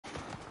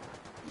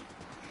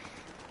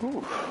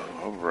Whew.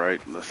 All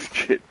right, let's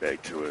get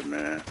back to it,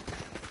 man.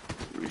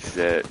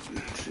 Reset,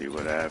 see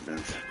what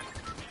happens.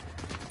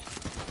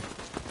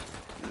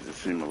 Does it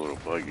seem a little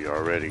buggy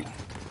already?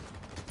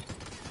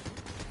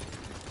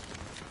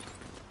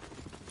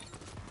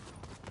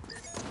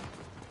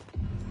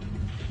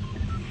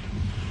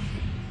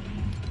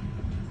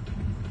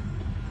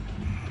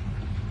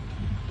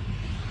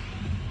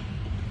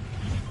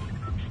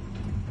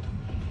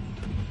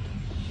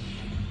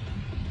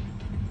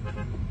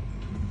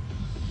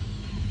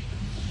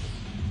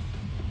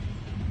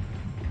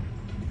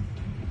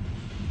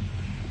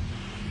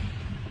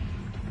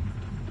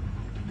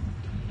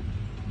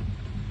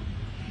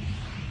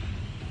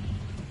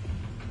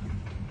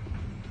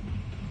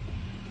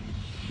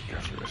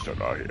 Guess we're gonna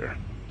start out here.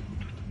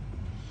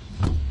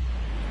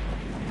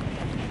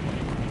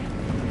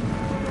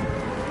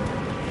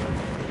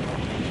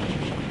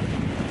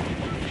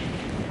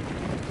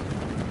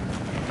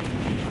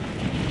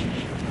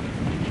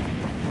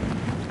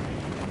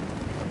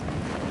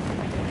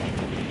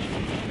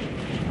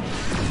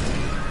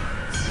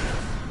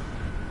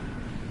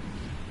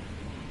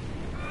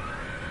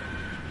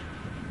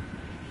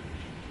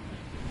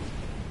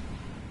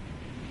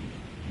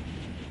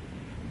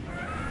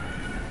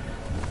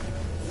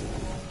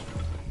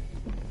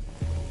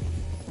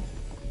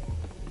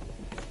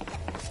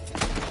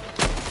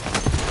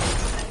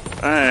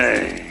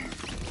 Dang.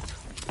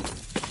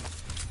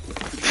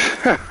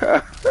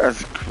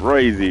 That's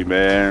crazy,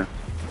 man.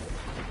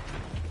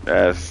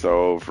 That's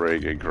so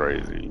freaking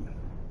crazy.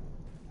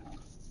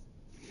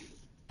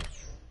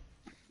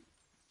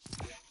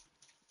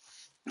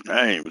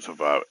 I ain't even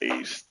survived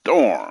a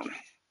storm.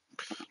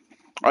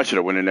 I should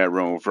have went in that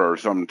room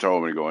first. Something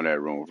told me to go in that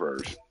room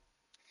first.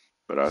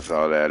 But I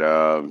saw that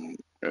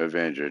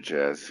Avenger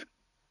chest.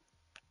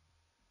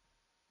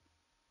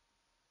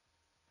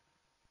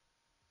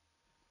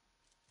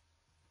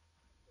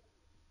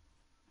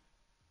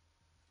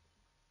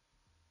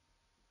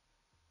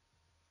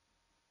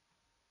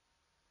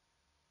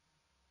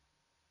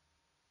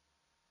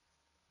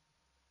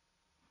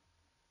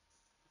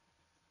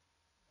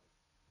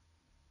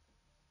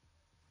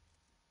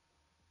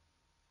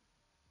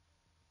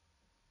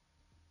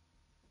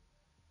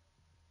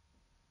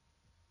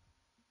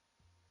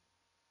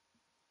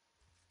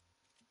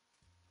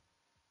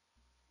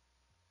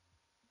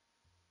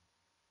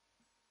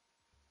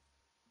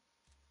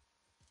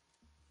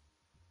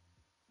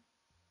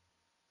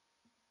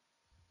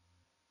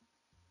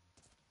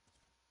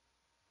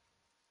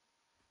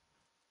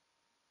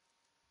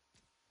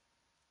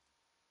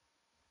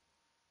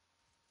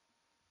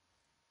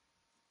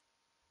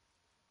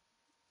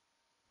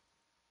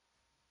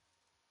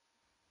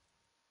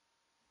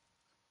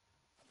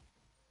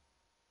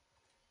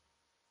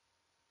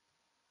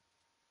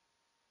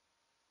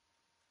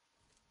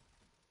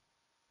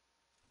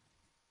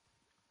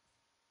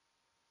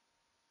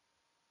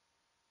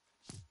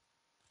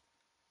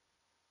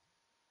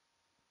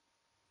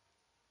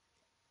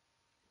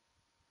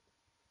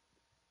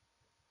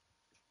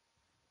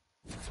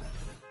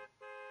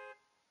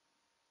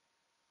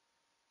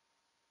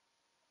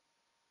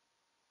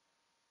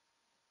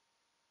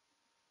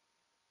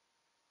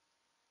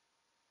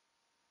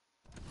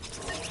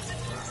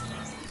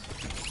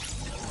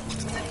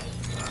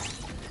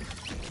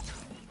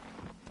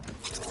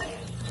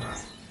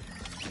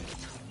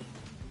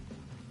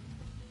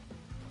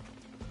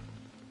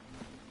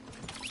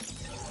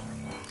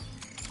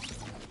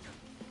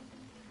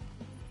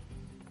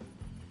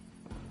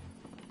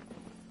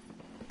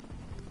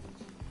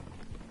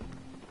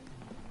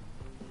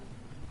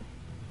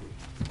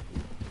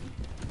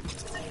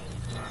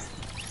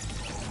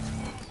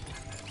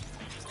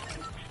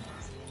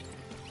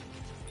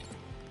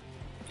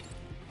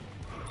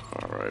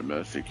 Alright,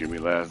 man. See, can we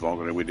last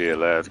longer than we did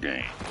last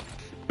game?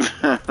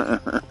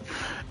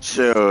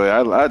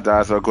 Sure, I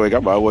died so quick. I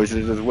probably should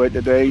have just waited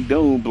the day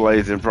Doom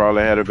Blaze and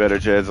probably had a better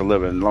chance of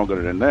living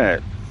longer than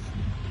that.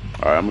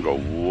 Alright, I'm gonna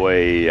go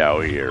way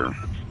out here.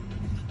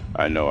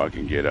 I know I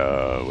can get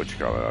what you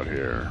call it out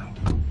here.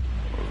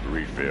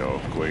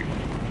 Refill quick.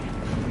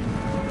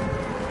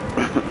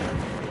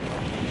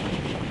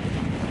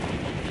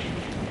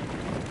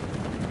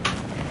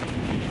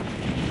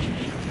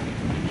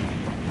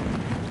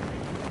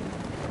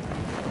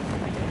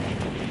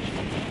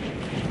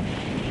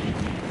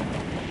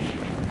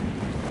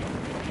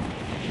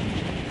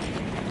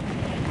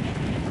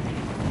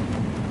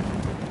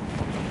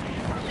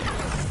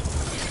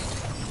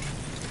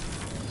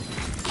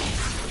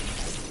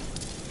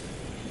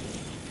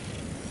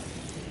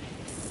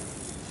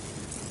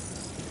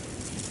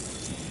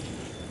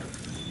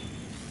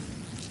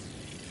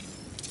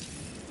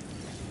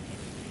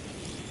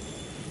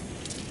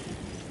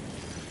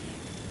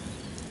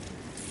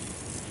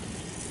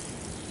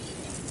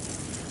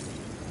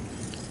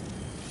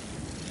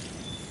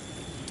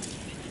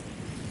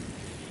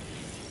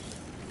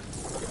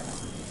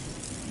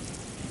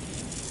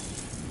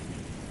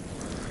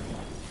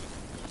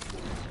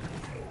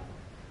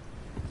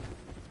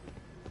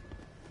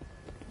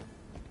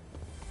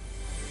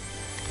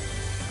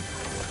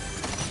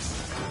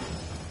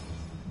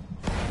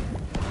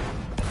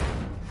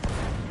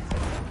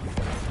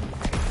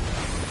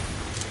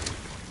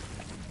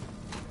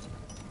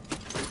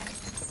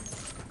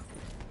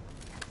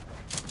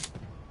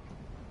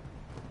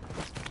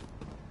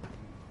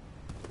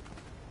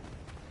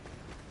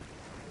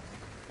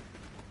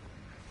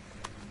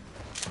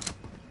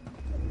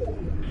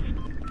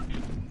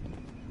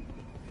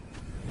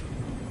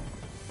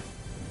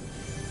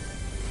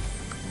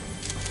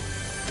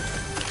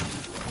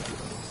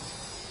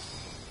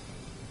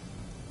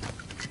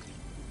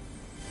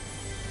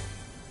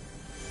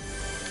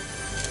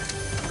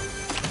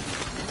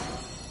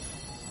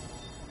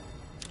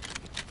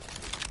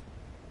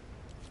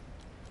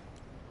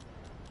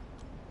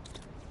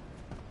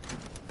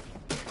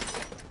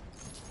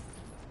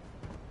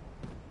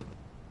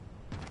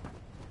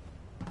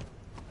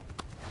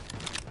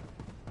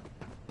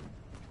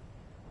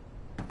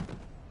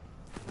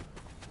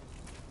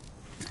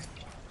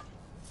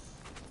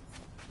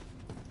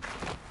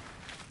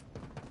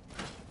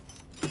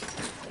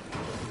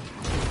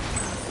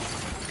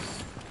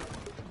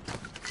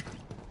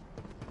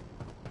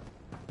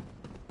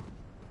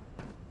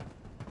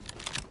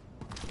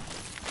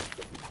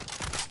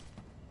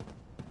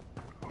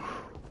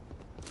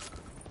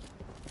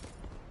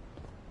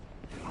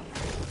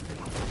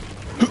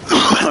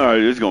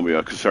 It's gonna be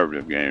a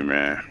conservative game,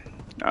 man.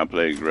 I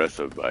play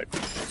aggressive, but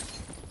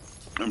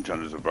I'm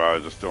trying to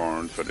survive the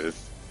storms for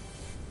this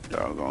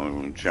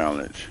doggone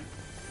challenge.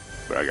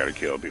 But I gotta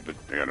kill people.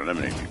 I gotta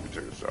eliminate people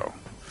too. So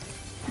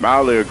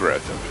mildly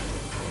aggressive.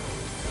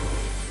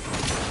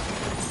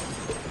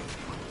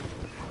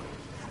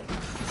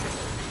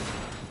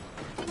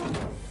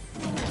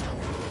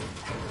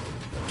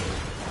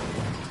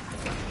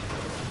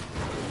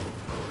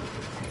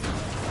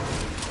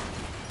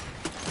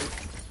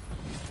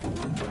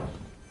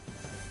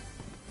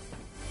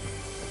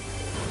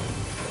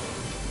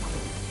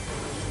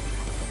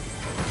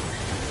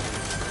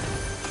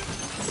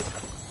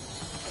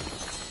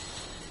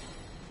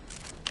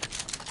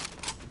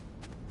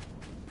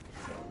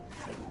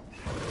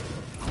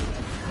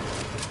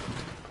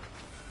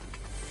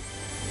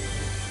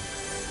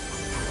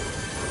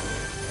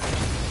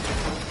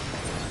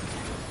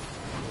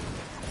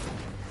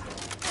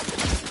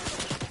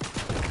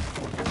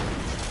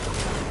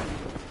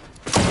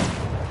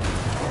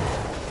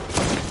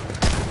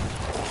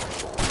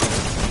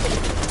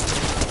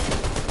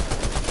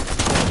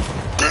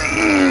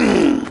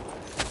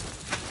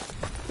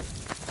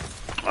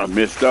 I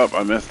messed up.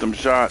 I missed them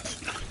shots.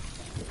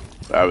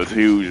 That was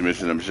huge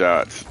missing them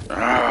shots.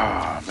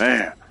 Ah,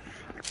 man.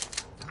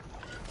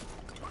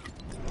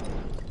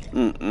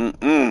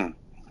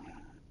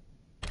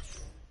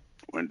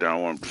 Went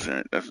down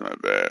 1%. That's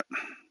not bad.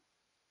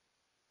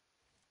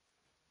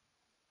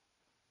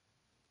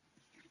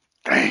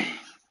 Dang.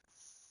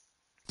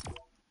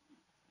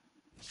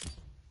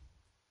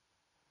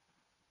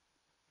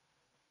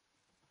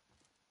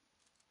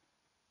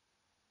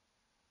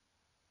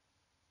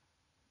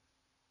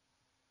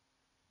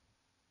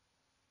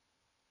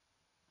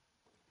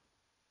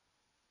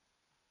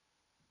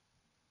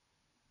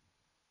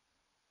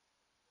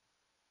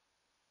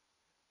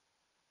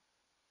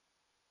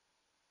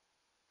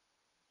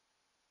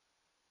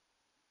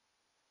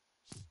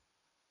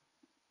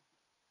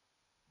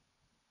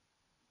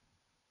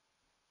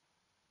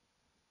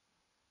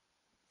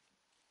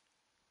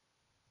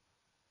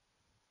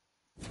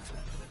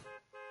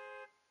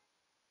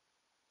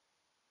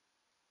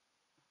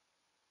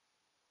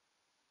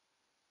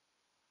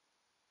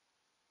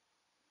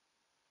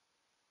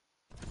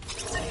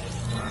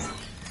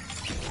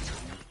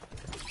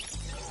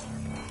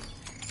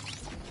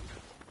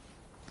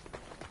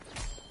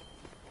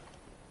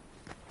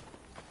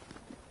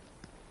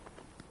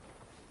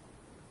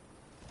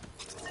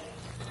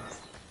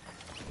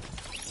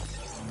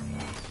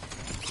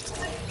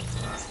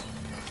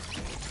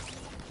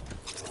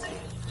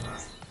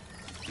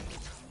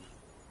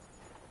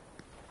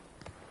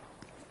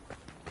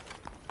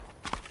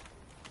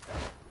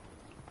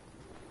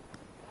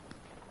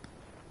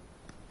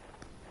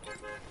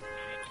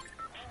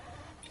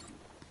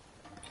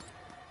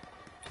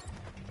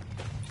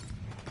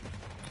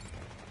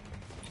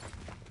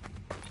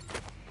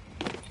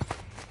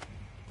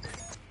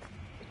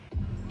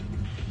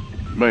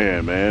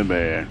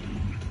 Man.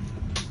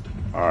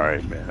 All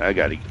right, man. I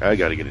gotta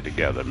get it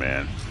together,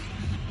 man.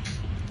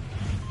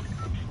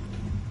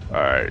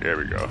 All right, there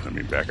we go. Let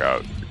me back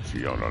out. So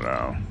you don't know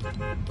now.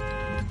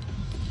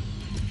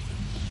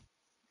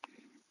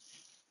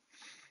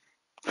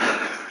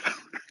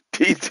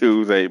 These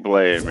dudes ain't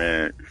playing,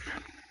 man.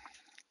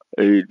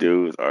 These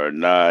dudes are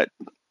not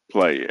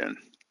playing.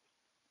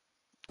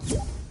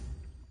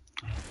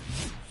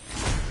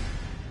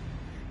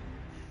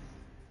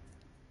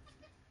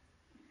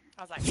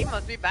 I was like, he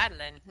must be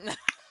battling.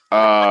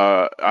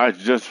 I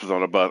just was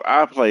on a bus.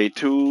 I played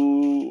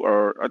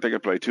I think I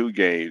played 2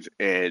 games,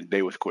 and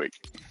they was quick.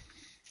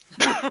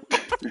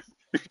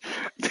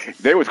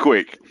 They was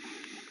quick,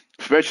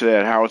 especially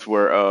that house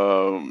where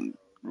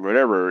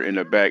whatever in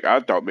the back. I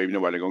thought maybe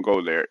nobody gonna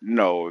go there.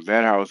 No,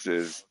 that house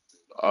is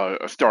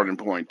a starting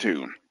point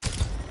too.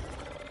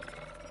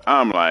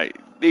 I'm like,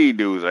 these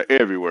dudes are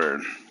everywhere.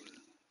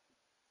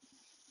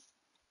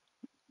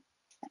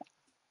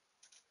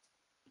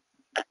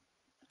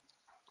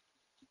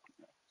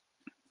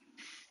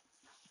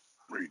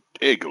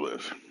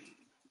 Ridiculous.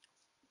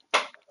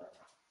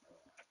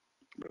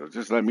 But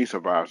just let me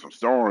survive some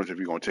storms if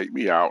you're gonna take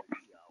me out.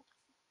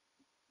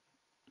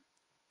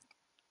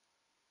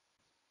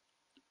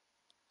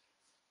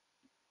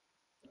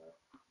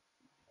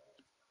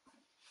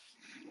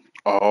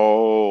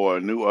 Oh, a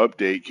new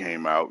update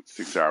came out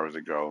 6 hours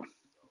ago.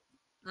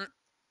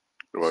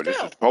 Well, this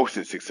was Still.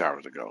 posted 6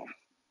 hours ago.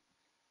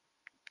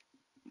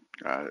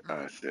 I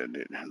Mm. said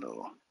it.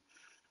 Hello.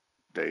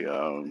 They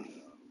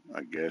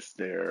I guess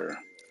they're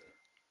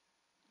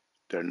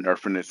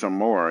nerfing it some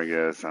more. I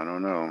guess I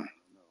don't know.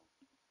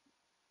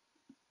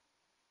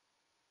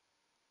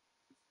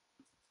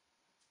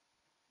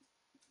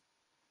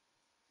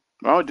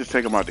 I'll just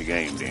take them out the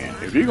game then.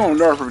 If you're gonna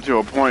nerf them to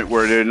a point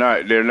where they're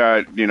not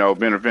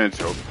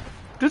beneficial,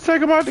 just take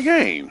them out the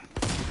game.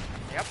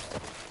 Yep.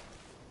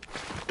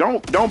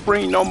 Don't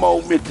bring no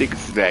more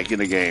mythics back in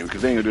the game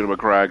because they ain't gonna do them a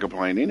cry and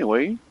complain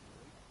anyway.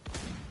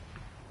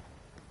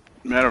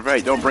 Matter of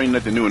fact, don't bring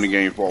nothing new in the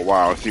game for a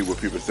while and see what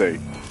people say.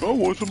 Oh,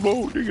 what's the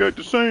mode? They got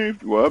the same.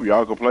 Well,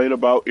 y'all complain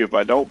about if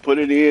I don't put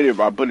it in, if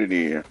I put it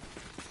in.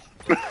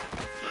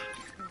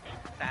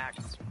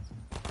 Facts.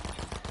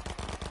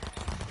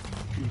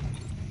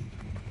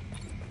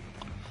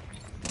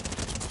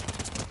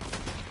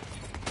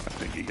 I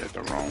think he got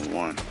the wrong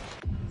one.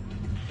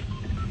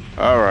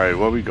 Alright,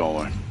 where we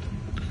going?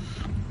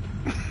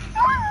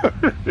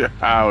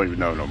 I don't even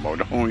know no more.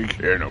 Don't even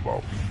care no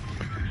more.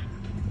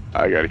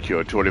 I gotta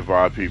kill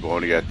 25 people,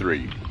 only got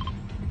 3.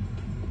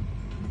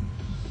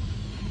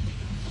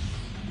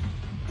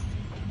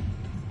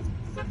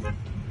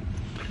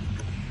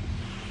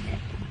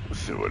 Let's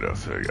see what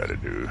else I gotta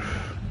do.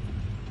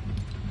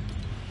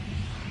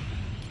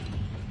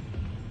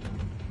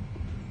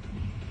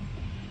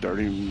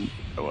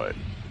 What?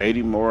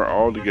 80 more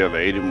altogether,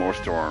 80 more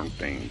storm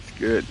things.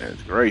 Goodness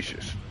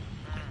gracious.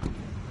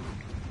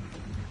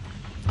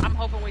 I'm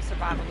hoping we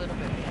survive a little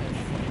bit because.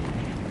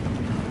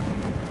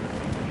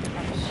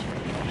 Oh, shit.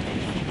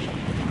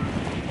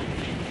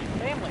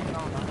 Family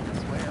gone on, I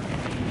swear.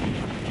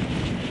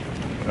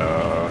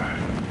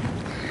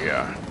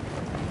 Yeah.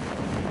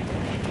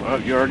 Well,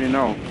 you already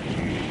know.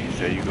 You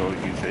say you go.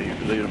 You say you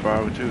believe in the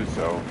Bible too.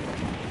 So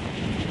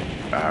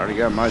I already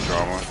got my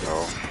drama.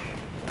 So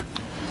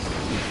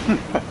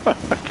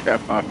I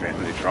got my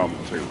family drama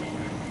too.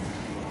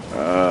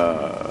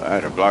 I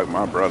had to block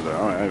my brother.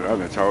 I've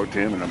been talking to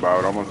him in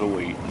about almost a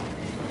week.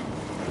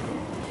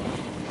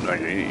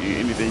 Like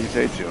anything you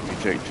say to him, you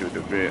take to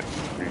defense.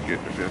 You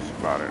get defensive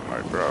about it.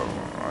 Like, bro,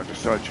 I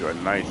just sent you a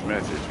nice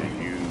message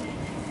and you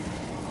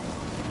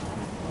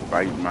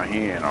bite my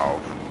hand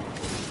off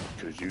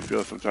because you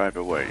feel some type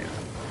of way.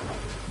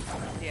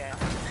 Yeah.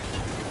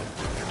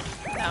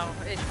 No,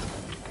 it's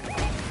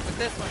with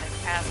this one.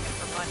 It's asking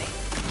for money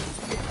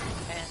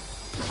and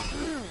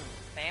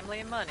family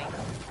and money.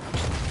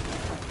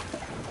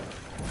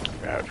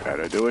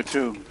 Gotta do it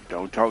too.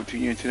 Don't talk to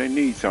you until they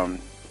need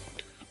something.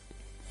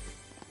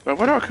 But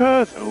what are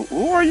cuz?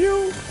 Who are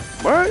you?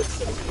 What?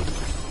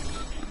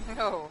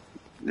 No.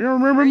 You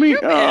don't remember me?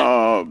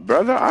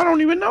 Brother, I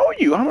don't even know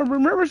you. I'm gonna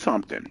remember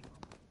something.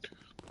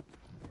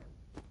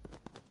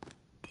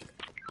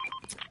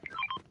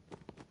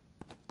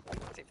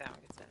 Let's see if that one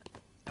gets in.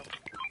 Nope.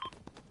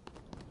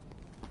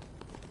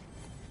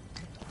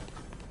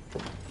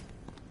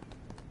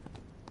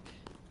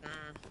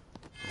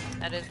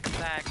 That is the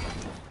fact.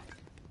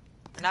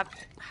 And I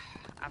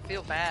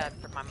feel bad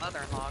for my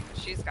mother-in-law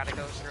because she's got to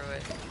go through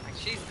it. Like,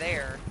 she's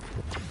there,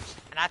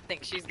 and I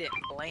think she's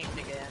getting blamed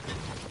again.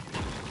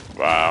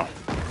 Wow.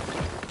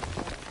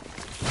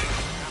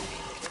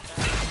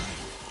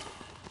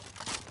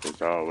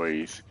 It's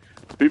always,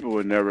 people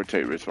would never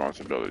take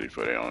responsibility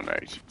for their own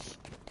actions.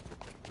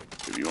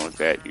 If you want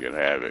that, you can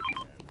have it.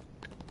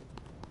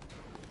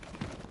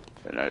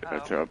 And I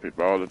tell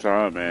people all the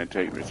time, man,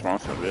 take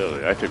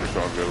responsibility. I take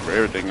responsibility for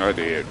everything I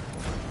did.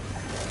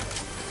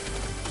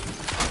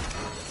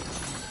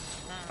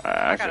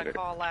 I got a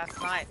call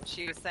last night, and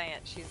she was saying,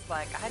 she's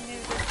like, I knew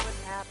this would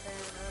happen,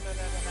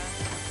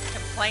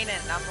 complaining,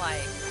 and I'm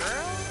like,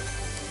 girl?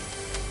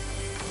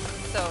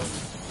 So,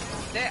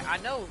 I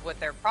know what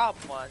their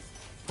problem was.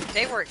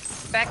 They were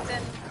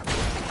expecting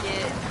to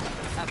get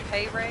a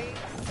pay raise,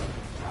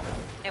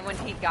 and when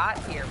they got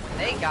here,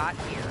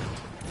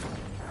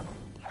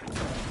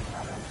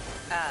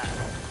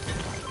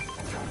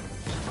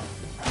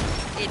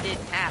 it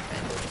didn't happen.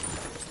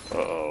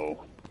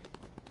 Uh-oh.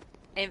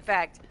 In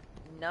fact,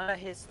 none of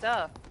his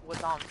stuff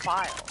was on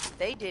file.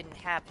 They didn't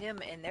have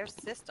him in their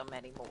system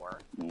anymore.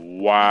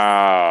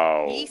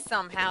 Wow. He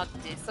somehow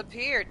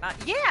disappeared.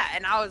 Yeah,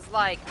 and I was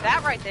like,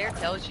 that right there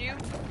tells you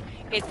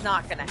it's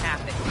not going to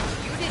happen.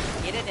 You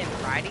didn't get it in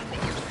writing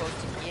that you're supposed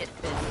to get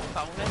this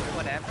bonus,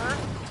 whatever.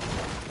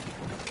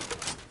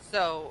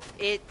 So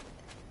it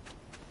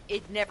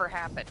never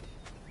happened.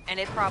 And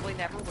it probably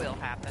never will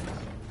happen.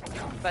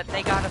 But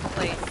they got a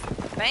place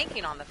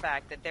banking on the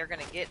fact that they're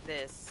going to get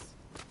this.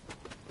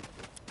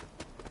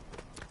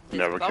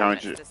 Never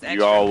count it.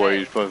 You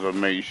always supposed to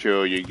make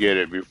sure you get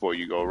it before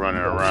you go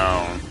running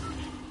around.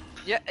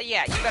 Yeah,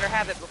 you better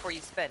have it before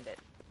you spend it.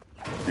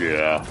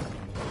 Yeah.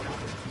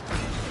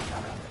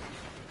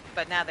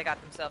 But now they got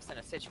themselves in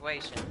a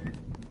situation.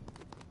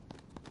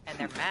 And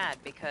they're mad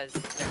because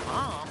their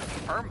mom,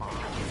 her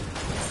mom,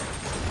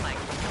 like,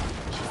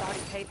 she's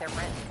already paid their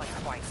rent like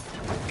twice.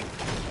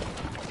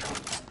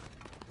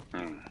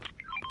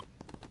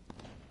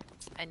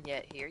 And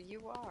yet here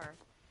you are.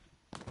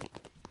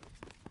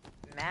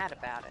 Mad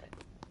about it.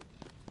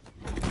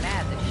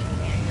 Mad that she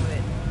can't do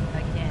it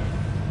again.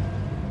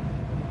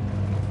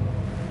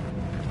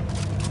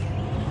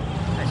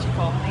 But she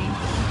called me.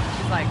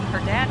 She's like,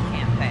 her dad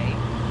can't pay.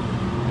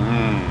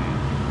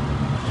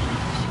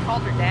 She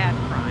called her dad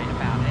crying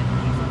about it.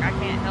 He's like, I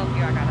can't help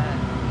you. I gotta.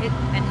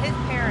 And his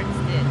parents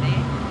did.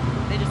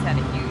 They just had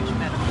a huge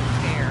medical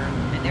scare,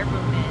 and they're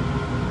moving in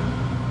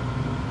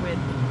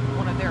with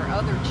one of their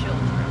other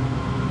children.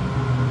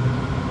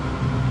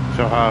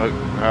 So how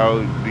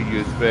do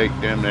you expect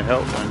them to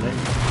help when they?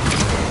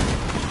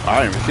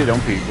 I don't even see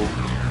them people.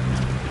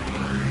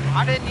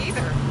 I didn't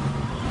either.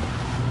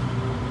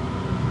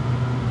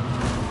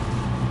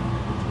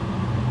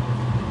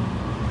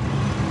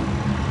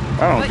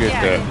 I don't But get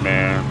yeah, that,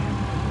 man.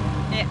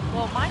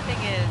 well, my thing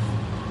is,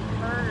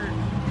 her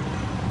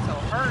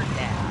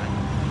dad,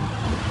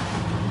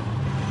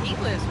 he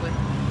lives with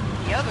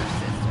the other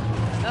sister,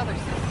 another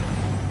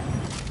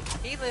sister.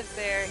 He lives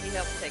there, he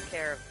helps take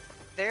care of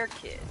their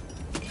kid.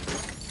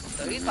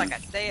 So he's like a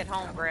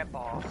stay-at-home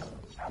grandpa.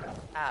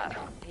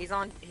 He's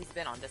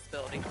been on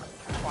disability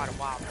for quite a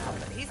while now,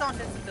 but he's on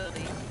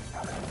disability,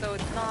 so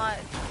it's not,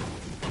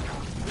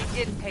 he's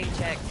getting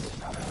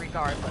paychecks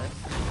regardless.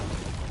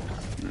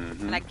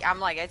 And I'm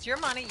like, it's your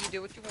money, you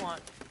do what you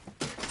want.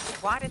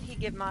 Why did he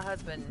give my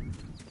husband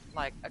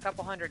like a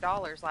couple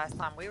 $100 last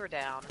time we were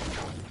down,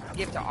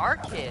 give to our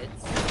kids,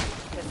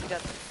 because he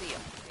doesn't see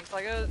them? He's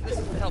like, oh, this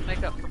is to help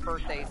make up for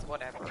birthdays,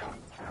 whatever.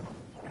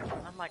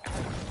 I'm like,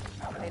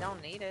 they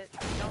don't need it.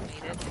 You don't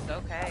need it. It's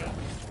okay.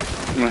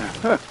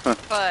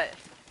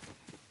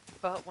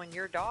 But when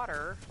your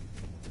daughter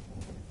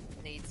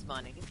needs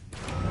money,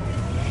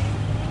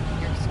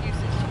 your excuse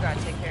is you gotta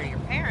take care of your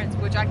parents,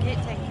 which I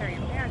get taking care of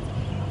your parents.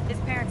 His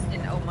parents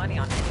didn't owe money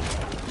on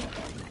anything.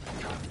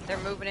 They're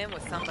moving in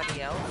with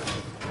somebody else.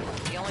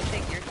 The only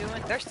thing you're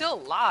doing, they're still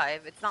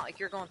alive. It's not like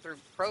you're going through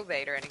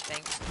probate or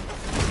anything.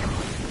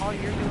 All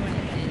you're doing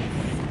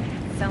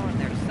is selling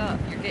their stuff.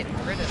 You're getting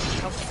rid of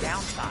helping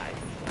downsize.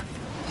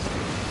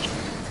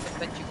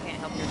 But you can't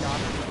help your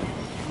daughter.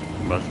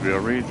 Must be a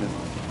reason.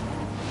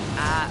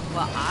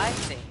 Well, I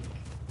think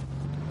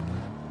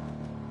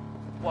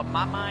what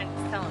my mind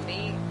is telling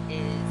me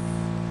is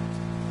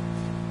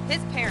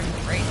his parents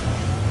are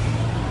racist.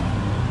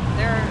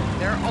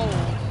 They're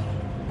old.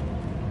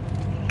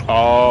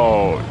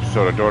 Oh,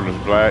 so the daughter's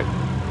black?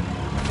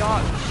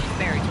 She's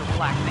married to a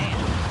black man.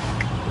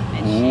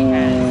 And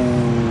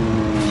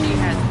she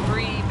has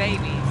 3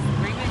 babies,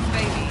 3 mixed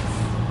babies.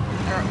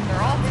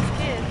 They're all his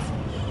kids.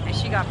 And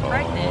she got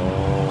pregnant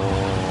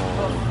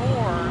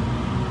before,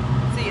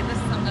 see, and this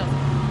is something else.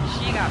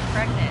 She got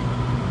pregnant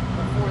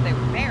before they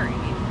were married.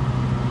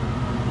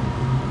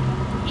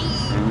 He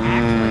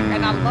actually,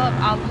 and I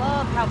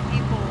love how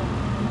people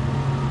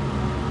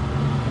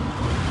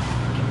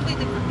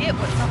completely forget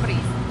what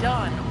somebody's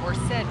done or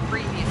said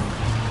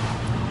previously.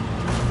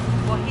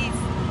 Well, he's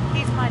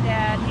my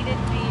dad. He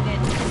didn't mean it.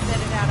 He said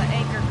it out of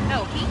anger.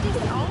 No, he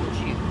disowned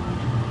you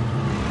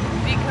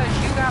because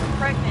you got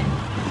pregnant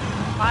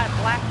by a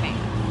black man.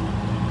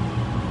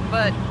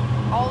 But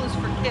all is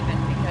forgiven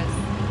because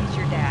he's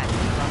your dad.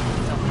 You love him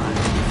so much.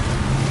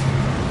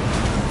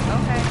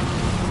 Okay.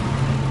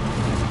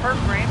 Her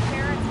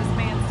grandparents, this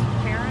man's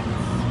parents,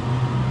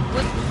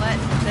 wouldn't let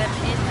them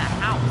in the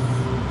house.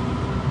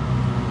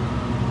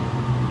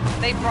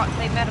 They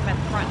met him at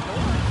the front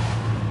door.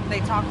 They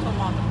talked to him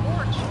on the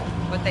porch,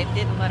 but they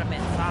didn't let him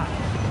inside.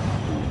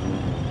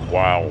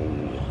 Wow.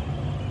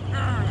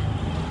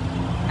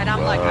 And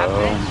I'm like, I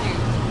bet you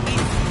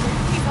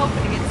he's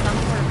hoping to get some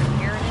sort of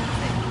inheritance,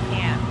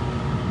 and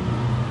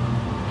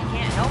he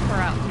can't help her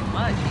out too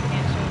much. He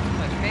can't show too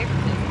much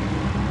favoritism.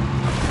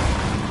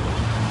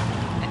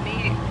 And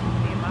me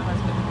and my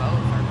husband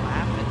both are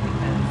laughing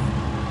because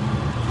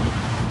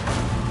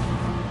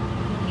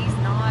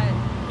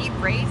he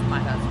raised my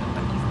husband,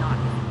 but he's not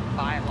his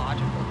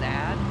biological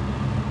dad.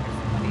 There's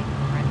somebody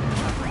right there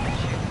covering his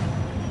shoe.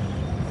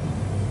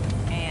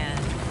 And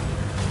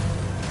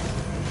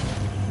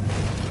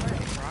where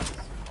are these rocks?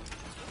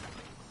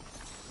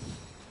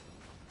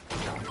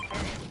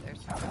 There's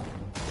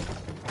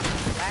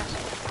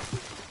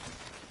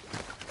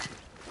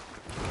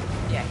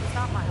yeah, he's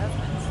not my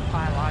husband's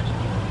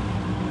biological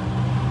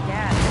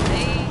dad.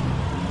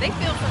 They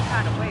feel some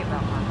kind of way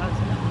about my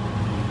husband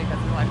because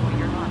they're like, well,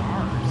 you're not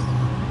ours.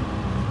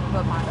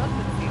 But my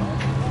husband's the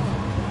only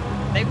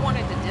one. They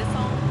wanted to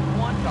disown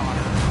one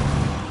daughter,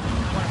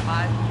 one of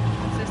my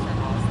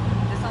sister-in-laws,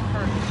 disown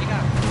her because she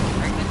got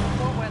pregnant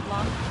before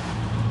wedlock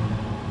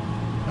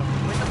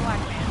with a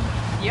black man.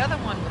 The other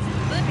one was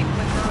living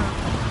with her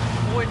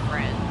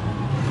boyfriend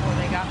before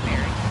they got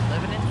married,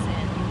 living in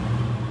sin.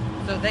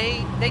 So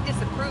they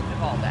disapproved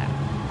of all that.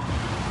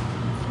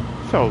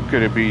 So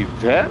could it be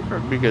that?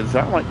 Because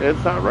I'm like,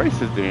 that's not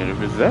racist then, if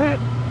it's that.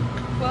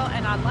 Well,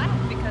 and I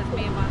laughed because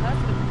me and my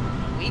husband,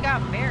 we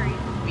got married.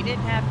 We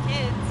didn't have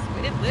kids.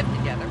 We didn't live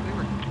together. We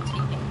were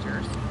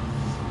teenagers.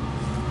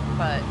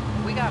 But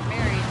we got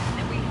married,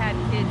 and we had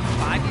kids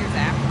 5 years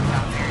after we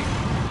got married.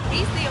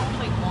 He's the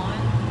only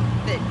one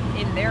that,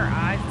 in their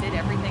eyes, did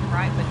everything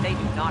right, but they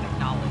do not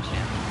acknowledge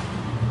him.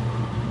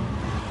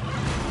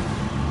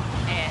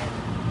 And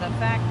the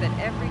fact that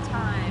every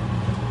time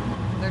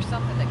there's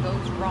something that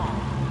goes wrong,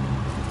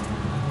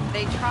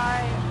 they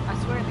try, I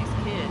swear these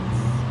kids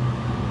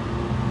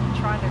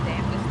try their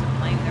damnedest to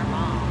blame their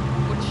mom,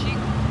 which she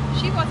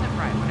wasn't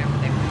right whenever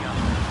they were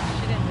younger.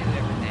 She didn't do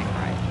everything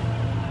right.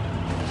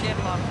 She had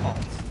a lot of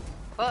faults.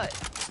 But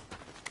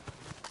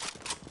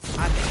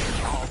I think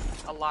it's all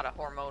a lot of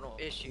hormonal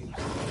issues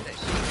that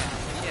she had.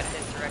 She had a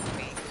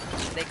hysterectomy.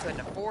 They couldn't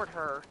afford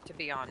her to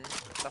be on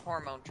the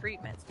hormone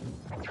treatments.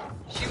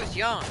 She was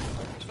young.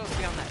 You're supposed to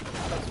be on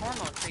those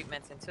hormone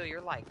treatments until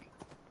you're like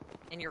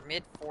in your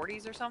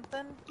mid-40s or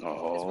something.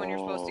 Is when you're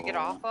supposed to get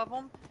off of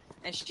them.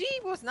 And she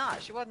was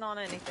not. She wasn't on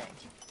anything.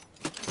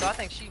 So I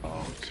think she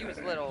was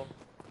a little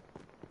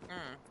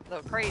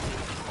crazy.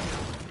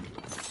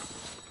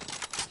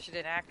 She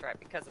didn't act right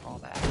because of all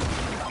that.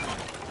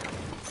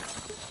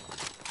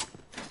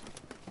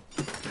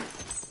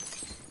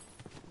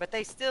 But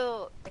they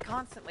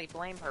constantly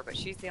blame her, but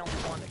she's the only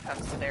one that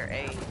comes to their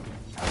aid.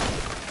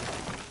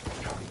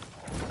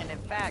 And in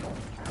fact,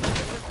 the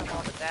system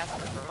all that's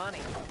asking for money.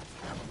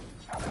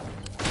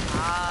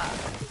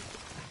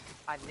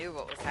 I knew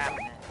what was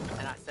happening,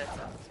 and I said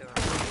something to her.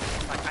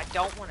 Like, I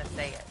don't want to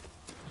say it.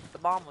 The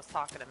mom was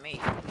talking to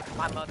me.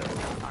 My mother was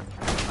talking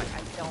to me. Like,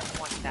 I don't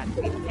want that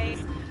to be the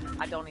case.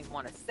 I don't even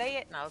want to say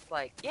it. And I was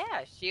like,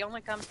 yeah, she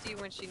only comes to you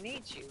when she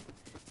needs you.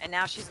 And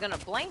now she's going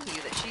to blame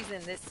you that she's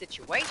in this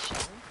situation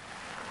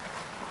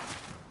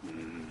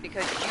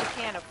because you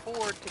can't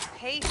afford to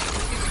pay for 2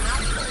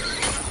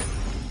 households.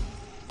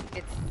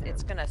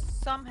 It's going to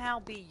somehow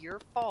be your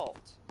fault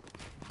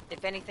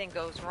if anything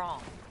goes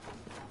wrong.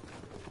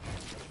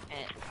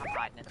 And I'm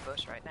hiding in the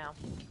bush right now.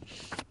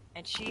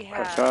 And she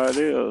has... That's how it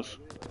is.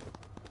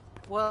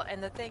 Well,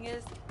 and the thing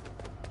is,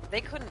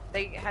 they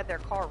had their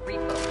car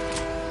repoed.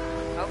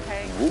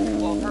 Okay? Ooh.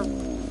 Well,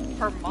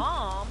 her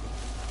mom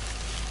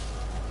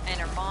and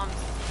her mom's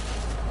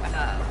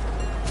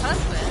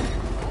husband...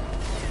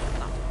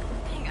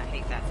 Dang, I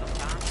hate that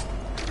sometimes.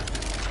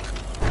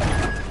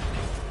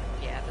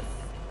 Yeah,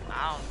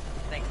 I don't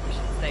think we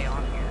should stay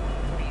on here.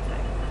 What do you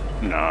think?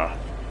 Nah.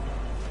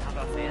 I'm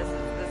about to say, this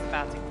is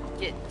about to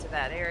get to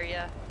that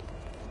area.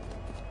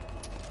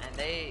 And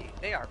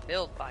they are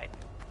build fighting.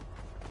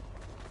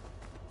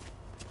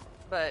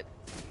 But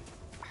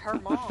her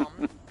mom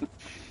and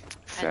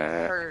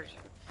her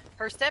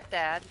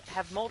stepdad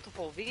have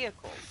multiple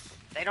vehicles.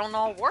 They don't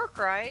all work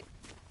right,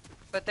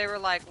 but they were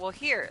like, well,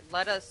 here,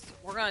 we're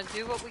going to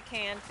do what we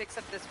can, fix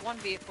up this one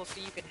vehicle so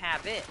you can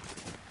have it.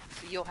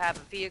 So you'll have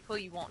a vehicle,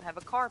 you won't have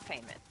a car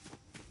payment.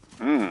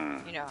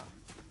 You know,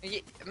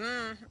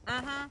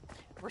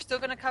 we're still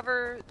going to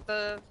cover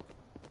the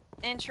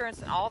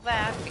insurance and all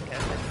that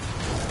because it's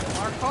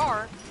still our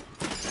car,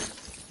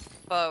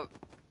 but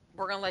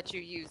we're going to let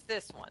you use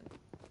this one.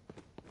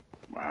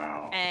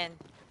 Wow. And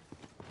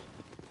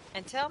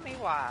tell me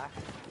why,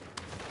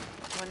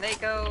 when they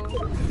go,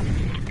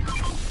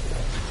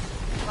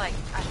 like,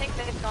 I think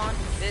they've gone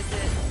to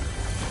visit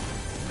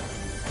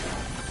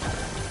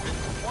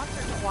once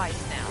or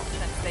twice now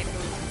since they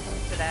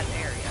moved to that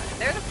area. And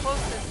they're the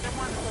closest, they're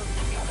one of the closest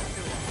people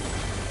to them.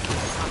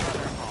 My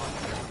mother-in-law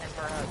and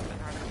her husband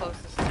are the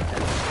closest to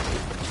them.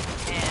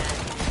 And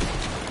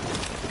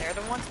they're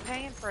the ones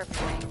paying for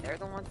everything. They're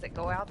the ones that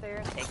go out there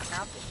and take them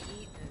out to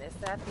eat and this,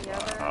 that, the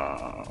other.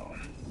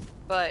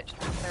 But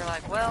they're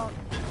like, well,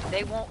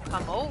 they won't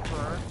come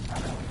over.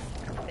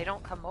 They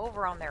don't come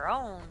over on their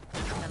own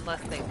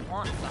unless they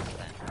want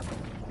something.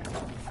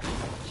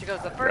 She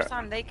goes, the first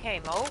time they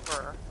came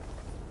over,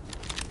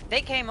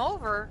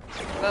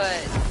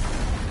 but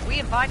we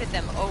invited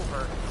them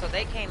over. So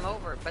they came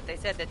over, but they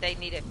said that they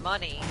needed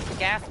money,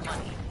 gas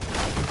money,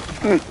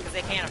 because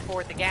they can't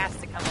afford the gas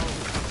to come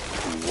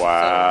over.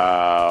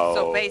 Wow.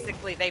 So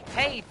basically, they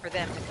paid for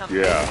them to come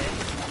visit.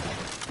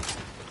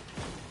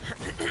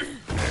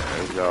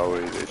 It's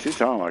always, she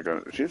sounds like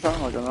a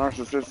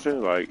narcissist too.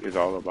 Like, it's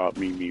all about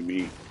me, me,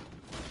 me.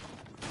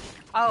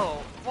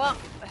 Oh, well,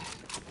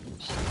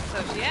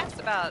 so she asked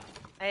about,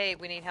 hey,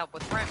 we need help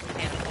with rent. We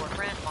can't afford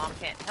rent. Mom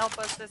can't help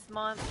us this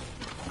month.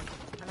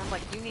 And I'm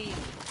like, she needs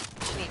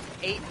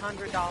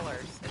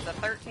 $800. It's a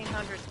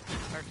 $1,300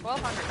 or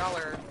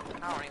 $1,200,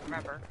 I don't even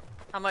remember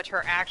how much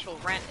her actual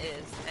rent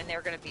is. And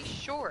they're going to be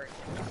short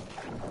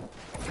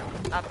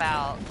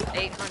about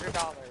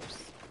 $800.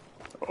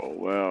 Oh,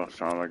 well,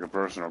 sounds like a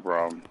personal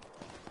problem.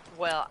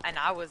 Well, and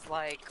I was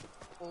like,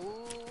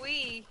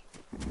 ooh-wee,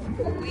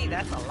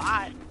 that's a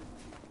lot.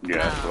 Yeah,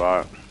 that's a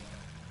lot.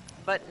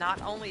 But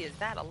not only is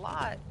that a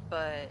lot,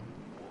 but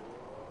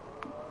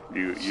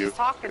she's she's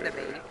talking to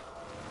me,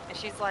 and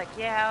she's like,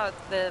 yeah,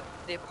 the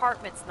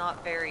apartment's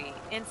not very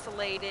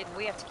insulated, and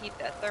we have to keep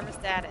the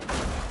thermostat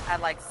at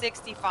like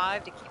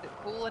 65 to keep it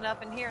cool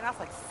enough in here. And I was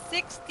like,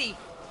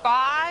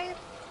 65?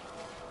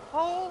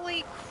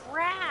 Holy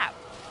crap.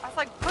 I was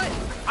like,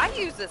 I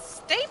use a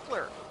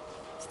stapler.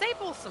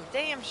 Staple some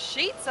damn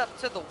sheets up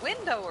to the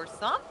window or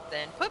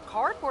something. Put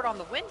cardboard on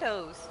the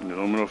windows.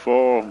 Aluminum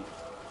foil.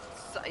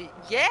 So,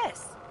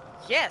 yes,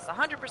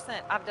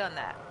 100%. I've done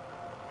that.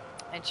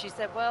 And she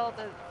said, well,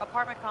 the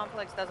apartment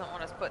complex doesn't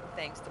want us putting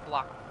things to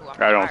block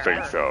I don't fire.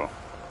 think so.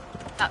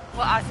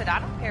 Well, I said, I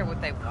don't care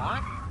what they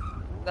want.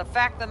 The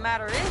fact of the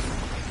matter is,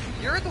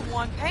 you're the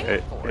one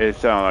paying for it. It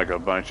sounds like a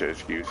bunch of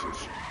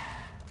excuses.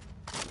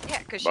 Yeah,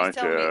 because she's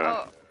telling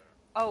me,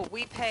 oh,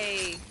 we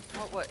pay,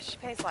 what, she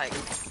pays like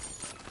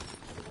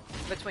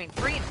between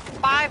 $300 and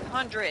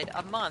 $500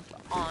 a month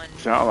on.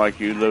 Sound like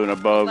you living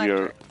above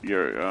your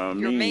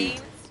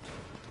means.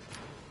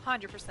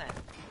 100%.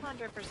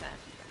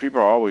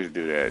 People always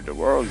do that. The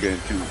world's getting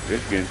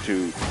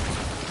too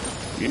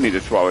You need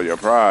to swallow your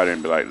pride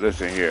and be like,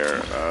 listen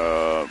here,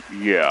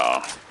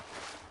 yeah.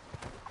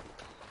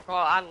 Well,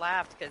 I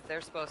laughed because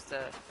they're supposed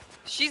to.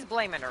 She's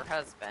blaming her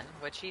husband,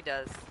 which he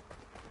does.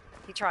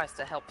 He tries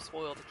to help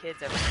spoil the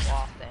kids every so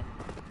often.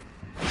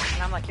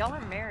 And I'm like, y'all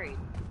are married.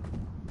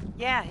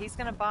 Yeah, he's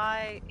gonna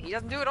buy. He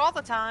doesn't do it all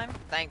the time,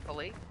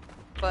 thankfully,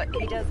 but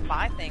he does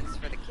buy things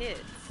for the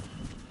kids.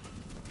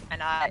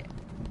 And I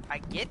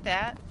get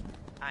that.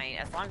 I mean,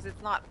 as long as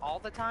it's not all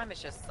the time, it's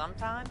just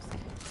sometimes,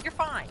 you're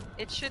fine.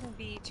 It shouldn't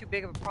be too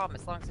big of a problem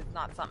as long as it's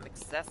not something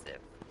excessive.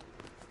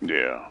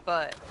 Yeah.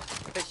 But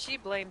she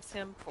blames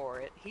him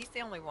for it. He's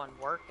the only one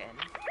working.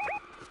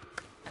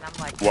 And I'm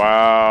like,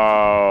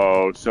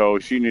 wow. So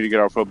she need to get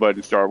off her butt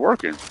and start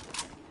working.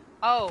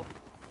 oh,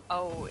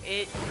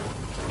 it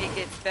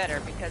gets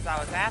better because I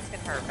was asking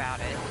her about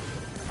it.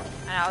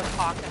 And I was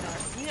talking to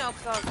her, you know,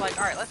 because I was like,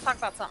 all right, let's talk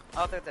about something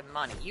other than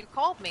money. You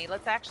called me.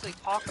 Let's actually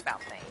talk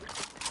about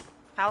things.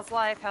 How's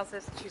life? How's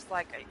this? And she's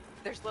like,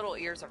 there's little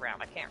ears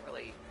around. I can't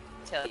really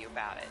tell you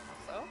about it.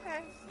 So,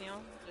 okay, you know,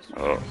 just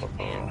whenever you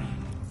can.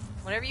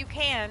 Whenever you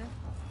can,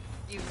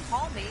 you can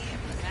call me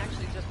and we can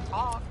actually just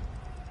talk.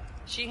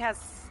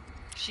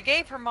 She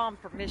gave her mom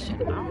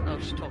permission. I don't know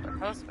if she told her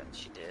husband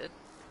she did,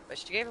 but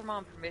she gave her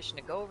mom permission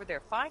to go over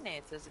their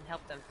finances and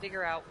help them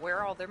figure out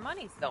where all their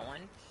money's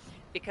going.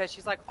 Because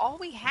she's like, all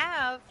we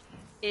have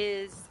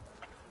is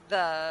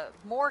the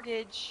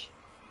mortgage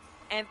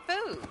and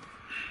food.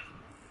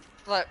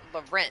 The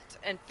rent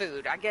and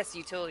food. I guess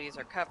utilities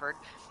are covered.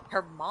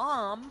 Her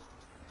mom,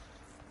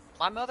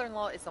 my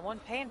mother-in-law, is the one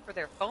paying for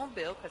their phone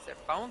bill because their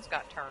phones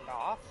got turned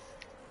off.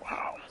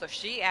 Wow. So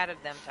she added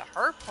them to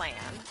her plan.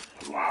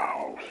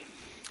 Wow.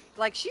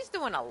 Like, she's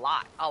doing a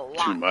lot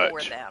Too much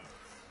for them.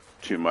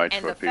 Too much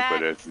And for people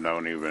that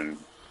don't even.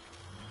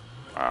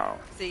 Wow.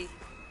 See,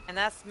 and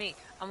that's me.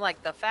 I'm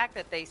like, the fact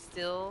that they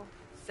still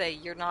say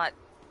you're not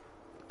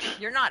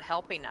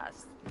helping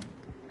us,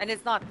 and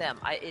it's not them.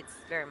 It's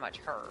very much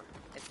her.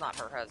 It's not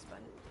her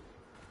husband.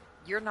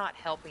 You're not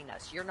helping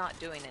us. You're not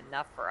doing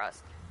enough for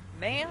us,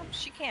 ma'am.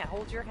 She can't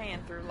hold your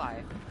hand through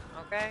life.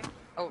 Okay.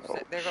 Oh, so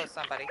there goes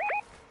somebody.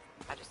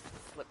 I just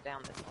slipped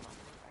down this one.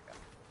 Back up.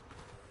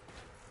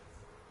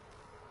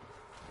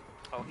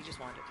 Oh, he just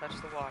wanted to touch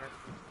the water.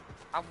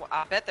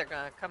 I bet they're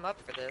gonna come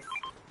up for this.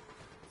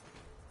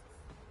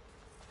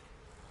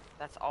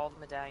 That's all the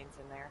medallions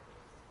in there.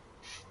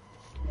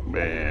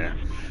 Man,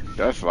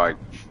 that's like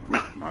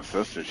my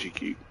sister. She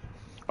keep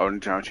only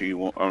time she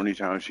want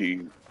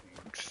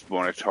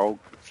to talk.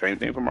 Same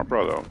thing for my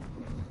brother.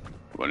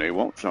 When they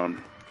want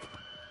something,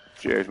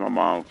 she asks my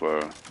mom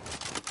for.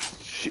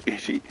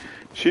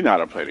 She know how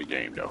to play the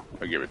game though.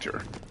 I give it to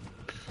her.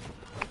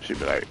 She'd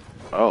be like,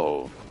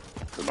 oh,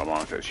 because my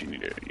mom said she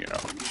needed, you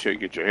should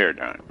get your hair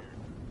done.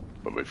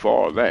 But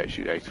before all that,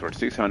 she asked for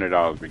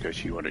 $600 because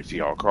she wanted to see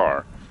our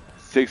car.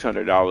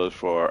 $600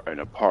 for an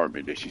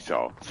apartment that she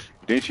saw.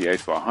 Then she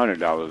asked for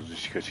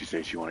 $100 because she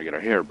said she wanted to get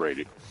her hair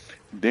braided.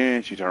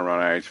 Then she turned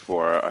around and asked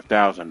for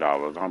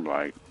 $1,000. I'm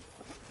like,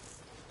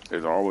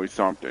 there's always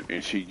something.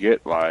 And she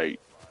get like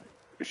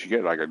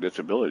a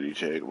disability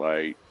check.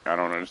 Like, I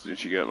don't understand.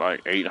 She get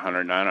like $800,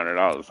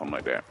 $900, something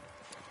like that.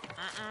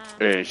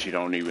 And she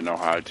don't even know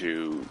how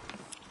to.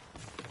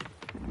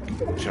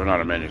 She don't know how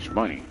to manage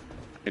money.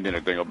 And then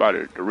the thing about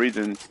it, the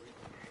reason,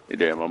 and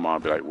then my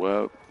mom be like,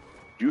 well,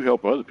 you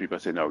help other people. I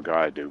said, no,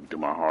 God do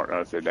my heart.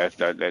 I said, let's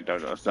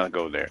not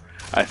go there.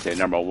 I said,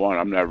 number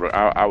one,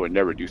 I would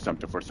never do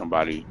something for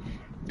somebody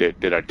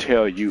that I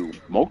tell you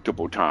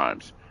multiple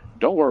times.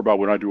 Don't worry about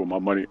what I do with my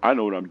money. I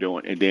know what I'm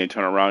doing. And then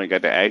turn around and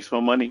got to ask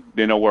for money.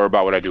 Then don't worry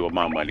about what I do with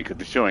my money because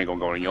the show ain't going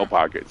to go in your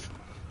pockets.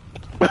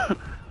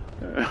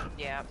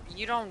 Yeah,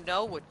 you don't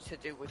know what to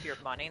do with your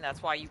money.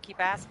 That's why you keep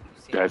asking.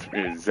 See? That's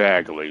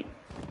exactly.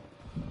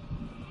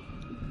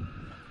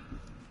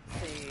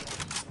 See,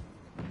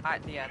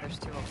 yeah, there's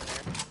two over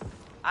there.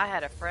 I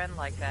had a friend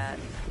like that,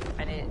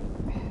 and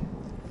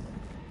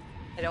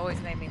it always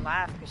made me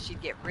laugh because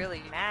she'd get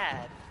really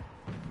mad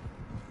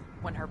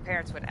when her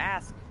parents would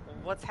ask,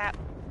 well,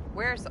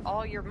 where's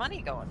all your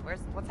money going?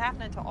 What's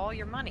happening to all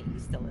your money?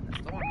 He's still in the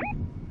storm.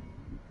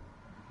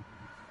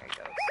 There he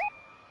goes.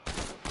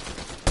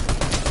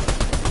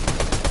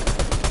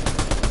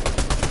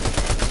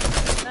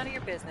 It's none of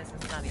your business.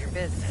 It's none of your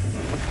business.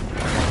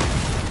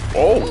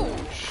 Oh.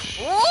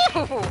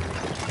 Whoa!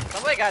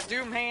 Somebody got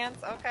doom hands.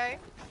 Okay.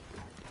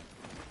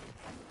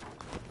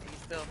 You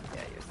still?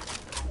 Yeah, you're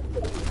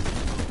still.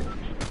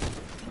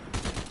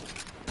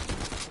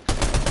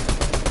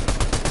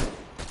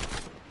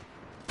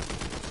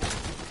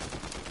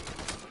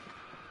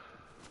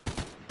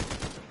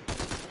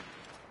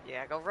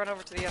 Yeah, go run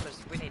over to the others.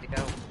 We need to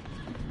go.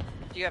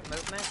 Do you have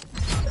movement?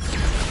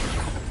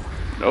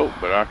 Nope,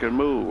 but I can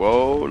move.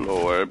 Oh,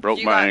 Lord. It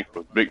broke my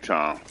ankle big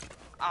time.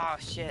 Oh,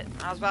 shit.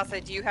 I was about to say,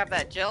 do you have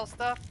that gel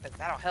stuff? Because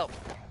that'll help.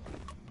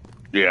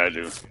 Yeah, I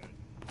do.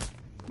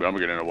 But I'm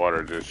going to get in the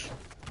water just.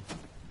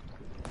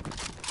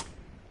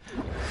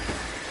 Oh,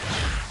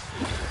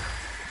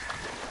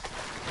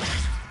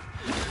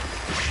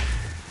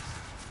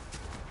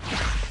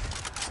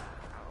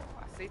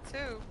 I see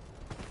two.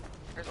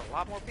 There's a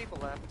lot more people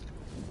left.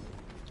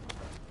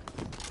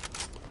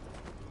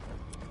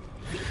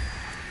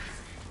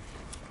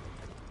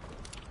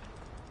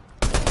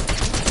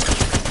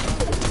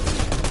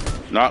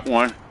 Not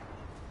one. Oh,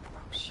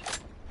 shit.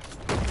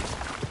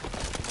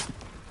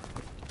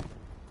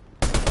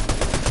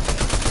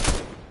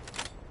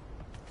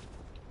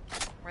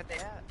 Where'd they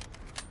at?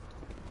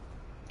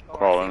 Oh,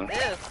 Crawling. I see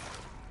this.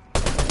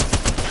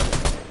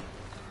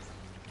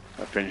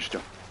 I finished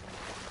him.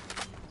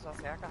 So I'll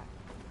say I got. I'm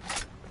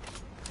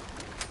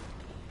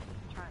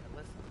trying to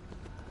listen.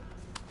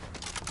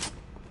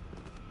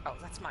 Oh,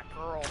 that's my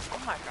girl. Oh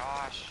my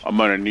gosh.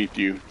 I'm underneath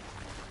you.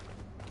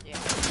 Yeah.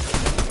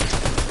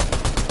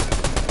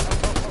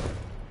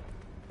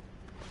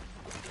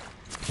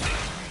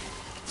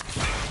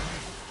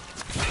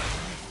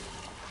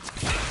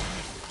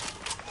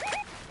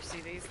 You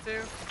see these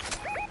two?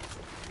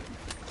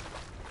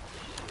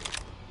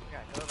 We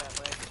gotta go that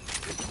way.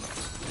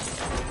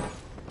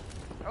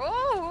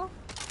 Oh!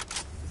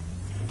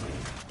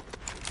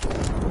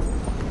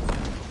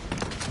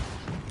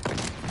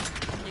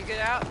 Can you get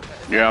out?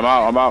 Yeah, I'm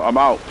out. I'm out. I'm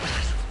out.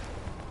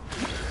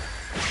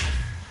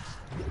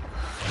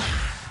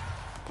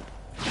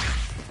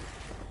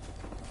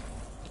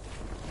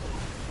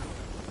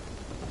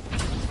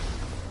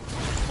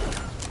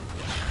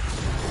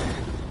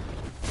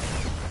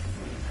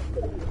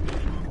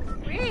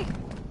 Wee!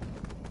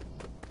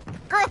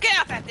 Girl, get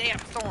out that damn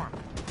storm!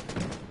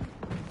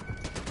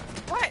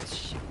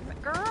 What?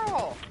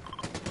 Girl!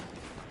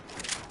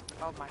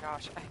 Oh my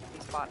gosh, I hate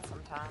these bots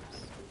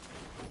sometimes.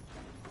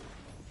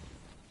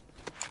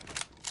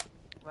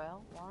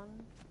 Well,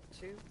 1,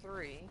 2,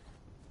 3.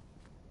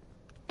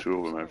 Two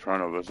of them in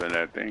front of us in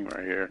that thing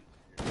right here.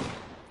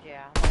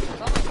 Yeah,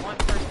 there's only one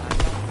person I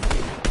don't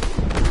see.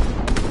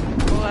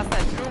 Oh, that's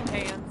that Doom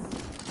hands.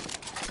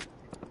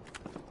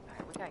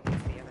 Alright, we gotta get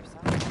to the other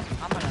side.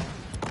 I'm gonna.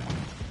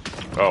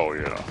 Oh,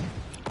 yeah.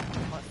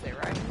 Let's stay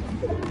right.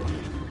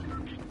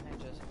 And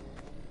just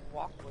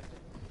walk with it.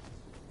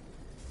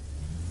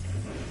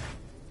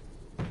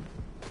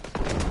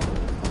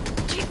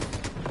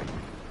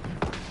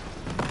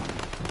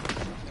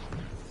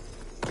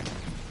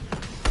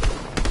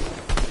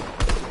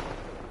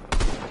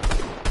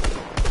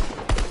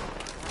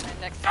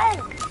 Next.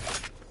 Oh!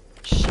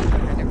 Shit, I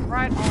got it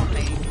right on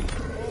me.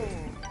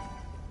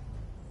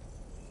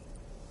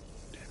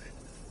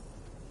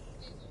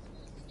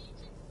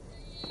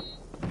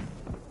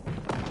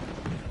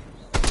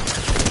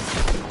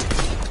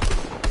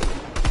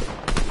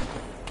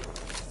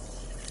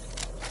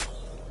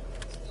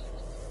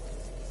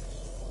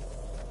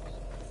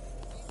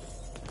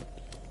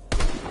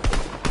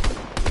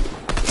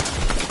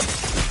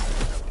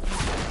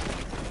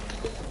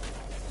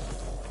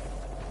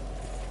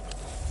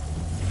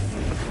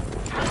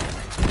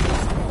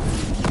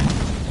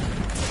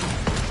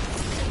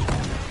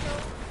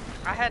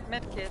 I had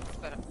medkits,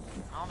 but I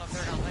don't know if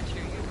they're gonna let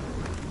you use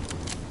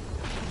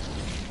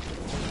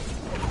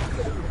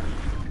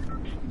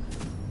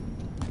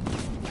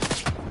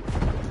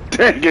them.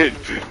 Dang it!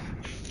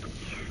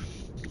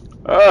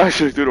 Oh, I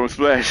should have threw those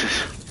splashes.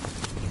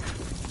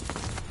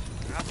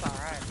 That's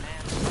alright,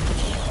 man.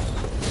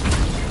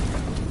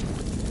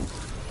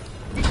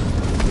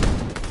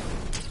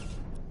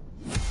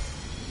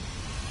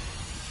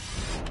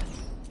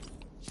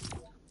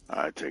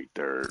 I take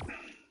third.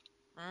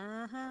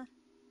 Mm-hmm.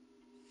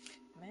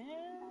 Man.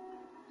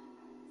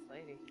 This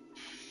lady.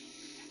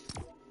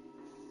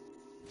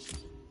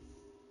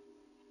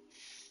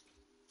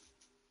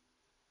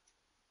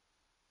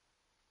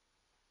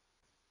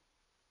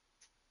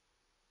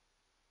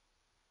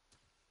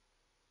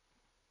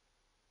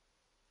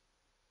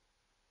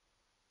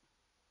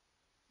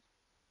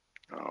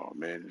 Oh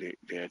man,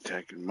 they're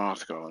attacking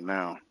Moscow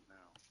now.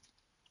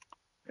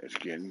 It's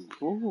getting,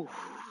 whew,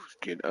 it's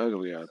getting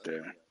ugly out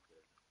there.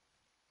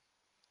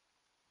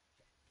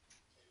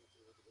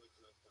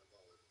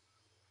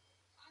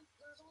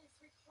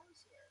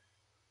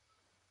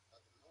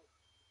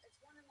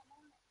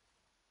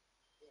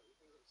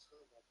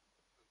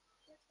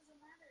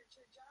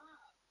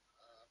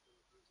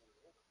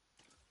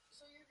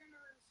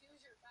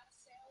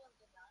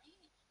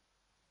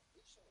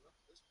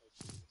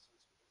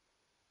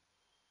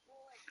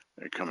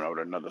 They're coming out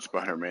with another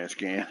Spider-Man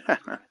skin.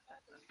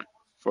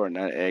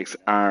 Fortnite X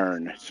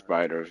Iron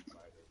Spider.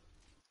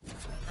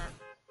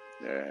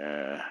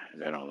 Yeah,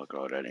 that don't look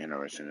all that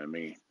interesting to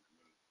me.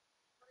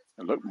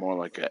 It looked more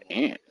like an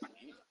ant.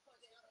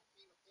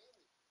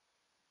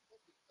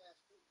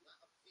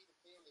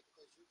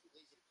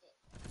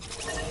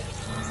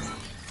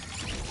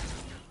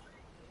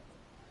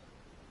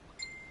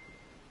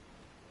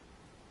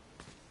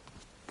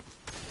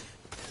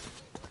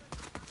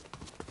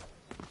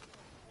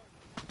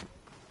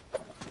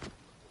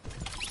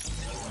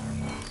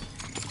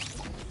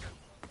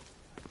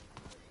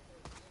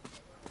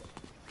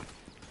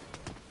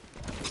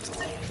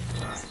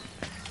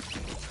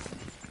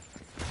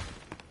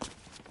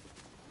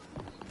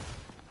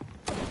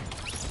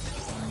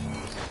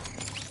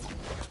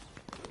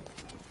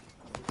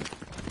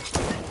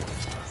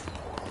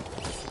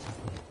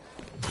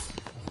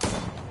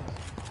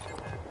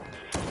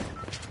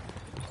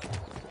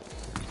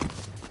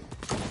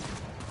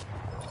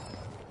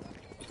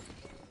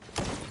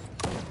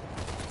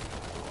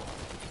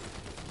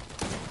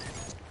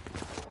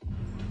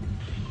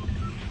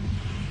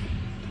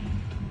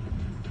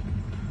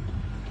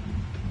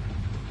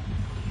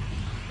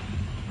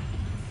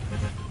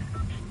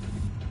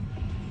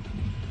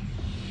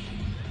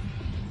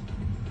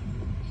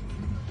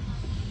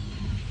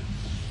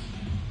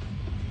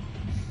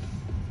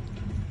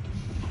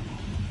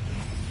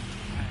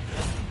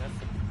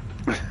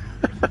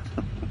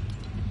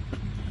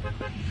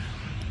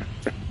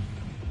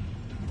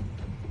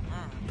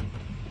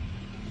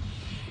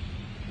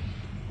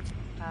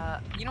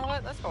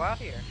 go out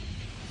here.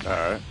 All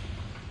right.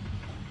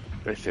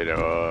 They said,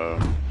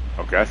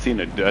 okay, I seen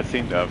the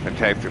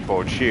Fantastic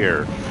Four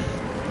chair.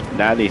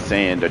 Now they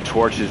saying the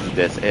torches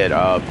that's at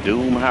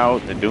Doom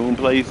House, the Doom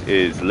place,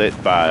 is lit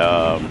by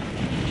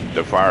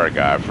the fire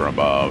guy from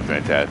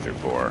Fantastic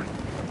Four.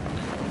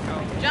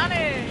 Oh,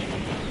 Johnny!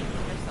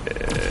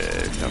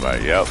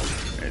 Somebody, yep.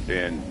 And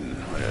then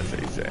what else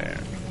they saying?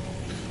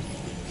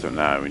 So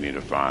now we need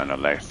to find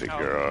Elastic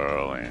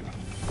Girl and.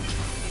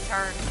 He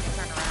turned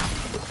around.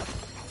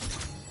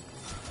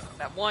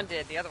 That one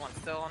did. The other one's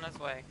still on his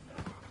way.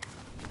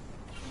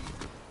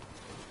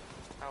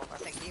 Oh, I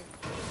think he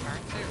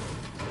turned too.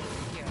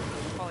 Yeah,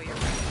 follow your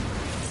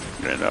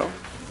friend. You know.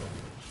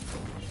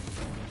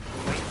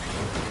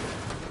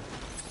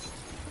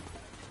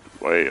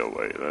 Wait.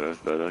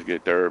 Let us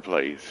get third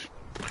place.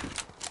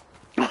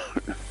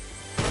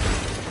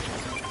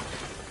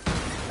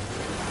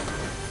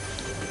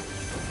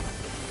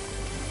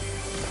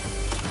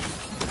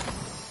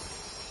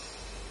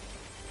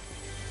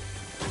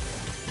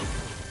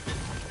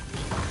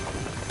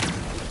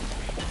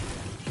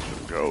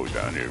 Go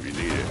down here if you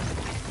need it.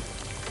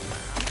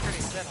 I'm pretty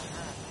set on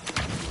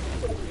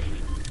that.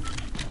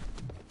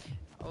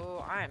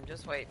 Oh, I am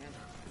just waiting.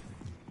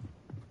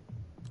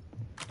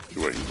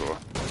 You waiting for?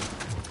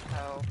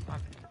 Oh, my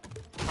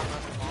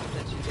mom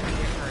said she's gonna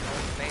give her an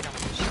ultimatum.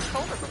 She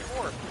told her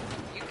before,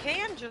 you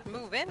can just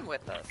move in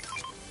with us.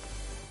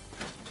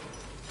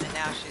 And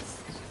now she's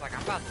like,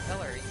 I'm about to tell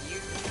her,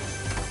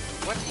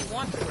 whether you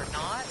want to or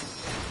not,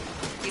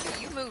 either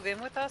you move in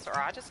with us or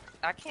I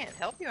can't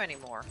help you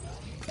anymore.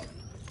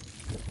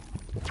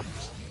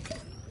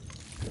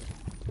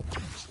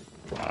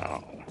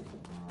 Wow.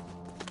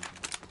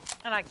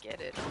 And I get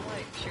it. I'm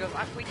like, she goes,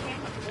 we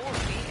can't afford,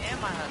 me and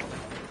my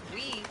husband,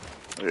 we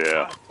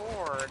Yeah. can't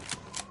afford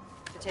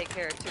to take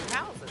care of 2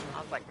 houses. And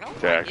I was like, no,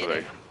 Exactly. I get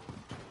it.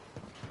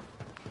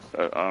 I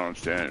don't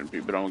understand.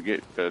 People don't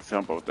get the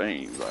simple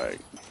things like.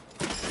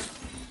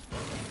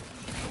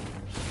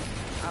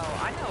 Oh,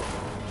 I know.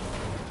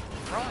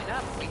 Growing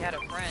up, we had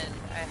a friend,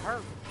 I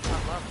loved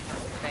her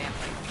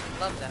family,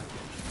 loved them,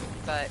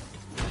 but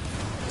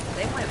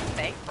they went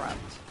bankrupt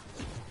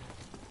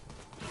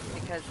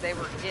because they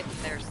were getting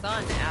their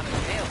son out of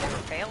jail. They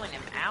were bailing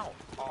him out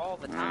all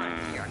the time.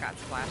 Here, I got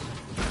splashed.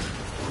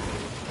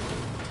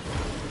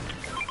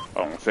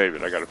 I'm gonna save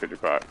it. I got a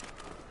 55.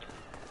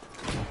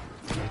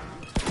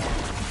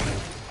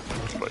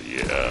 But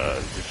yeah,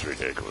 it's just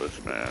ridiculous,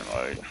 man.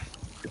 Like,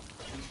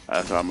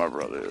 that's how my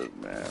brother is,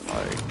 man.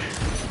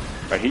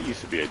 Like he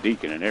used to be a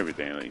deacon and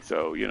everything. Like,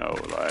 so you know,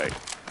 like,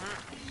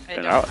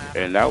 and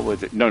that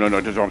was it. No.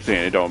 That's what I'm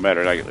saying. It don't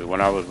matter. Like when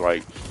I was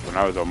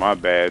on my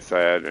bad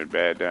side and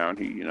bad down,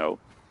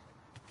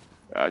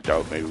 I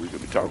thought maybe we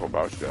could be talking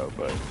about stuff,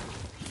 but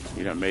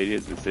he done made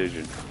his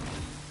decision.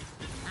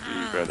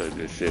 He'd rather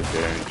just sit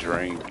there and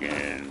drink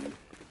and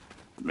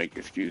make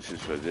excuses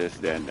for this,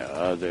 that, and the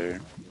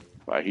other.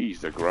 Like he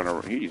used to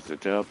he used to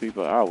tell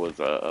people I was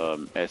a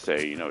SA.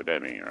 You know what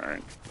that means,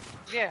 right?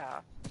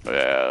 Yeah.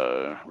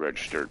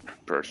 Registered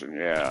person.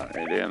 Yeah,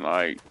 and then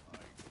like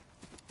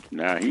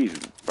now he's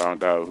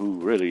found out who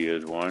really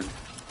is one.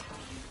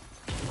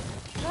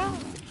 Well,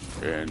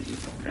 And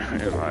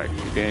like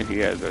then he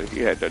had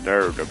the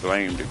nerve to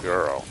blame the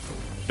girl,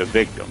 the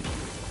victim.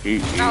 You're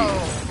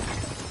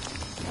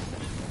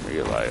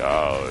like,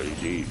 oh,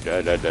 da.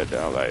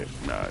 I'm like,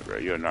 nah, bro,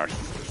 you're a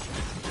narcissist.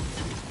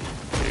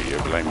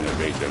 You're blaming the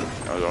victim.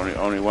 I was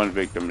only one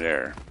victim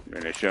there,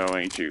 and it sure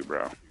ain't you,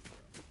 bro.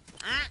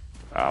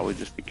 I was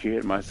just a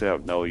kid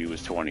myself. No, you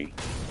was 20.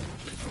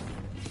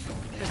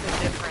 There's a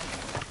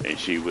difference. And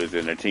she was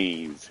in the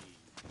teens.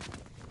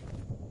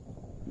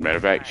 Matter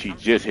of fact, she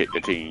just hit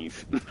the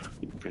teens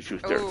because she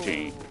was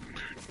 13. Ooh.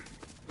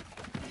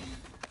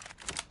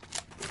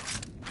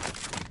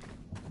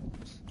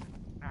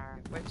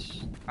 Alright, which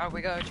are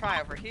we gonna try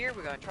over here?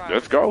 We're gonna try.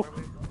 Let's go.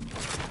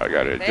 I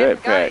got a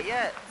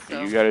jetpack.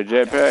 So you got a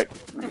jetpack?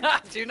 I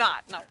do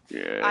not. No.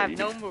 Yeah. I have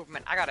no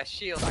movement. I got a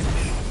shield. I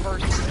can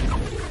burst.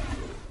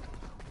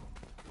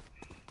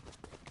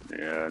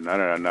 Yeah, now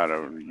that I'm not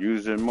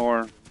using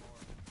more,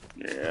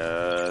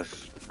 yeah,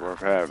 it's worth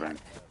having.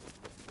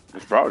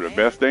 It's probably the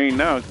best thing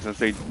now since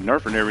they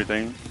nerfing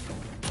everything.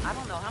 I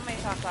don't know how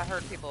many times I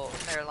heard people,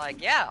 they're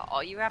like, yeah,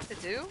 all you have to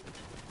do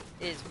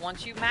is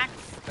once you max,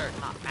 or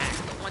not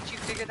max, but once you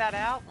figure that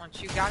out,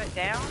 once you got it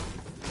down,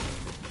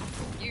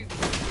 you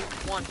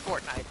won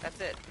Fortnite.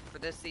 That's it for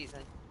this season.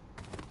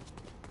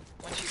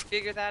 Once you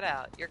figure that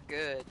out, you're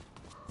good.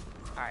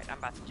 Alright, I'm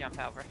about to jump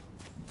over.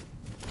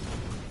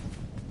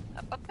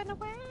 Up and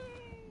away!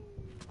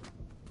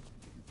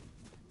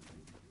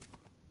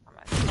 I'm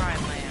gonna try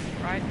and land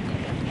right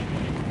here.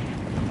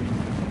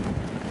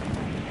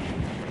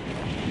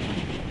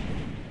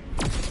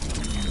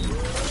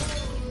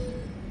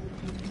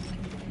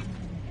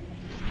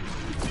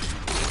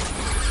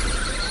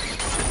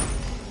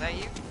 Is that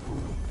you?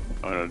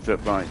 On a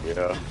zip line,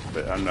 yeah,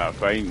 but I'm not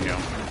fighting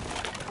him.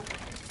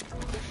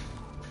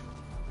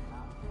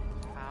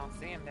 I don't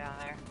see him down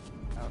there.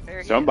 Oh, there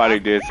he is. Somebody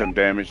did some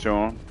damage to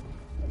him.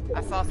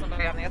 I saw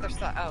somebody on the other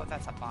side. Oh,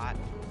 that's a bot.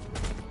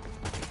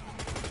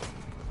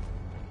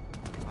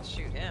 I'll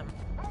shoot him.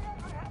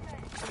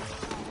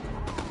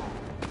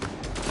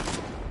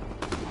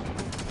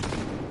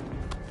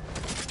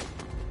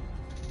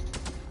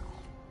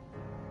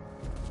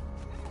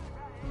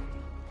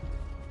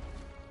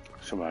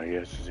 Somebody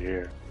else is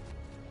here.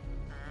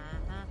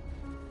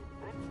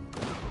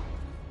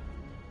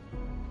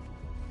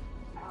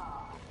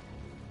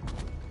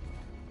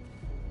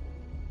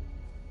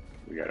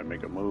 We gotta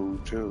make a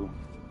move too.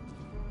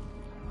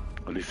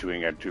 At least we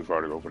ain't got too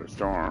far to go for the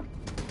storm.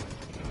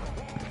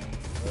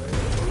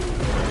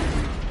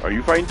 Are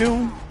you fighting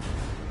Doom?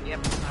 Yep,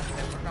 I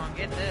said we're gonna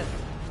get this.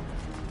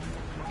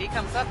 If he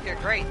comes up here,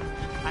 great.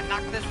 I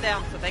knocked this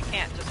down so they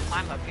can't just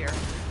climb up here.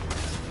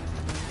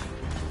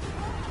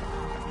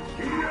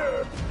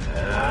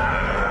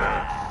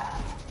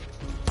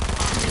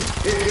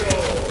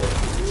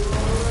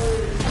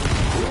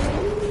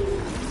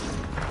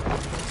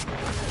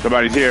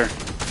 Somebody's here.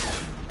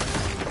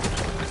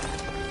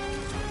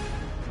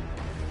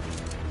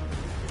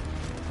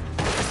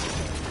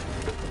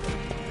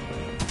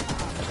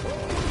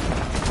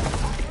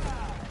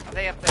 Are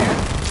they up there?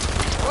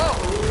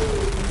 Whoa!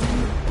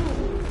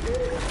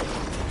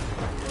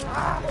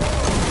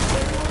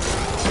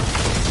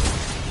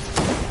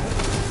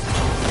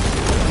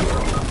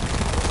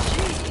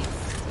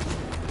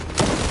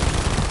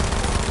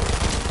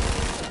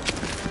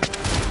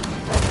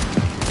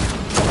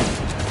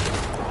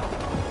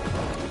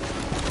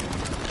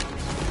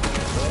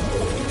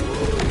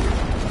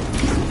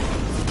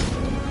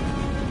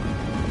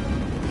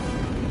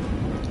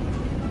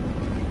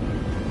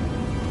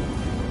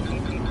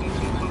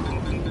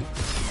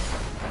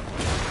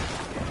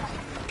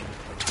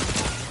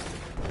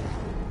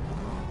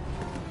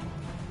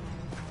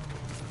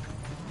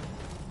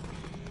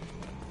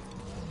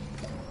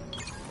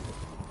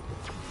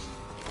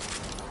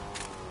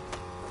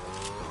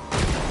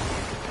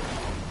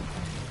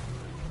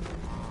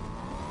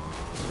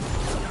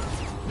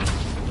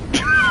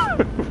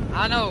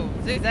 I know,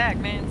 zigzag,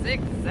 man,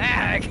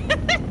 zigzag.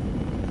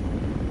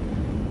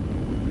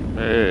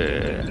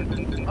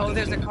 Oh,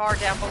 there's a car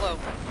down below.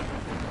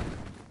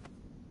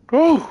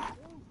 Oh,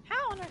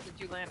 How on earth did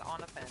you land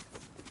on a fence?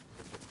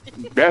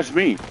 that's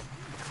me.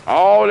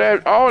 All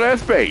that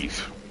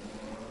space.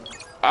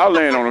 I'll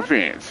land on a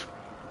fence.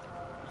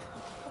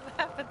 What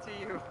happened to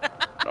you?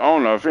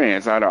 On a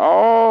fence. Out of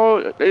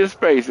all this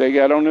space they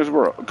got on this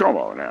world. Come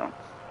on now.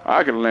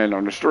 I could have landed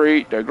on the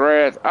street, the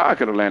grass. I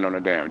could have landed on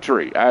a damn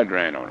tree. I'd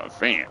land on a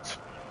fence.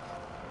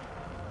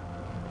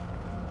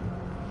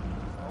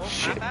 Oh,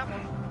 Shit. not that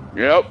one.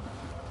 Yep.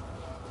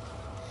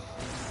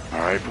 All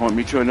right, point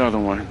me to another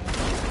one. Yeah,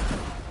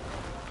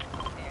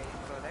 you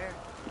can go there.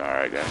 All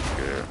right, that's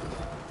good.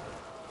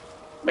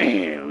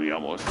 Man, we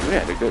almost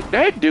had to go.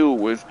 That dude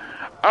was.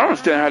 I don't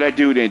understand how that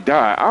dude didn't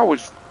die. I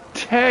was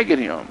tagging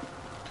him.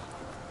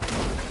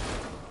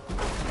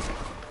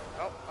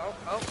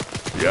 Oh.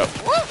 Yep.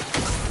 Woo!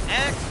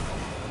 Next.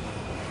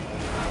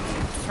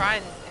 Try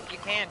and, if you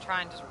can,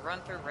 try and just run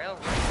through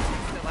railroad. He's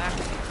still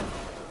after you.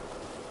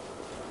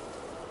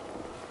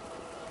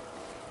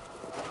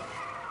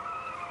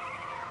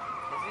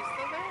 Is he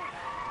still there?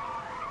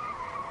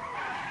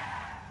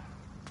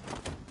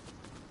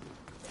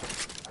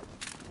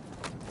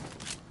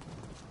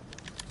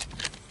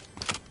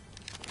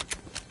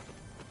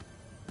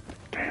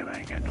 Damn, I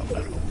ain't got no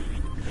metal.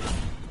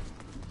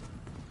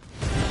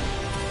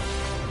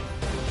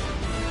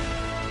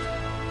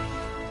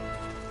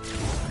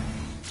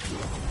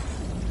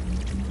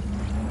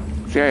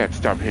 See, I have to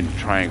stop hitting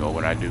triangle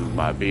when I do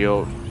my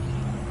build.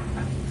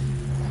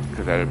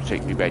 Because that'll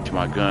take me back to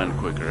my gun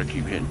quicker. I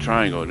keep hitting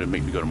triangle, it'll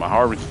make me go to my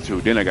harvester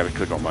too. Then I gotta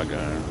click on my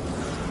gun.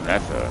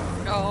 That's a...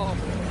 Oh,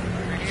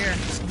 right here.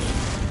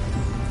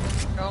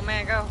 Go,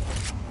 man, go.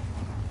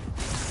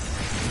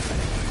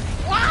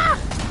 Wow!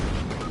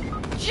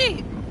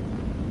 Gee!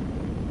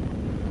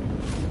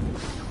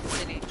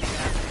 City, get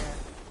out there.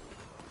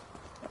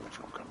 I'm just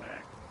gonna come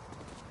back.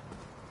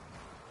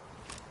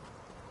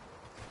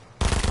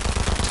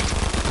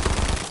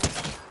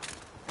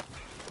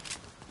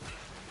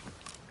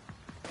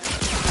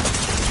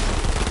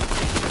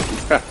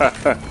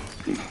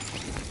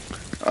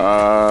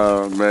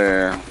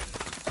 Man.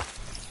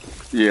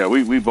 Yeah,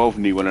 we both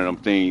need one of them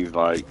things,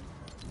 like,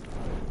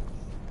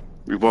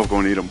 we both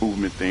gonna need a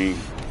movement thing.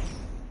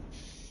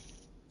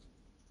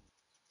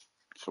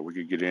 So we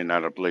can get in and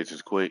out of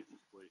places quick.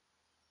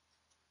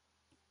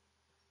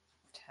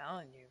 I'm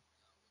telling you.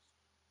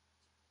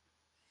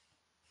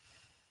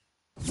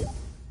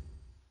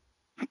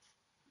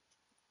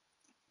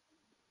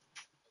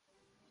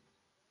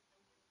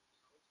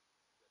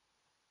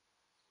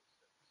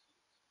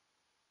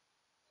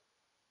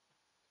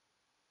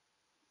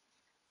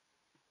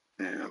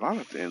 And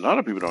a lot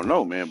of people don't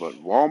know, man, but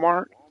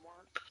Walmart,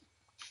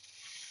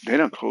 they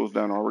done closed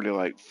down already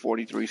like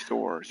 43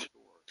 stores.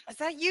 Is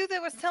that you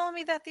that was telling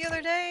me that the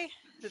other day?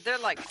 That they're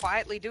like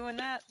quietly doing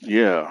that?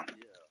 Yeah.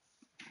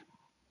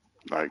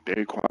 Like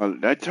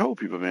I told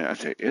people, man, I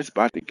said, it's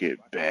about to get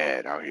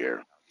bad out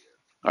here.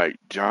 Like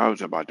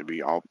jobs about to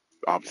be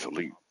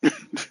obsolete.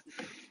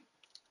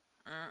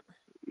 Mm,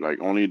 Like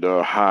only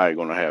the high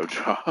gonna have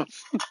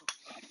jobs.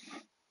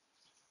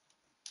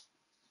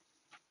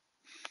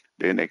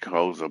 Then they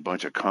close a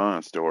bunch of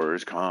con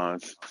stores,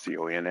 cons,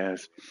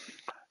 CONS.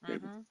 They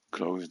mhm.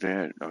 closed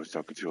that. I was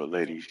talking to a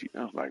lady.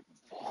 I was like,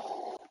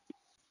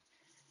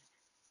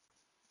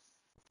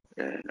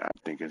 and I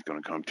think it's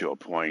gonna come to a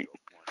point.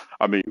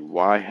 I mean,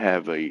 why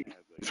have a?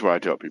 That's what I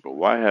tell people.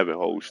 Why have a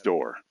whole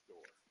store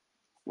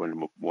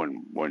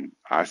when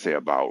I say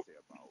about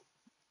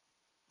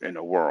in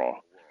the world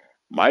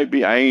might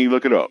be. I ain't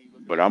look it up,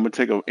 but I'm gonna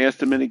take an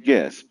estimated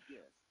guess.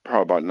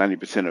 Probably about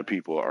 90% of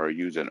people are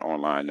using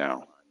online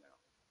now.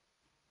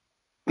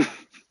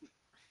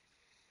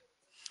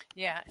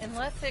 Yeah,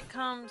 unless it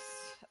comes.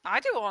 I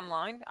do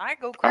online. I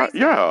go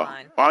crazy Yeah,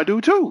 online. I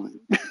do too.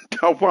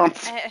 That's why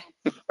Eh,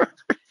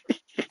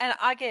 and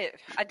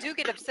I do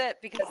get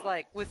upset because,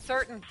 like, with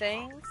certain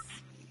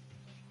things,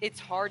 it's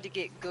hard to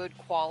get good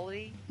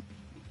quality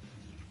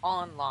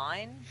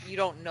online. You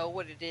don't know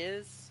what it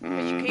is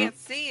because you hmm can't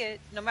see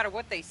it. No matter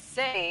what they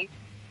say,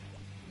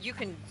 you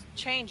can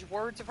change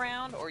words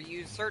around or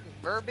use certain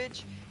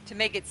verbiage to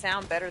make it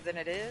sound better than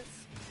it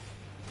is.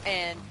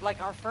 And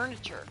like our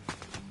furniture,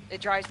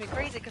 it drives me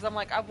crazy because I'm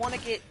like, I want to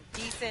get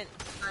decent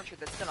furniture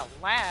that's gonna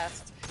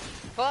last,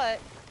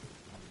 but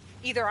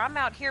either I'm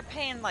out here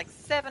paying like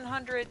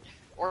 700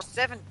 or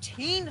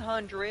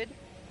 1700,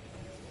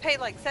 pay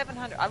like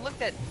 700. I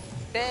looked at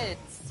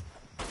beds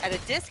at a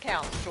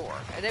discount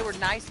store and they were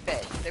nice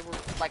beds. They were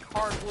like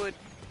hardwood,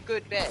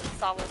 good beds,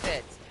 solid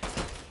beds.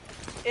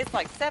 It's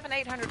like $700,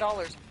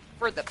 $800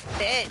 for the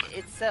bed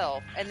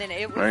itself, and then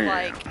it was Man,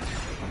 like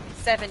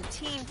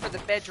 17 for the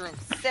bedroom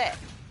set,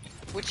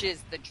 which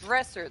is the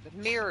dresser, the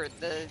mirror,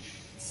 the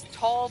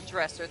tall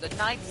dresser, the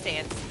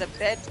nightstand, the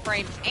bed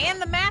frame,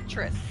 and the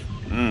mattress.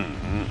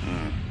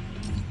 mm.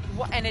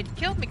 And it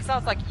killed me because I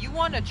was like, you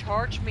want to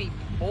charge me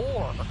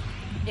more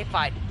if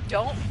I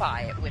don't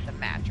buy it with a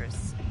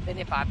mattress than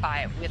if I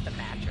buy it with a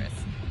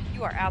mattress.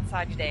 You are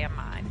outside your damn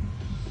mind.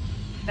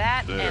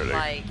 That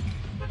Literally.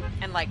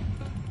 and like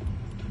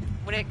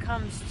when it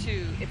comes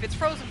to if it's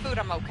frozen food,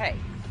 I'm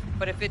okay.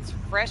 But if it's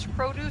fresh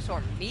produce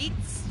or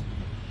meats,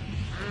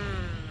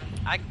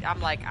 I'm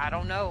like, I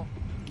don't know.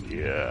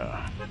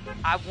 Yeah.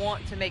 I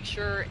want to make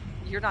sure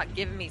you're not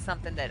giving me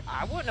something that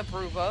I wouldn't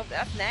approve of.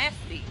 That's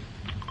nasty.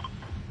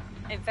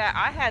 In fact,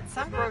 I had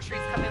some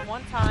groceries come in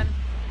one time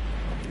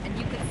and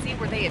you could see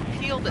where they had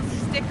peeled a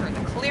sticker,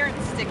 the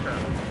clearance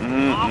sticker,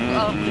 off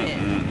of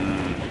it.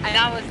 And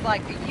I was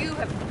like, you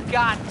have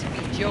got to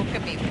be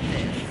joking me with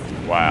this.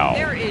 Wow.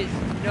 There is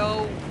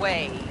no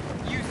way.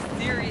 You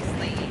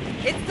seriously.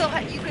 It still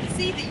you could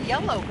see the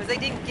yellow because they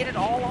didn't get it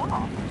all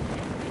off.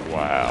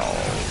 Wow.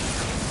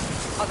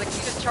 I was like,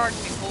 you just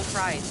charged me full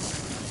price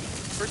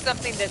for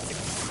something that's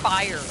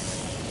expired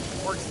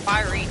or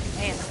expiring.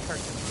 Man, this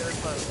person's very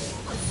close.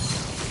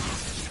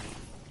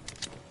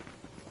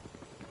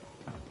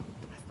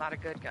 That's not a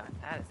good gun.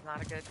 That is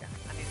not a good gun.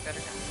 I need a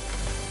better gun.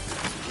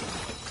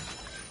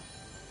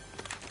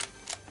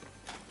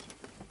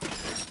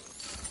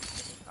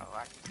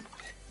 Oh,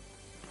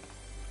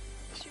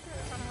 did she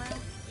really run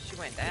around? She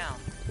went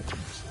down.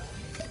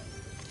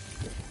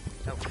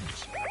 Nope.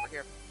 Over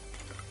here.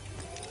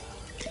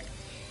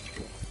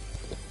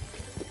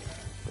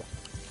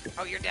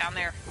 Oh, you're down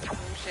there. Oh,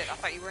 shit. I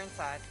thought you were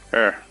inside.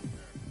 Here.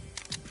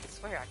 I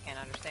swear I can't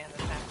understand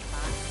this half the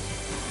time.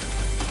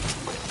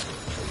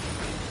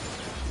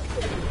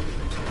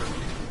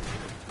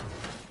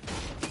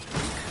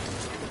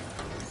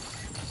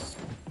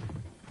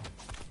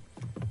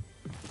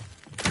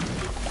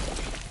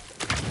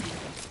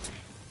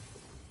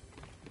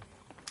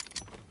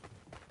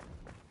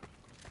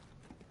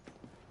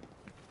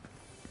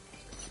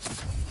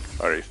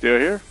 Are they still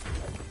here?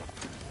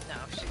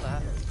 No, she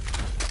left.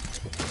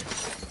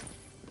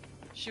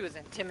 She was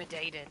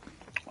intimidated.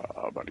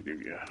 I'm about to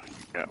give you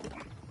that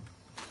one.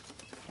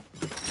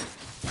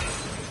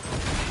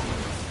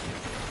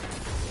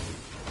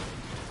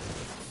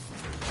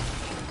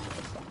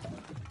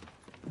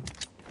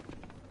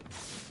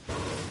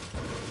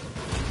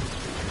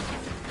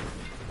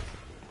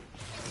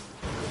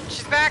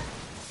 She's back.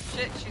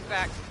 Shit, she's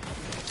back.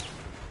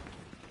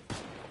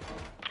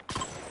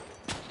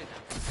 Shit.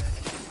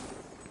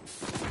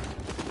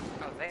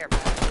 Oh, they are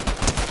back.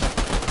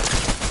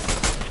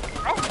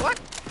 Oh, what?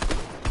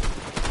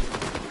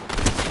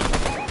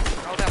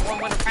 Oh, that one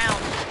went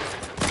around.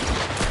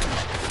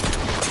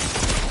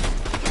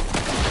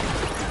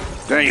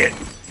 Dang it.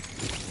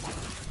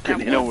 That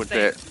Couldn't hit him one with stayed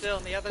that. still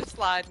and the other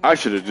slide. I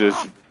should have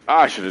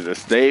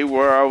just stayed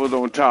where I was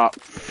on top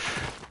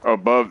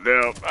above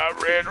them. I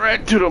ran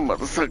right to them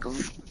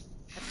motherfuckers.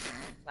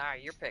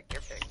 Alright, your pick,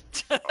 your pick.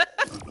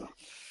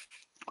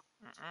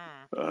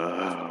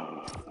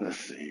 Let's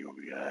see what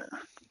we got.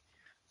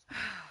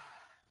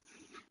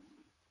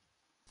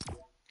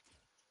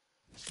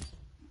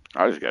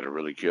 I just got to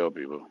really kill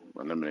people,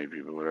 eliminate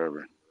people,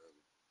 whatever.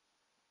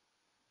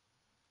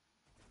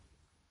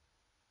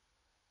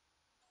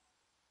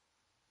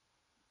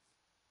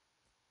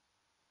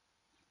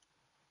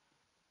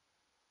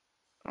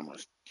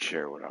 gonna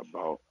share what I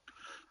bought.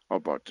 I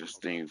bought this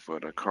thing for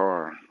the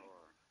car.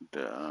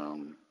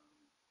 The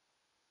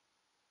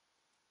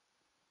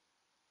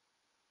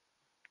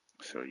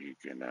so you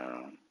can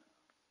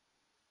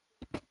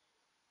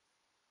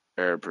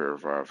air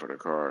purifier for the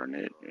car, and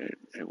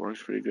it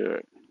works pretty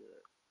good.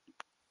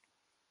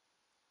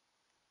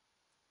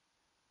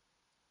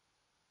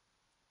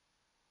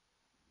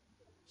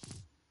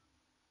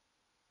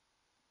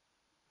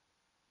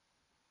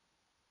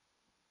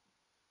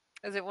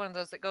 Is it one of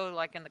those that go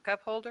like in the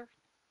cup holder?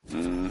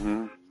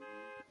 Mm-hmm.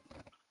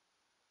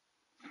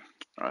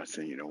 I'll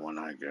send you the one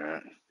I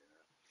got.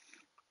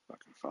 If I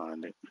can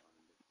find it.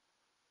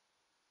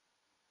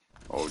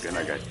 Oh, then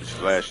I got this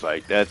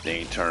flashlight. That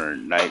thing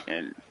turned night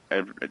and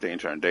everything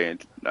turned day.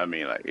 And I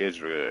mean, like it's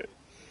good.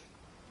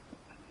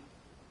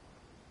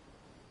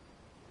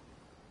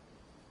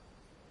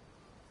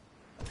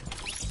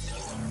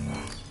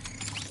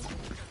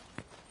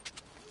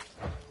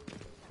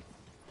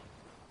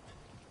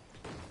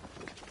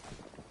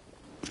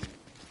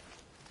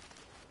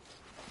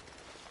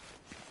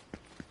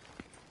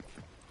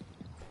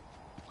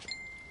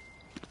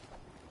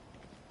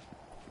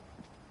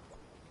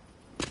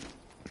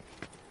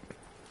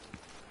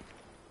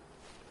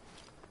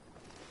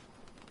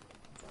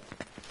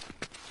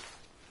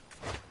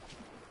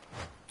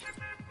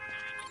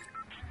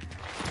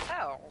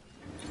 Oh.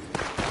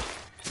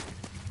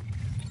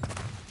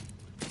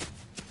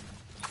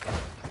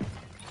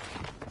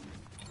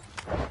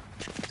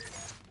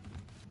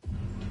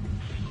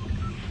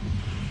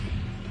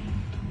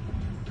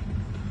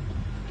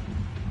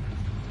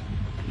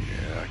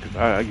 Yeah, 'cause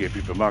I get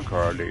people in my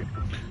car. They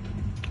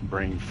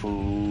bring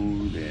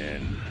food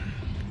and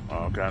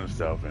all kind of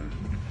stuff, and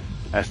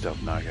that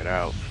stuff knock it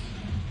out.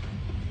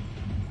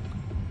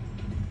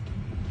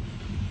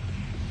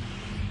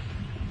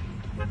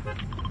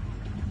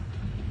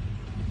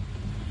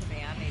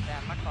 Man, I need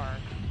that in my car.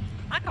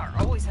 My car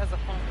always has a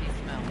funky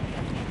smell.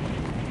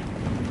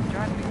 It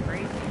drives me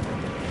crazy.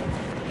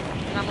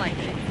 And I'm like,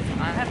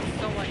 I have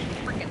so much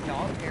freaking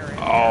dog hair in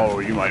here. Oh,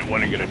 you might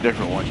want to get a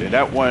different one. Then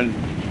that one,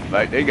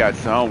 like they got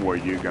some where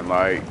you can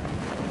like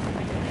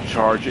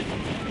charge it.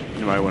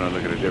 You might want to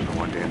look at a different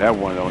one. Then that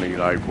one only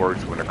like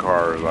works when the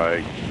car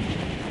like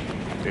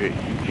you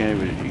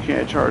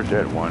can't charge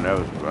that one.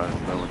 That's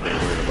the only thing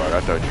weird about it.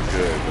 I thought you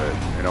could, but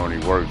it only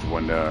works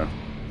when the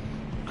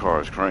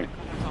car is cranked.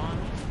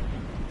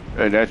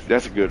 And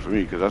that's good for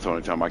me because that's the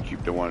only time I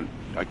keep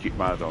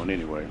mine on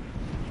anyway.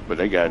 But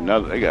they got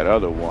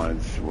other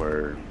ones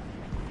where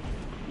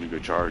you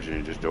could charge it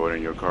and just throw it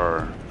in your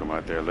car, come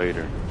out there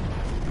later.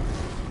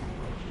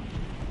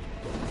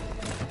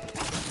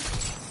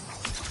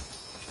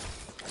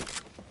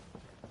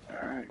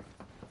 All right.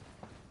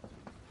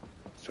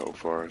 So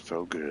far,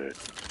 so good.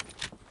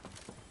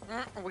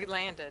 We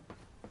landed.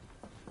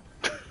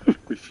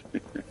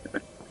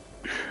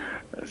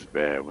 That's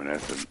bad when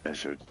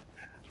that's your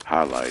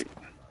highlight.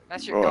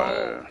 That's your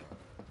goal.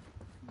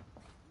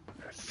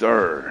 Yes,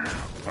 sir.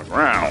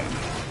 Around.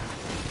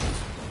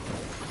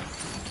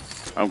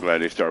 I'm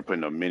glad they start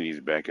putting the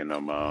minis back in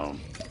them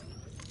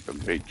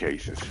big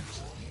cases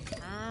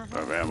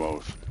of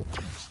ammos.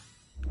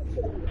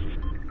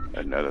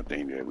 Another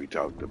thing that we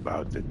talked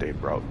about that they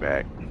brought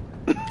back.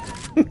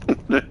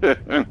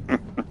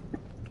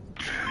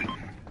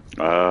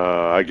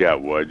 I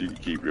got one. You can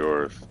keep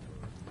yours.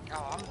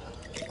 Oh,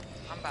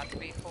 I'm about to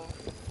be full.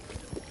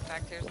 In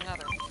fact, here's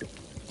another.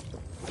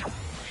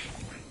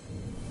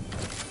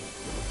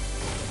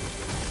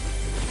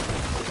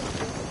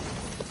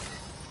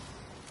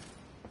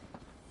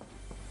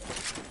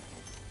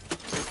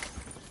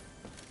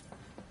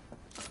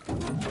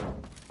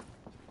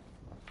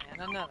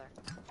 And another.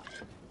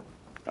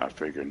 I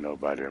figured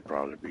nobody will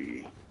probably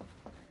be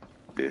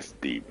this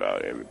deep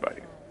out.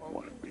 Everybody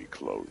want to be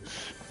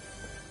close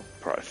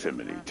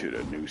proximity to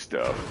the new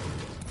stuff.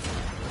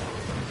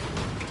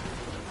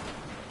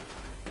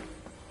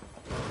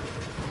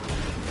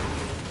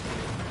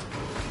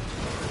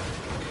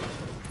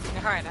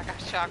 Alright, I got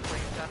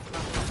shockwaves. That's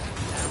what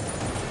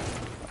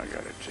I'm I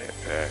got a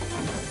jetpack.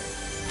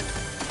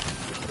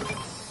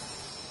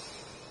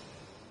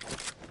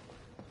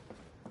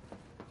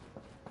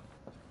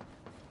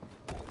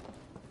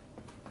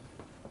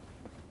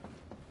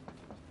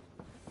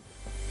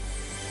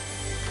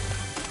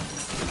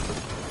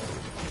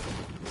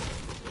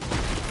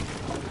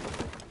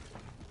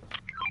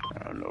 I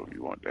don't know if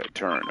you want that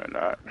turn or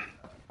not.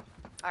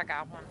 I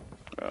got one.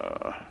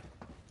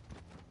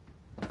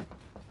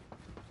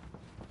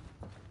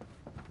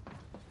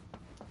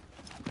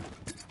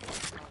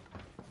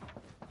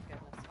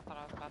 Goodness, I thought I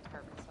was about to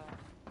hurt myself.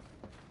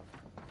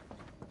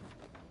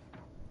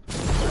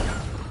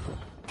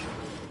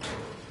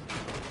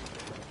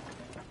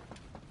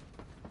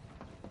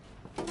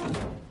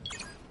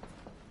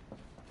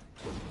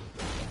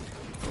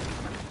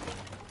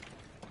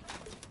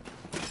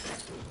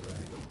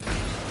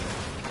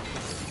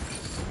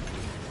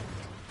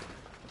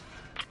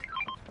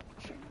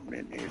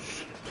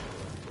 Minis.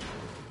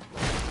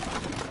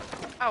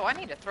 Oh, I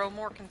need to throw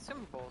more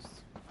consumables.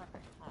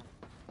 Okay, hold on.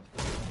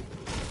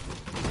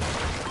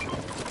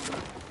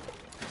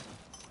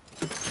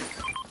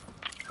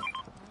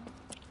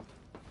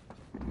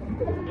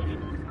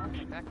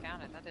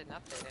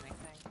 not hit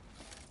anything.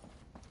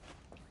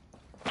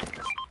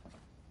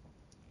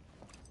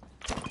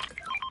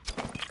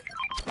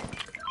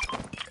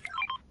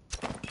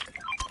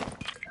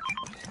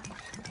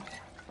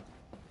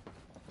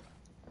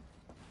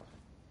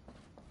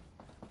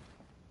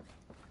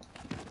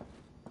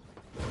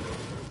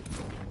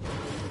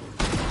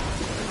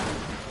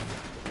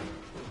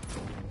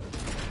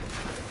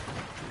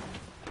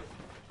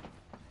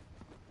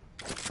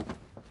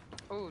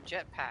 Ooh,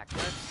 jetpack.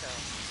 Let's go.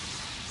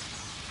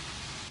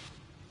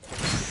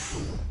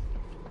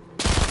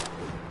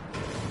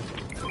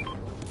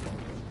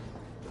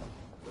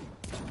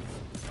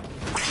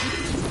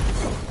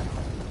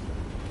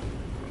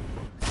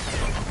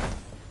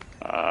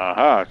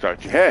 I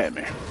thought you had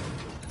me. Is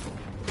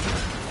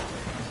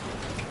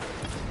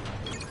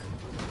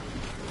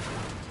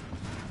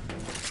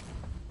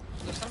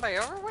there somebody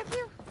over with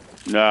you?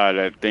 Nah,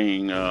 that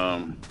thing,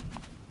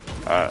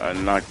 I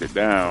knocked it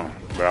down,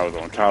 but I was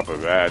on top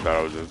of it. I thought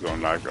I was just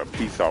gonna knock a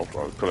piece off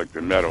or collect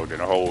the metal, then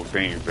the whole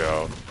thing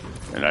fell.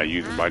 And I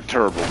used my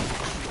turbo.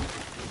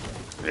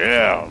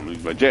 Yeah,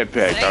 my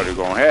jetpack thought he was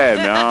gonna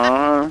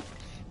have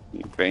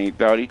me, He ain't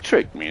thought he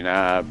tricked me.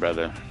 Nah,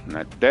 brother,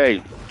 not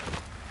today.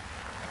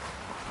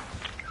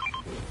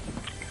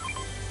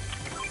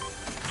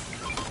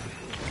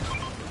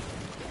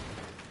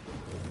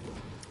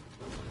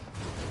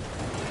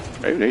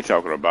 Maybe they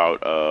talking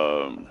about,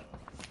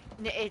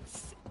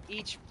 It's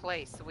each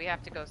place, so we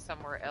have to go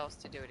somewhere else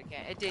to do it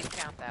again. It did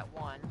count that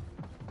one.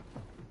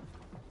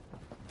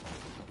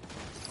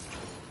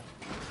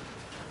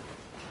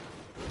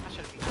 I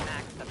should have been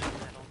maxed up in the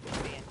middle to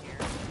be in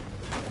here.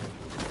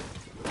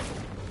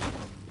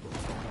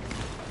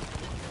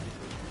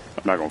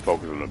 I'm not gonna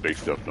focus on the big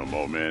stuff no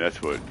more, man.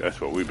 That's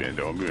what we've been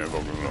doing. We've been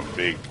focusing on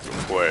big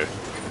quests.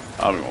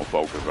 I'm gonna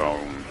focus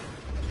on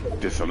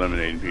just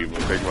eliminating people.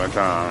 Take my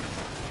time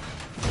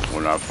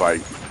when I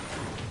fight.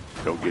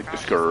 Don't get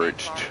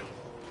discouraged.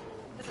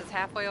 This is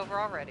halfway over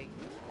already.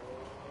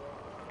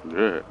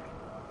 Good.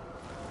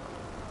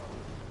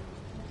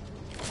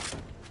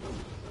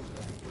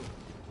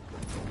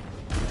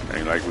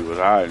 Ain't like we was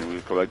hiding. We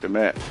was collecting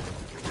maps.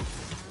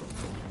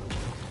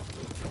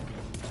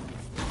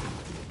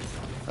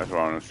 That's why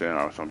I don't understand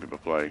how some people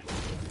play.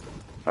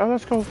 Oh,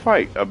 let's go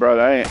fight,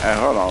 brother.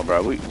 Hold on,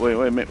 bro. Wait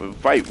a minute.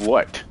 Fight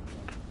what?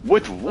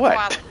 With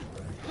what?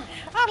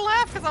 I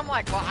laugh because I'm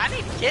like, well, I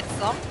need to get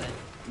something.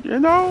 You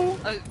know?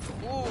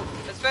 Ooh,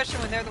 especially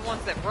when they're the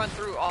ones that run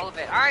through all of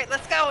it. All right,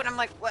 let's go. And I'm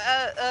like,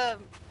 well,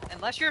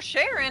 unless you're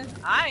sharing,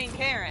 I ain't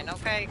caring,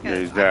 okay?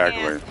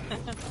 Exactly.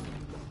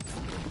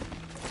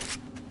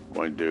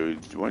 One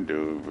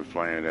dude was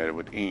playing that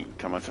with ink.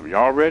 Come on, some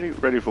y'all ready?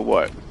 Ready for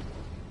what?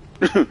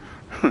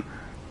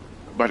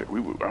 But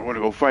I want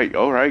to go fight.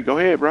 All right, go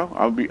ahead, bro.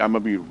 I'm gonna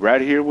be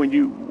right here when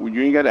you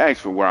ain't got to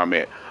ask for where I'm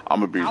at.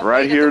 I'm gonna be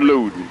right here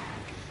looting.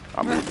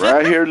 I'm gonna be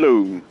right here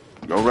looting.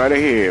 Go right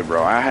ahead,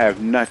 bro. I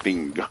have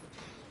nothing.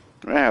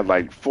 I have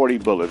like 40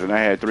 bullets and I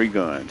had 3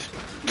 guns.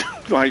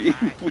 Like,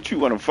 what you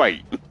want to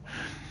fight?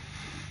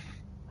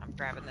 I'm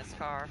grabbing this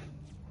car.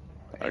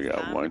 I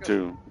got one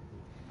too.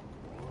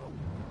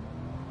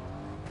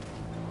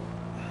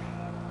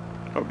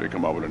 Hope they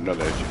come out with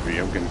another SUV.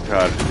 I'm getting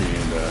tired of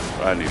seeing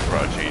I need to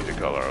probably change the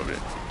color of it.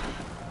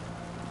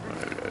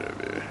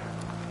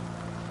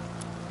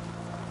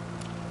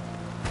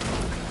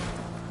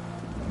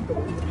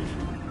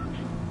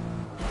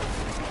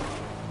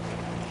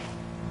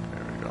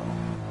 There we go.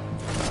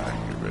 Alright,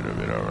 get rid of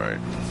it,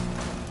 alright.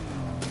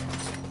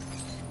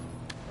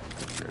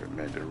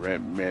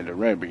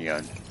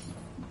 Mandalorian.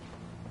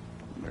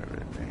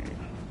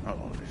 Oh,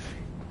 let's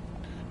see.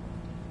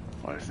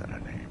 Why is that a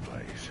name,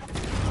 please?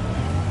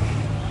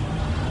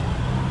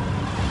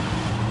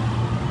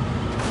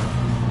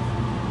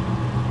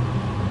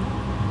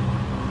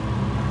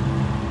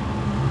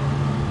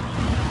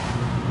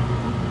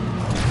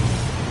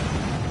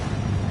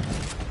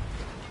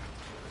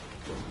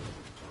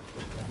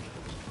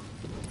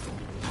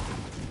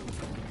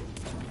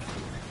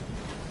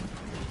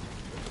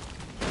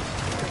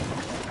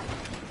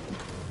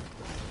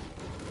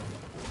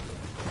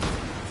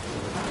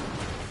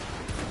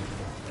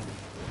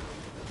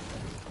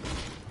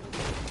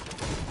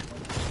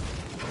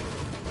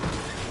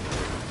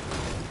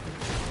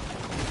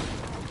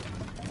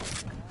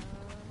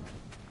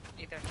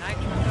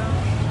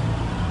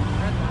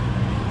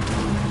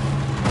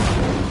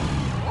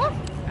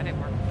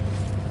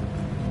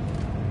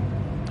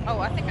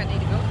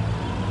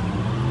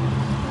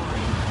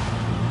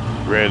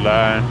 Red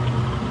line.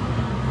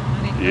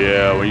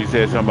 Yeah, when you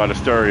said something about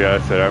Astoria, I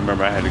said I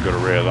remember I had to go to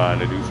Red Line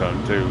to do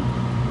something too.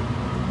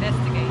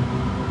 Investigate.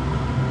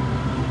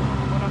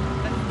 What else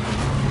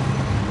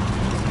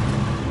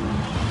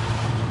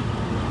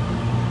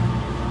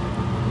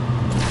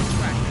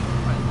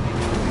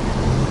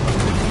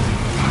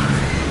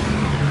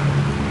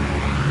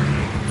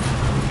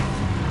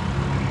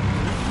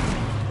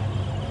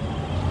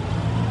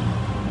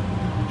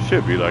is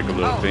should be like a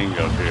little thing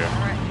up here.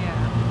 Right, yeah.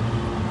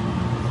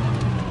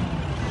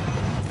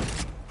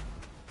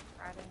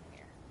 Right in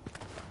here.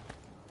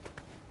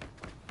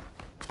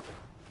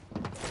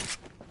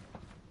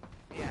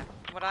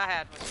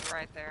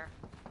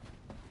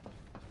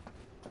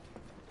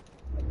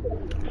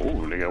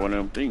 they got one of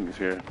them things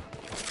here.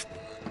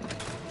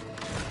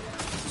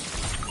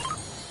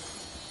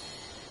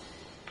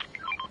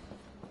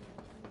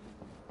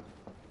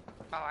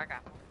 Oh, I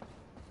got one.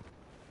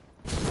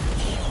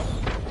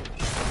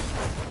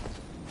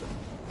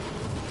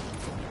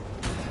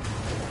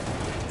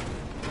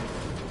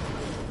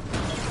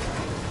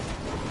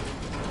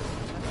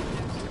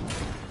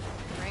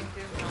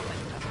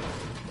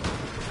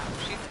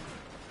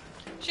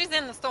 She's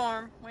in the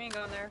storm. We ain't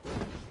going there.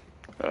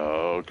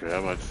 Oh, okay.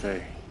 I'm about to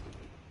say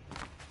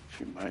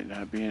she might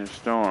not be in a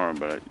storm,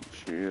 but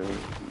she'll. Oh,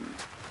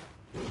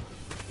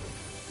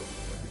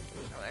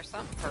 there's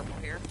something purple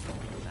here.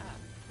 What's that?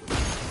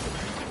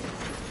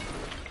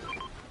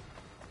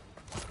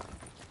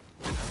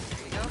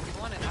 There you go. If you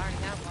want it, I already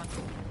have one.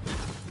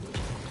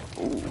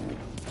 Ooh.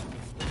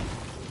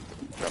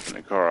 Jump in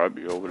the car. I'll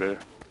be over there.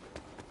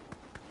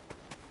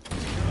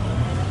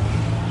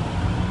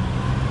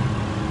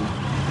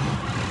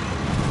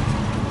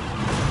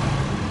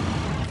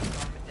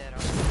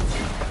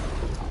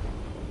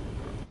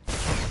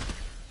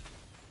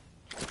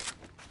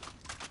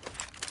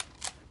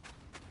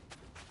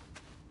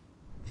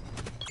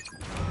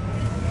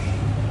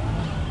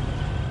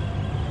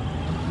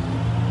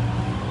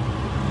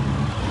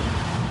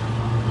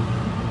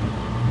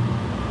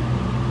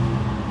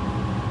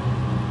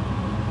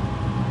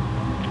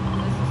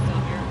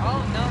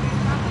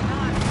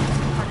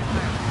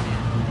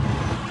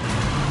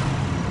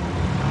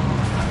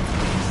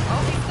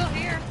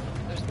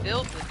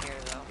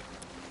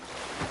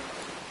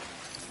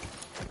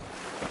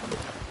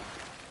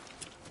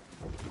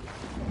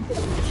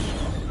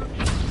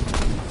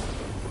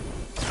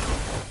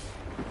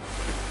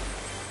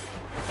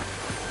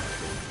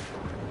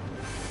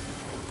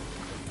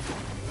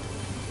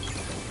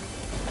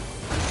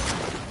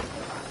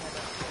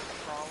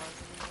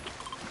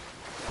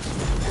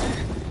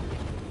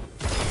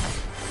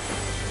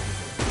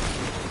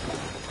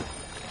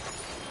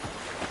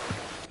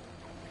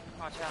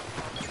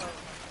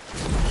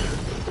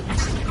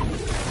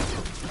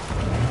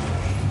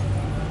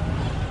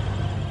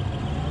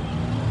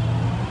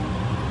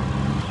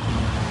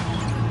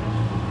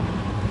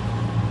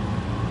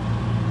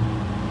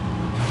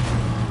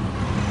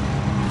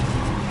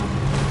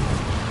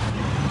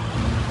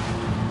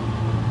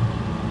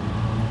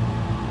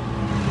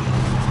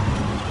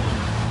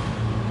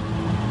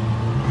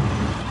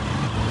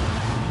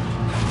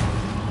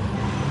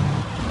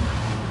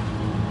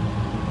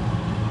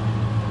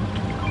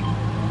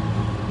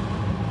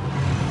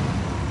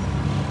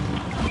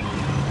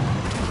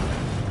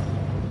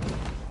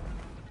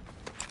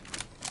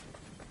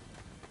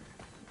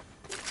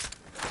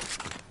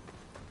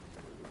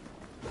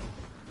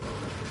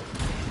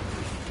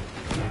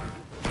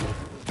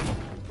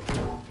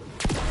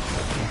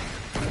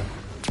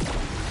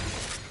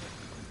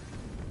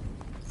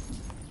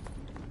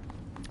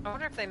 I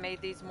wonder if they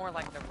made these more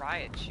like the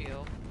riot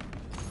shield.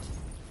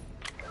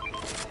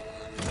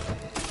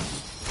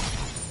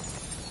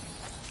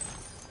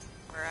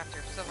 Where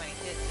after so many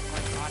hits, it's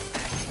like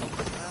automatically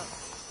goes up.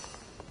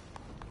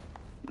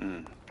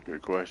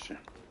 Good question.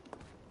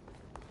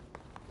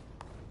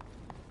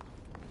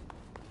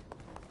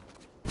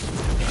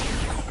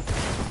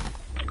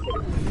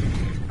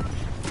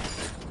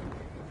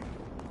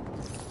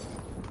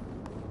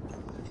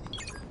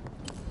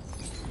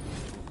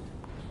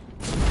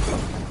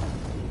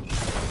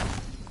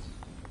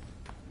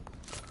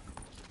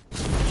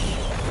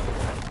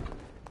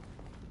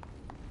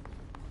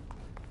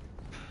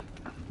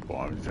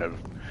 I'm just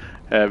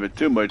having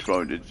too much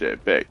fun with the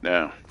jetpack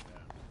now.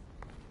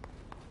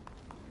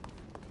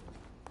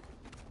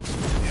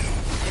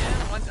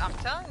 Yeah, I'm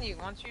telling you,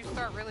 once you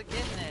start really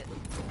getting it.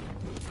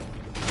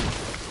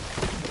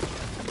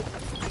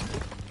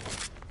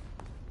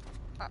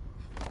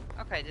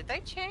 Okay, did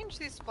they change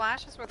these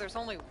splashes where there's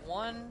only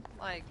one,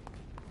 like...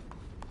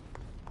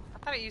 I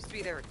thought it used to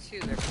be there were two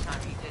every time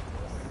you did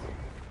this.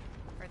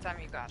 Every time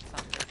you got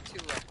something, two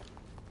of them.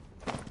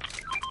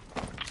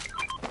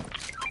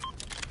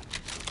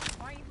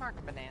 Why are you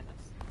marking bananas?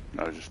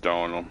 I was just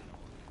throwing them.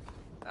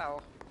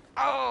 Oh.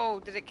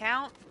 Oh, did it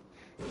count?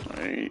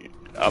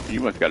 You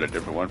must got a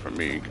different one from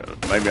me, cause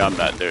maybe I'm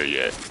not there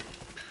yet.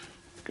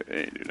 Cause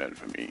they ain't do nothing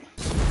for me.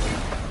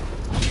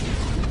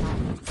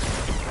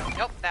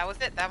 Nope, that was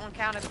it. That one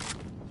counted.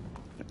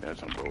 That's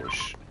some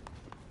bullshit.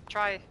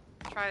 Try,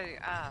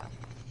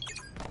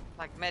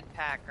 like med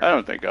pack. I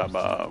don't think I'm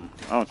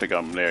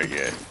there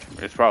yet.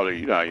 It's probably,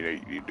 you know how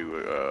you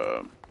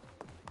do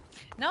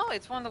No,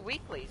 it's one of the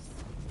weeklies.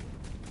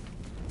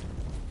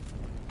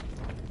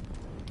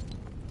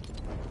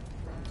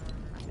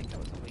 I think it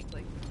was a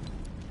weekly.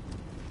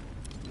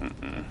 No,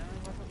 it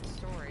wasn't the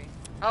story.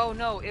 Oh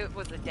no, it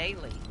was a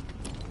daily.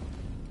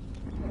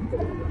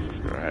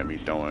 Gonna have me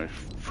throwing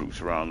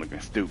fruits around looking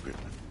stupid.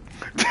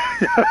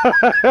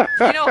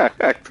 You know,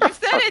 you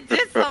said it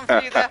did something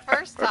for you that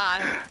first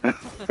time.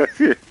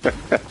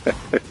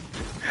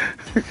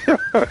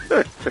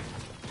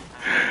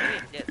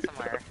 Get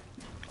somewhere.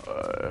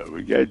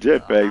 We got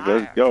jetpacks.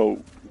 Let's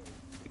go.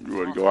 You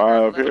want to go high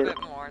up here? A little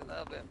bit more, a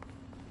little bit.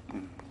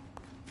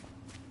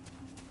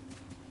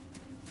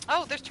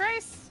 Oh, there's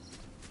Trace.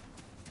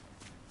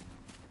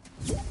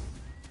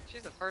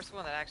 She's the first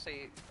one that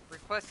actually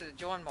requested to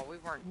join while we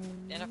weren't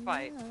in a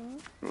fight.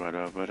 What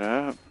up, what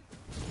up?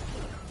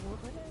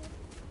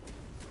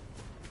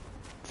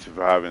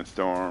 Surviving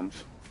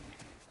storms.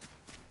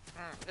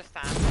 This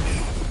time.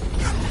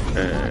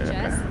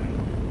 Jess.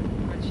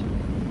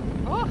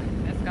 Oh,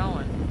 it's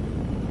going.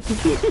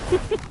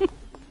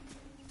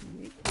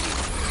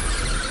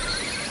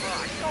 Oh,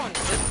 are you going in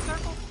this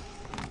circle?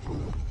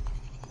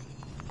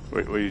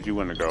 Wait, where did you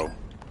want to go?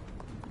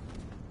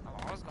 Oh,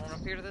 I was going up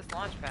here to this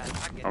launch pad.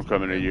 I'm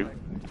coming to you.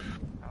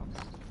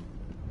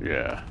 Okay.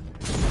 Yeah.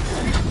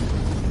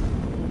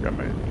 Got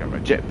my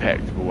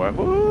jetpacks, boy.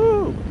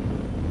 Woo!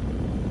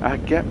 I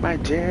got my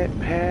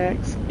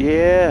jetpacks.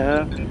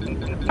 Yeah.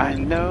 I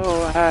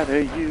know how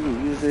to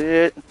use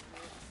it.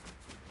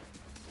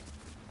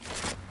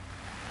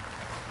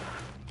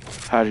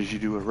 How did you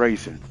do with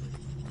racing?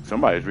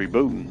 Somebody's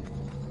rebooting.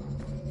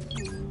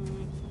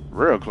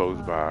 Real close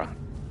by.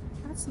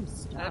 That's some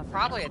stuff.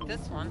 Probably at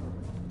this one.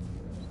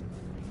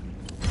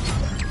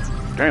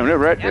 Damn, they're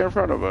right there in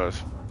front of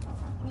us.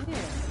 Yeah.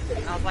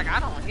 I was like, I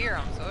don't hear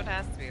them, so it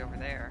has to be over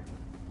there.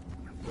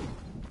 Look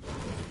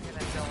at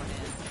that going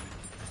in.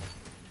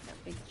 That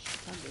big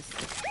fungus.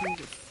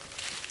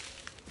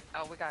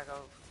 Oh, we gotta go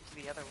to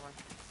the other one.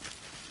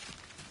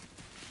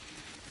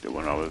 The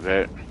one over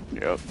there.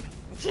 Yep.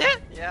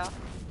 Yeah.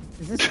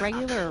 Is this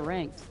regular or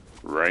ranked?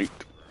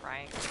 Ranked.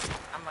 Right.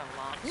 I'm gonna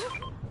launch.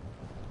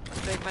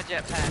 Save my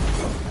jetpack.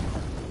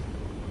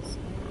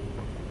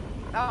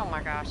 Oh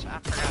my gosh, I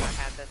forgot I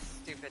had this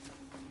stupid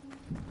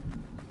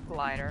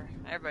glider.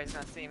 Everybody's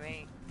gonna see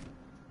me.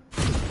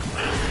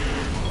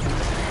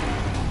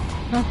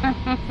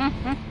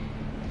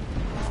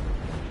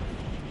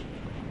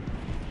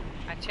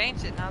 I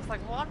changed it and I was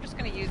like, well, I'm just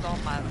gonna use all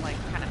my like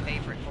kind of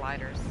favorite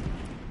gliders.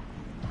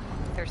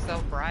 They're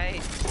so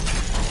bright.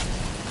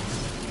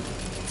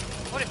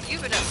 What have you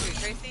been up to,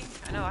 Tracy?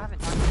 I know I haven't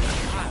talked to you in a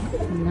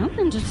while.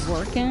 Nothing, just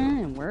working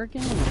and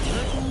working and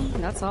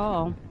working. That's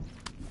all.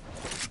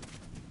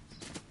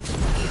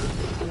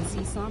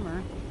 Busy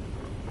summer.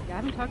 Yeah, I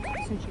haven't talked to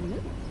you since you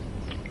moved.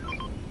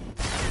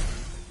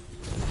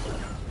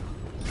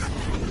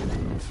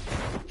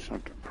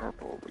 Something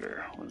purple over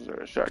there. Was there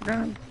a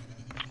shotgun?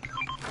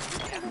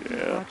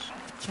 Yeah. Watch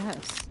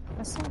Jess.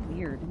 That's so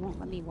weird. It won't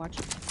let me watch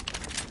it.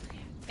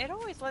 It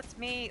always lets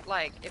me,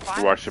 like, if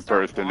I Watch the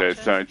start person that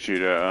watching- sent you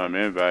the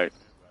invite.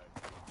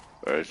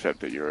 Or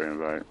accepted your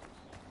invite.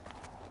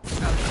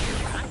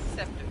 Oh, I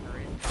accepted her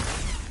in.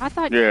 I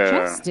thought Yeah.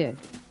 Jess did.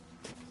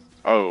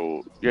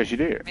 Oh, yes, you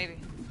did. Maybe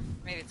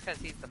it's because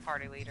he's the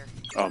party leader.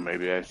 Oh,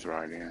 maybe that's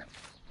right, yeah.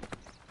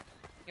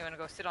 You want to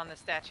go sit on the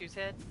statue's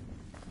head?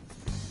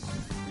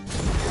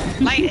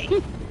 Lady!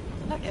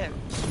 Look at him.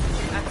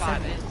 I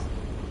bought it.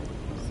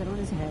 Sit on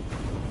his head.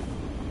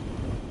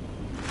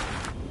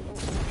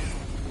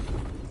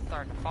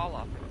 Starting to fall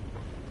off.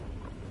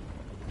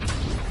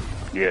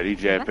 Yeah, these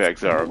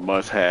jetpacks are a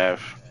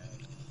must-have.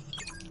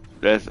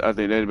 That's, I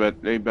think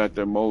they about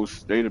the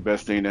most, they the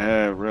best thing to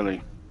have,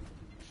 really.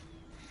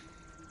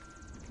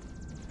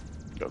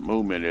 The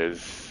movement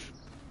is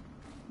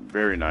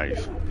very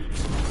nice.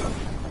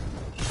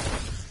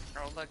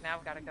 Oh, look, now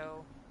we gotta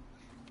go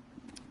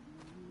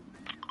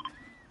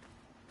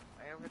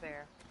way over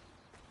there.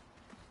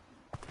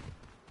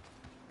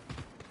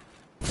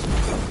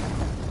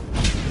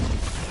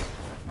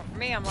 But for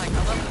me, I'm like,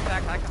 I love the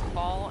fact I can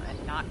fall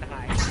and not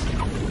die.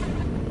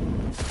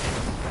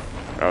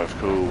 That was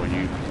cool when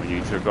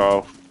you took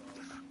off.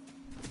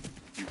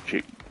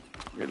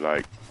 It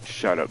like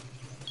shot up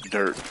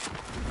dirt.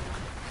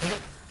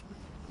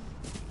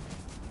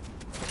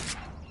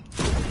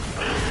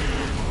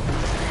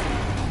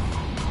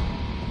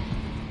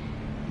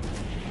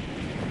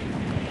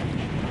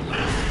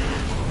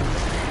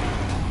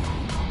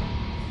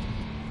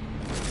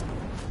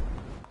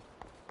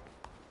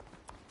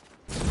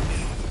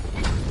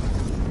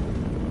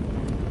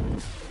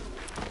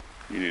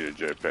 You need a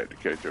jetpack to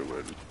catch up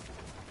with it.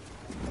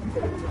 Hey,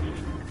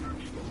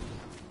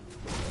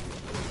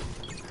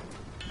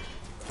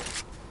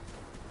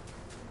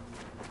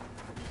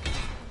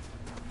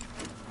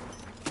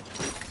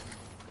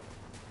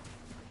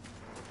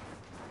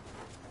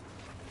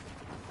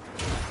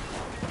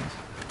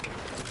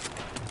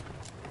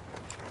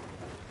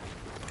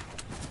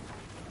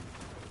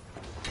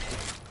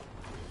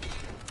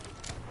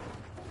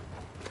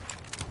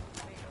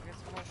 go get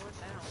some more wood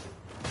now.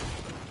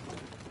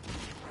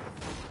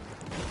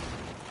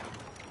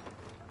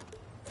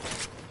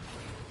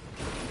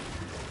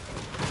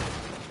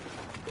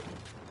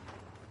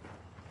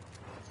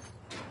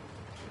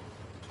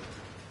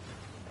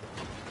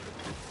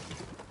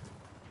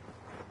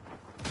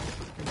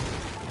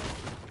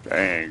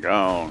 Dang,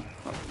 gone.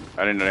 I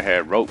didn't know they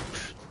had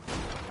ropes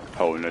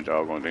holding the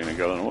doggone thing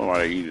together. I don't know why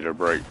they easy to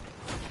break.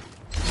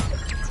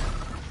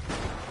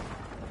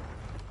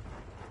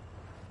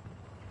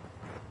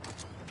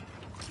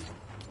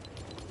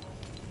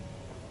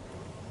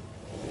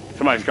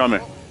 Somebody's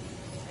coming.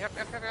 Yep.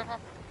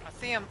 I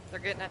see them. They're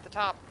getting at the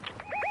top.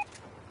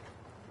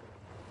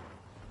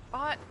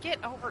 Bot,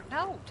 get over.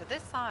 No, to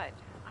this side.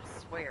 I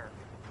swear.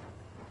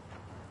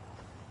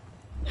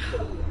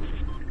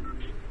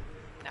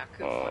 Now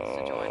Coop wants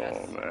to join us.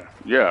 Oh man.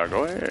 Yeah,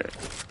 go ahead.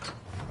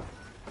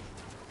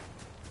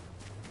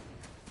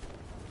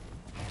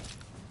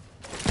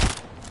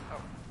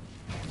 Oh.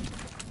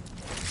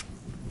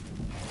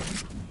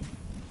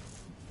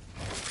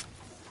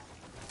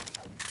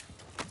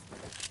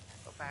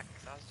 Go back,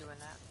 because I was doing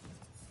that.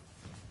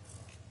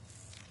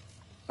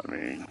 I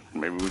mean,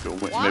 maybe we could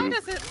win. Why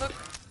does it look...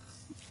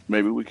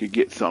 Maybe we could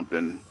get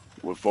something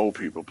with 4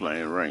 people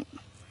playing rank.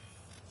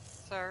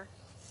 Sir,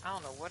 I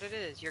don't know what it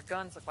is. Your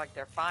guns look like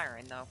they're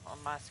firing, though,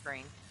 on my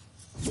screen.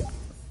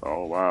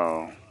 Oh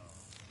wow.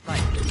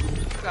 Like,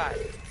 you got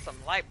some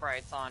light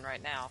brights on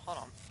right now. Hold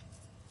on.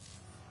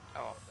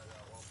 Oh.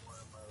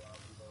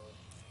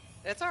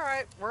 It's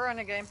alright. We're in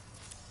a game.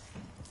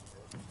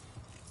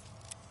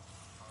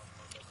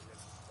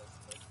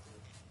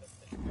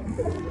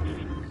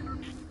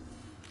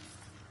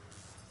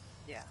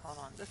 Yeah, hold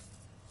on. This...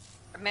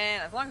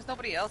 Man, as long as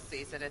nobody else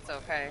sees it, it's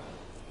okay.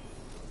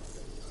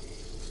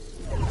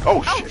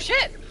 Oh Oh, shit.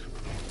 shit!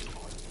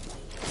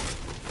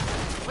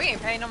 We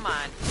ain't paying no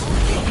mind.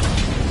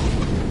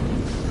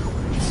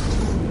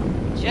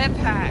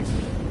 Jetpack!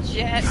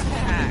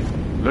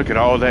 Jetpack! Look at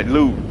all that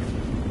loot.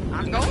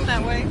 I'm going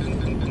that way.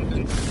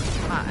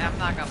 I'm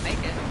not gonna make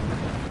it.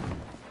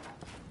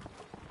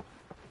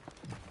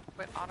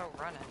 Quit auto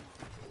running.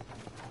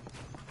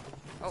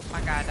 Oh,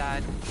 my guy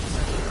died.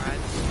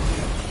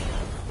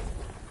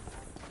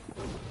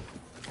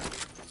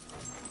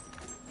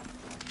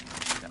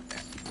 Up there.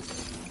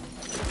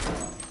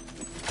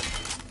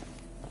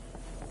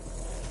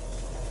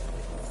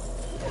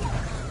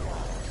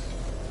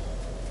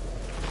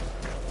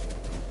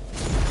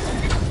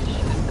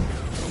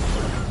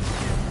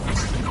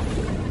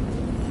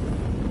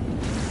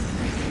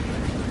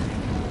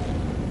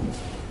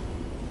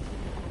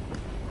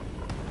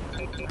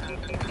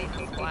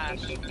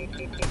 Flash.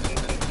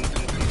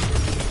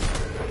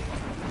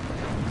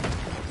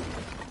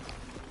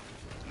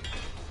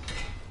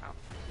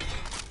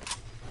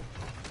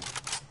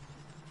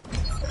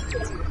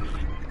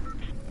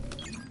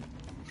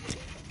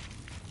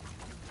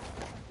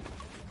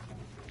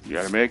 You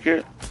gotta make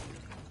it.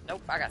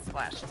 Nope, I got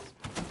splashes.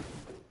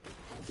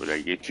 Will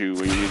that get you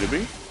where you need to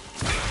be?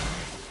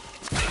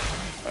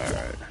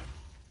 Alright.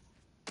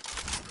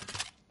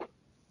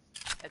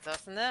 It's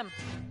us and them.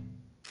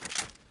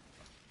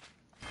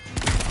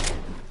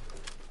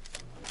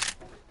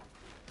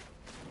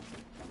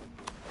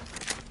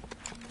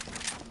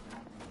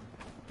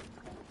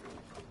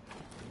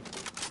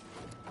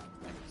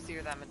 See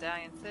where that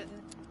medallion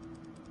sitting?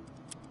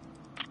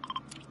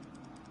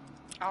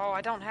 Oh,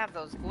 I don't have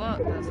those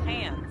gloves, those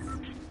hands.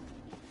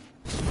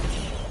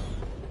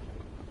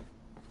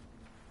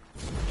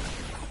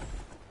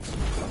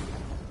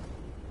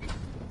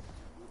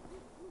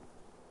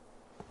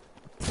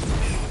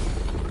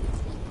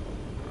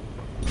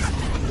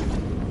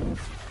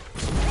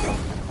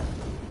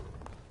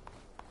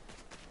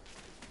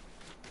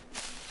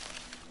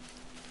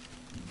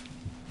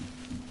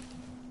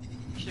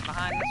 Shit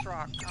behind this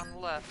rock on the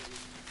left.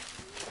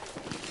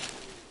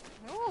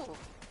 Ooh.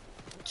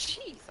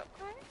 Jeez,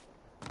 okay.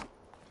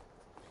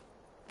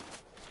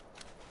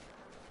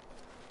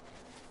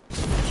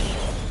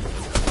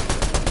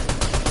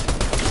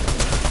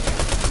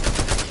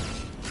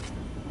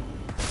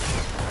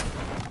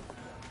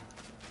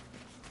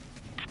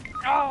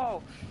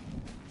 Oh!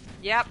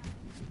 Yep.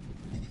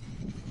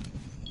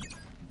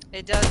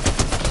 It does.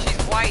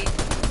 She's white.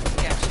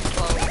 Yeah, she's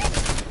low.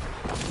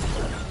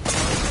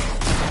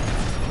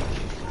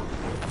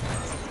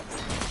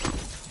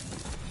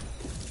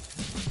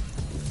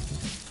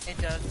 It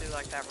does do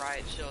like that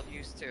riot shield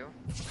used to.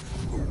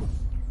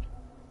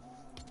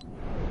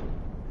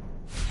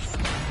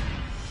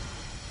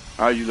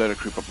 How you let her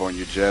creep up on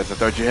you, Jess? I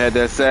thought you had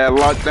that sad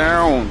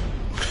lockdown.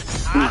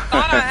 I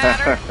thought I had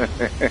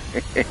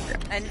her.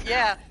 And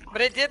yeah,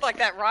 but it did like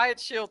that riot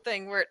shield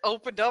thing where it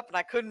opened up and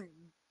I couldn't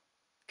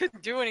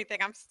do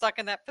anything. I'm stuck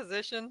in that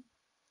position.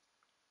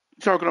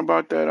 Talking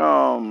about that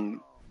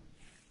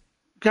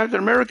Captain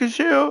America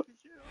shield?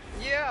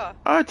 Yeah.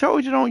 I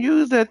told you don't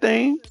use that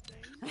thing.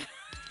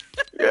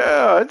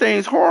 Yeah, that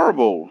thing's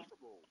horrible.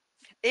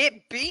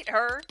 It beat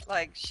her.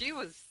 Like she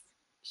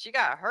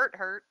got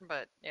hurt,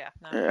 but yeah,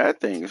 no. Yeah, that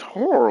thing is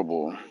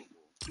horrible.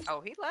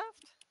 Oh, he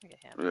left? Look at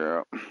him.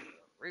 Yeah.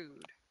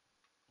 Rude.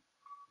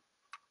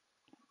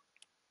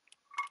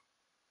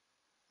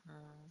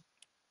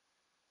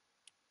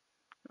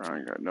 I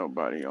ain't got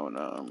nobody on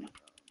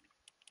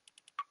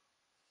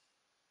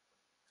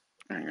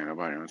I ain't got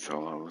nobody on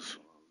solos.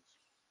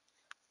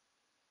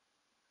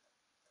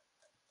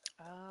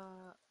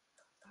 I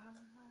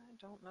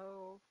don't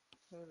know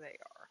who they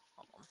are.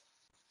 Hold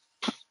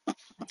on.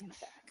 I'm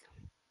back.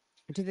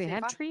 Do they See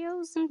have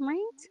trios and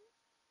ranked?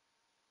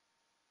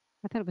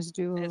 I thought it was It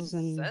duos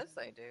and. says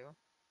they do.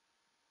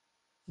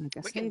 I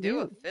guess We can they do do.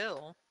 a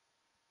fill,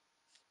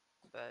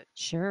 but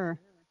Sure.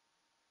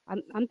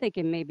 I'm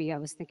thinking maybe I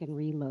was thinking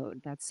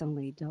reload. That's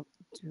only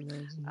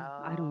duos. And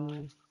I don't Oh,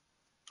 know.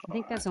 I All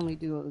think right, that's only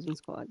duos and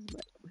squads.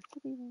 But I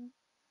could be wrong.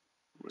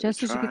 we're Just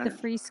did you get the trying.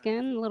 free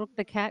skin,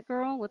 the cat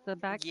girl with the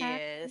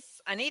backpack?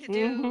 yes. I need to Hmm.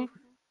 do.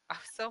 I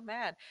was so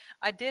mad.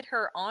 I did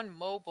her on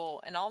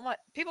mobile, and all my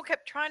people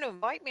kept trying to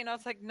invite me, and I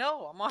was like,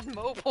 "No, I'm on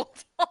mobile.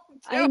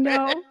 Don't I do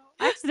it." know.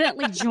 I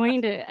accidentally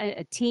joined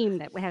a team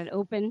that had an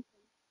open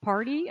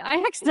party.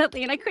 I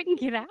accidentally and I couldn't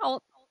get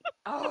out.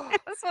 Oh,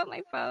 I was on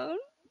my phone.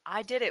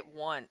 I did it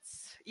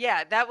once.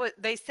 Yeah, that was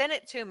they sent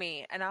it to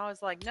me and I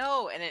was like,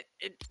 "No." And it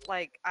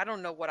like I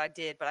don't know what I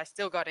did, but I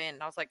still got in.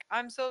 And I was like,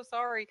 "I'm so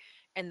sorry."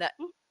 And the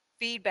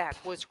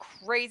feedback was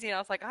crazy and I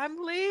was like, "I'm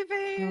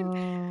leaving."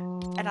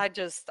 And Oh,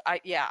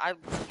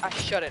 I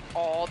shut it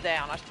all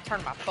down. I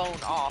turned my phone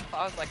off.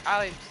 I was like,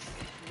 "I'm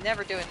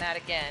never doing that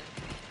again."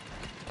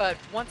 But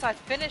once I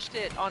finished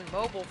it on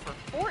mobile for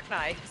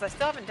Fortnite, because I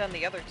still haven't done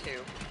the other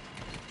two,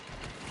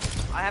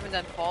 I haven't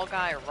done Fall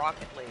Guy or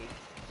Rocket League.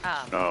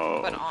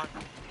 But Oh, on,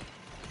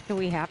 do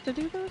we have to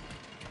do those?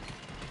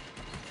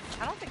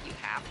 I don't think you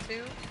have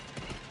to.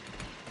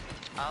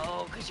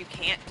 Oh, because you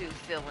can't do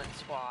fill in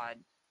squad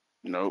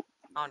nope.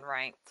 on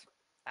ranked.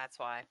 That's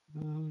why.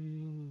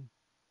 Um,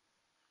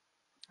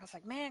 I was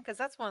like, man, because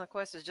that's one of the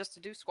quests is just to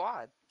do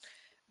squad.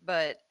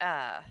 But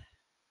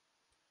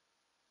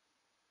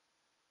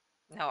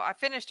no, I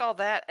finished all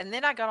that and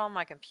then I got on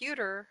my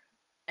computer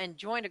and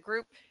joined a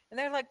group and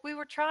they're like, we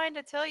were trying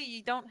to tell you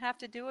you don't have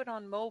to do it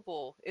on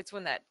mobile. It's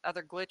when that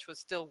other glitch was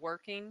still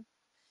working.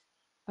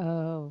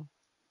 oh,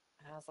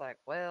 And I was like,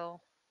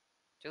 well,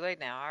 too late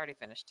now. I already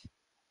finished.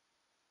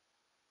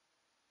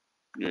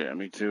 Yeah,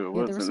 me too. It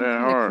yeah. There was wasn't some that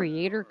kind of hard.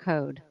 creator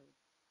code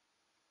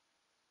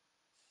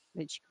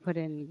that you could put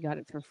in. You got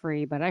it for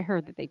free, but I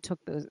heard that they took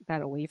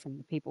that away from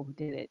the people who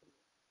did it.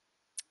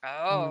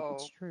 I don't know if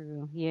it's Oh,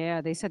 true.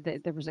 Yeah, they said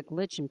that there was a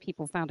glitch and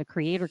people found a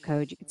creator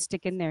code you could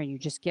stick in there and you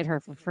just get her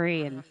for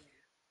free. And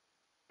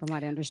from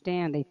what I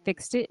understand, they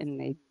fixed it and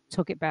they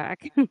took it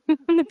back.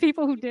 The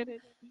people who did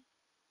it.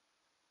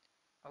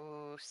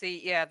 oh,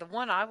 see, yeah, the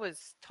one I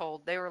was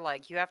told, they were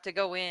like, you have to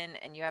go in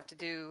and you have to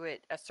do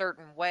it a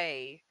certain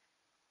way.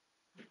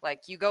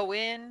 Like, you go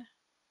in,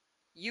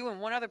 you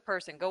and one other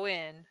person go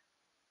in,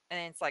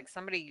 and it's like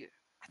somebody,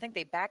 I think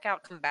they back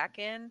out, come back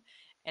in,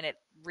 and it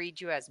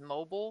reads you as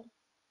mobile,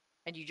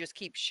 and you just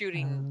keep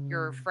shooting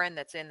your Oh, friend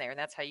that's in there, and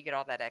that's how you get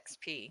all that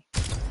XP.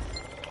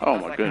 Oh I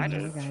was my like, I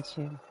goodness. got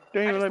you.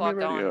 They I even just let me logged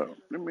ready on. up.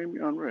 They made me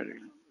unready.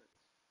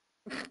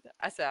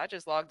 I said I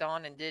just logged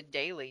on and did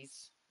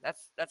dailies.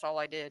 That's all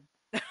I did.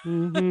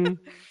 Mm-hmm.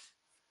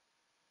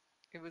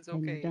 It was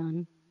Then you're okay.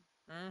 done.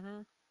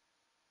 Mhm.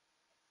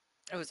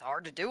 It was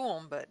hard to do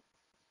them, but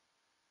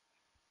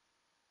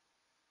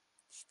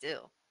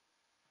still.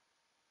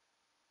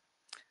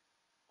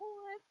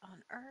 What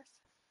on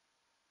earth?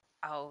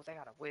 Oh, they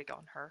got a wig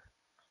on her.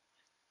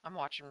 I'm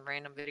watching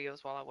random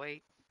videos while I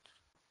wait.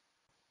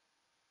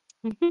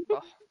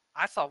 Oh,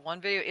 I saw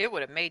one video. It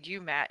would have made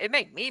you mad. It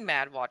made me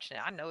mad watching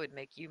it. I know it'd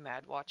make you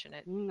mad watching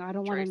it, I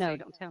don't want to know. Tracy.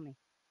 Don't tell me.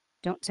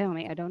 Don't tell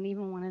me. I don't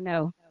even want to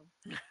know.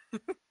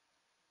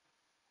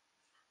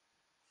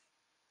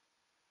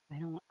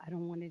 I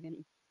don't want it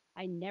in.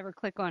 I never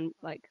click on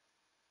like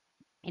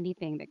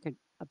anything that could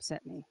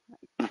upset me.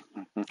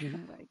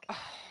 Like Oh,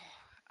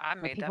 I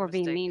where made people that are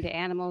being mistake. mean to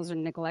animals or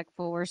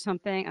neglectful or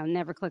something. I'll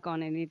never click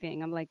on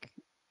anything. I'm like,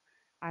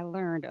 I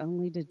learned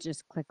only to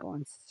just click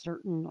on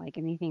certain like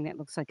anything that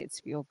looks like it's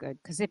feel good.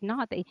 Because if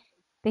not, they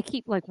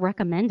keep like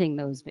recommending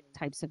those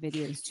types of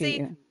videos to See,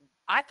 you.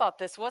 I thought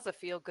this was a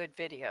feel good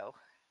video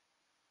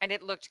and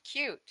it looked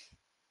cute.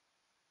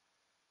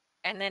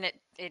 And then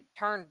it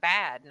turned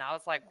bad and I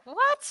was like,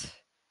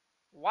 "What?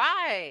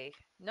 Why?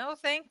 No,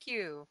 thank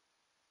you."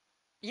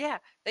 Yeah,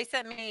 they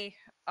sent me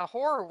a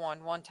horror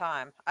one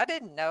time. I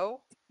didn't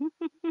know.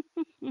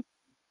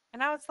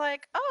 And I was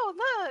like, "Oh,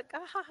 look."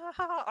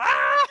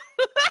 Ah!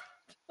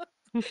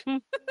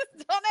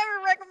 Don't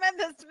ever recommend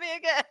this to me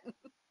again.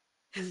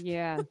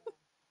 Yeah.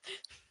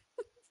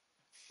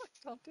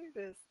 Don't do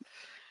this.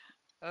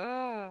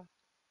 Oh,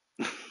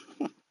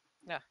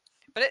 no.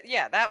 But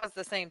yeah, that was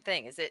the same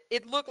thing. Is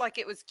it looked like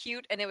it was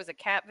cute and it was a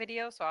cat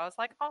video, so I was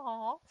like,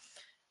 "Oh."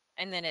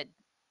 And then it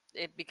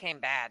became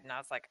bad and I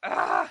was like,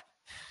 "Ugh."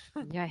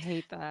 Yeah, I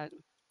hate that.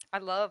 I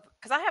love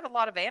cuz I have a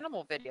lot of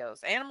animal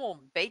videos.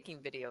 Animal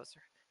baking videos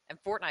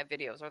and Fortnite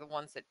videos are the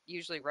ones that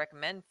usually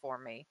recommend for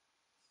me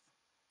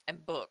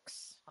and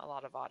books. A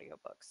lot of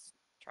audiobooks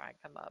try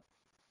and come up.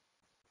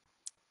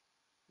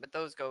 But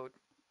those go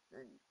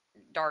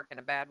dark in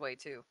a bad way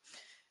too.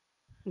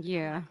 I'm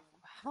Yeah. like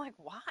I'm like,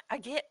 why? I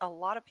get a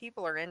lot of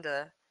people are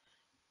into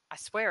I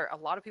swear a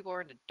lot of people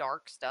are into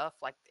dark stuff.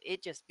 Like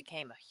it just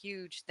became a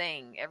huge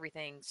thing.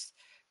 Everything's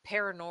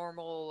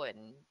paranormal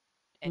and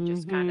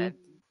just kind Mm-hmm. of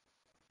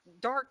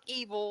dark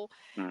evil.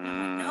 And I'm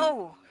like, Mm,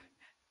 no,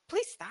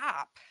 please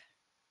stop.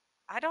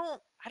 I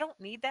don't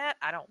need that.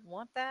 I don't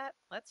want that.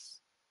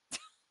 Let's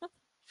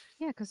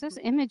Yeah, because those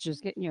images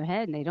get in your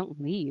head and they don't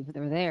leave.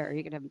 They're there.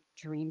 You could have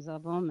dreams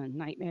of them and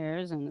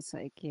nightmares, and it's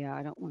like, yeah,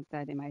 I don't want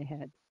that in my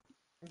head.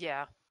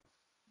 yeah.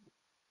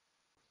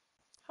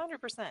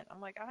 100%.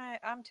 I'm like,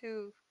 I'm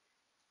too.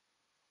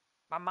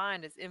 My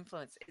mind is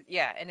influenced.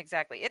 Yeah, and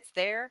exactly, it's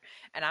there,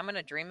 and I'm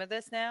gonna dream of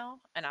this now,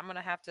 and I'm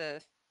gonna have to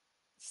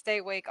stay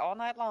awake all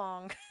night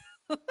long.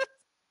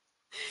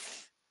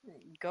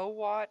 Go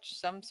watch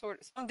some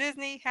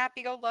Disney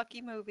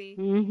happy-go-lucky movie.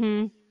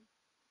 Mm-hmm.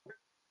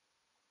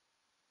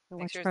 Go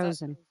Make watch sure it's not.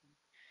 Frozen.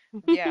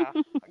 Yeah,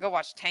 go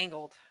watch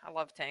Tangled. I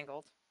love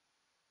Tangled.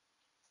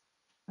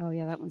 Oh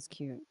yeah, that one's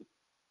cute.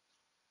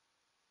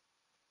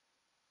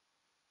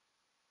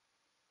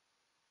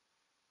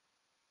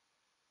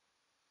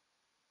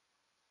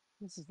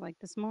 This is like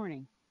this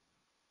morning.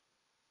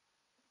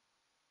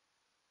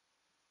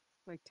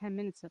 Like 10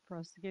 minutes for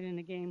us to get in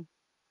the game.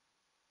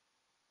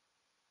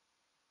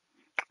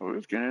 We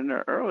was getting in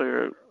there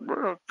earlier.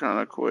 We're kind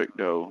of quick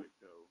though.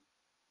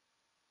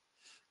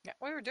 Yeah,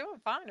 we were doing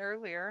fine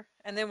earlier,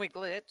 and then we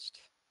glitched.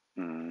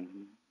 Mm-hmm.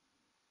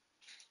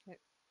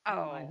 Oh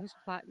my, Oh, who's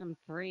Platinum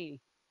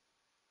 3?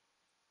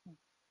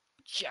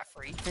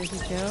 Jeffrey. Crazy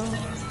Joe?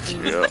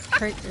 Yep.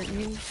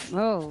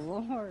 Oh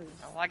Lord.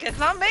 I'm like, it's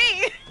not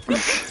me.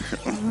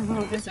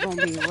 Oh, this is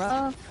gonna be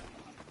rough.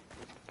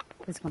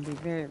 This is gonna be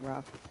very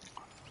rough.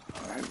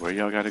 All right, where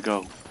y'all got to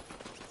go?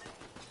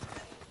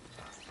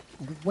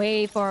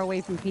 Way far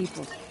away from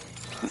people.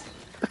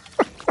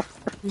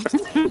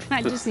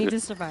 I just need to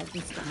survive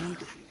this time.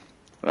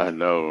 I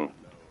know.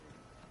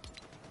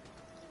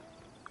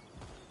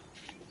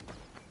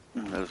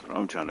 That's what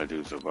I'm trying to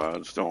do.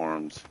 Survive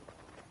storms.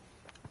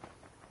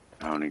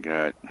 I only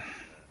got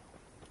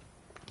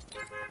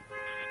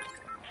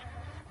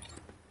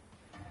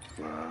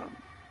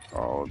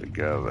all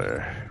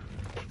together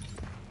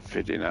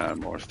 59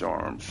 more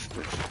storms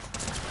to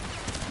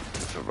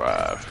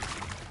survive.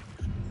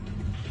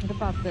 What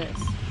about this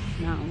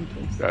mountain?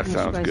 That Unless you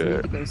sounds guys good.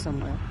 need to go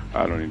somewhere.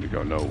 I don't need to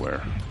go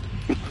nowhere.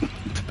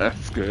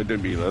 That's good to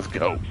me. Let's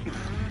go.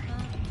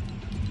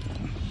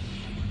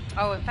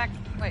 Oh, in fact,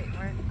 wait,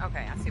 where?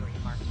 Okay, I see where you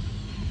marked.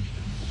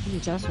 You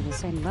and Jess are the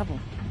same level.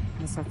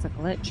 Unless that's a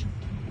glitch.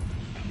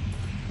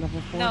 Level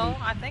 40. No,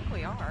 I think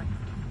we are.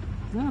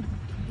 No,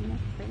 yeah,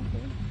 pretty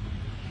good.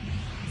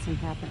 Doesn't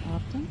happen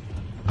often.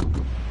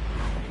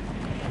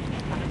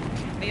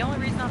 The only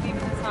reason I'm even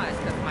this high is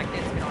because my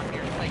kids get on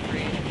here and play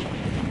creative.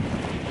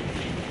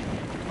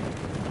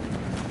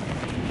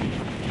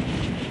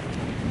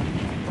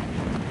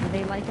 Are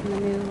they liking the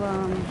new,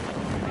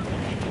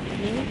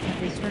 Have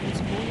they started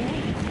school yet?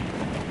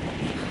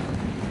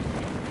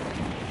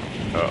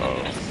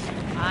 Uh-oh.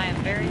 I am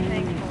very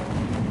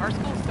thankful. Our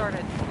school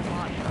started a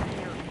lot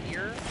earlier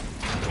here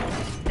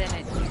than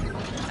it does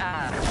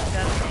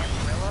in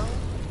Amarillo.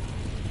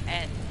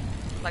 And,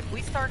 like,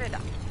 we started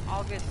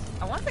August,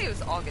 I want to say it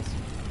was August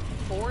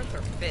 4th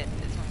or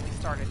 5th is when we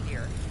started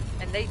here.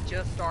 And they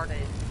just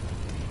started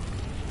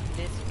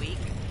this week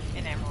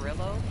in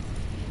Amarillo.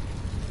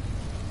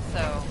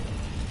 So,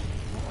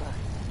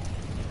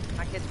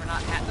 my kids were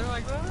not happy. They're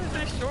like, oh,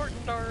 they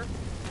shortened our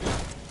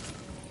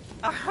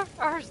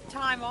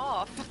time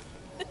off.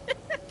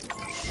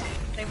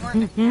 They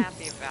weren't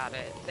happy about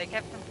it. They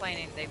kept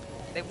complaining.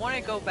 They want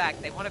to go back.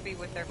 They want to be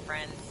with their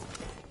friends.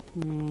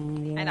 Yeah,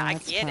 And I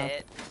that's get tough.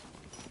 it.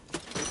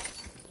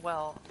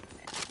 Well,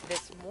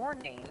 this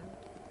morning,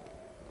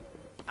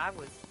 I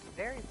was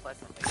very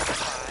pleasantly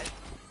surprised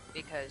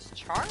because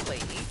Charlie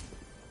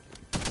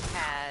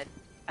had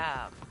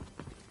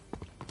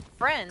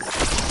friends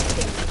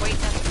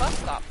waiting at the bus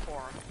stop for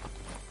him.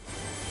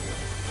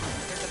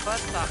 There's a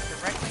bus stop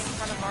directly in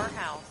front of our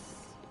house,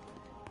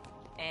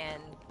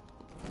 and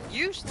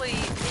usually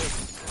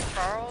it's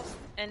Charles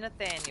and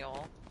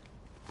Nathaniel,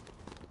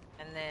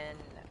 and then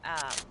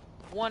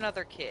one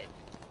other kid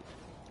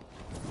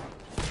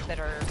that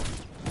are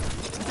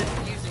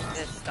using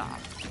this stop.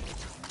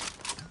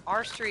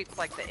 Our street's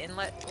like the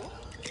inlet. Hold on,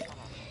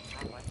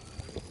 wrong way.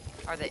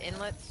 Are the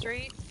inlet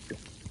street?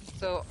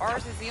 So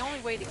ours is the only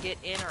way to get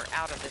in or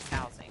out of this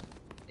housing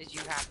is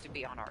you have to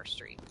be on our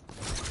street.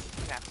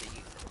 You have to use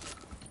it.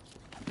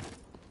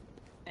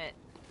 And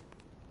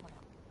hold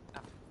on.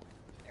 Oh,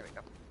 there we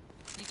go.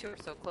 You two are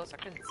so close I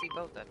couldn't see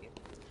both of you.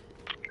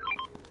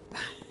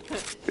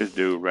 This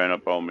dude ran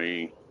up on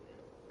me.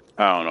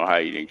 I don't know how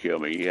he didn't kill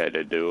me. He had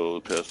the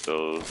dual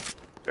pistols,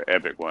 the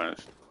epic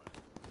ones.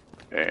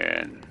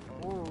 And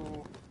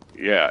Ooh.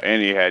 yeah,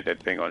 and he had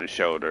that thing on his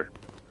shoulder.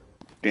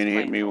 Then he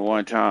hit me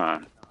one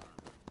time.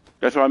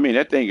 That's what I mean.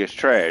 That thing is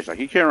trash. Like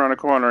he came around the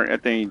corner, and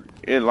that thing,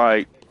 it's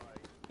like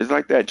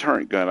that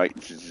turret gun. Like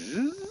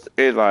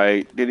it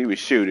like didn't even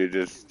shoot. It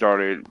just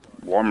started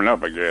warming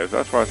up. I guess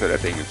that's why I said that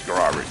thing is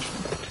garbage.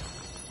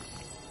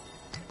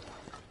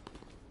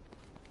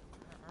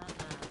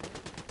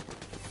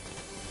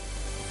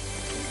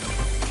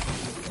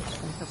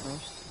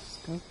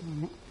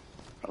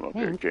 I'm up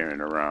there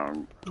carrying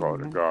around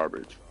called it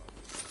garbage.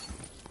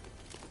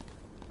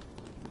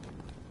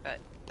 But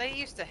they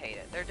used to hate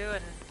it.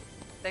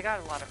 They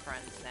got a lot of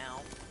friends now.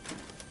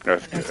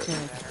 That's That's good.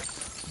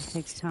 good. It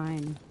takes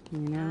time, you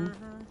know?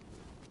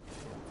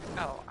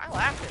 Oh, I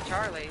laughed at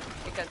Charlie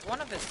because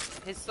one of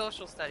his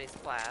social studies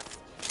class,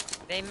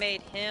 they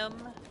made him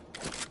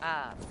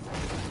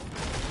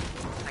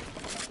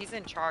he's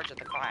in charge of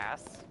the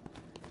class,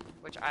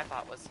 which I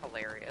thought was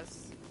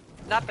hilarious.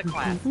 Not the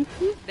class. They're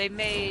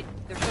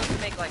supposed to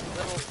make like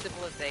little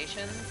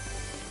civilizations,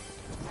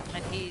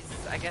 and he's,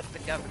 I guess, the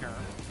governor,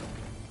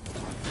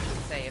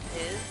 say, of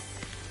his.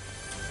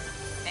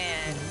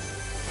 And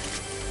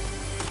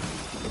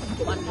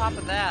on top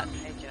of that,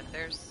 hey Jeff,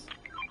 there's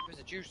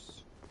a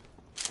juice.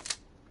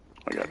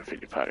 I got a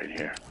figure pot in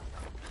here.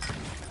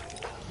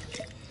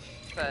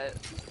 But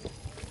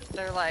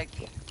they're like,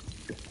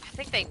 I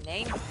think they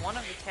named one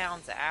of the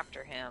towns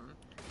after him,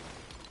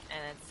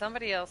 and then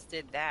somebody else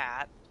did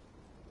that.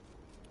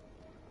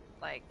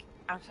 Like,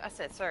 I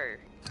said, sir,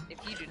 if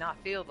you do not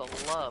feel the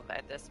love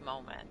at this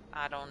moment,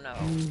 I don't know.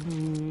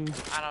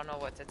 I don't know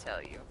what to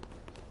tell you.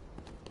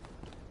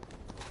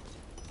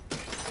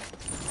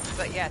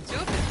 But yeah, two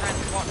of his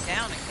friends walked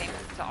down and came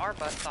to our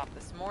bus stop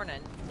this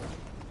morning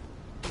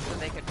so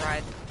they could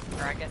ride,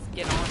 or I guess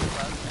get on the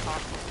bus and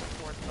talk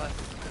before the bus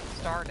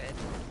started.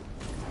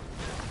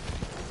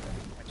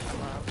 Which I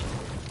love.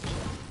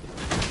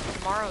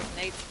 Tomorrow's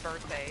Nate's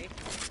birthday,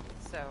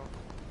 so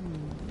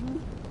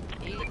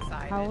he's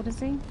excited. How old is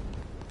he?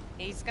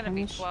 He's gonna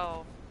be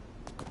 12.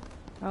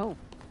 Oh.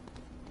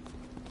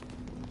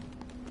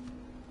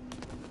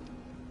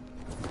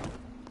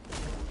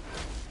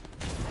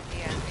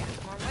 He asked me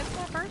this morning, when's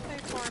my birthday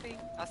party?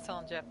 I was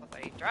telling Jeff, I was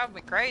like, he drove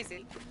me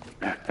crazy.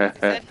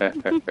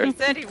 He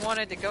said he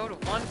wanted to go to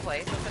one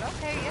place. I said,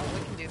 okay, yeah,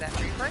 we can do that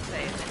for your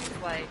birthday. And then he's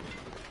like,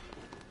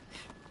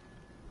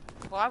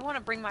 well, I want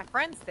to bring my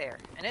friends there,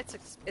 and it's a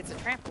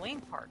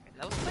trampoline park, and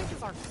those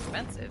places are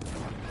expensive.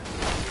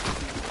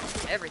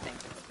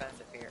 Everything's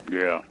expensive here.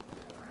 Yeah.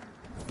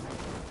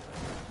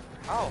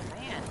 Oh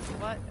man,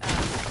 what?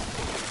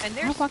 And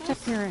there's. I walked up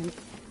here and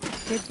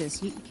did this.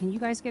 Can you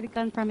guys get a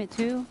gun from it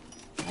too?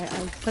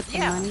 I put the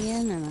money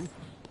in, and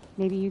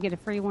maybe you get a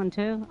free one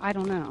too. I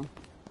don't know.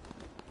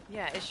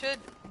 Yeah, it should,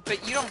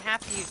 but you don't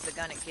have to use the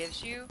gun it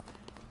gives you.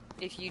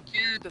 If you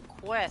do the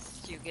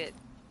quest, you get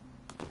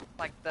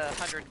like the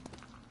 100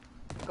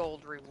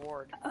 gold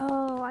reward.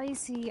 Oh, I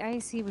see.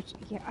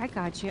 Yeah, I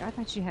got you. I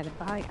thought you had to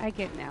buy. I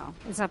get now.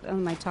 It's up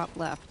on my top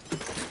left.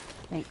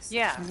 Thanks.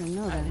 Yeah. I didn't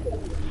know that.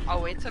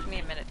 Oh, it took me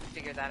a minute to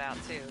figure that out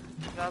too.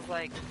 I was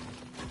like,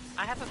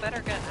 I have a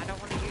better gun. I don't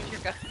want to use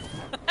your gun.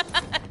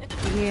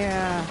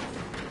 Yeah.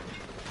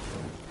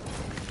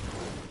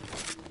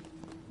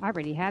 I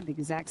already had the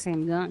exact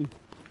same gun.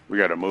 We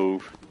gotta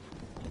move.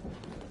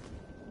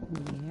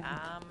 Yeah.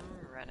 I'm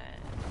running.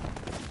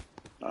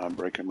 I'm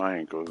breaking my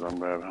ankles. I'm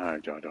right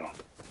behind y'all, though.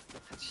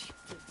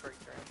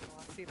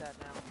 I see that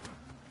now.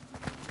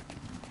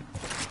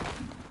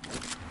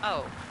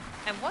 Oh,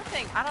 and one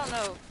thing, I don't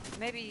know,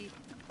 maybe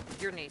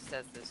your niece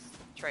does this,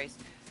 Trace,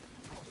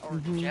 or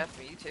Jeff,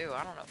 or you too,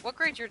 I don't know. What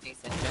grade your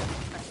niece in,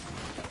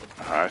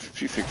 Jeff?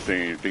 She's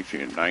 16, I think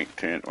she's in 9th,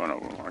 10th, one of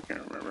them, I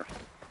can't remember.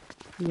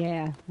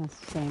 Yeah, that's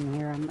the same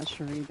here. I'm not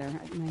sure either.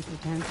 At 9th or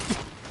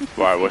 10th.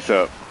 Why, what's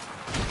up?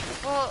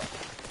 Well,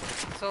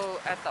 so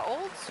at the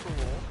old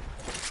school,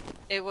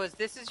 it was,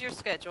 this is your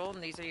schedule,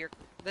 and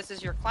this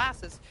is your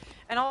classes,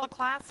 and all the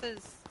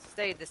classes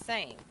stayed the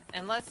same,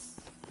 unless,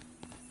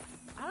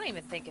 I don't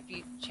even think if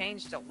you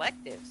changed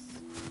electives.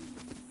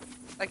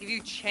 Like if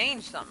you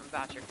change something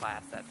about your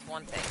class, that's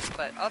one thing,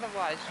 but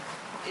otherwise,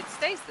 it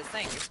stays the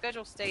same. Your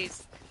schedule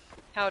stays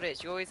how it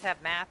is. You always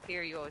have math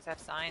here, you always have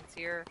science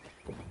here,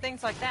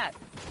 things like that.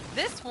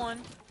 This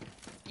one,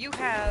 you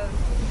have,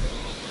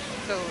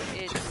 so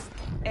it's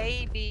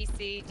A, B,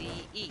 C, D,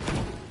 E.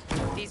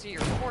 These are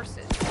your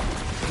courses.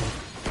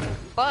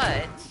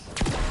 But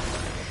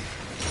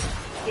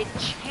it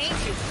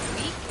changes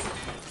weekly,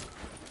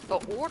 the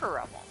order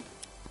of them.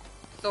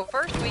 So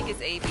first week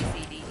is A, B,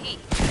 C, D, E.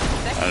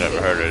 Second I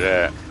never heard of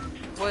that.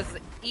 was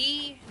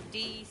E,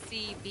 D,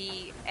 C,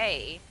 B,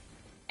 A,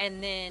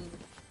 and then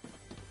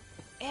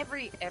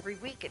every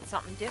week it's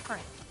something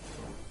different.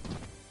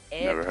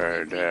 Never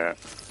heard that.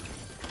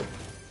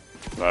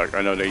 Like,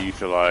 I know they used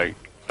to like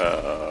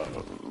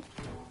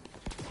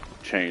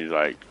change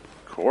like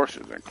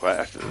courses and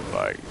classes.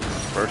 Like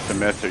first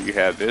semester you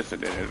have this,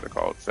 and then it's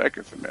called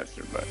second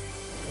semester. But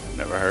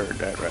never heard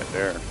that right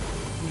there.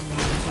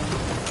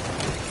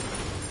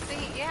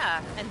 See,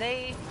 yeah, and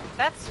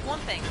that's one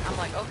thing. I'm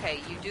like, okay,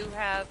 you do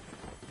have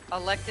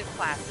elective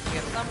classes. You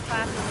have some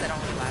classes that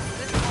only last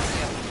this long.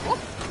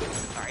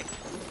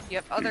 You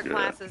have other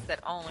classes that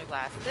only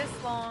last this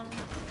long.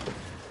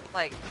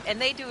 Like, and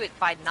they do it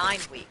by 9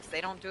 weeks.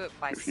 They don't do it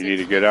by 6 If you need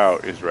to weeks. get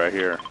out, it's right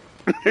here.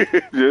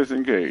 Just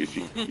in case.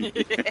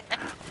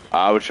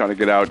 I was trying to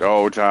get out the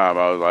whole time.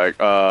 I was like,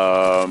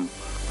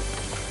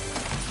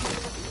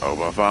 hope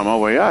I find my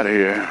way out of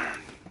here.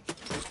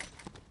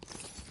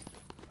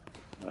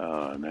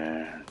 Oh,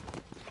 man.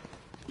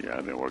 Yeah,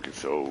 I've been working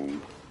so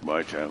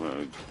much. I'm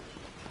going to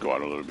go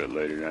out a little bit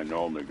later than I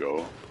normally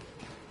go.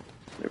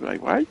 They're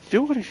like, why you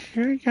doing this?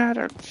 You ain't got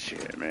to.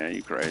 Shit, man,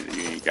 you crazy.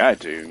 You ain't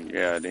got to.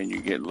 Yeah, then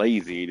you get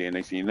lazy. Then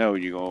next thing you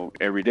know,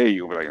 every day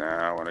you're going to be like,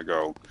 nah, I want to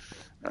go.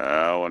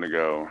 I want to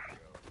go.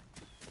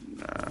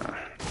 Nah.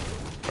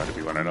 Try to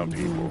be one of them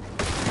people.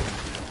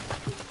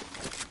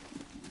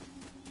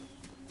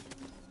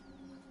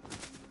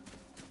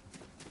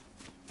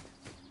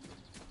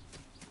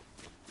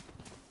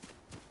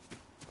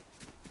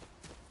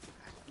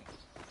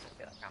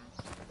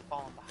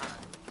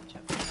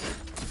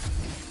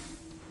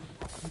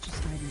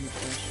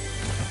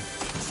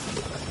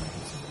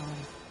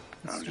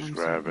 I'm just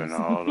grabbing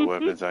all the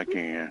weapons I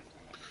can.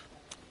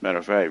 Matter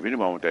of fact, if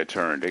anyone with that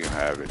turn, they can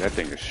have it. That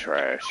thing is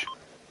trash.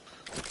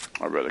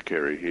 I'd rather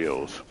carry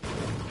heals.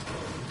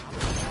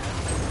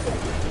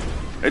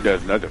 It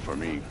does nothing for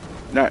me.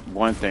 Not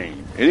one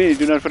thing. It didn't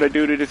do nothing for that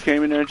dude that just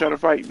came in there and tried to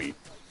fight me.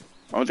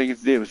 I don't think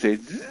it did was say,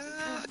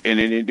 and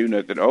it didn't do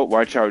nothing. Oh,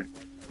 watch out.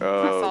 I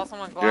saw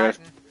someone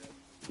gliding.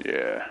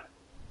 Yeah.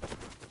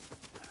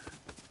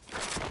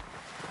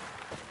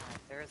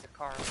 There is a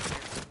car over here.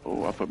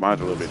 Oh, I put mine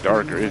a little bit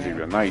darker. It's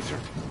even nicer.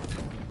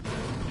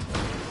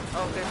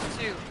 Oh, there's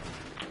two.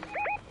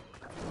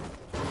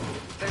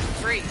 There's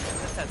three.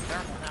 This has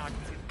thermal now. I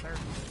can see the third.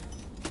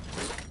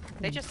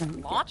 They just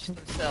launched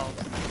themselves.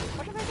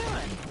 What are they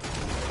doing?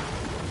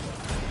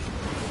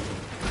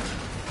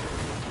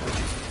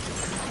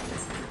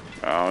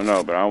 I don't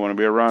know, but I want to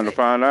be around to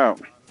find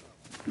out.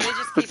 They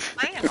just keep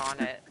playing on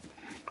it.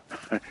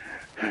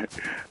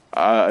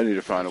 I need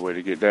to find a way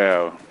to get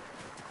down.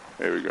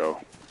 There we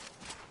go.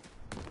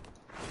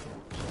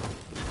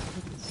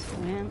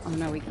 Swim? Oh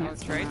no, we can't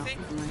swim out. Tracy?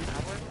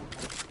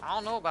 I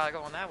don't know about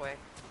going that way.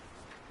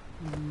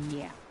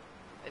 Yeah.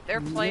 If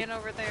they're playing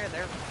over there,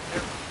 they're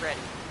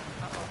ready.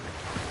 Uh-oh.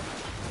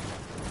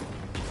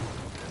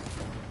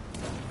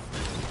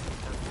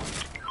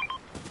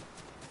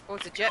 Oh,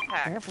 it's a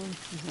jetpack. Careful,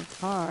 there's a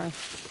car.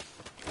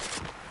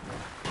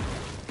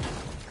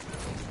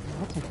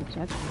 I'll take a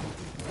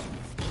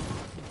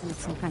jetpack. Need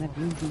some kind of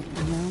movement,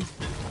 you know?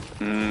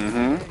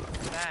 Mm-hmm.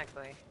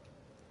 Exactly.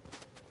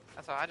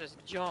 That's why I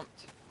just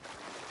jumped.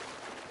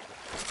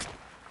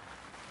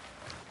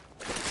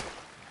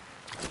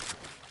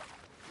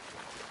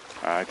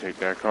 I take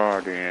that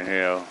car then,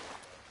 hell.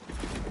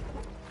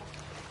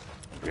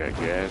 We got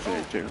gas in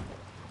it too.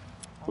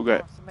 Who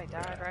got? Somebody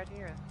died right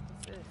here.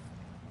 What's this?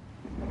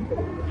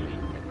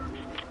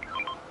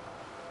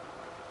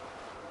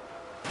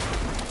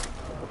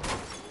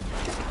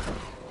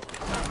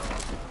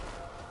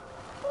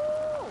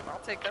 Ooh,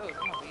 I'll take those.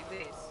 I'm gonna leave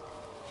these.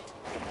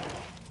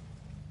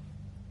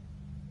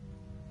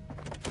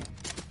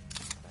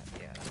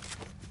 Yeah.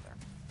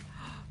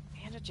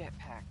 And a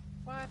jetpack.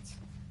 What?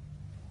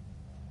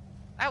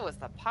 That was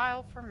the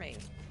pile for me.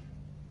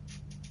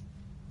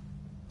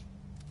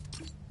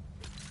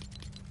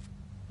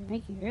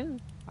 Thank you.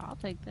 I'll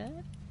take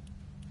that.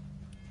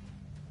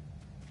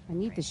 I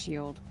need the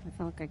shield. I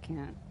feel like I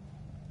can't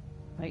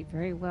fight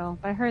very well.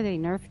 I heard they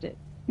nerfed it.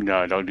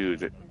 No, don't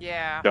use it.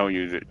 Yeah. Don't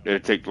use it. It'll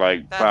take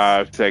like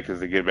 5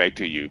 seconds to get back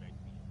to you.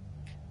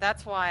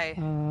 That's why.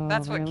 Oh,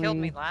 That's what killed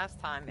me really?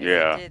 last time. Is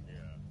Yeah. It did,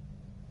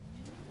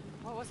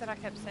 what was it I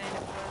kept saying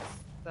it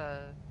was? The.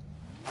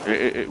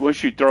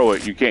 Once you throw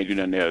it, you can't do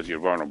nothing else. You're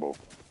vulnerable.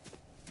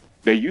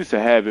 They used to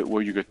have it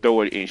where you could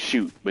throw it and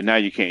shoot, but now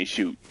you can't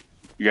shoot.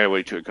 You gotta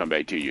wait till it come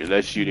back to you.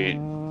 Unless you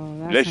didn't.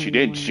 Oh, Unless you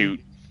didn't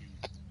shoot.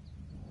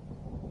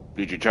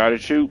 Did you try to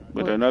shoot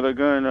with another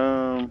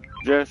gun,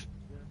 Jess?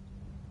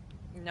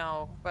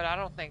 No, but I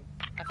don't think.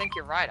 I think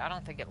you're right. I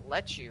don't think it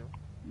lets you.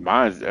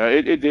 Mine's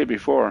it did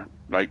before,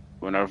 like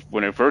when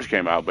it first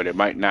came out, but it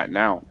might not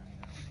now.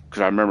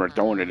 Cause I remember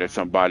throwing it at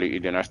somebody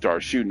and then I started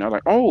shooting. I was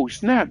like, oh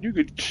snap! You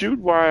could shoot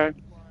while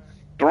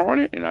throwing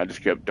it, and I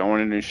just kept throwing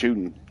it and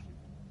shooting.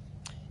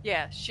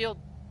 Yeah,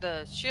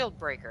 the shield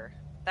breaker.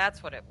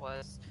 That's what it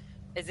was.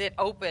 Is it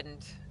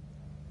opened,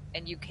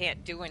 and you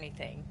can't do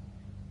anything.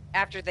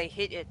 After they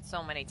hit it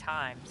so many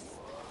times,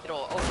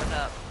 it'll open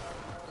up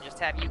and just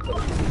have you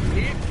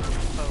hit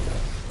exposed.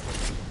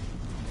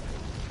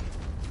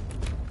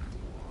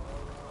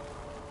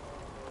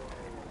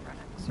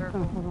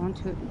 I'll hold on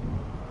to it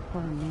for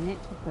a minute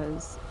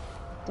because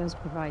it does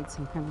provide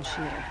some kind of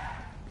shield.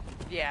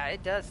 Yeah,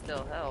 it does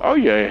still help. Oh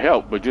yeah, it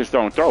helped, but just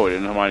don't throw it.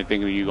 And nobody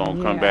thinking you're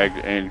gonna come back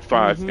and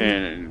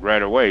and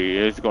right away.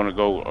 It's gonna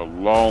go a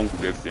long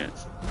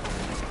distance.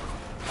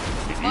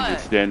 If you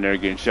just stand there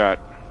getting shot.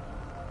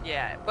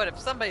 Yeah, but if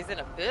somebody's in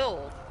a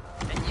build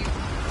and you,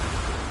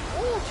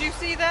 oh, did you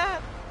see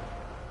that?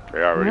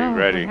 They already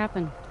ready. What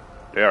happened?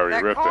 They already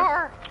That ripped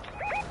car.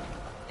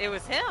 It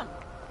was him.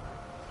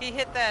 He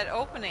hit that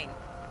opening.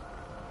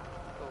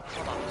 Oh,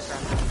 hold on, let's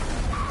grab this.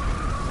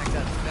 I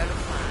got better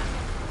than mine.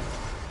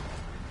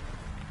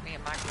 Me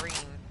and my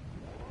green.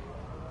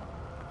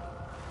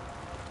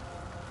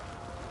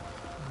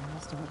 I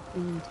must have a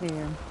green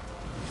tear.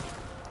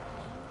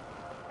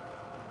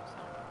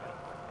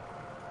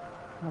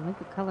 I like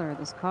the color of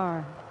this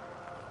car.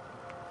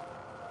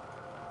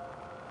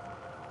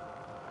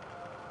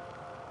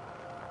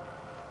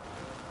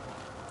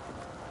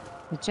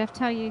 Did Jeff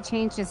tell you to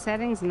change the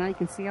settings and now you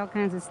can see all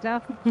kinds of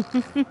stuff? Yeah,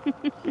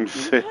 it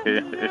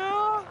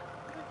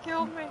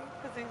killed me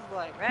because he's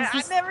like, man,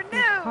 I never knew.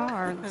 The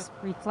car is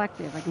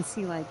reflective. I can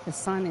see like the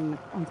sun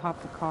on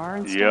top of the car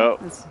and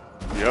stuff.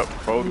 Yep.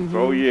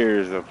 4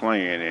 years of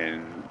playing,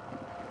 and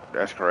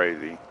that's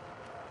crazy.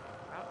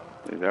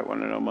 Is that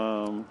one of them?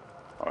 Oh,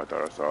 I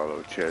thought I saw a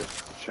little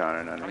chest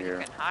shining under here.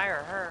 You can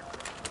hire her.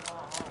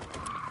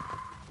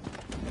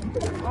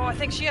 Oh, I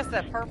think she has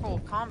that purple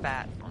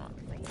combat. Hold on,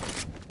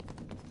 please.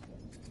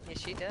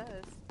 Yes, she does.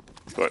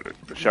 What,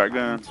 the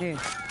shotgun? Too.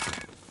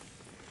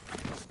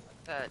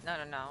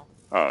 No.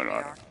 Oh, They no.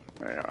 are.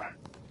 They are.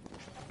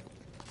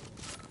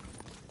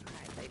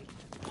 Alright, lady.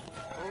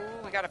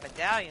 Ooh, we got a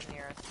medallion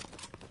near us.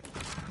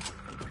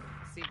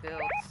 See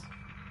builds.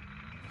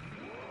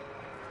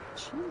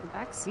 She in the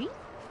back seat?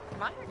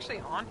 Am I actually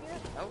on here?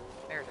 Oh,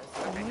 there it is.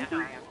 Okay, now I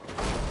am.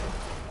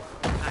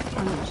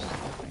 Oh, no, she's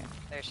back there.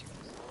 There she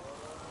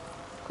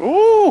goes.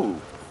 Ooh!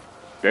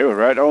 They were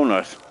right on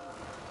us.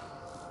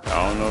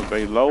 I don't know if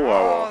they low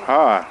or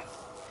high.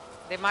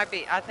 They might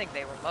be. I think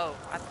they were low.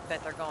 I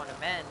bet they're going to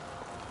men.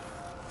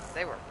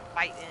 They were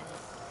fighting.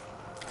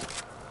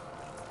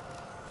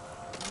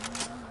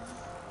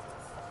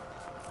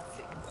 Let's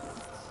see.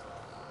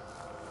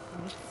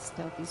 There's the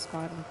stealthy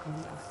spot on the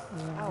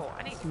Oh,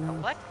 I need to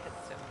collect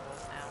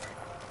consumables now.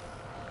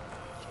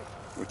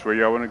 Which way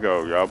y'all want to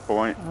go? Y'all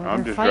point?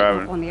 I'm just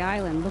driving. Up on the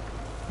island.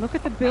 Look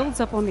at the builds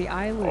up on the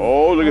island.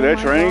 Oh, look at that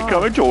train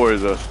coming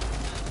towards us.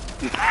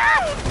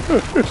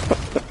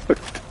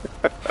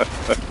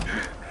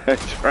 That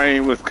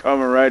train was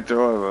coming right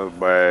towards us,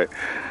 but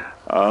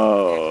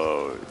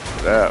oh,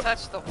 that.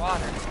 Touch the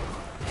water.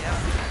 Yep.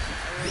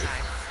 Very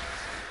nice.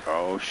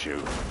 Oh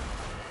shoot.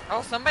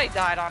 Oh, somebody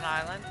died on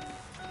island.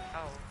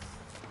 Oh.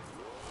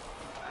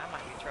 That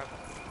might be trouble.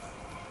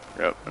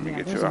 Yep, let me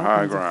get you a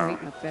high ground.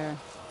 Up there.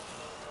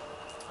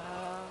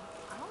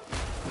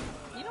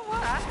 You know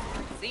what? I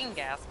haven't seen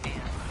gas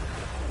cans.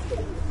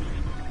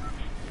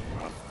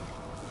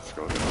 Let's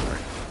go this way.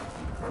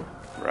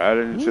 Right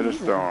into the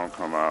storm,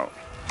 come out.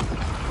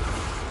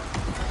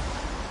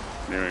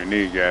 You don't even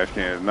need gas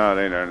cans. No,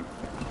 they don't.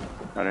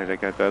 I think they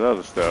got that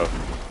other stuff. I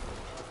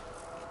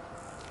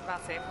was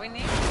about to say, if we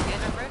need to get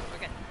in a roof, we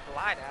can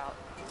glide out.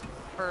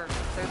 Or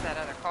there's that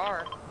other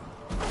car.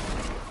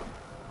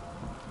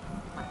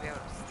 Might be able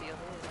to steal it.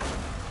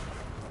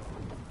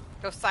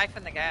 Go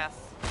siphon the gas.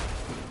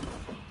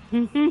 We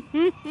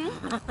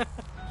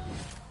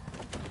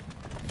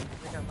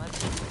go lunch.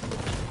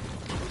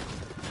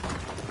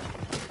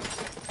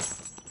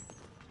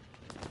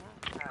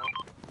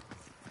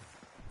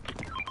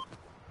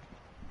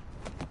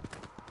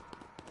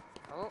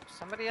 Oh,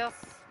 somebody else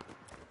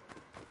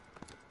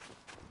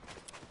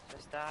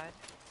just died.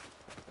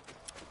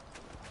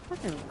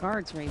 Look, there are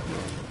guards right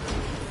here.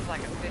 It's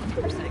like a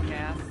 50%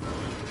 gas.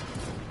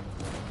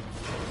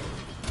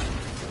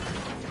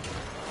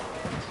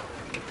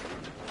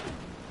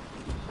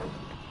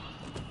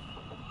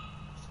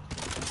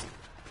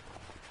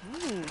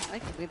 I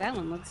like the way that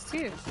one looks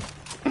too.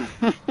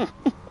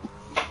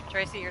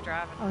 Tracy, you're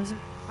driving. Oh,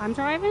 I'm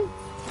driving?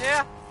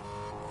 Yeah.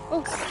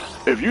 Oh.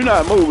 If you're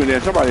not moving,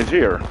 then somebody's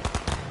here.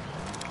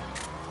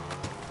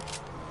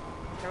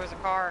 There was a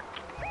car.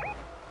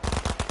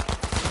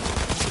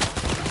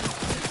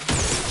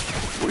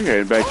 We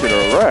heading back to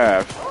the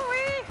raft.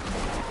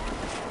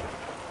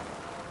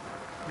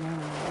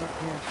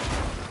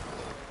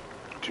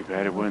 Too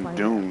bad it wasn't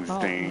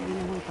Doomsday.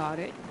 Who got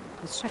it?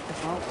 Let's check the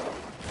vault.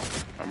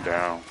 I'm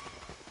down.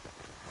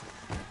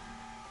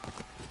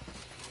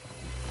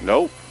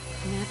 Nope.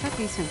 Yeah, I've got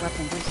decent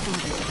weapons. There's some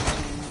good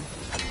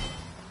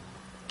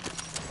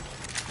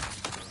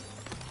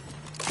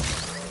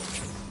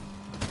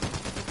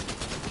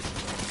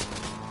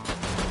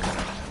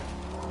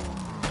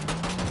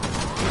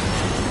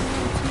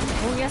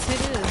Oh, yes,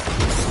 it is.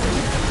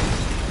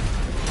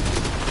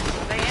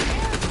 Are they in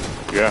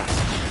here? Yeah.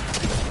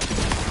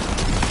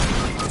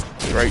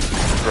 Right,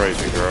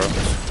 crazy girl.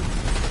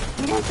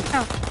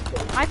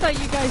 I thought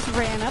you guys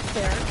ran up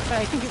there, but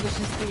I think it was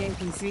just the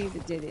NPC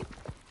that did it.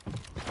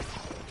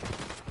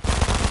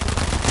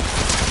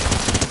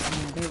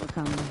 Yeah, they were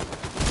coming.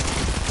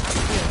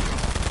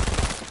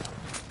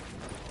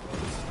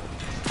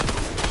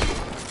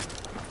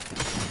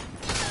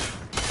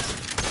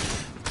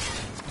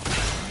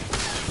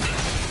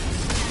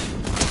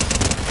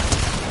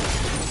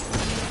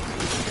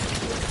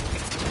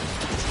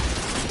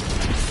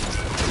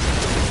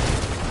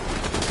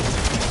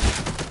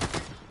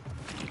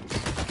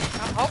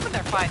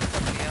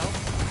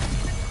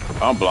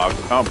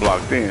 I'm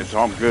blocked in, so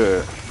I'm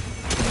good.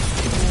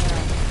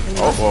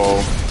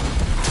 Uh-oh.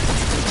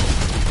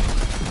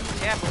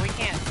 Yeah, but we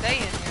can't stay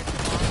in here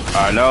too long.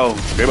 I know.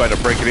 They about to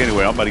break it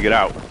anyway. I'm about to get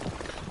out.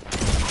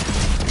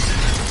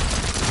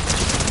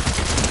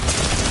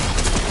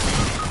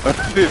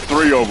 There's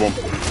 3 of them.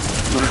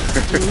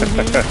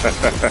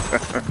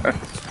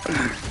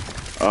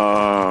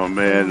 Oh,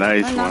 man,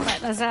 nice one. They're not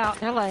letting us out.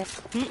 They're like,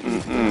 you out. You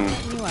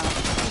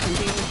can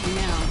deal with you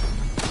now.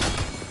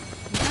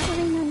 How do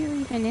they know you're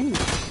even in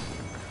there?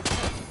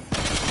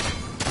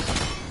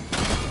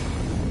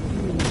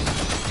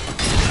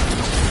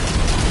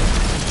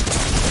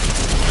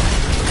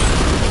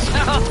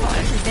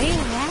 They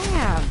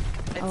have.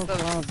 It's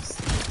gloves.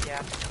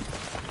 Yeah.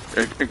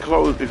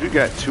 Enclosed, if you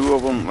got 2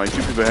 of them, like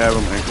 2 people have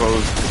them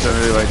enclosed,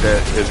 something like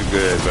that is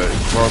good, but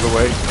farther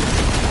away.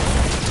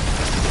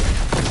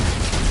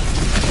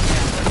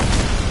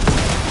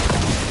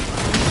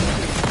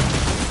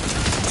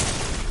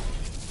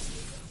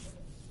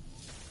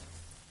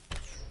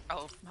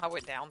 Oh, I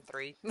went down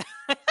 3.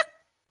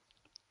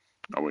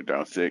 I went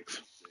down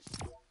 6.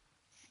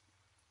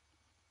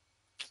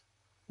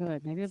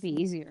 Good. Maybe it'll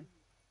be easier.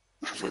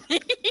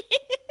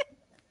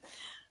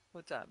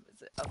 What time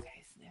is it? Okay,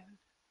 it's noon.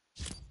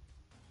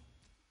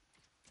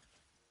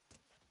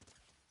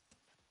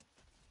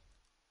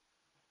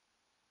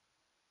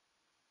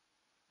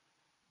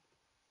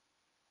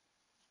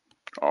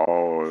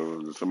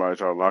 Oh, somebody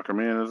try to lock him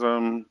in or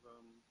something?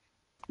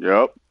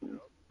 Yep.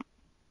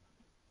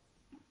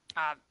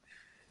 I'm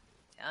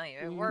telling you,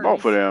 it Both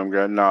of works. them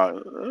got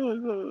knocked.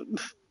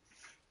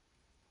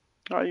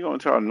 How you gonna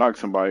try to knock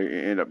somebody and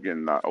end up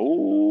getting knocked?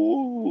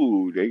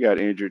 Ooh, they got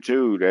injured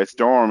too. That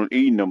storm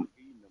eating them.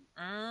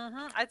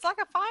 It's like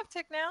a 5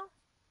 tick now.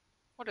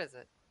 What is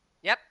it?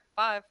 Yep,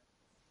 5.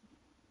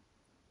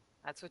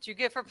 That's what you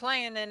get for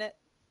playing in it.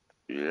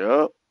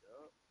 Yep.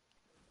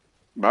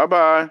 Bye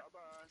bye.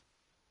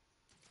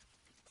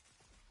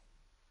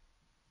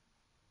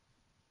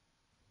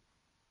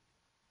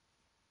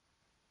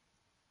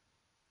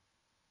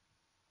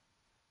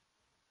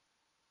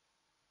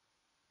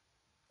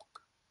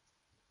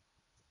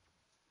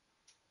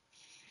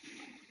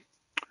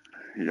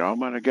 Y'all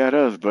might have got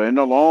us, but in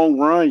the long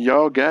run,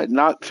 y'all got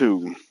not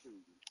to.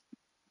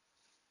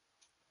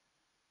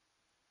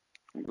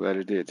 I'm glad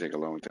it did take a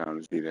long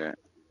time to see that.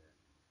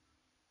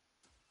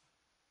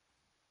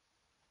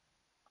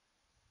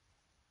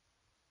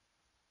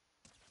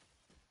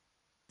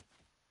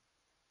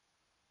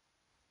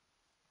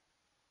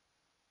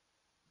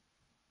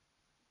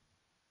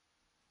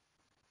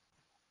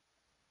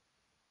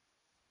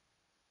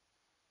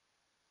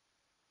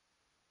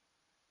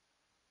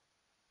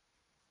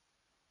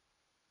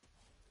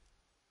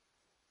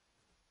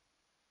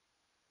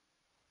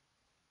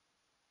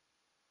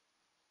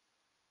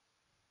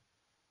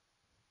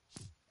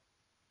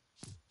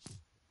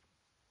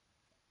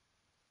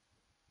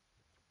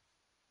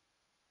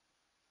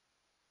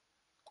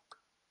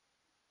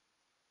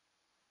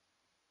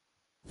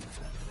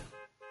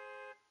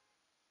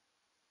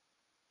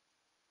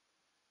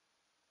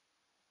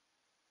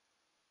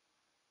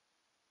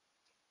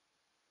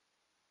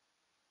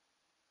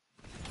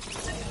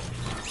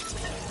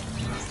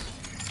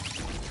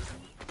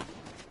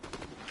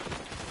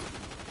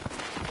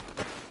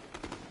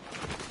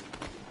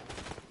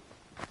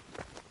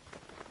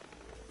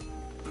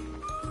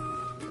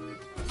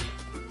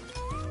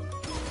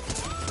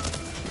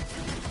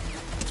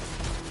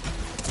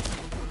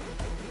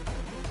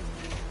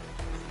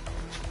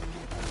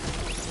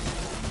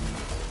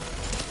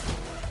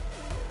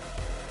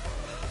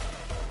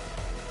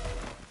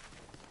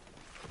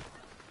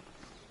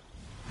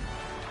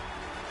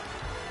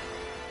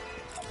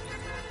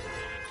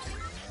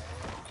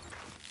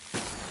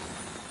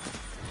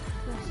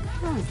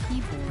 You're on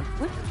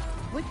keyboard.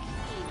 What key?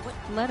 What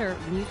letter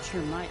mutes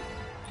your mic?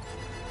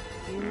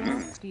 Do you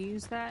know? Do you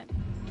use that?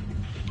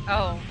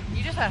 Oh,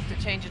 you just have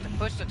to change it to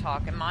push to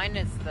talk, and mine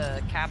is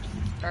the caps,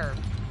 or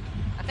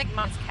I think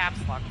mine's caps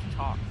lock to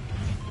talk.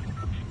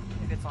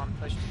 If it's on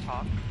push to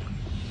talk.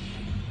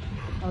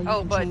 Oh, you Oh,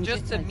 can but change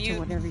just it, to like, mute. to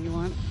whatever you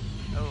want.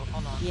 Oh,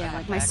 hold on. I Yeah, have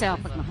like to myself.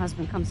 actually Like my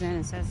husband comes in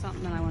and says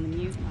something, and I want to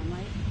mute my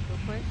mic real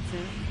quick. So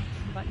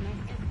button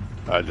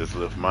over. I just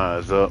lift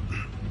mine up.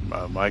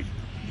 My mic.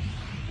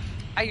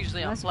 I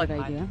usually That's a unplug good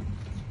mine. idea.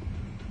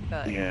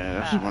 But, Yeah,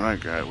 that's the one I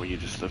got where you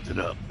just lift it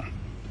up.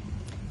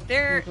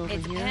 It Over here.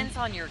 depends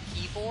on your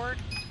keyboard.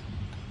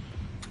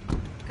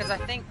 Because I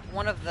think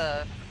one of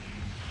the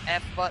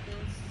F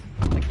buttons,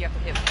 like you have to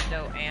hit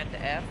Window and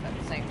F at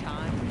the same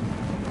time.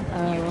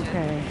 Oh,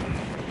 okay.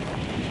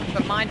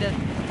 But mine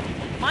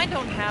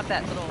don't have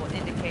that little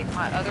indicate.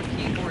 My other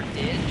keyboard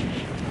did,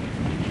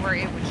 where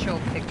it would show a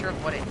picture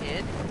of what it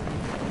did.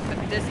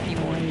 But this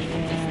keyboard,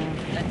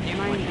 just a new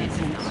one, it does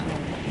not.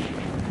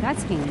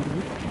 That's handy.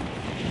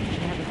 You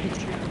have a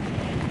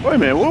picture. Wait a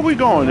minute, where we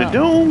going? The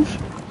Dunes?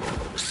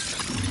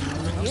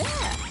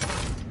 Yeah.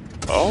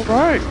 All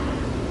right.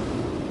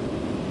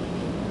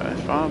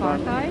 That's fine by Far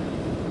me. side?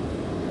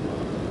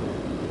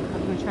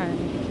 I'm going to try to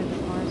make it to the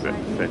far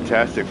side. maybe?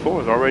 Fantastic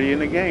Four is already in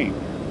the game.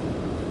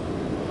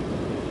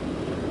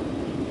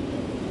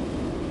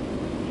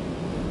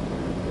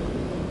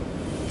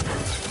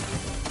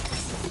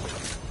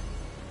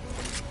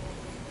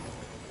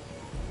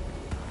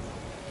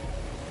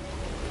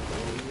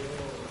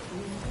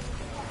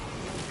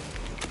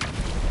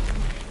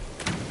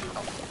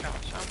 Oh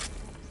gosh, I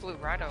flew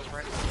right over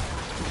it.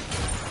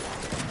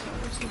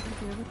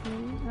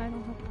 I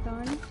don't have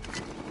a gun.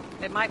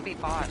 It might be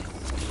bots,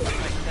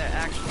 like the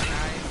actual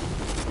guys.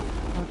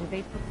 Oh, do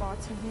they put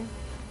bots in here?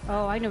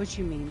 Oh, I know what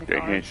you mean. The They're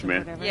guards or henchmen.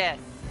 whatever. Yes,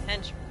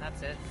 henchmen,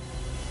 that's it.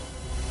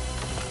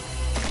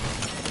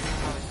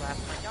 I always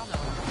laugh like, y'all know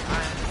what I'm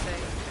trying to say.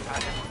 I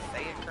didn't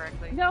say it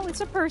correctly. No,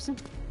 it's a person.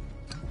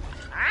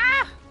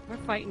 Ah! We're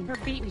fighting. We're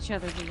beating each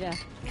other to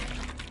death.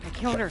 I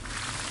killed her.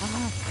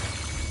 Ah.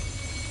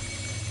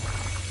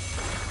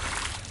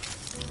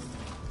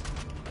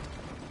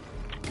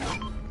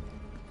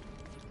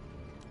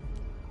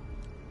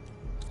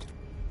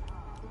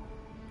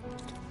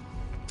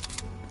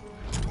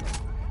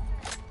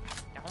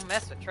 Don't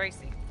mess with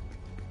Tracy.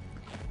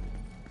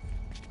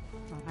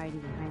 I'm hiding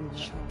behind the.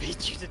 She'll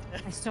beat you to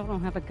death. I still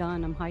don't have a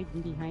gun. I'm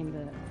hiding behind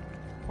the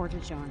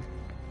porta-john.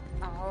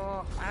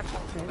 Oh, I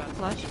have to They go.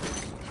 flush.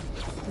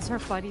 Is her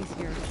buddies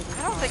here?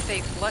 I don't think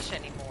they flush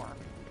anymore.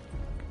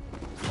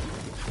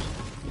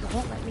 It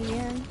won't let me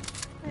in.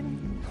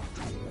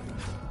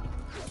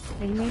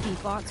 They may be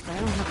bots, but I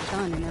don't have a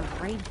gun, and they're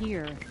right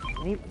here.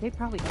 They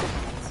probably are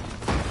bots.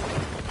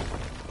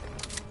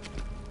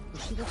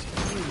 She looks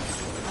crazy.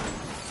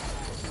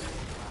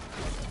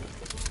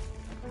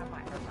 I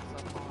might hurt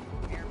myself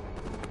falling here.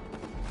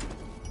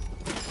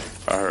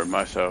 I hurt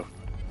myself.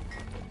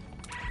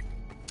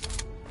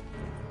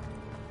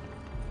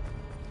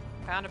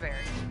 Found a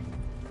berry.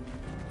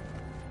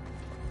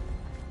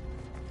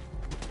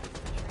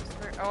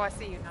 Oh, I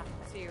see you now. I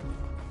see you.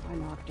 I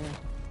knocked her.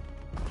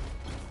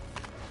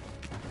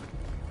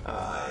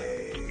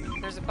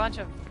 There's a bunch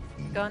of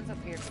guns up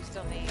here if you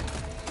still need.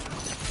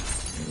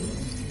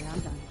 Yeah, I'm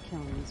done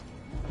killing these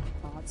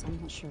bots. I'm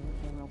not sure if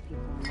they're real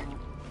people or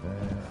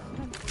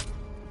not.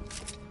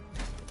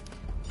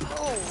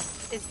 Oh,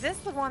 is this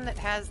the one that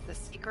has the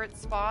secret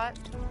spot?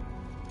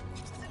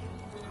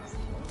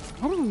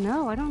 I don't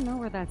know. I don't know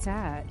where that's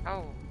at.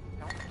 Oh,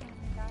 don't kill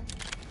me, guys.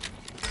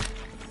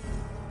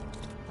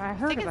 I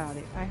heard about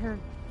it. I heard.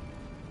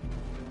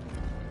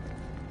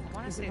 I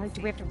want to Is see. it like,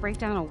 do we have to break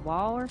down a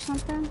wall or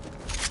something?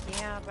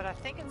 Yeah, but I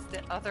think it's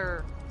the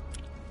other,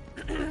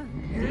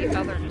 the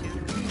other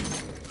dude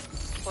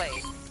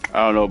place.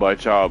 I don't know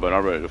about y'all, but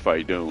I'm ready to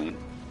fight Doom.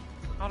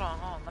 Hold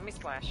on. Let me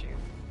splash you.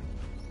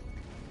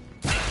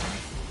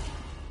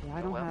 Yeah,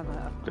 I don't have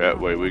a. That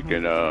way we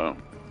can, Oh,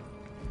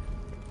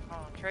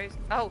 Trace.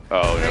 Oh,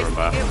 Oh, Trace, never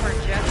mind. give her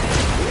Jeff.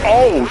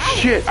 Oh,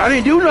 shit! I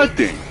didn't do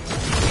nothing!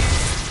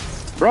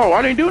 Bro,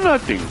 I didn't do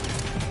nothing!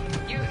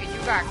 You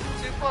got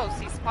too close.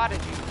 He spotted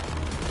you.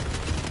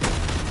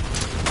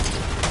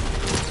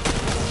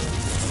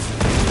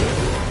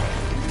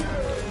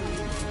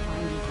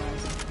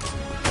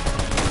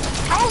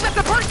 Oh, that's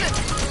a person!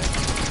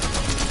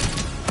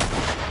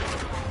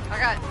 I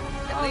got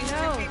at least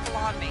two people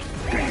on me.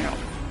 Damn.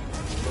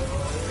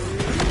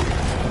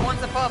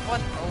 One's above,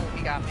 one. Oh,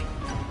 he got me.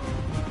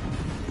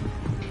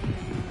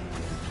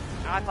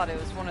 I thought it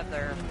was one of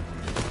their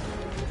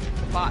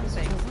bot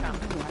things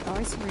coming. Oh,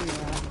 I see where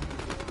you're at.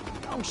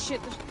 Oh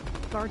shit, there's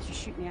guards are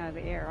shooting me out of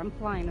the air. I'm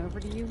flying over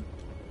to you.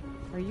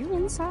 Are you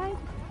inside?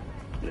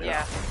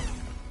 Yeah.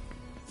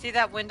 See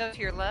that window to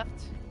your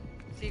left?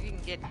 See if you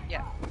can get,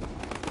 yeah.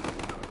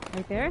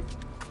 Right there?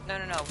 No.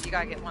 You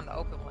gotta get one of the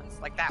open ones,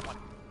 like that one.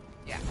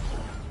 Yeah.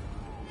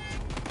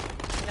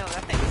 No,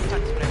 that thing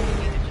sucks whatever you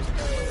need. It just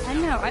goes. I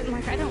know. I'm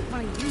like, I don't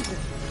want to use it.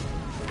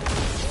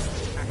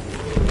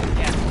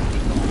 Yeah.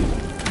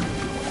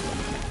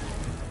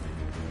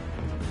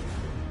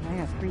 I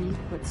have 3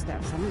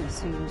 footsteps. I'm gonna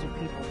assume those are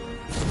people.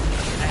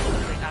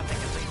 Actually, I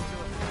think at least 2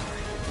 of them are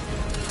right.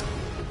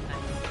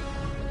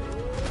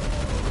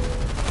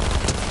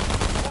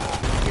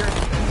 You're in a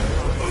good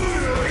spot.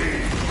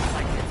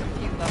 Like, it's a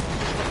few levels.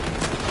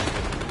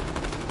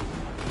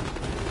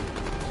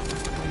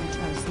 I'm gonna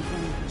try to sneak in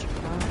and get your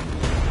car.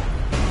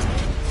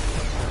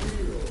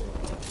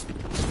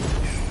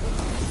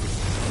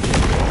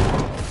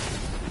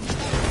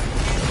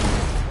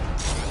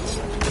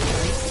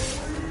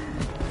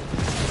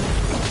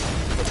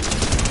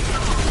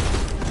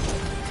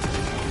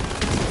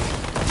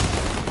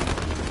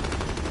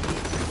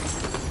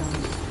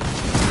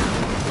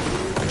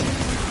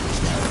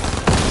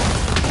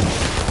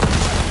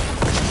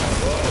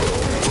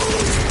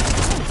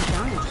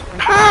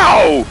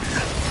 How?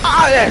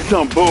 Ah, that's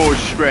some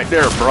bullshit right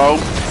there, bro.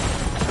 Go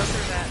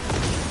through that.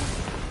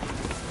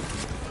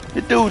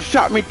 The dude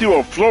shot me through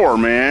a floor,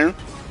 man.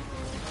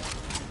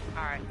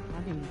 Alright.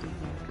 I didn't do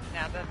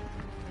that. Now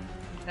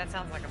that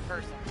sounds like a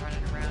person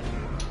running around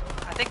you.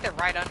 I think they're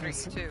right under you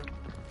too.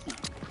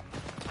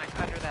 Like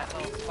under that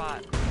little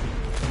spot.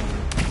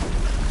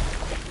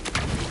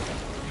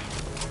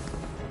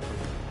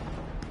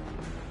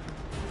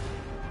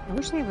 I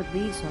wish they would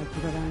leave so I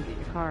could go down and get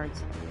your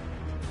cards.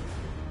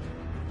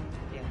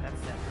 Yeah,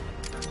 that's definitely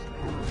a person.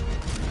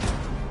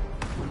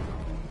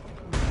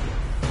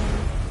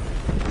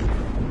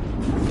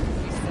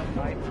 He's still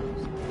fighting.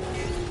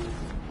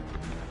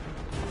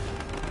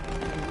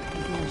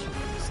 You think I should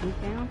sneak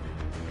down?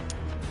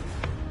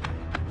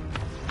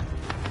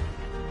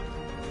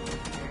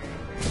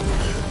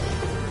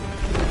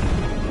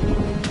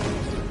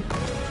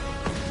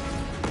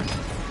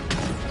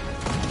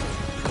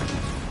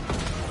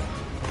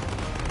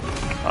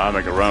 I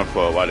make a run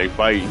for it while they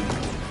fighting.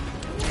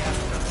 Yeah.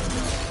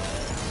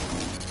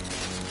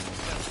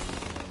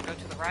 Go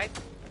to the right.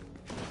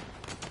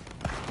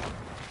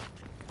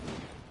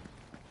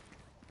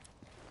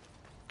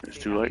 It's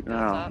too late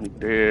now. I'm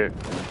dead.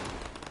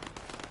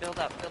 Build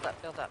up, build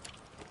up, build up.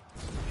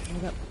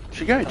 Hold up.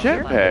 She got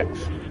jetpacks.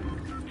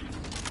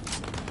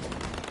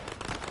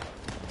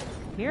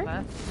 Here?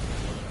 Left.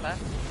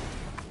 Left.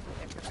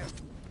 Okay,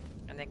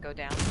 and then go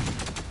down.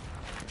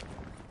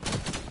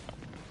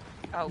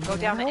 Oh, go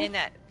down No. in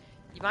that.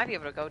 You might be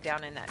able to go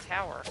down in that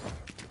tower.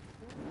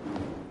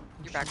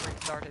 You're back where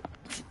you started.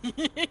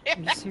 Are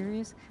you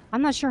serious?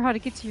 I'm not sure how to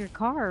get to your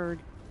card.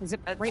 Is it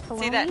right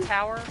below See that me?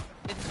 tower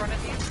in front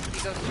of you?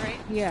 You go straight?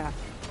 Yeah.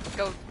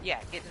 Go, yeah,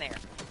 get in there.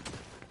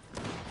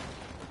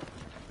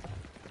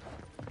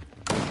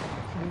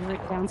 Are you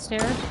right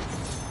downstairs?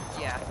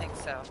 Yeah, I think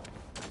so.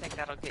 I think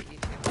that'll get you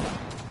to.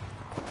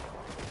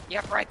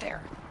 Yep, right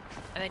there.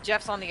 And then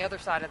Jeff's on the other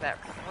side of that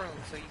room,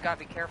 so you gotta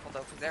be careful though,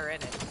 because they're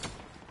in it.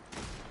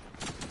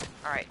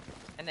 Alright,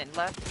 and then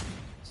left.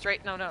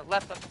 Straight, no,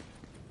 left.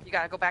 You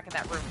gotta go back in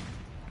that room.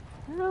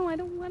 No, I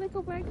don't want to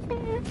go back there.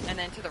 And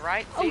then to the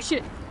right. Oh, see?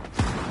 shit.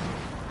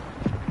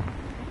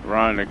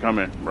 Run, they're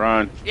coming.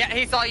 Run. Yeah,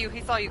 he saw you.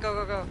 He saw you. Go,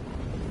 go, go.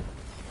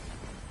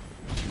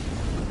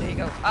 There you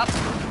go. Up.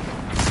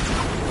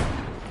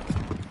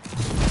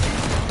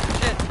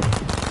 Shit.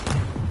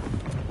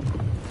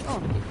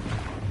 Oh.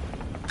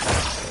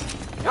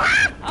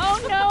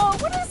 Oh, no.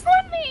 What does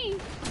that mean?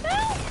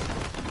 No.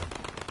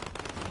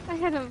 I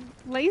had a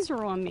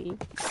laser on me.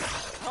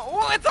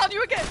 Oh, it's on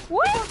you again.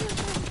 What?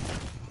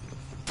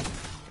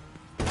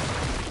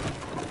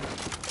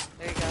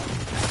 There you go.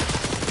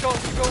 Go,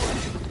 go.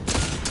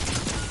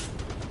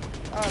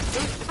 How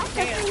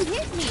that thing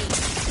hit me?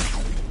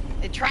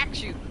 It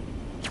tracks you.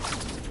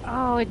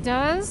 Oh, it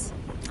does?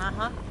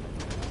 Uh-huh.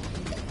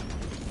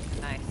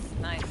 Nice,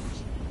 nice.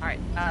 Alright,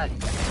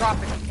 drop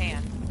if you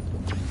can.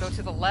 Go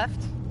to the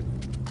left.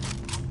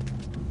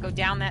 Go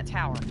down that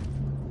tower.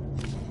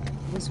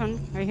 This one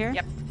right here?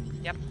 Yep,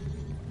 yep.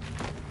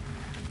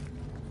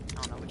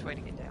 I don't know which way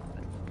to get down,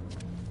 but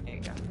there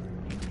you go.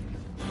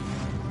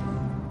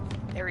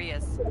 There he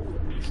is.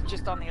 He's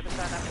just on the other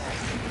side of that wall.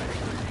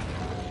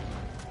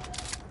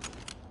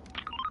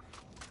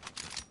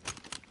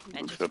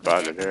 And just Step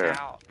out of get there.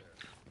 out.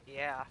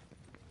 Yeah.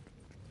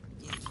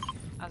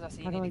 As I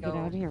see, How you do I need to get go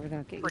out of here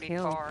without getting pretty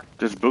killed? far.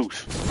 Just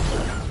boost.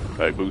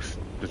 Like boost.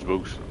 Just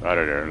boost out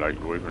of there. Like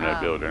away from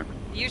that building.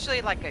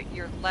 Usually like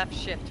your left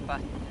shift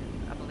button,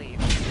 I believe.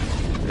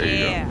 There you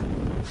yeah.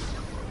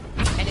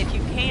 And if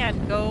you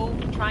can, go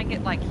try and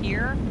get like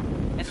here,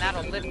 and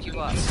that'll lift you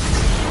up.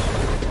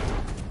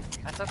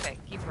 That's okay.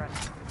 Keep running.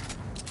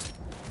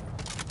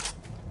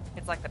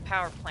 It's like the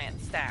power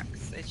plant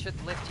stacks. It should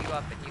lift you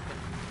up, and you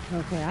can.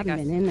 Okay, I haven't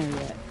been in there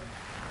yet.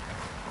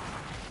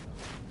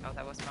 Oh,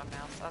 that was my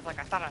mouse. I was like,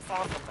 I thought I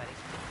saw somebody.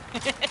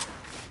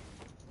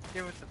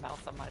 There was a mouse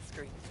on my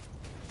screen.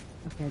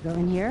 Okay, go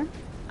in here.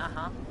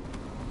 Uh-huh.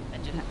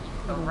 And just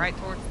go right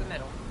towards the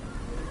middle.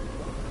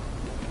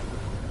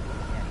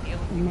 Yeah, heal.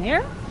 In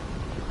there?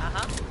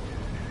 Uh-huh.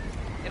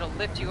 It'll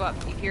lift you up.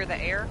 You hear the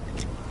air?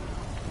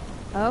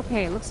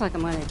 Okay, it looks like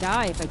I'm gonna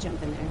die if I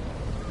jump in there.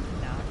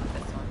 No, not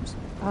this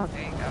one.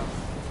 Okay. There you go.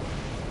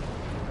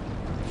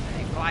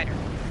 And a glider.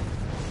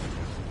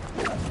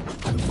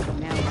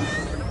 Now,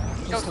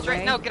 Go straight.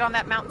 away. No, get on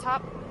that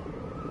mountaintop.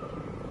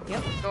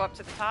 Yep. Go up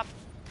to the top.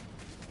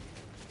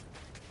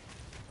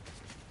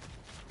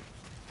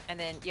 And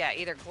then, yeah,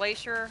 either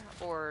glacier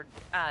or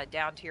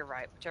down to your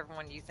right, whichever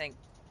one you think.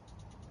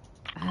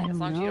 I As don't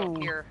long as you don't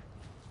know. hear.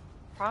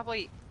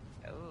 Probably.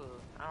 Oh,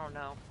 I don't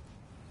know.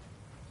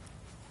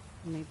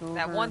 Let me go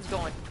That over. one's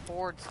going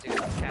towards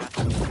Cass.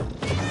 I'm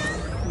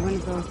gonna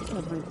go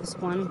over this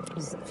one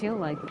because I feel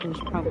like there's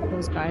probably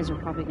those guys are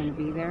probably gonna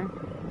be there.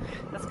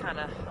 That's kind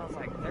of. I was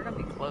like, they're gonna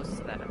be close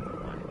to that other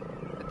one,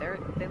 but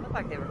they look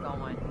like they were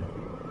going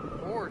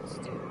towards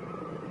dude.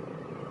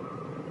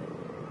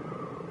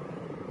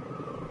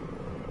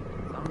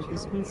 As long as you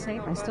This don't one's hear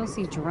safe. I still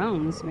nobody. see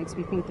drones. Makes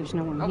me think there's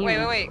no one Oh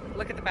here. wait!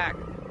 Look at the back.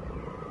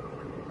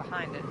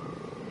 Behind it.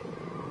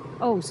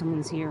 Oh,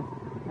 someone's here,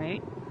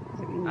 right?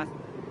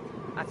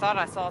 I thought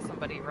I saw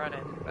somebody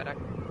running, but I'm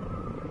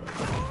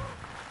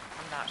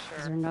not Is there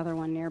sure. another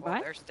one Well, nearby?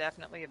 there's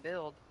definitely a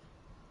build.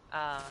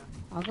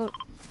 I'll go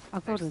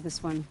to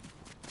this one.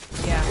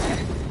 Yeah.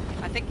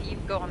 I think you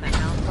can go on that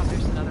mountain.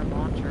 There's another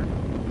launcher.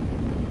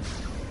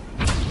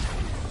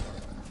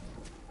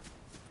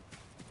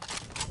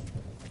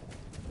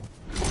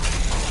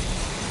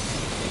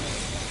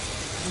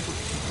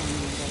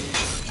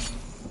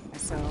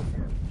 Myself.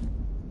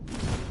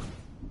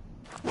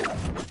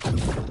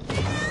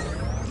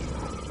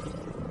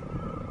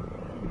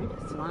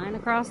 Flying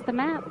across the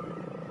map.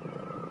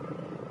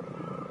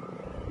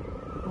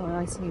 Oh,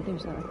 I see.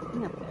 There's a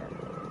thing up there.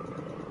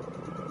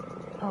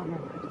 Oh no,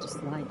 I could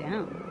just lie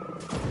down.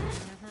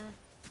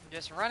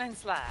 Just run and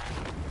slide.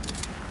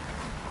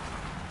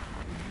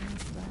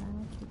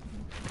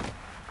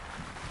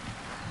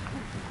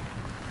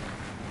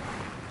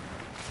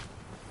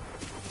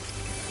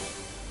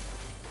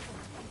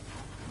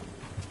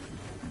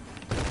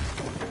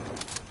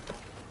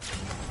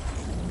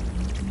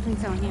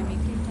 Please don't hear me.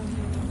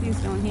 Please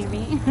don't hear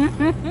me.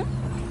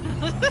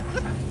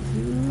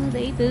 Ooh,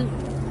 they boot.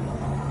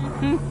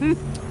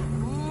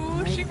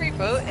 Ooh, she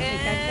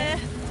rebooting.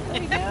 There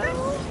we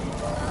go.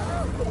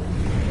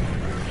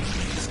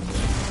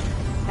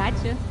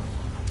 Gotcha.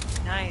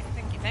 Nice.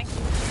 Thank you. Thank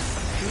you.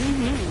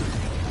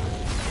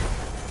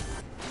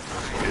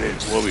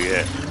 Where we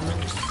at?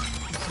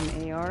 Some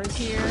ARs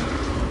here.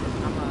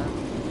 I'm gonna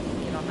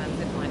get on that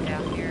zip line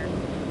down here.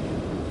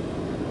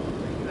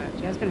 Where you at,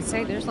 I was gonna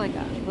say there's like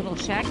a little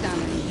shack down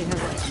there. You could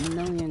have like a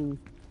million.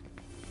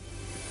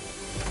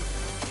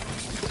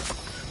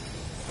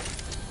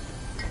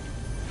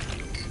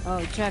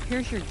 Oh, Jeff,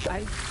 here's your.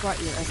 I brought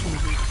your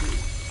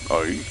SMG.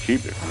 Oh, you can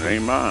keep it. It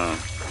ain't mine.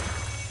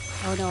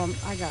 Oh no,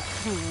 I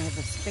don't really have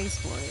the space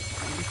for it.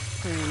 I'm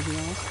clearing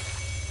heals.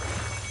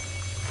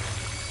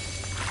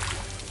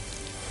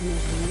 And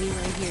there's a mini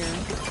right here.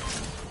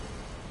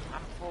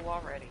 I'm full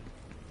already.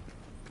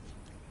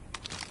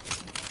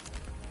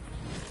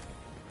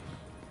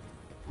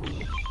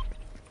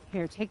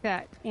 Here, take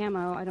that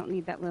ammo. I don't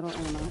need that little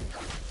ammo.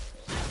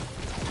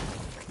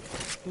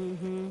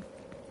 Mm-hmm.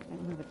 I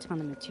don't have a ton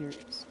of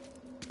materials.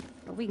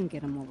 But we can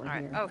get them over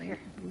here. Oh, here.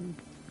 Mm.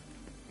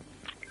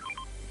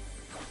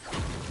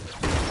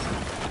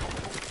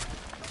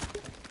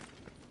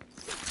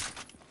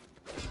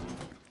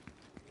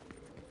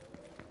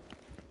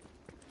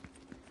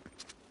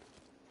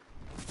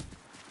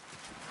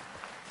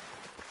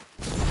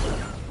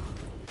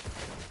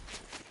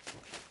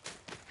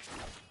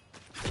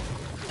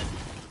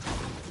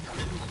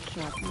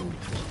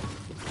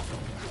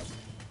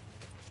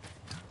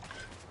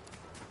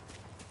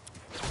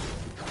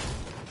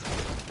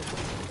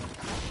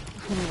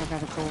 I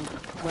got a gold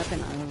weapon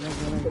on a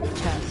regular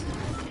chest.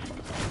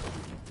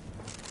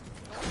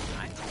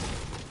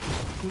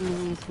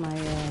 It's my,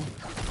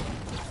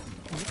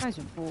 you guys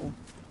are full.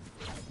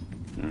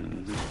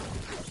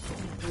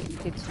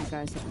 Get you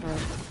guys to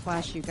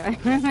flash you guys.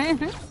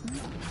 Material.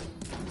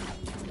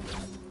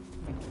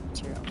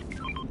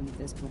 Need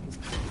this place.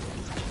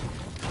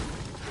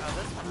 Oh,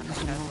 this one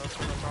just has those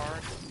little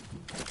guards.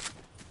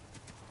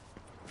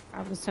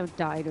 I was so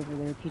died over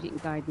there if you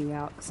didn't guide me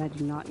out because I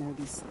do not know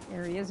these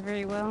areas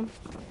very well.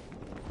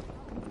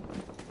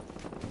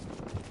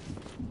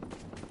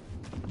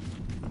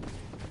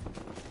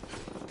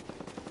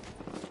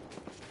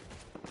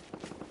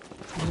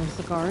 There's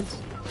the guards.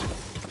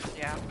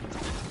 Yeah.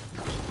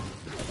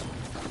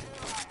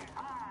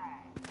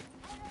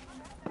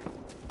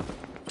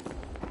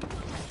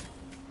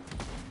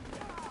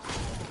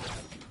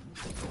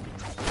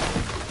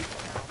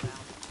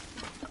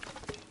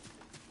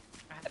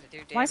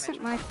 Why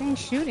isn't my thing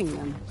shooting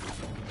them?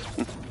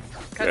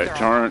 That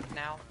turret.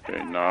 Now.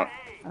 Okay, not.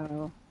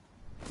 Oh.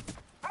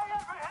 I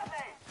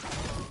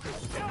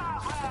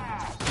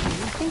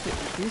think it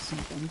would do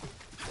something.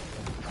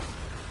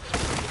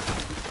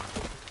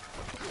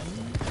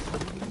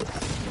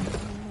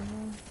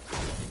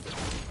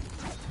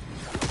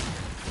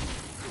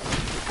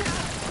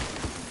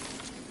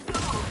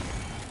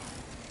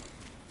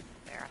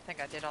 There, I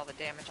think I did all the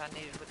damage I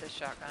needed with this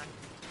shotgun.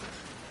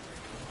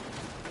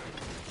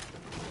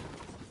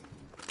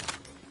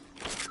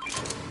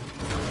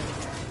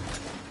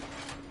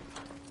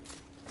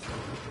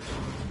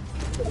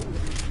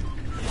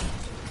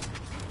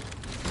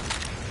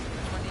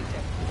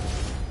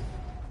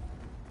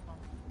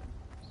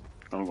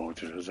 I'm going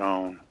to the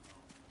zone.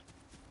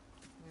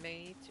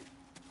 Me too.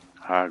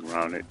 High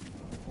ground it.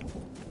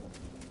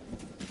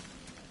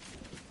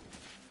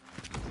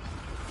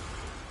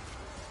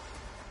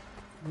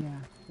 Yeah,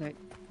 good.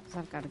 Because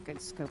I've got a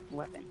good scope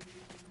weapon.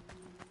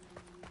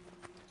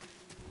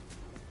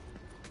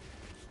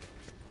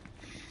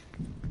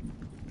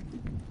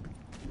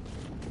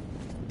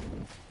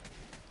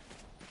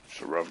 It's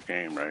a rough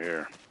game right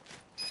here.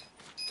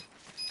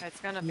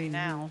 It's gonna be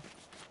now.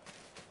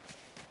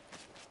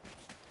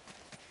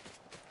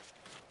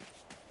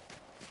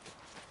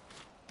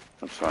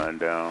 I'm sliding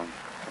down.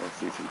 I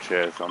see some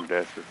chests. I'm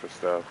desperate for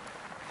stuff.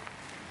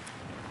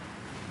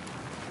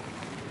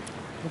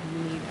 What do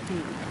you need?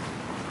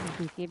 I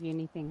can give you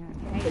anything.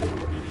 Hey.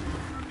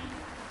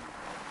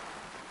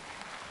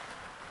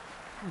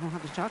 I don't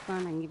have a shotgun.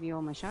 I can give you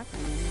all my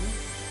shotgun.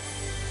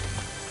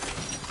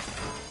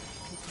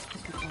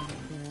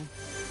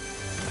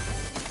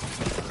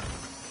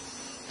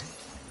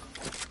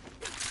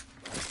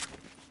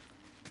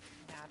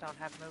 Yeah, I don't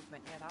have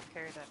movement yet. I'll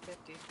carry that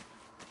 50.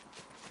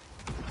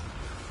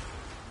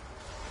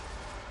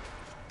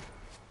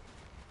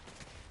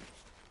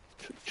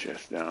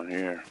 Chest down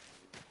here.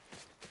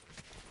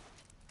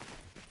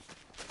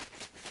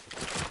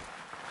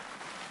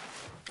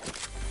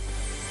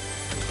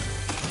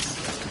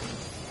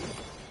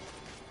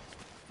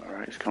 All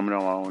right, it's coming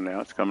along now.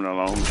 It's coming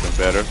along. It's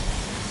better.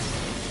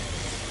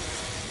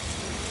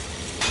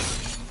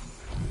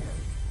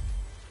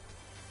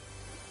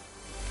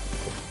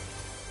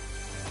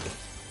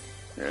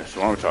 Yeah, that's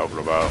what I'm talking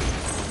about.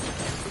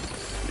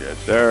 Yes,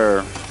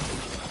 sir.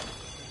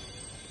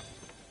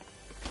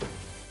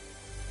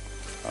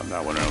 I'm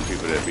not one of them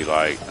people that be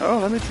like, oh,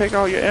 let me take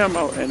all your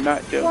ammo and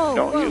not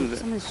don't use it.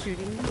 Someone's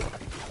shooting me.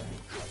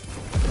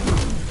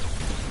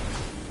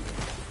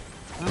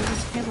 I'm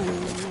just killing them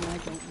and I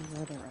don't know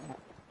where they're at.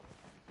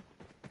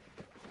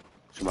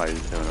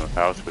 Somebody's in the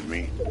house with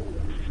me.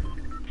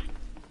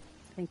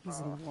 I think he's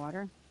in the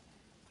water.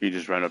 He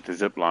just ran up the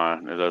zip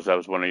line. That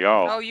was one of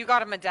y'all. Oh, you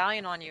got a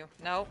medallion on you.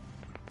 Nope.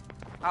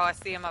 Oh, I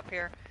see him up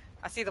here.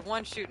 I see the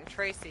one shooting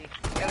Tracy.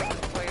 The other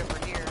one's way over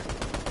here.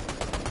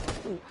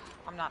 Ooh.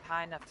 I'm not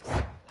high enough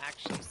to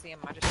actually see him.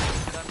 I just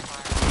hear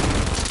gunfire.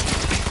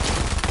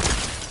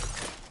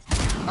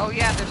 Oh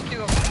yeah, there's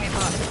two of them came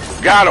up.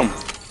 Got him.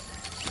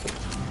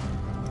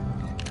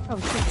 Oh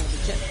shit, there's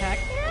a jetpack.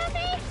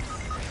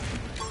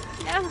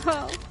 No!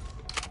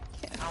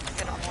 I'll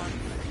hit him one.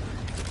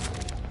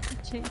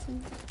 Chasing.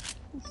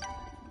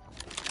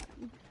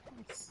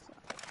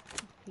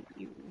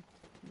 You,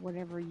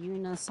 whatever you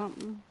know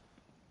something.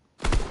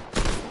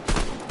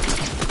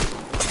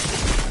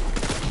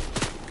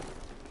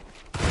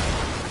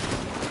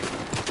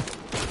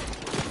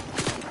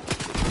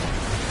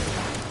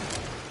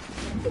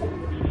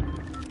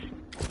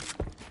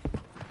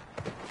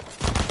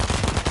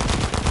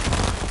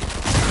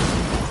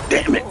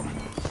 Damn it.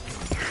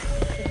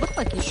 It looked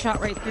like you shot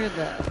right through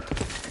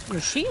your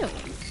shield.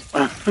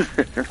 Yeah,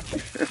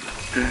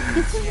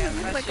 It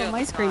looked like on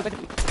my screen, but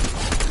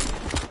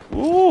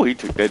Ooh, he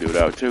took that dude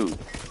out too.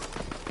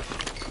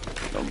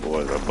 Them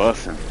boys are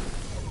busting.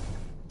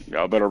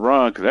 Y'all better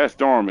run, cause that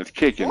storm is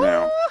kicking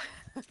now.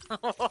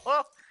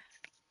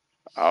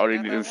 All they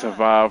need to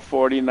survive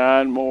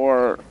 49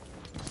 more.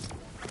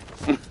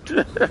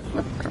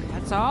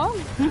 that's all?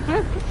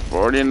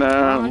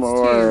 49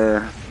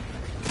 more.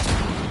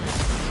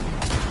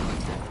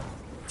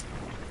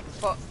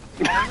 But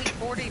only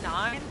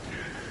 49?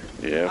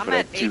 Yeah, I'm for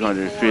that at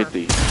 250.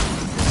 84.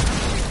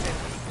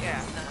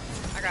 Yeah, no.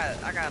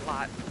 I got a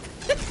lot.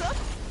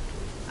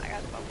 I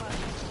got so much.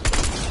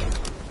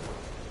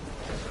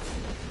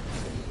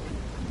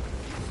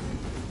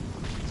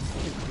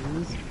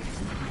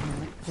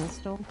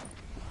 Pistol?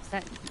 Is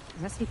that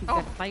something you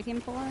gotta fight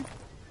him for?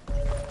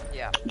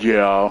 Yeah.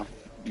 Yeah,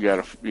 you got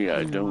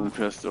a Doom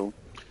pistol.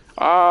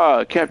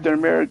 Ah, Captain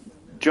America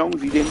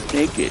Jonesy didn't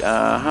make it.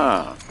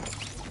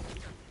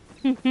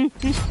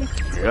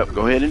 Yep,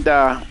 go ahead and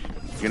die.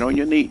 Get on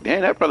your knee.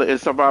 Damn, that brother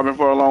is surviving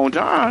for a long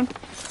time.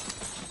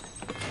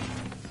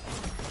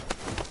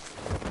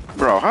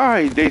 Bro,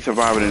 how they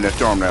surviving in that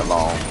storm that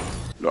long?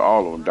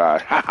 All of them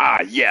died.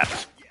 Haha,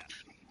 yes.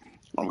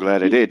 I'm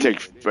glad it did take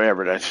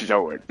forever to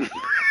show it.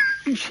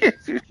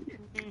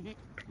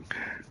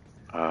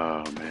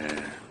 Oh,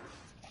 man.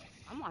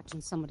 I'm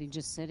watching somebody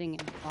just sitting in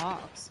a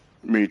box.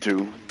 Me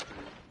too.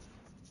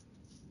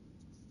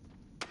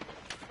 I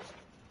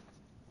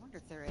wonder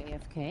if they're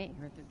AFK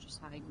or if they're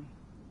just hiding.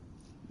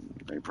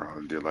 They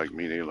probably did like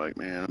me. They were like,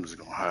 man, I'm just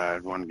going to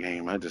hide one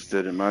game. I just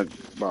stood in my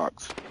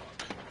box.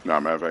 No,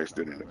 matter of fact, I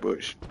stood in the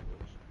bush.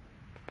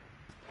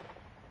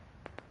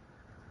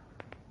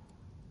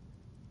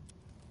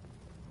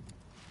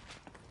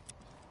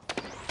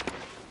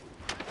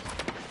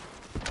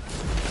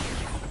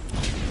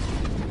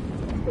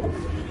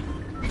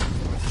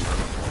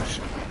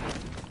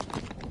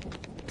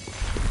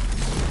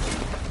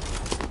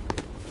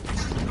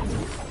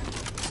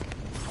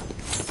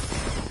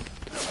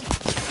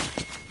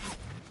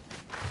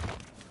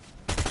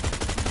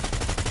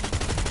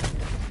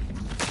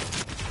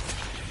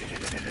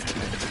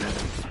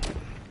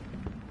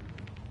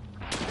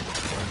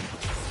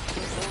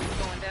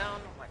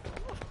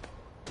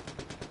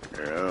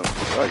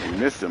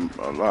 Missed him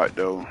a lot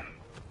though.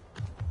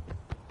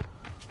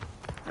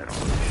 I don't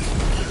know.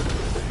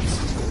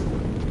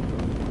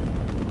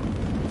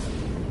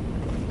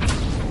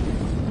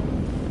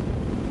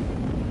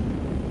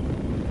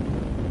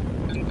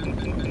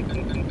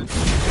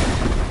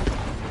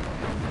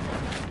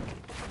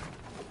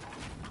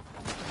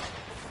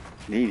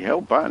 Need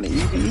help buying the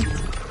EV?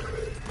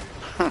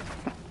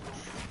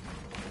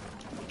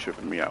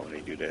 Tripping me out when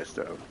they do that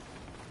stuff.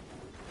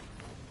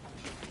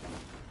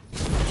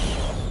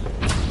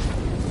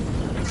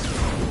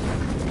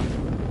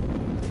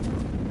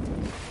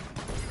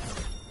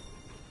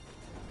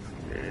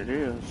 There it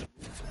is.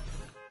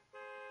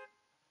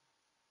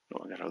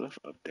 Oh, I got a lift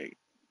update.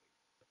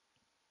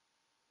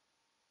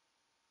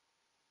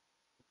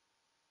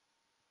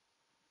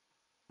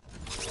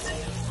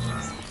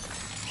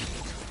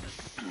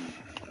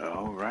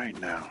 All right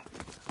now.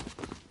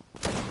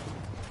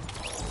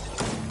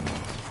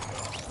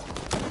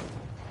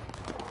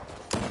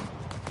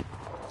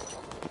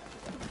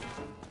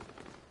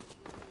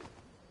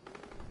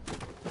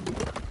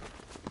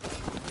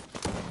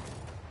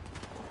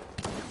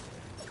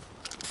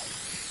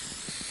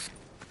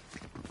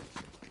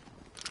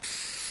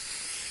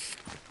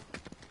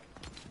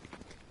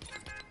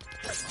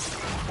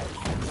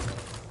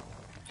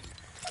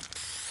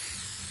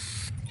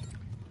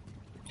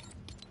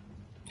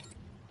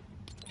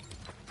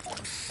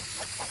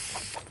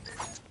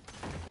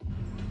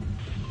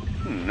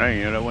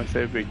 Dang, that one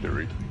said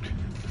victory.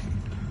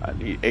 I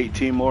need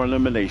 18 more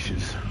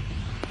eliminations.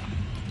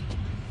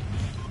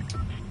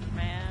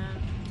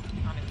 Man,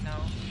 I don't even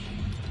know.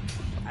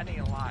 I need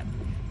a lot.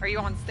 Are you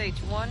on stage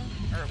 1?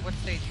 Or what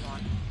stage you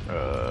on?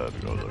 Let me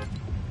go look.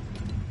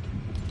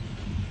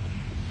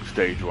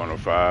 Stage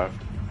 105.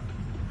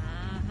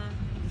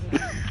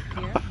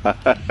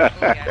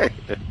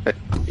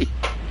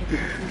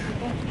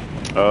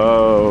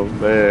 Oh,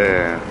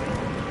 man.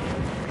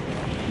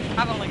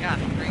 I've only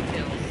gotten 3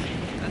 kills.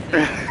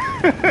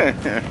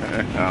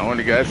 I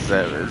only got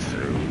 7, so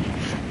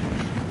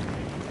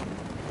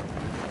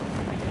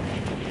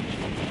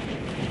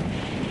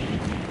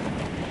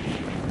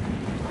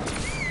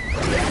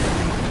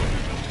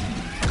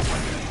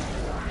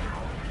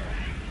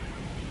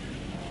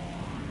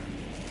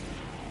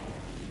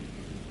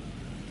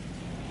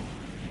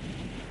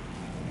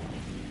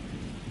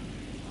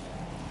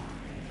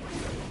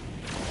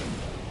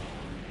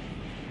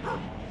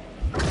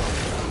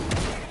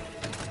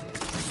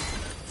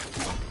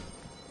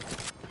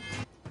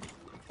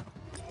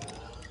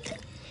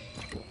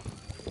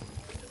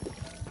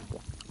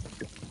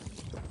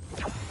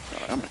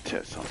I'm gonna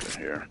test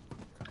something here.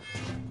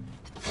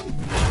 I'm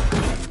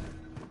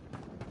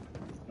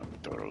gonna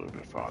throw it a little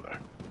bit farther.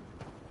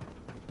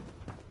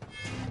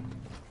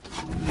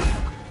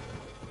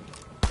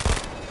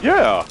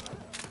 Yeah,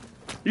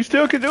 you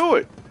still can do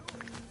it.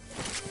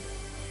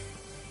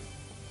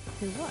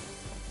 Do what?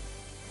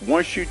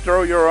 Once you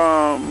throw your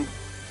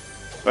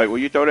like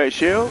when you throw that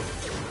shield,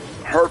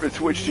 herb it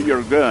switch to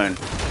your gun.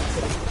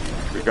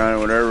 Your gun,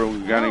 whenever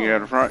you're gunning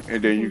at the front,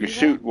 and then you can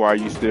shoot while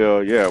you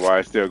still, while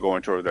it's still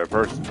going towards that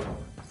person.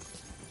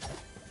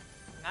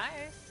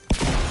 Nice.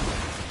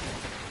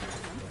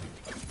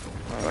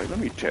 I'm like, let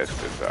me test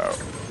this out.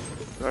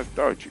 I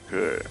thought you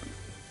could,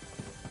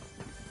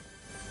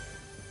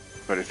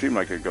 but it seemed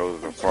like it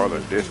goes a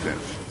farther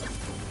distance.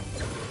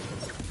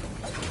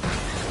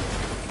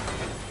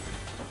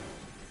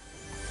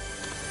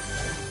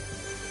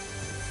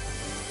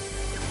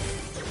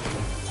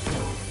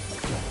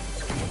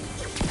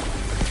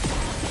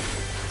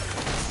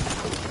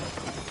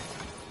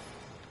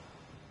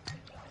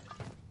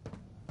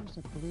 There's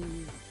a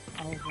blue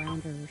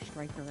all-rounder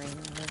striker right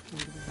there.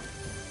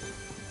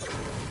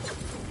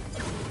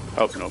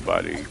 Help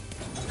nobody.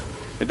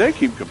 If they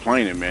keep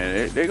complaining,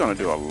 man, they're gonna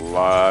do a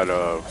lot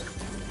of.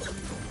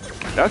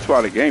 That's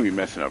why the game be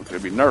messing up,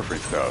 because they be nerfing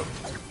stuff.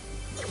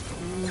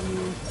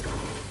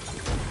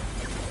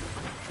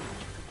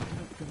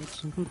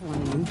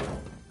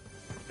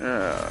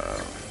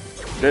 Yeah.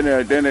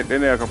 Then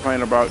they'll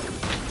complain about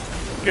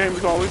the game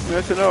is always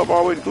messing up,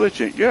 always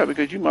glitching. Yeah,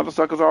 because you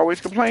motherfuckers are always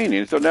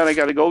complaining. So now they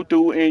got to go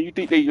through, and you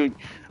think they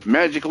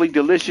magically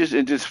delicious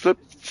and just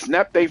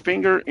snap their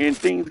finger and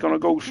things gonna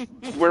go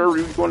wherever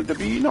you want it to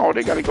be. No,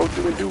 they got to go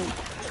through and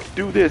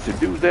do this and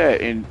do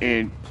that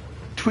and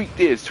tweak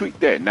this, tweak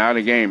that. Now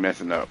the game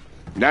messing up.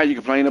 Now you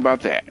complain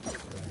about that.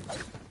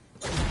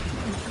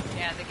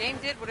 Yeah, the game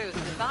did what it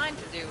was designed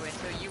to do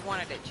until you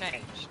wanted it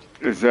changed.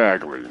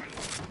 Exactly.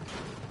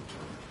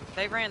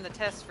 They ran the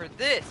test for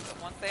this,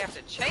 but once they have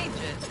to change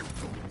it,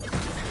 it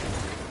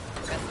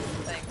messes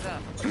things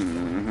up.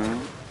 Mm-hmm.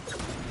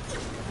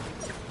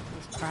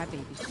 These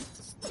crybabies.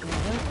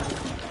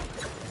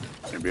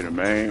 It'd be the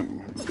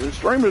main. The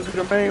streamers be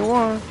the main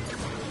one.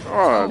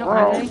 Oh, No, bro.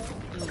 are they?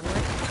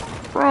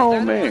 Bro, They're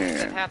the ones man.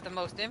 that have the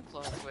most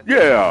influence with it.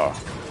 Yeah.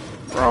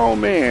 Bro,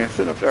 man,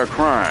 sitting up there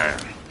crying.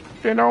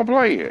 Then don't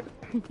play it.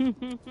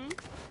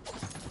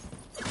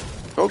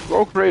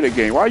 Go create a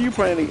game. Why are you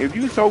playing it? If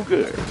you so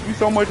good, you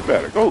so much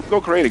better. Go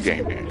create a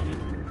game then.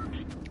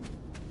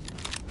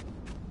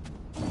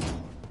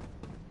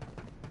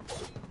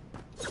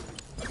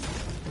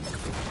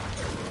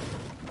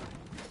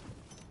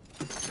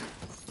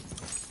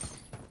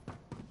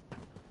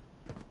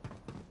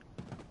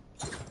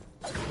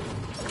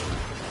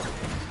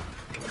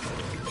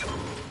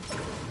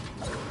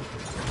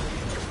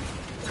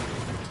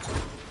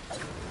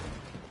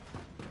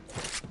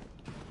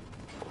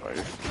 Boy,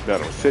 this is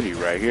Battle City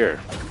right here.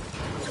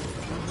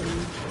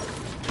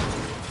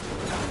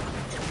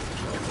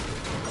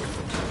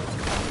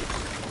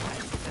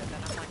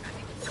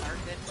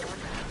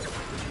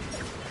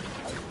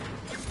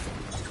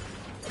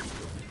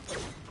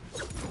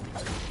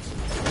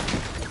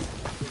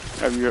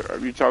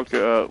 Have you talked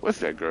to what's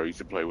that girl used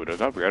to play with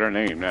us? I forgot her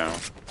name now.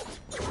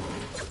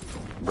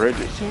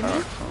 Bridget.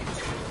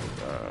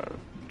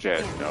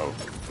 Jess, no.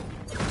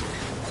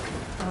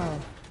 Oh.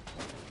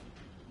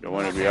 The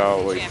one that be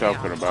always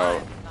talking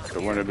about.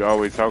 The one that be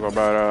always talking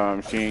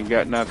about. She ain't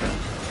got nothing.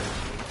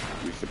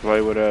 Used to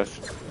play with us.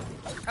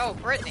 Oh,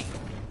 Brittany.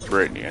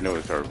 Brittany, I know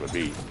it's her, but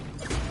B.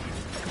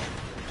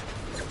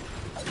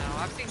 No,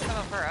 I've seen some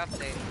of her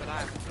updates, but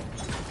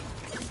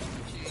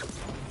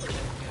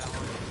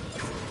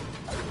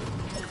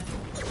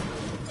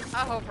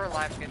I hope her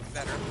life gets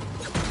better.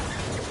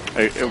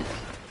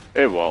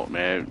 It won't,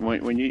 man.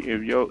 When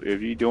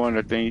if you doing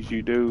the things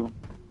you do,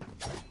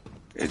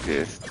 it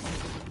just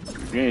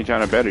if you ain't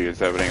trying to better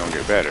yourself, it ain't gonna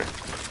get better.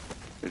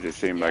 It just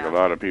seems like a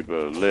lot of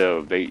people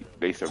live, they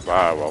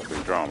survive off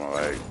this drama,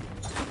 like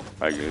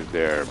it's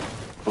their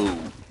food,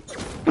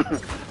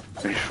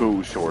 their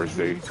food source.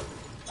 They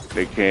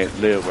can't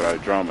live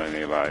without drama in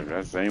their life.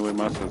 That's the same way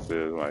my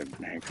sister is. Like,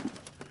 man,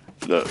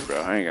 look,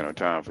 bro, I ain't got no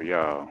time for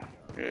y'all.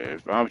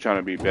 If I'm trying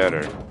to be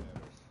better,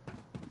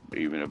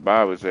 even the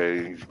Bible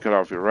says, cut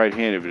off your right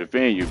hand if it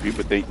offends you.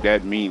 People think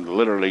that means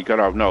literally cut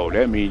off. No,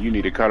 that means you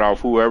need to cut off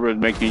whoever is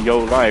making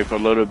your life a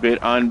little bit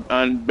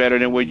better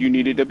than what you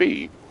need it to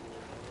be.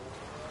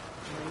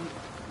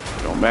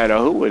 No matter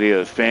who it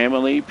is,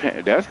 family,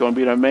 that's going to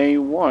be the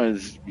main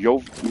ones.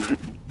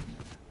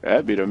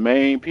 That'd be the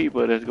main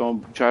people that's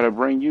going to try to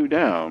bring you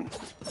down.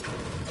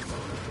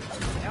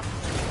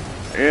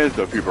 Is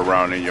the people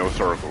around in your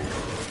circle.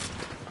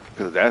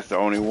 Because that's the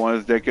only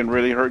ones that can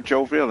really hurt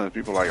your feelings.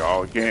 People are like,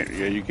 oh, you can't.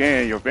 Yeah, you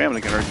can. Your family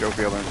can hurt your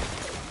feelings.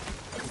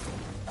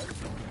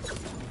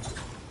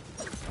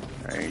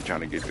 I ain't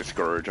trying to get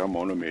discouraged. I'm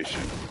on a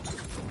mission.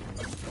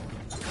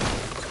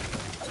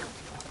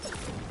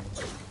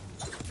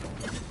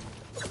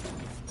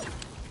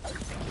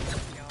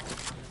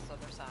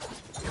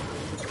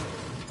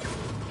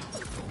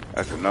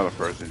 That's another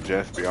person,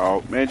 Jess.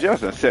 Man,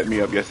 Jess done set me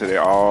up yesterday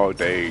all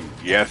day.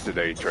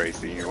 Yesterday,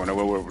 Tracy, when I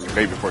went the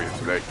day before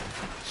yesterday,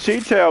 she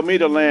tell me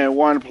to land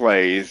one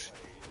place,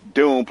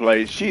 Doom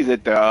place. She's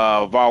at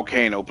the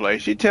volcano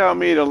place. She tell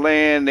me to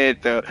land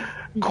at the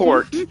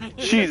court.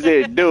 She's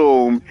at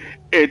Doom,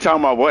 and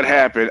talking about what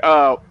happened.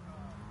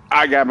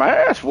 I got my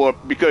ass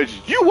whooped because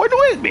you wasn't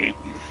with me.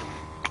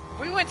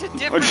 We went to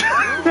different rooms.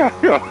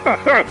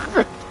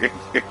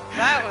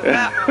 That was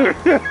that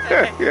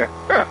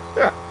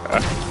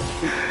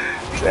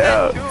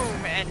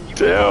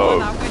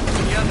one.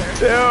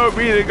 Tell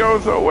me to go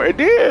somewhere.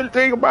 Then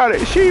think about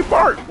it. She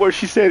marked where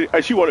she said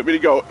she wanted me to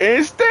go,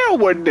 and still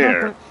wasn't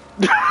there.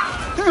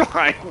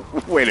 Like,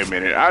 wait a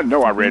minute. I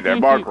know I read that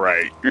mark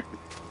right.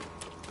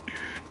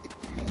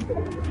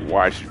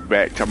 Watch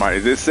back. Talking about,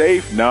 is it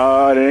safe?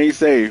 No, it ain't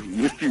safe.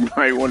 You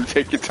might want to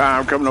take your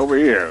time coming over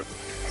here.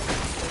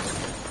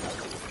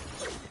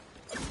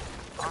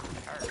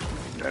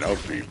 And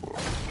those people.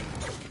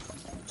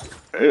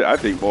 I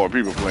think more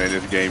people playing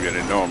this game than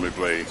they normally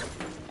play.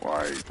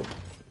 Like,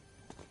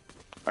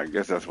 I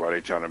guess that's why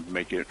they're trying to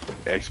make it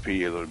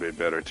XP a little bit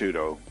better too,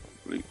 though.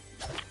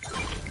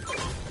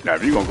 Now,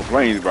 if you're gonna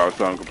complain about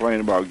something, complain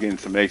about getting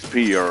some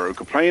XP, or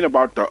complain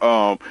about the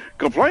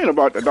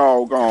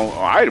doggone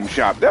item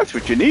shop. That's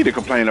what you need to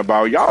complain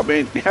about. Y'all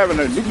been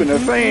doing the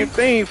same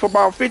thing for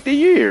about 50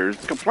 years.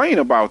 Complain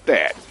about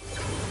that.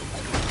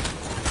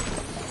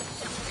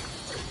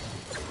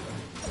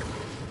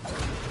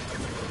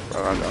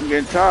 I'm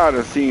getting tired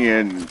of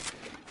seeing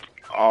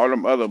all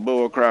them other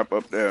bull crap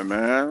up there,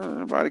 man.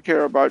 Nobody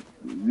care about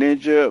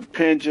Ninja,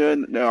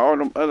 Pinja, all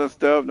them other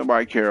stuff.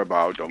 Nobody care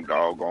about them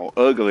doggone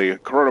ugly,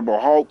 Incredible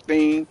Hulk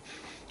thing,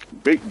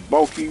 big,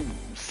 bulky,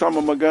 some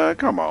of my gun.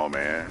 Come on,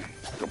 man.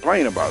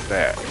 Complain about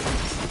that.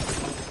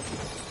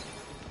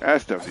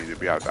 That stuff needs to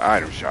be out the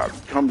item shop.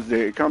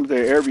 It comes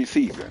there every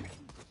season.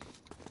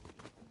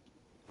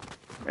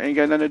 Ain't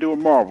got nothing to do with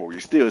Marvel. You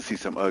still see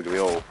some ugly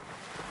old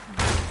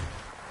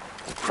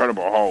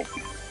Incredible Hulk.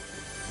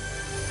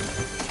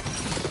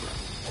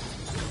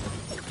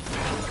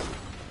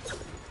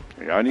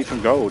 Yeah, I need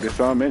some gold. There's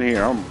some in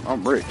here.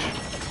 I'm rich.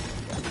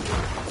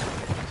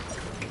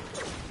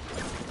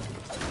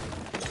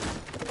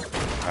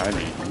 I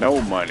need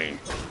no money.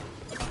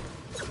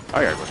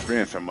 I gotta go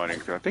spend some money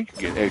because I think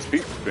you get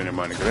XP for spending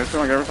money. Because that's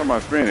like every time I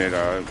spend it,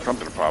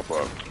 something will pop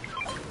up.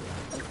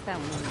 What's that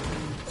one?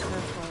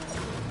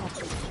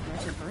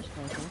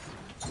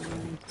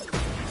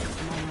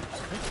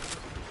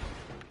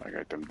 I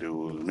got them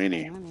dudes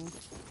mini.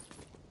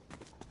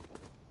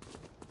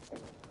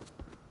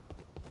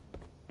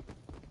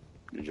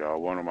 Did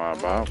y'all want them all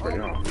about for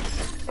y'all?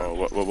 Oh,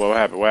 what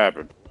happened? What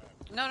happened?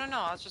 No.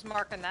 I was just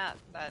marking that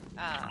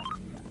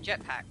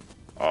jetpack.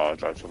 Oh, I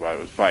thought somebody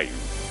was fighting.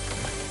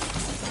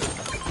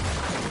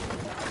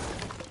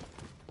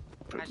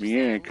 Put me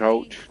in,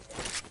 coach.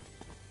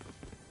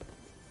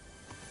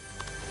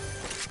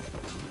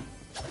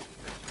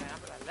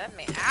 Let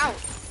me out.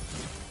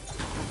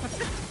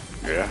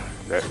 Yeah,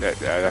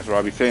 that's what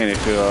I be saying.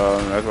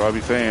 That's what I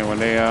be saying when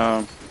they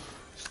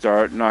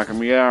start knocking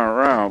me out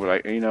around. But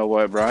like, you know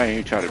what, bro? I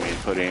ain't trying to be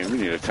put in. We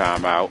need a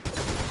timeout.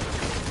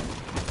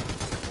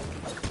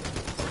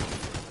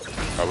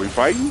 Are we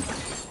fighting?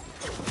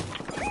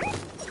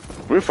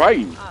 We're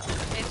fighting.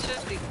 It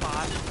should be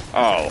bots.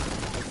 Oh.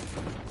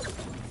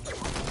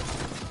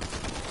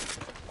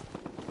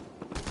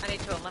 I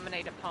need to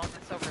eliminate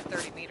opponents over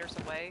 30 meters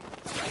away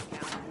right now.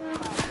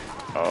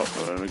 Oh,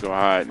 so let me go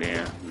hide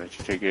then. Let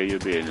you take care of your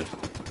business.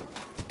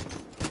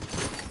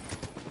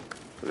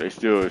 So they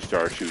still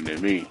start shooting at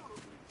me.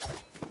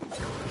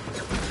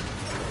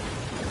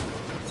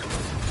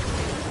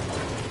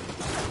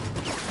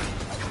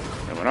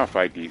 And when I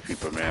fight these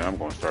people, man, I'm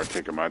gonna start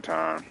taking my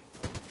time.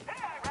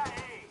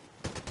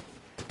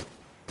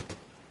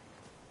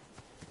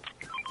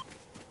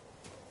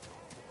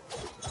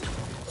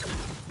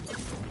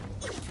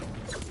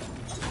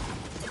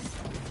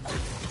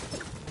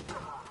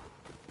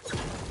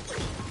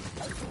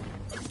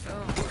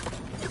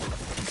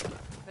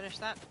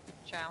 That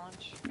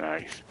challenge.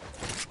 Nice.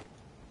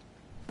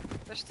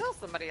 There's still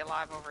somebody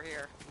alive over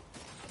here.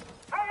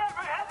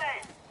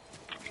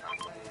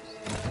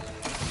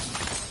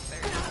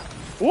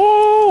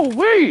 Whoa,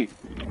 wait!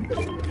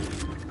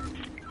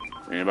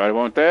 Anybody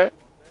want that?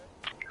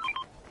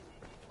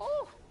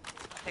 Oh,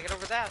 take it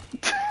over that.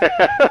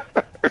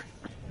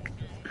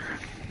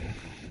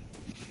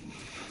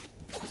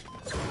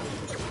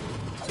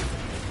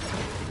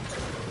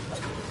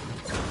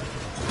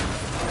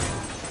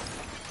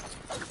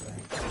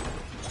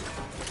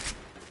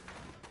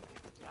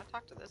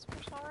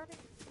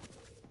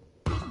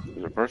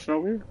 Is a person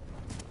over here?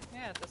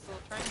 Yeah, at this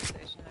little train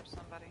station, there's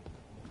somebody.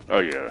 Oh,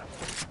 yeah.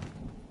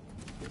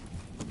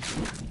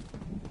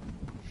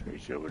 So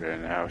he's over there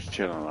in the house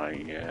chilling,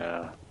 like,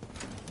 yeah.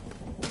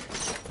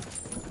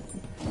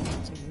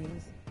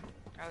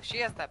 Oh, she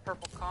has that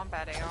purple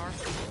combat AR.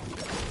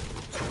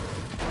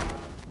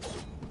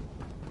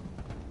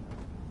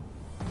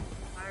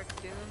 Fire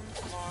Doom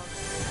log.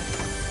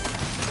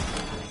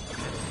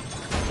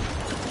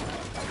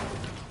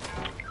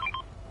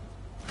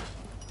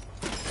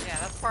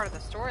 part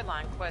of the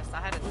storyline quest.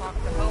 I had to talk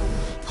to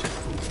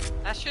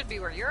Hope. That should be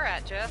where you're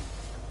at, Jeff.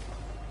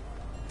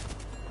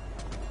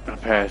 I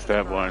passed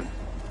that one.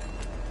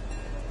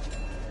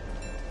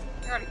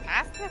 You already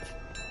passed it?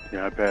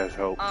 Yeah, I passed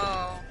Hope.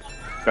 Oh.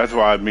 That's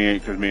why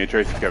because me and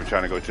Tracy kept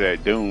trying to go to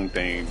that Doom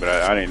thing, but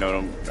I didn't know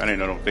them. I didn't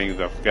know them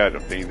things. I forgot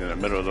them things in the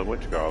middle of the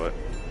what you call it.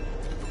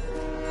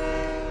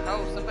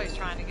 Oh, somebody's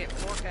trying to get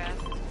forecast.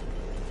 You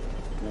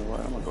know what?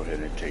 I'm gonna go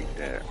ahead and take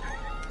that.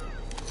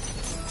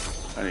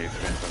 I need to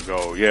spend some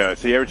gold. Yeah.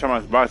 See, every time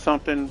I buy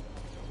something,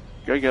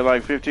 I get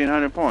like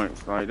 1,500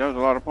 points. Like that was a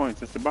lot of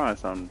points just to buy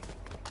something.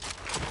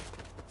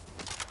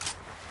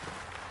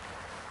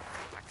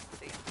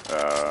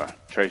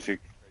 Tracy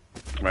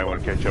might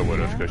want to catch up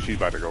with us because she's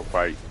about to go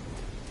fight.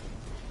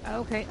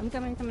 Okay, I'm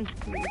coming.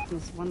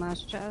 This one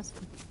last chest.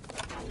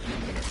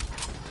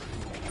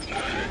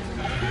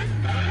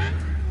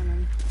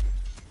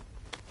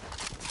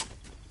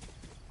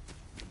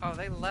 Oh,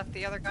 they left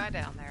the other guy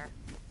down there.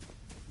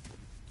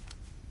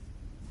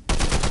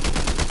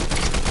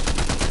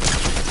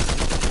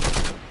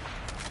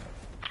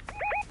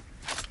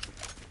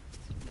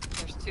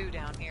 There's two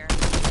down here.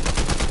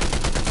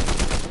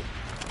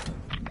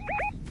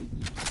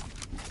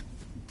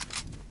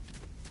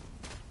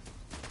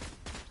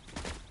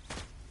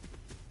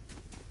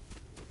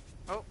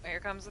 Oh, here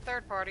comes the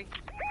third party.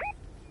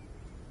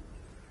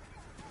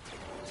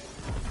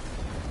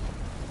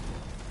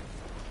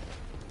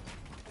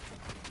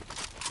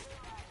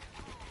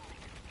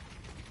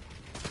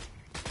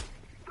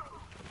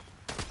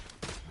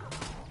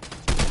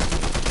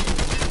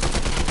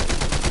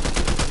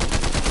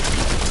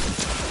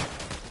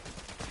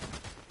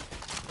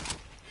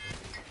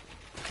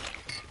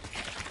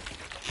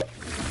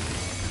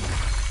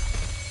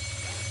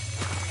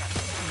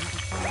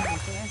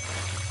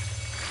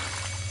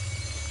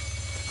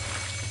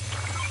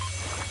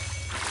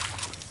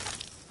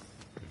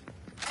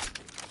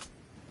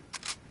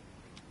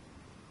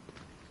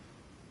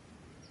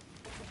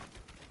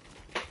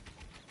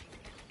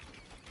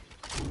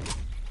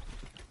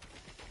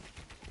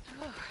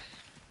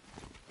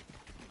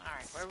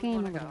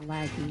 Game a little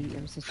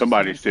laggy.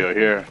 Somebody's still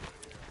here.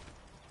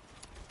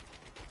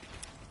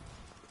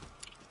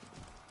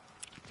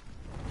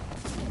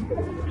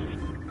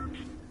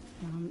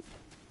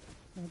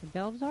 Where the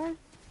bells are?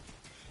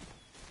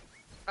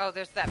 Oh,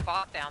 there's that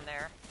bot down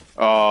there.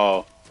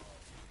 Oh.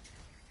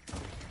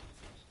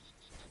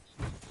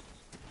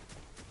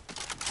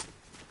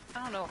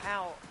 I don't know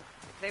how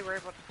they were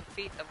able to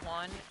defeat the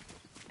one,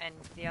 and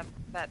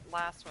that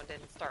last one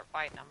didn't start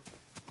fighting them.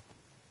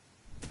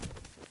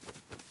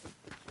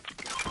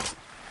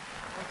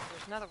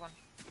 There's another one.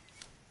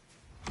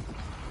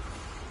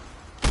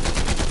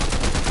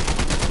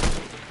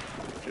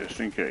 Just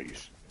in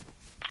case.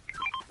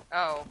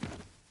 Oh.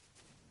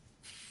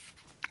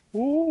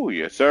 Ooh,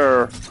 yes,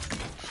 sir.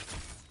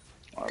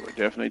 I would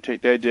definitely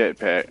take that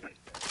jetpack.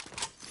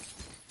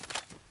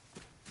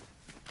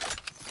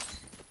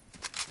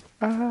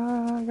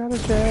 I got a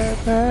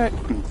jetpack.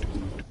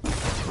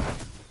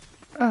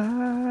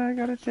 I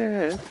got a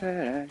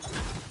jetpack.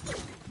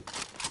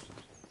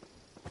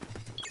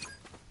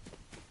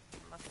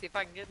 Let's see if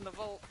I can get in the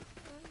vault.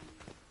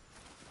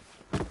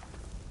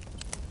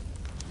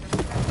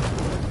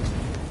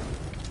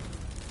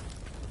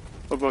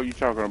 What boat you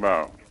talking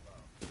about?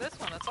 This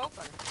one, it's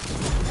open.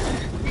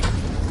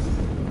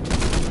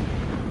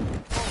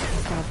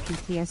 I have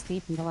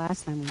PTSD from the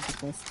last time we did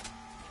this.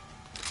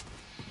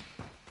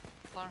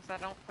 As long as I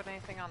don't put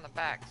anything on the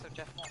back, so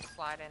Jeff won't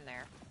slide in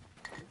there.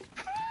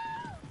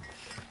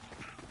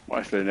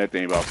 I said that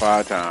thing about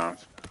 5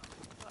 times.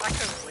 I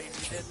couldn't believe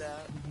you did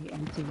that. We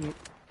emptied it.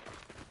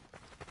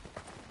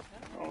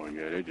 Oh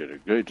yeah, they did a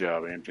good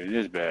job emptying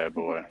this bad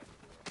boy.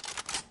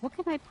 What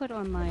can I put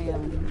on my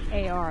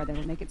AR that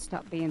will make it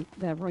stop being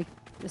to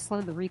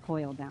slow the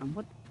recoil down?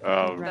 What?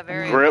 The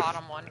very grip.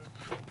 bottom one.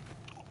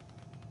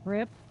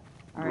 Grip.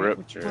 All Grip. right,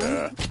 which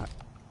Yeah. one?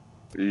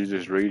 You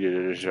just read it;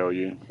 it'll show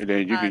you. And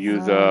then you could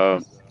use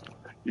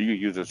you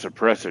could use a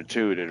suppressor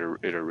too.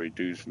 It'll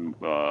reduce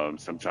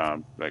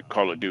sometimes, like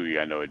Call of Duty.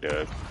 I know it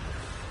does.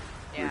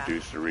 Yeah.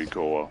 Reduce the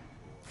recoil.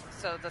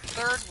 So the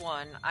third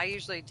one, I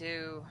usually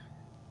do.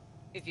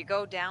 If you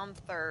go down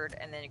third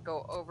and then you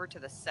go over to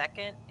the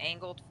second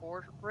angled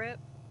forward grip,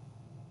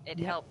 it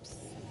helps.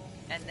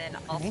 And then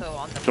also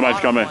on the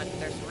Somebody's bottom coming. one,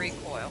 there's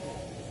recoil.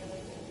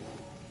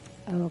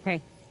 Oh, okay.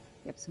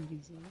 Yep,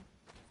 somebody's there.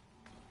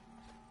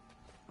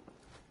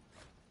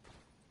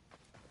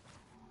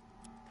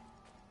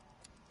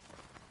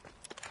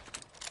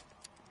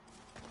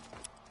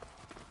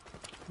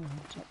 Oh,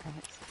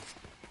 jetpacks.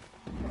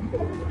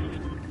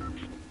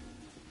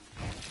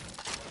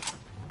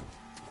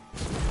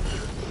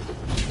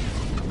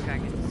 Gotta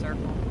get the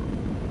circle.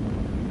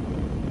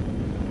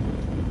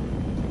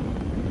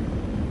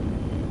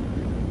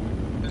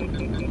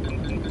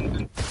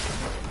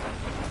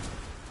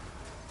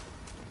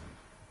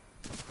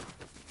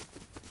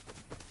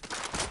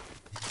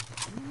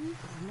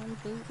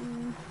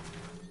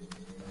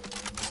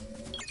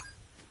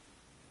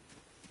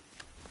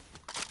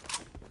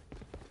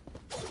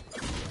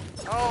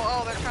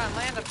 Try and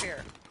land up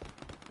here.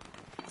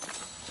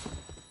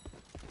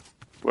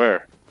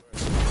 Where?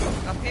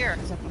 Up here.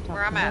 He's up on top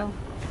Where of I'm the at. hill.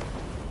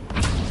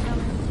 He's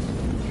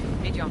coming.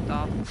 He jumped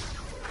off.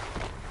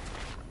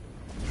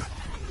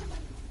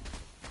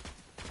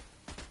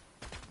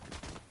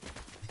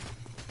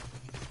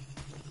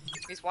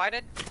 He's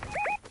whited.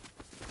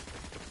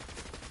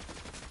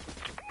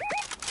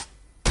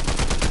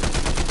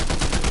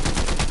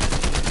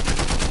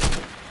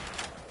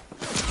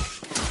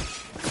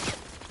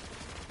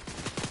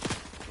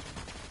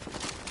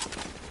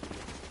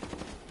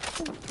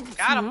 Got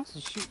Someone him. else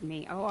is shooting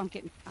me. Oh, I'm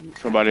getting.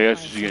 Somebody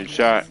else is getting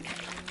shot.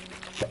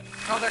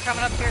 Oh, they're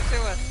coming up here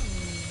to us.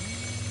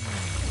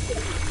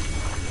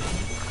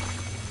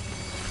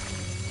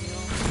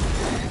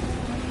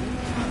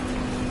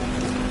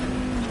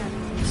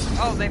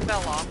 Oh, they fell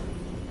off.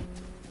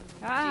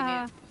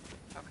 Ah.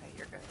 Okay,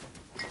 you're good.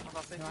 I'm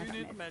about to say, No, I you got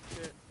need med. the med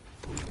kit.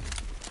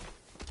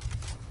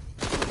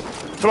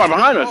 Somebody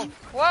behind us.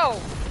 Whoa!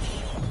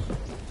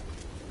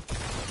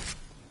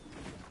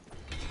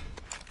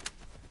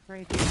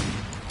 Right here.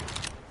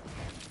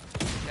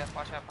 Jeff,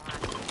 watch out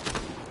behind you.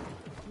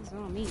 He's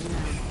on me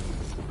now.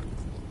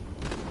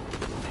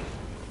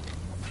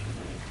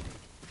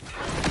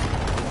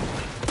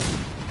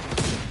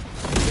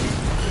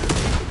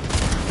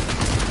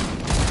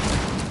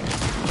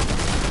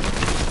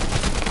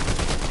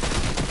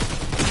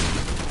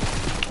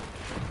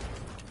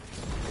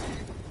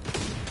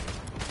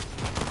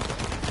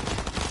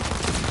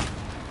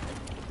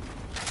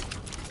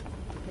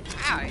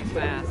 Ow, he's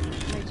fast.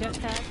 My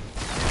jetpack.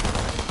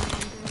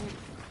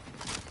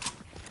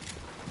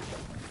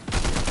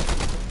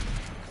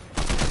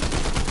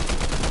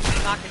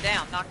 Knock it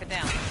down, knock it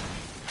down.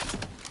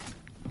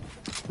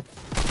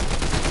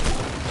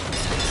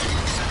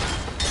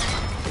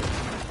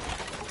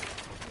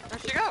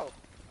 Where'd she go?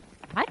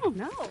 I don't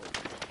know.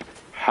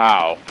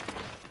 How?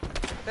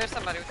 There's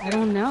somebody with you. I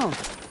don't know.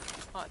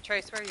 Oh,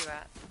 Trace, where are you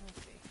at?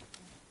 Let's see.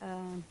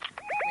 Um,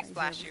 Let me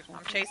splash you.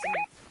 I'm chasing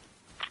you.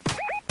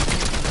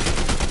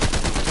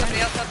 There's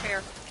somebody else up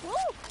here.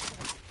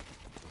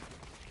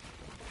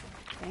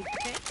 thanks for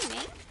taking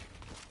me.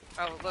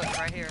 Oh, look,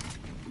 right here.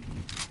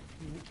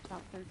 I'm at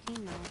top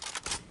 13 now.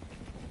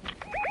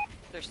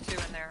 There's two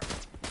in there.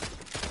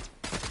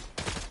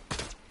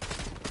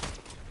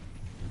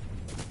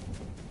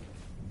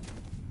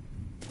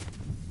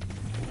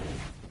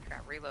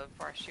 Gotta reload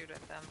before I shoot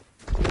at them.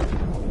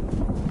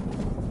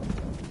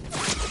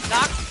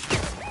 Knock!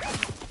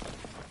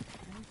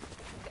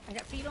 I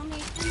got feet on me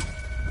again.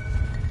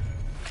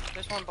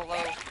 There's one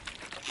below.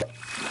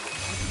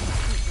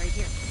 Right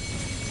here.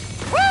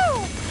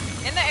 Woo!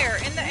 In the air,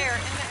 in the air,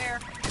 in the air.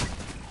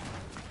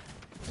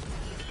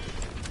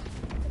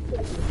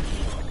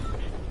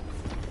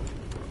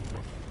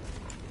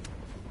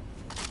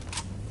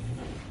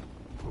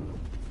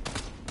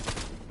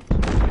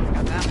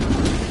 Got that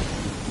one.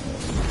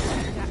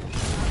 Got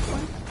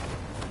one.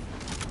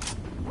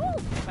 Woo!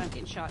 I'm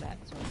getting shot at.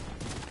 So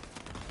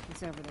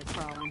he's over there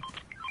crawling.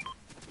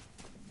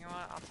 You know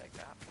what? I'll take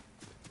that.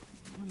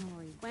 I don't know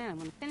where he went. I'm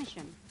gonna finish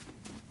him.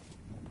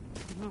 I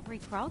don't know where he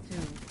crawled to.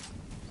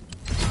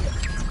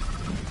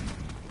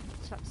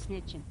 Stop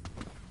snitching.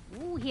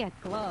 Ooh, he had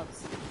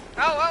gloves.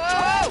 Oh,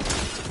 oh, oh,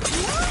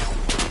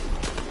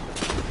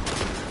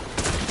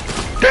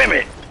 Damn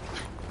it!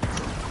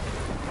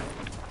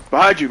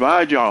 Behind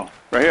y'all.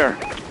 Right here.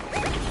 oh!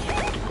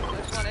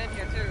 There's one in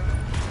here too.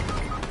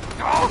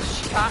 Oh,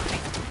 she got me.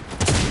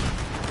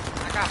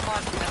 I got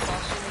one. That's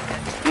all she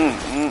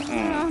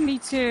needed. Oh, me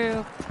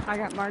too. I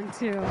got marked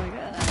too. Like,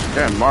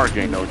 That mark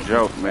ain't no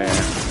joke, man.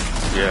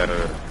 Yeah.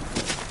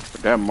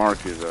 But that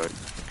mark is a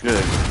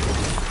good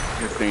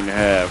thing to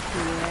have.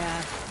 yeah.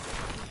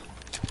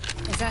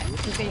 Is that?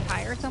 Did they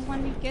hire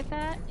someone to get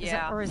that?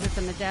 Yeah. Or is it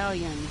the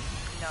medallion?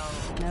 No.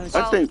 No. It's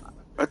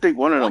I think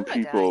one of them one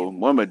people, medallion.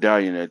 one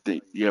medallion,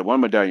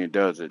 one medallion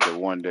does it. The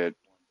one that,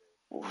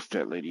 what's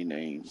that lady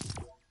name?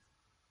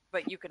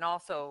 But you can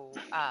also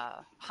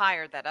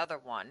hire that other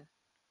one,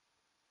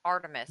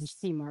 Artemis.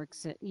 She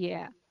marks it.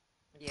 Yeah.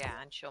 Yeah,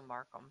 and she'll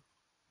mark them.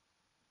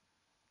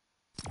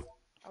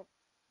 Oh,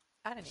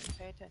 I didn't even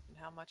pay attention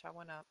how much I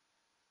went up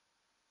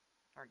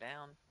or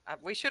down.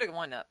 We should have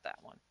went up that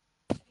one.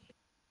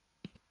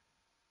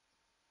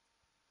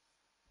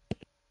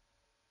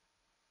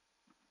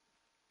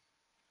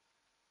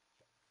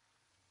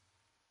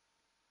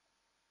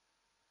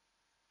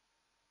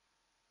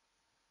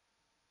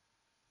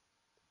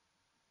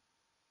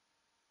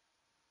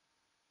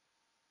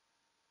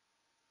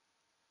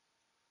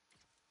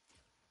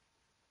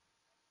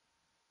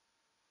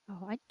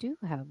 Oh, I do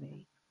have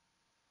a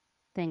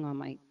thing on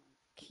my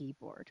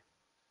keyboard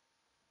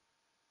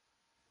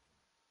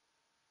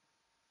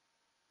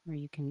where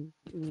you can.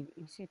 Let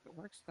me see if it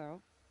works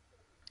though.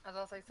 As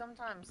I'll say,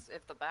 sometimes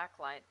if the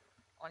backlight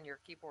on your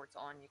keyboard's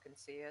on, you can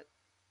see it.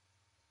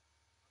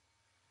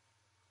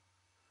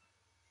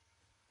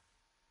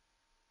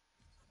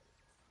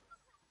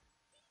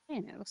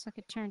 Man, it looks like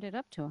it turned it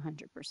up to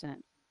 100%.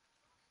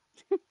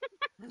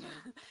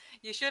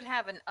 You should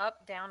have an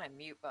up, down, and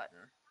mute button.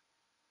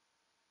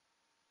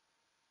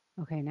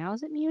 Okay, now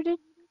is it muted?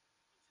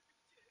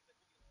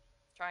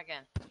 Try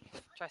again.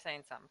 Try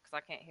saying something because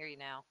I can't hear you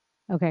now.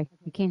 Okay,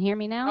 you can't hear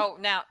me now? Oh,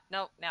 now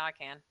I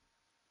can.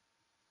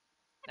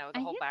 No, the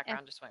I whole hit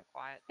background just went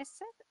quiet. It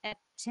says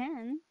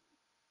F10.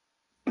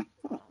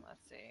 Oh,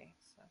 let's see.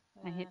 So,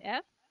 I hit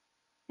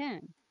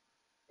F10.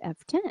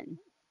 F10.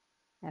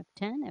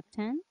 F10,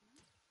 F10.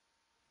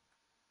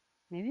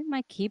 Maybe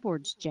my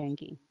keyboard's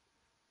janky.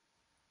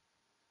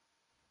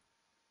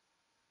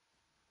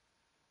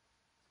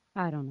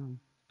 I don't know.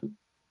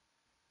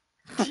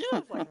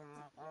 like,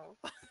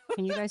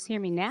 Can you guys hear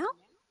me now?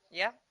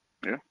 yeah.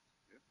 Yeah.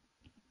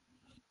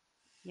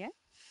 Yeah.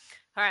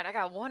 All right, I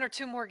got 1 or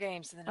 2 more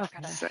games, and then Okay.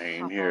 I gotta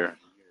Same hop here.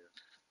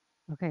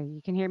 off. Okay,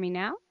 you can hear me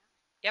now?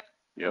 Yep.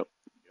 Yep.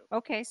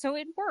 Okay, so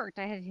it worked.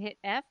 I had hit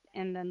F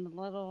and then the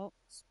little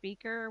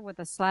speaker with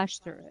a slash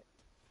through it,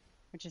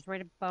 which is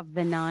right above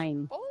the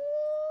 9.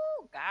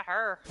 Oh, got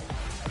her.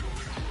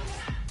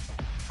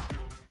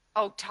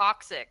 Oh,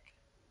 toxic.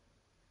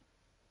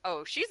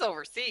 Oh, she's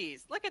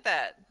overseas. Look at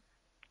that.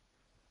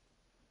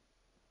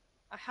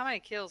 How many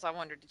kills, I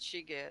wonder, did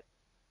she get?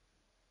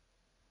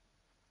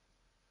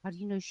 How do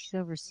you know she's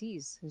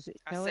overseas? Does it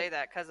I show say it?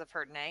 that because of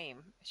her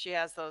name. She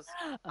has those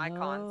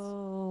icons.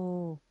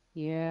 Oh,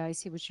 yeah, I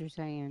see what you're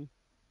saying.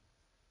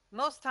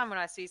 Most of the time when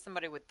I see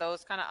somebody with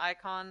those kind of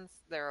icons,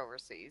 they're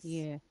overseas.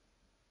 Yeah.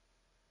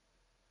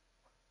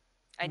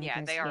 And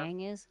yeah, they are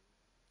gang is?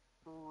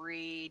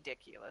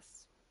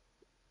 ridiculous.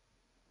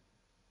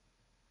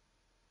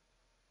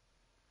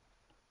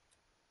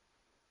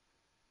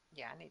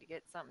 Yeah, I need to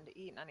get something to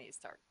eat and I need to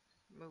start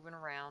moving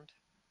around.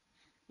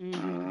 Me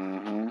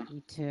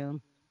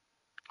too.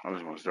 I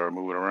just want to start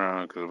moving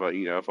around because if I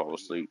eat, I fall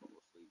asleep.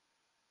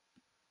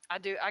 I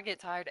do. I get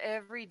tired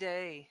every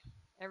day.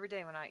 Every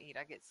day when I eat,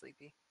 I get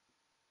sleepy.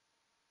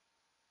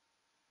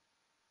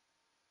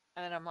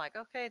 And then I'm like,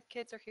 okay, the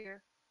kids are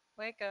here.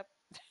 Wake up.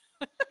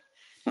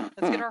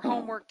 Let's get our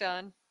homework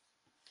done.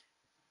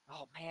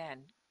 Oh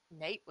man,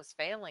 Nate was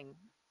failing.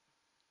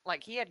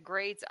 Like he had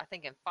grades, I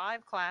think in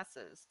 5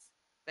 classes.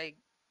 They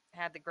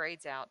had the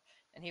grades out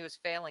and he was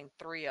failing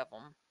 3 of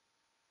them.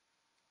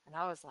 And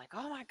I was like,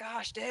 "Oh my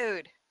gosh,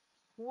 dude.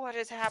 What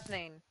is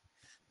happening?"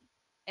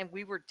 And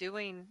we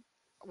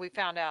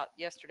found out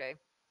yesterday.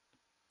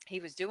 He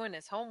was doing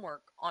his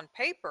homework on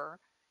paper,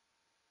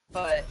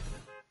 but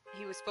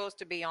he was supposed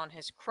to be on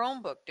his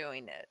Chromebook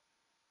doing it.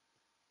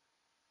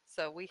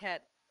 So we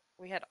had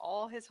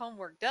all his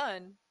homework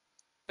done,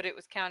 but it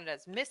was counted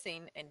as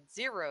missing and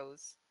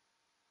zeros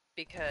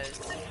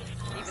because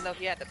even though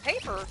he had the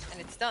paper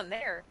and it's done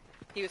there,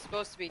 he was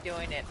supposed to be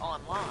doing it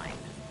online.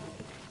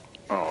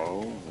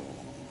 Oh.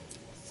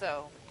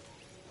 So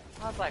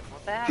I was like,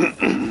 well, that's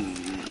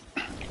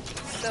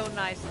so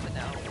nice to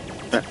know.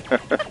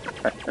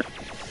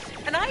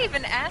 And I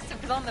even asked him,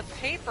 because on the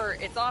paper,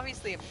 it's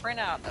obviously a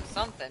printout of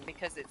something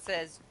because it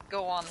says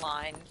go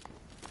online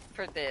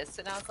for this.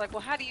 And I was like,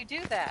 well, how do you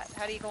do that?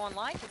 How do you go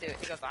online to do it?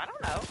 He goes, I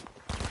don't know.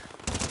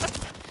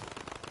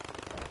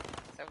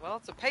 I said, well,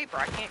 it's a paper.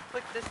 I can't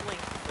click this link.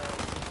 So.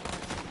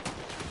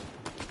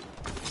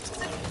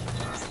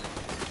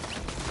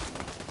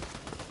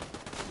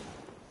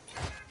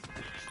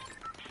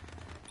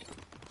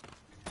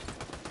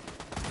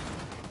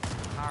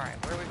 All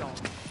right, where are we going?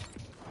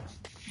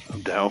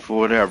 I'm down for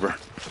whatever.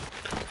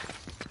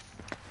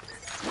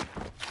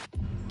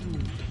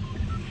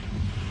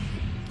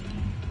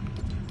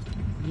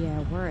 Yeah,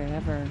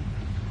 wherever.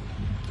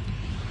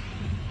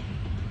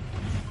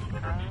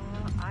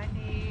 I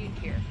need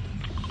here.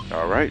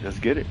 All right, let's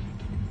get it.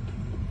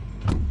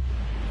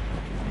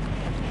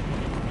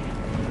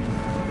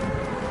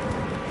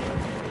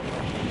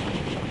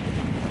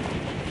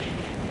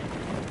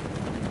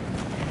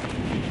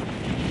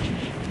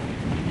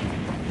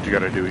 What you got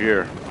to do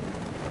here?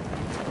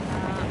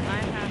 I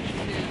have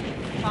to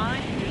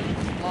find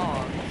these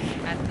logs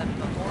at the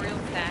memorial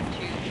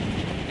statue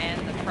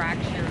and the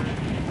fracture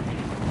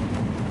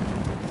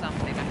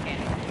something. I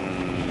can't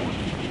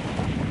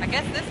even. I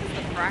guess this is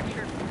the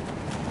fractured.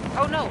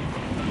 Oh no,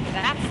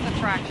 that's the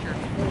fractured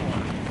 4.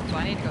 So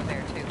I need to go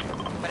there too.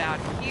 But out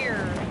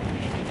here,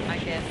 I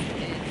guess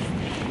is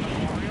the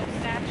memorial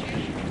statue.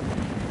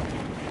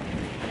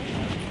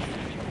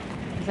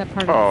 Is that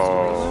part of the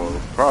story?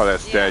 Probably that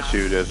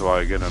statue that's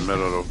like in the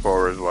middle of the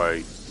forest,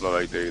 like look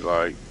like they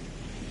like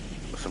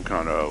some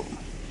kind of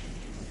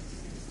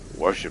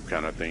worship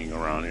kind of thing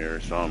around here.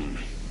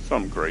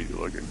 Something crazy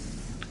looking.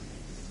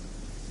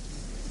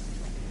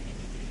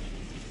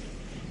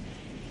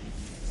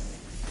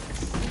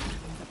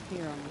 Up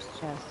here on this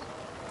chest.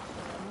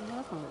 Oh,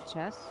 that's on the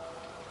chest.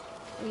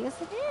 Oh,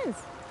 yes, it is.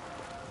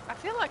 I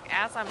feel like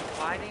as I'm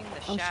gliding,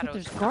 the shadows. Shit,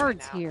 there's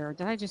guards here.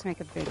 Did I just make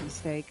a big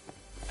mistake?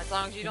 As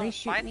long as you don't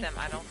fight them,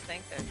 I don't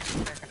think they're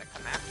going to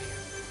come after you.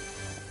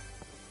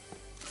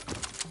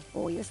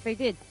 Oh, yes, they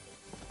did.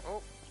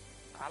 Oh,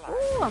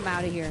 I'm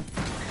out of here.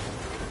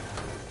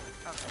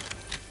 Okay.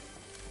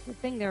 Good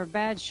thing they're a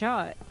bad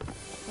shot.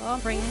 Well,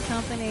 I'm bringing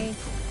company.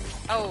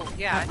 Oh,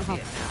 yeah, I see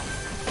it now.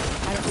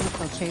 I don't know if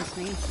they'll chase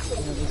me.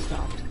 No, they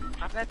stopped.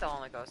 I bet they'll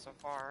only go so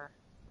far.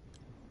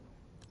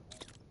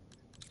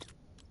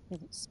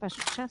 There's a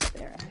special chest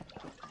there.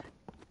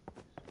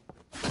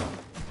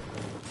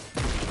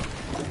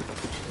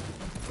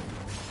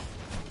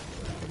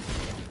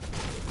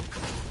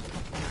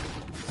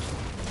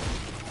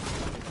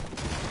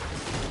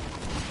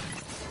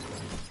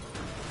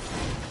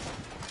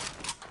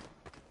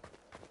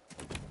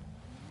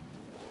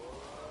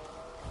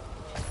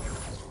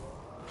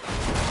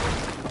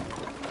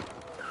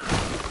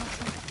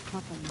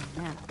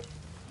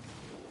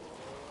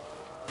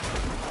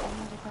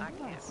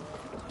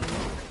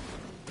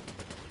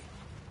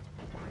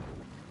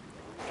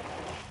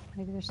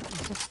 Maybe there's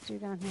something to do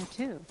down here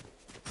too.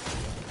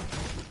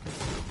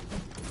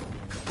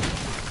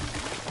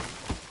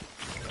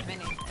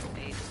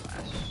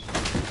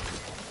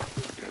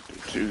 Got the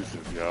juice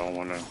if y'all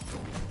wanna.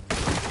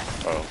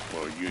 Oh,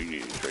 well, you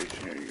need it, Tracy.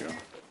 Here you go.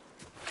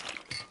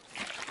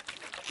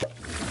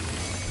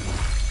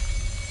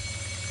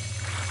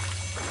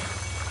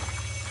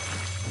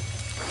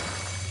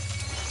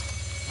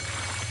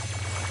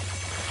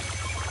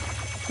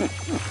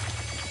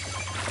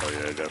 Oh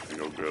yeah, definitely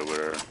go good with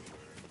her.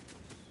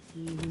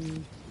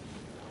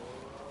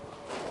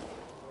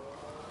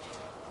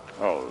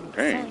 Oh,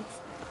 dang.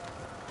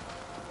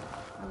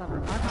 I love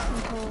her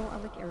harvesting tool. I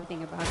like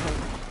everything about her.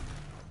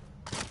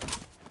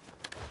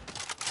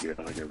 Yeah,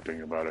 I like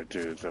everything about it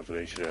too, except for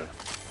they should have.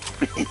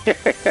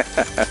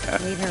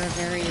 Made her a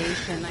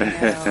variation, I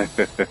know.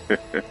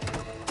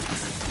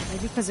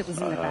 Maybe because it was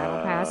in the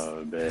battle pass.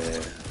 Man.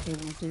 They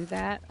won't do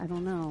that. I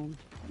don't know.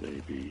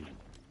 Maybe.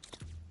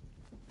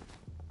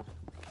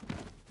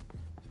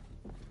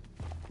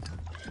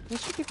 They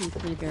should give me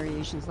 3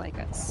 variations, like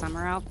a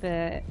summer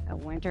outfit, a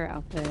winter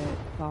outfit,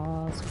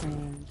 fall,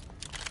 spring,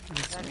 and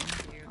spring.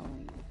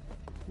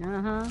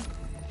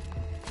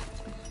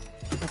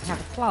 Like have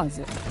a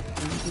closet,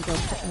 and you can go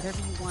put whatever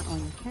you want on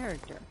your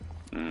character.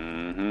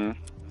 Mm-hmm.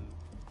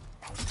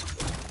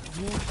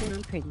 I'm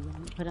feeling pretty. I'm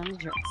gonna put on a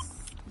dress.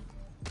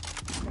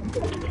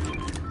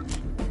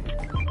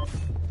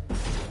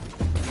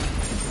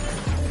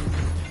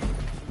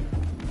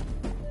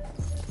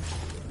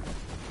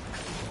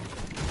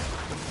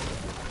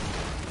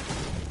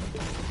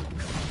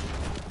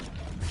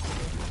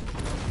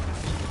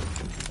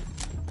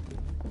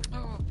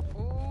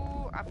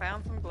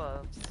 Found some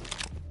gloves.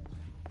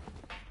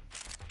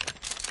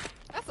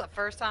 That's the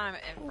first time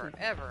in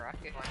forever I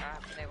feel like I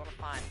haven't been able to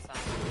find some.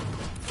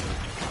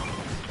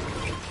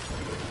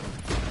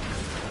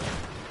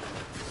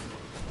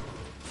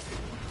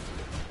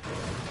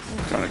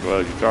 What kind of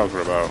gloves you talking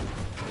about?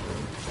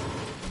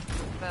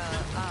 The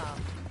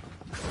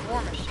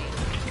War Machine.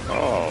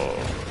 Oh.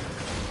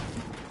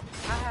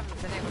 I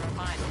haven't been able to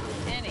find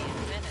any in a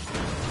minute.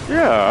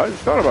 Yeah, I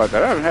just thought about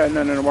that. I haven't had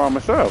none in a while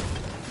myself.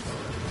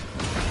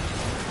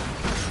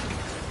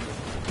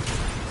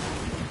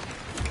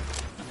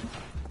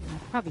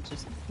 Probably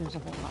just, there's a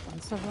whole lot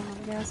less of them,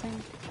 I'm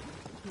guessing.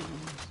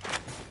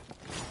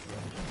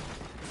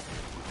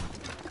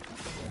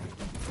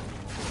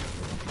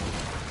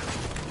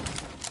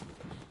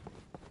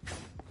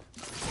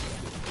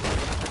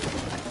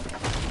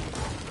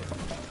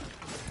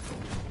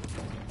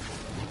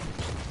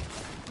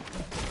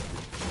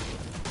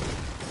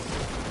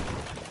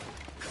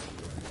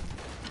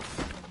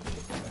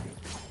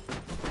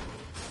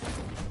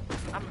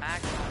 I'm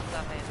maxing on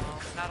stuff ammo,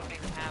 and I don't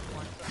even have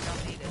one, so I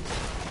don't need it.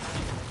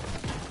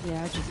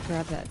 Yeah, I just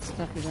grabbed that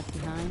stuff you left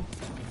behind.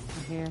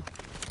 Here.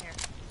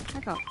 I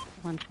got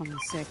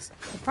 126.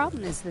 The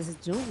problem is this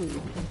dual weed. The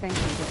thing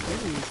can get rid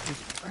of these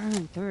just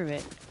burn through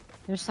it.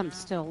 There's some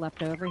still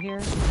left over here.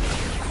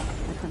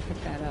 I can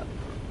pick that up.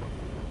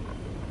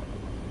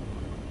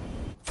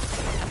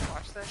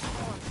 Watch that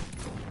door.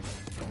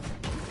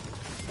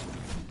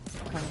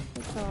 Okay,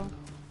 that's all.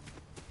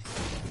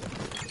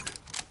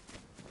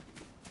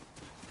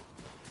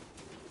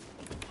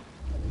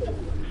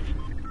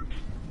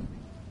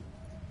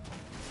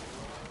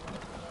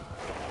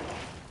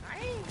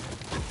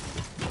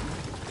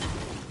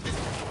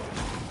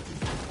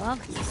 Love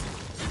these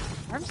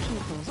harvesting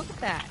tools. Look at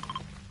that.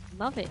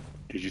 Love it.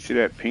 Did you see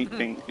that pink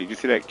thing? Did you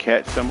see that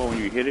cat symbol when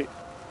you hit it?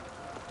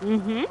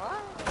 Mm-hmm.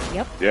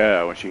 Yep.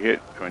 Yeah, when she hit,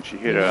 when she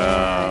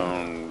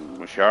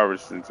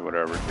harvests or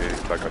whatever,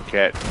 it's like a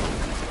cat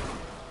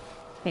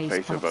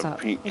face of a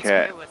pink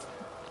cat.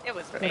 It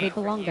was they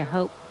belong to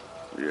Hope.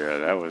 Yeah,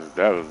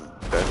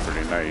 that's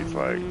pretty nice.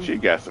 Like, she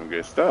got some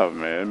good stuff,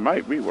 man. It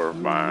might be worth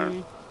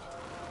buying.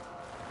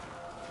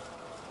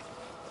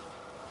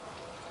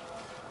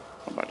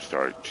 I'm about to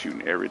start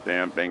shooting every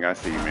damn thing I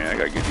see, man. I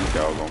gotta get these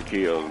doggone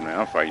kills, man.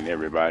 I'm fighting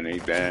everybody in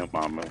these damn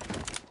mama.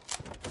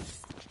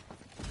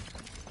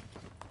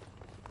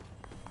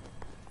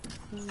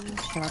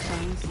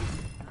 Shotguns.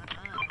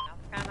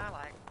 Kind I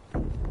like.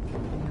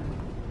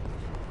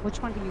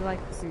 Which one do you like,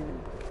 Susan?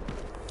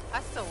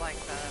 I still like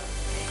the.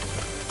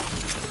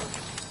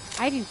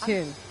 I do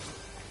too.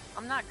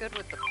 I'm not good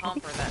with the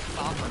pump or that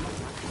stopper.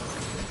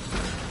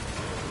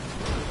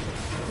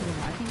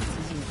 Yeah, I think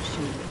it's easier to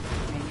shoot.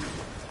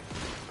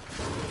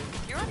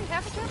 You already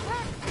have a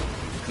jetpack?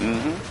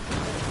 Mm-hmm.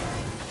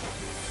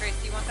 Grace,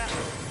 do you want that?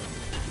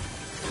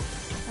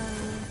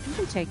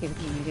 take it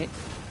if you need it.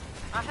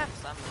 I have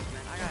some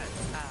movement. I got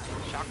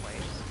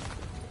shockwaves.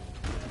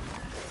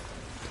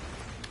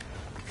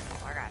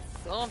 Oh, I got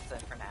something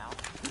for now.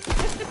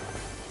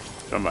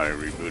 Somebody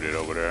rebooted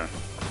over there.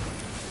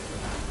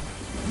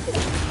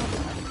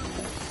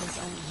 Because I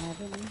don't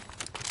have any.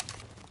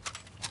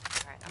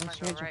 Alright, I'm Make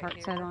sure gonna you go had your right heart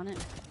here. set on it.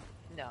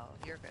 No,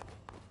 you're good.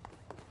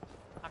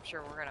 I'm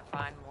sure we're gonna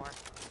find more.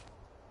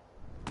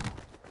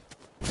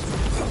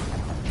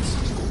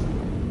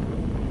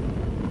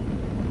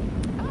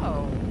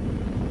 Oh.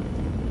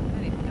 I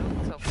didn't even know it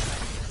was open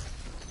like this.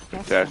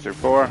 Fantastic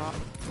Four.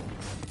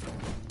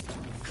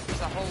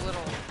 There's a whole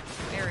little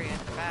area in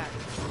the back.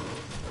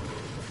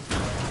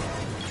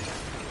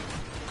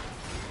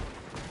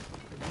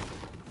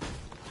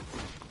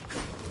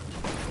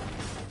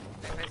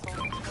 Anybody's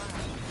holding the flag.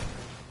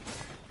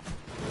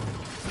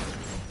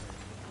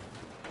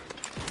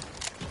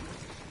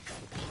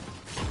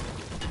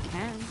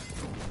 Can.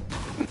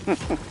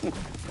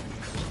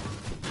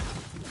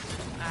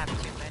 I have 2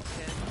 med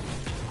kits.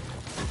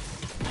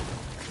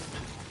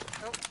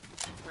 Oh,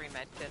 3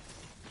 med kits.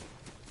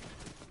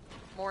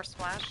 More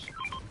splash.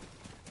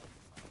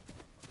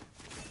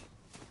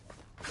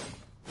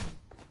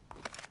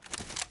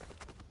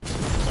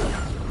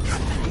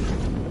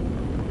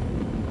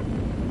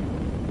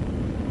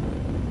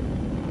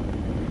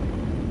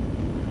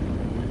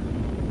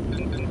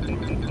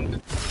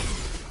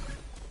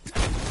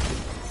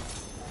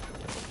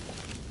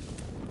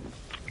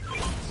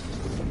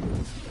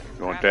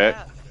 You want Grab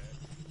that?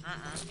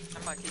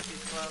 I'm gonna keep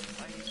these gloves.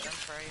 I use them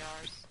for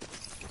ARs.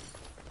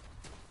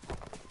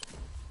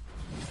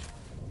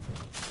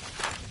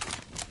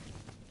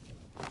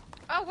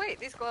 Oh wait,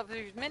 these gloves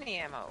use mini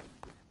ammo.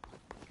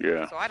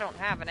 Yeah. So I don't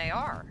have an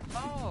AR.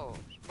 Oh,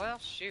 well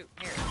shoot.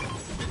 Here. It's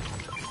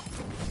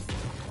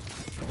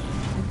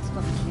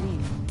fucking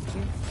game.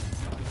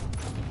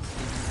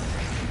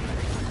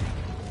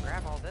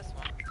 Grab all this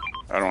one.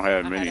 I don't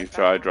have I had minis, it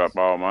so I backwards. drop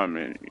all my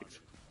minis.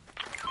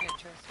 Here,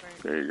 Trace,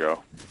 right. There you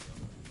go.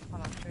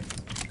 Hold on, Trace.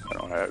 I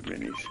don't have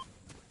minis.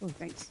 Oh,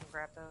 thanks. We'll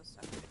grab those.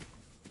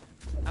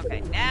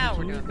 Okay, now Do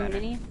we're you doing need better.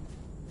 mini?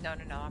 No,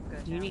 I'm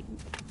good Do you now. need?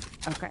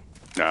 Okay.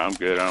 No, I'm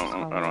good. I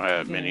don't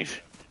have Yeah. minis.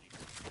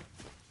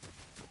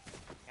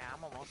 Yeah,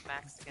 I'm almost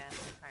maxed again.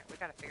 Alright, we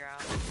gotta figure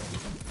out.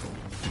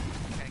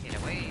 Gotta get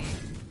away.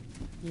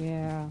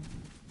 Yeah.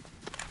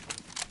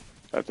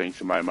 I think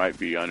somebody might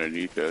be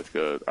underneath us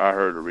because I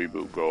heard the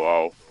reboot go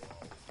off.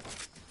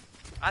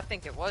 I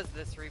think it was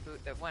this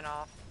reboot that went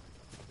off.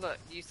 Look,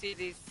 you see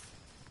these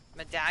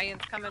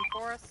medallions coming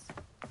for us?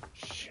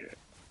 Shit.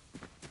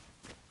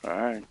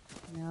 Alright.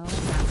 No.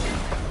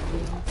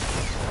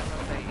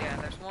 Yeah,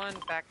 there's one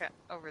back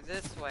over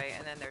this way,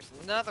 and then there's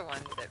another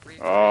one that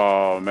rebooted.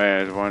 Oh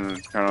man, there's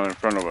one kind of in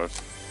front of us.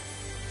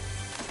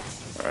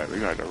 Alright, we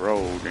got the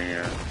road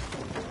there.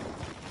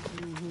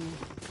 Mm-hmm.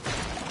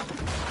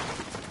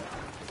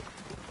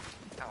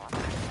 Oh, I'm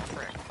back.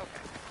 Frick.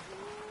 Okay.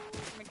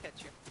 Let me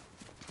catch you.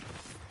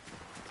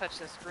 Touch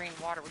this green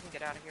water. We can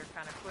get out of here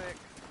kind of quick.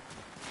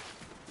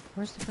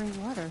 Where's the green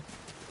water?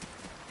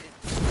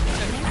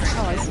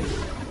 Oh, I see.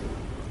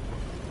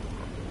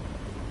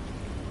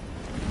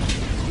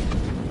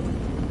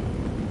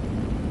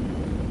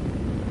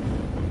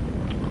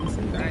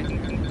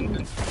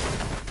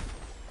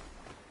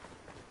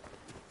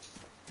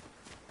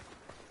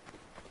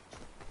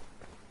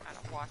 Kind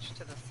of watch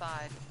to the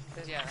side,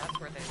 because yeah, that's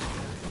where they live.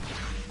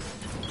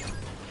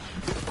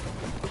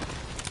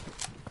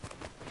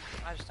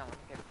 I just don't want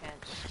to get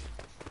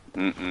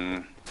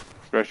pinched.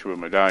 Especially with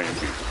medallion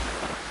people.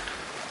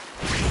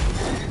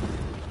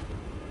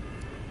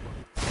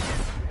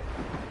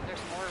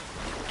 There's more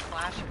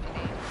flash if you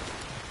need.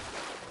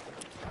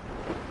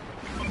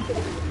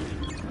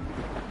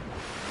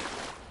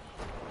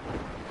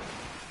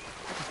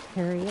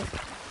 Carry it.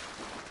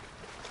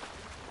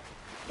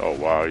 Oh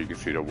wow, you can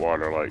see the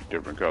water like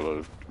different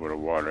colors where the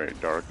water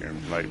ain't dark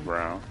and light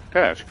brown.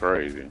 That's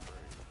crazy. You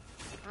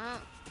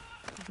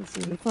can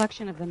see the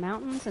reflection of the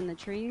mountains and the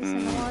trees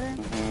in the water.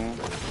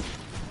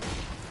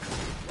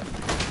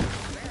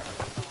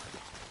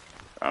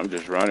 I'm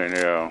just running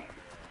here.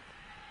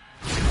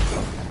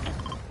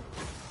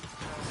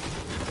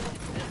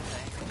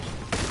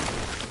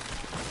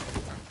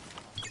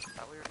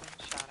 Thought we were being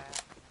shot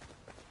at.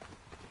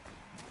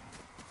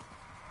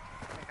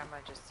 I think I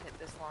might just hit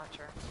this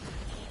launcher.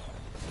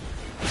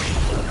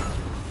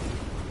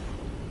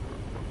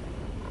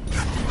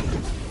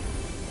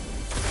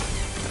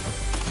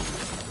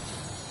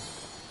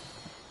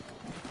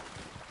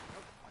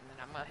 And then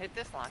I'm gonna hit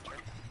this launcher.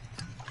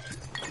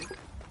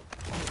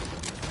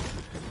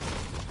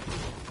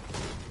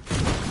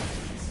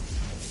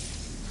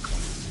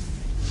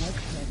 Med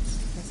kits.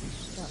 Doesn't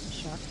start the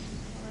shock.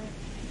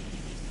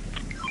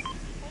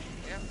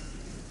 Yep.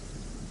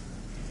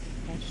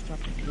 Let's drop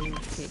the blue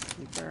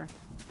gatekeeper.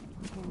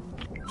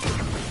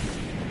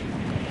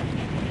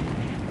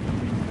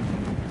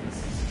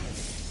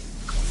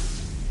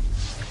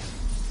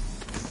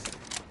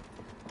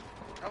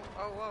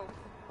 Oh, whoa.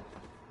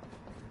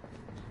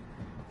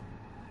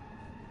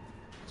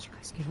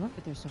 just give up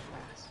if they're so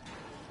fast.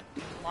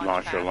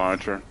 Launch the pads.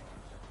 launcher.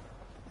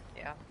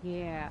 Yeah.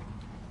 Yeah.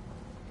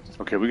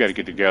 Okay, we got to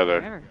get together.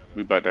 Forever.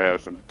 We about to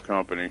have some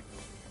company.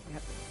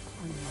 Yep.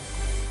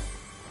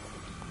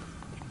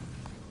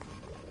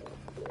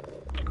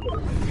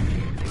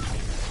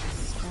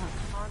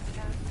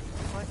 Contact.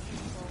 What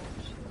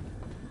controls?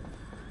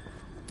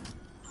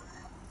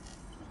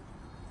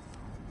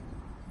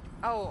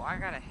 Oh, I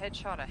got a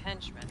headshot a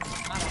henchman. I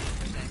don't know if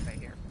there's anybody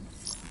here.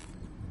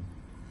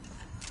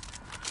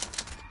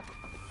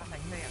 I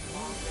think they have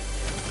lost it.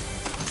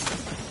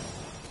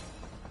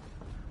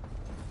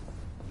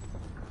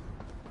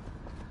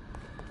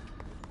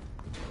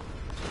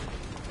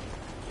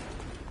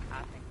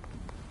 I think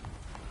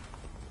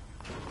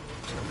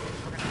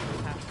we're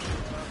gonna have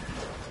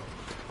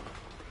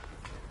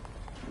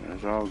to.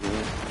 It's all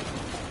good.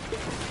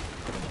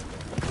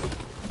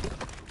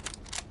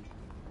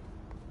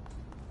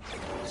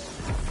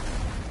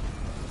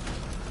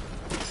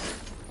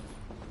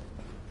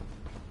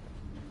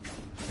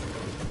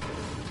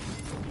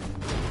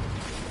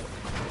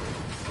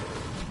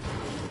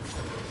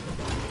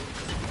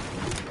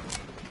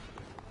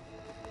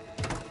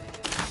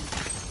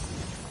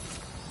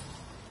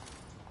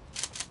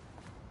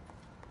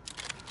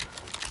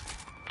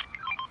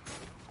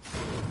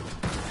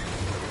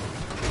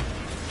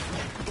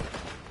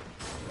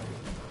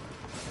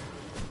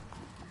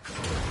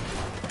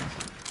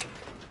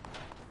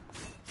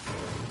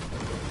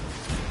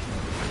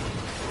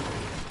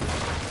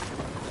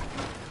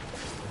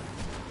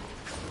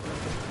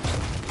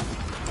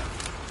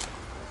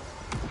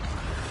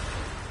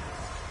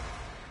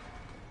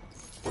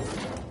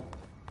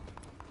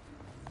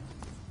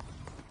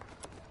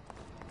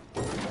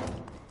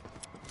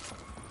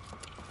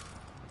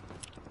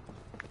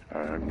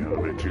 I'm a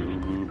little bit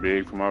too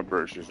big for my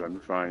britches. Let me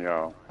find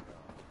y'all.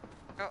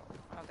 Oh,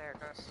 there it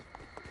goes.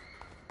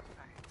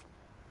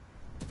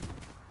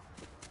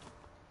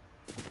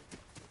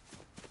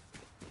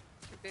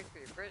 Too big for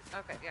your bridge.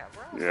 Okay, yeah,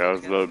 we're all Yeah, it's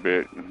a together. little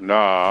bit.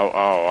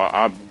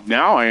 No,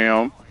 now I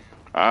am.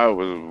 I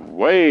was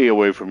way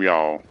away from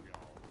y'all.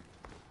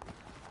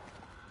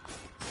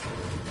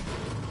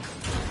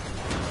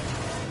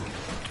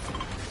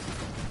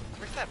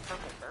 Where's that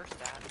purple burst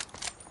at?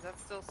 Is that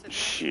still sitting there?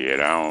 Shit,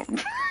 I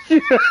don't.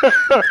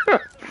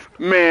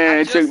 Man,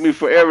 it took just- me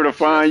forever to I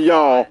find just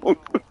y'all.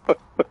 saw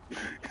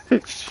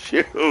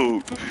Shoot.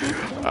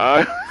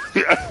 I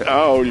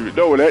don't even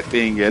know where that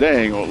thing is. I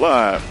ain't gonna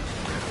lie.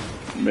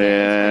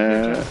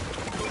 Man. Right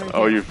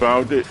Oh, there. you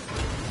found it?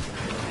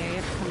 Yeah, you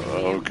have to come to the end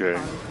of the Okay.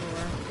 bottom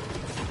floor.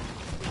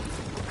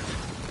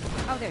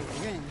 Oh, there you go.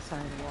 You're in the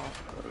side of the wall.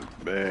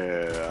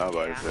 Man, I'm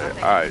about Yeah, to say, I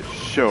think- I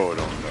sure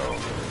don't know.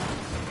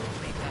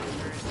 Make that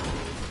first.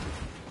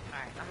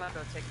 Alright, I'm gonna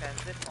go take that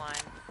zip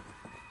line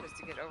just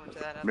to get over to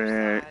that other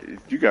Man, side.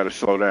 you gotta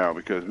slow down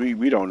because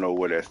we don't know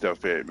where that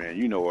stuff at, man.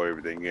 You know where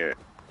everything at.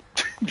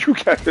 You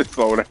gotta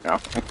slow down.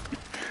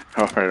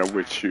 All right, I'm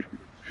with you.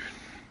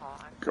 Hold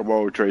on. Come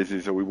on, Tracy,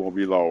 so we won't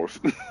be lost.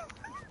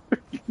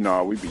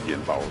 Nah, we be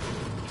getting lost.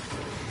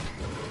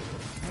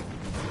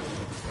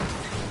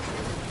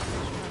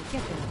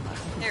 Get there.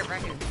 Here,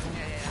 right here.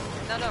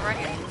 Yeah. No, right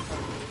here.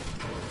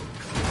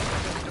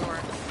 Open the door.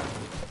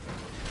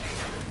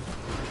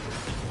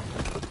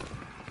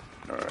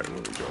 All right, where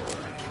we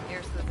going?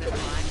 Here's the zip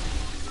line.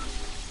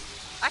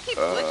 I keep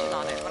glitching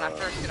on it when I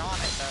first get on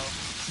it, though.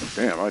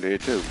 Damn, I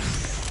did too.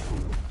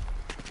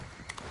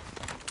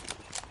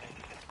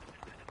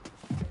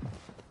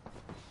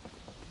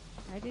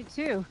 I did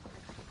too.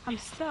 I'm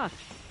stuck.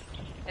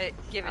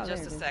 Give it Oh, just there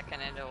a it is.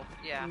 second and it'll,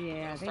 Yeah,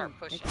 it'll start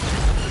they-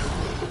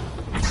 pushing.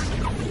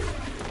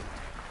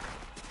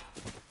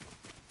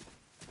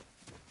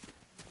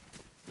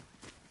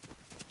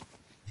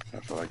 I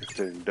feel like a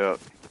sitting duck.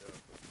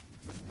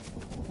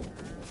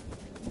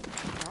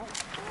 Oh,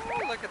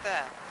 look at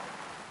that.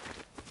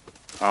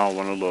 I don't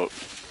want to look.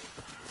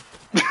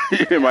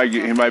 It might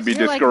be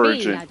You're like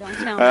discouraging. me. Now, don't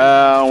tell me.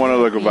 I don't want to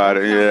You're look like me. about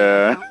Don't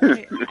it. tell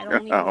me. Yeah. I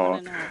don't even Oh.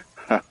 want to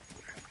know.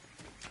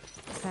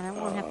 And I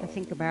won't have to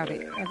think about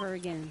it ever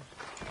again.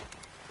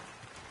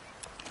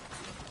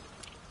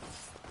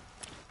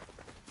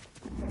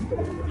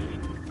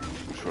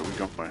 That's where we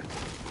going.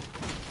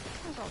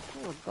 That's all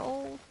full of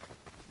gold.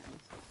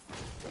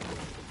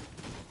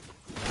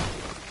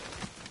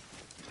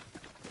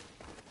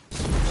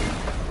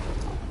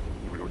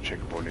 We go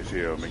check up on this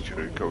hill, make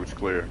sure the coast's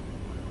clear.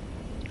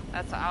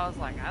 I was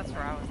like, that's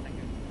where I was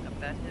thinking, up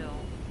that hill.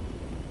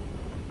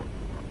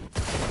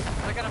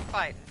 Look at them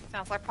fight.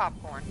 Sounds like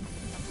popcorn.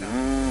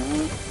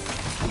 Mm-hmm.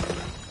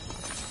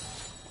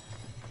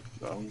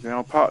 As long as they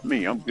don't pop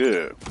me, I'm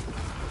good.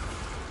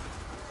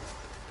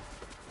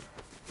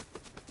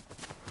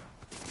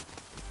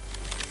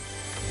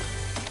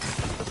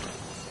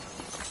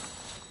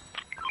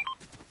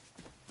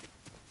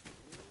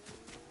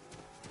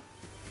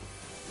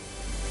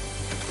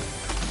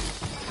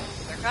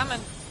 They're coming.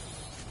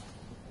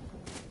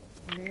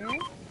 Where?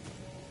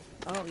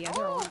 Oh, yeah,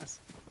 they're on us.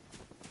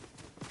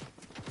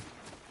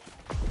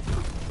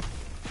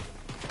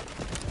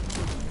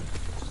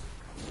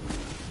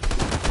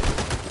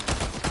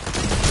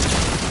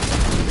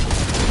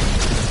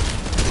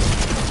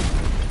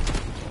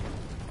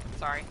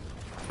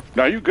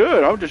 No, you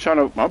good. I'm just trying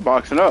to. I'm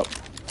boxing up. Is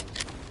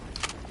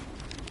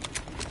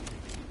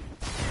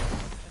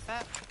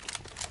that?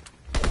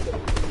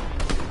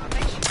 I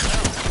think she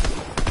fell.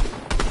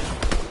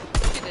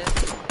 She did.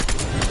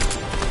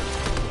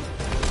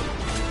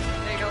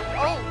 There you go.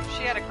 Oh,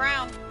 she had a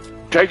crown.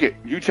 Take it.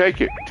 You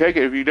take it. Take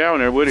it if you down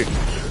there with it.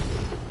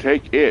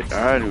 Take it.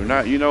 I do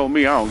not. You know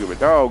me. I don't give a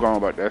doggone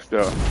about that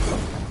stuff.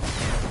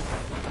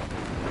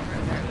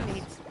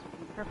 Needs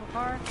purple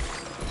car.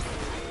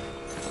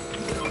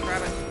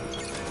 Grab it.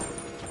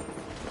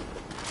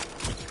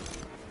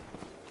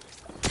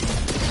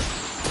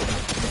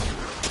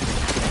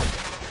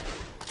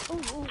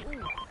 Ooh.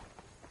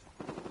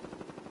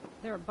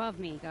 They're above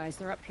me, guys.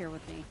 They're up here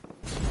with me.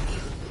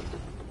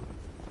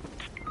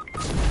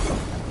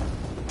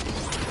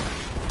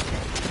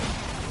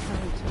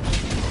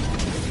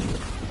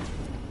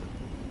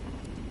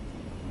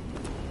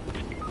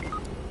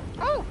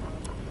 Oh!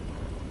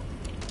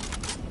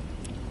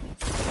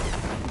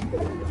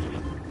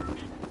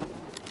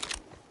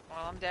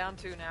 Well, I'm down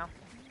 2 now.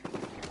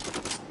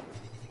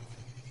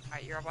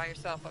 Alright, you're all by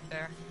yourself up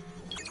there.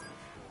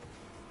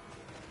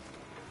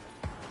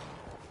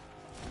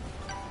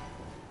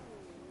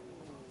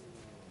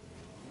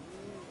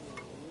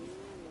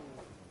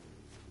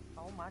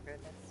 Oh my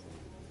goodness.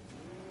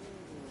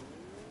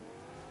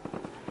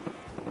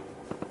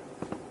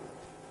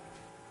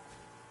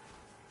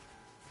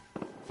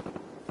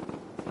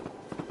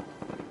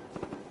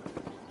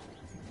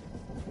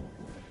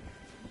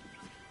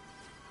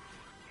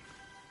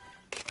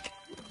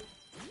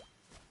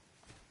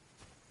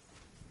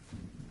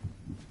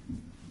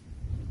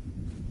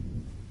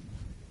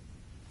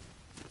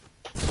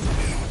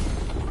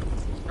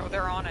 Oh,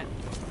 they're on it.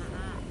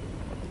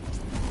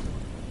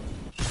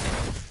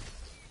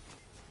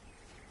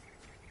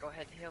 Go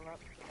ahead and heal up.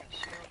 Get that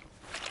shield.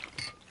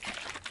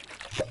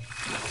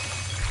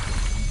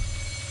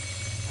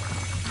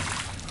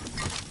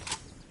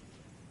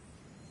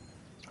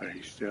 Are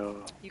you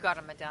still? You got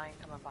a medallion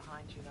coming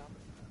behind you, though.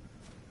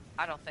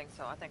 I don't think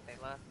so. I think they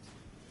left.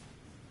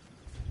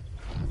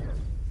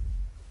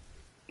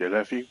 They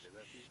left you?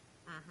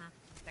 I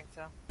think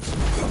so.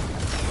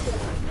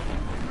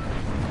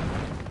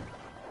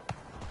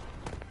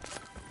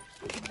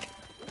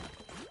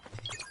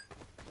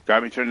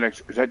 Got me to the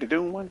next. Is that the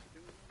Doom one?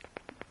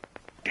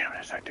 Damn,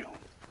 that's not Doom.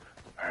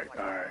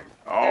 Alright.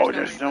 Oh,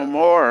 there's no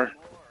more.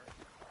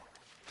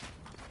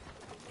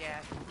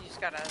 Yeah, you just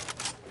gotta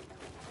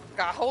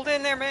hold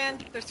in there, man.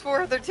 There's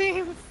 4 other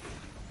teams.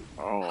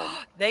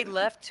 Oh. They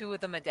left 2 of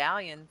the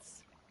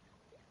medallions.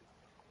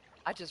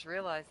 I just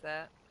realized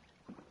that.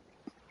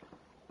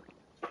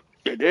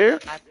 You there?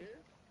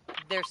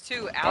 There's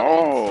 2 out.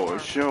 Oh,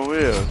 it sure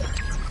is.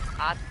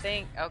 I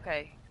think.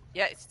 Okay.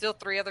 Yeah, it's still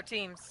 3 other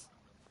teams.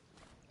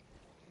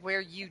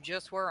 Where you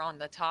just were on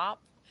the top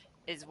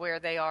is where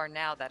they are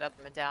now. That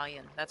other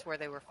medallion. That's where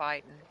they were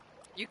fighting.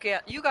 You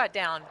got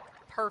down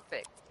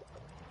perfect.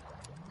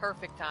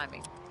 Perfect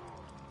timing.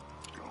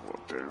 Go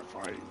up there and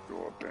fight.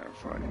 Go up there and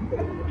fight.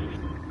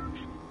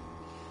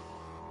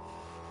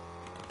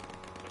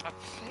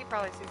 He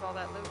probably sees all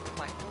that loot.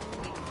 Like,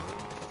 ooh.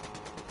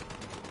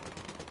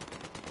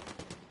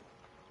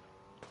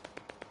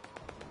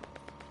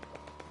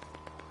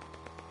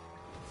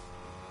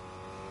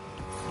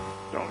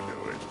 Don't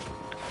do it.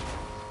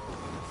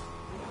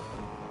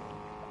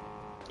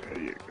 There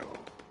you go.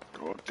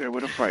 Go up there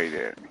with a fight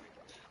at me.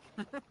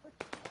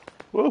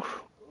 Woo.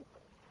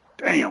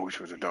 Dang, I wish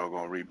it was a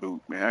doggone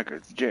reboot, man. I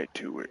could jet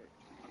to it.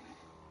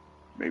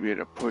 Maybe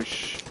it'll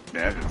push.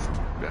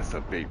 That's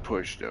a big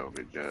push, though, if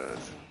it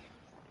does.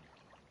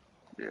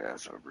 Yeah,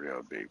 that's a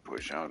real big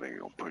push. I don't think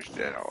it'll push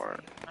that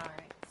hard.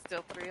 Alright,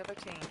 still 3 other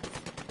teams.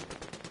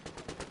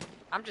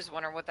 I'm just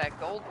wondering what that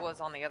gold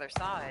was on the other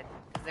side.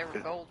 Because there were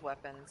gold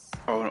weapons.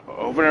 Oh,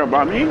 over there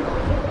by me?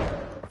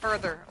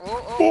 Further.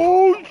 Oh.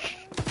 Oh!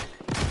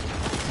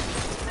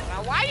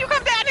 Now, why you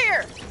come down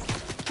here?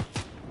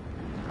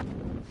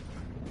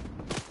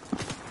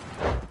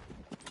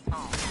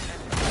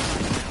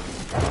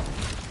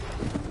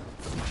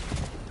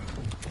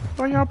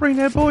 Why y'all bring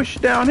that bush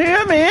down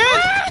here, man?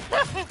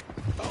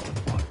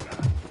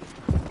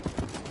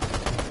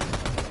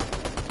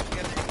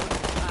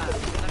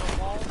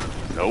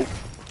 Nope.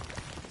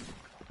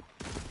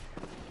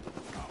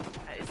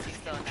 Is he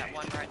still in that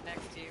one right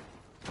next to you?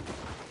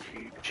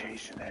 Keep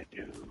chasing that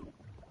dude.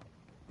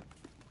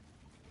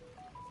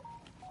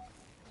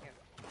 Here.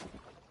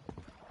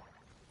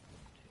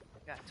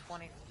 We got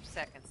 20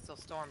 seconds till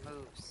Storm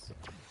moves.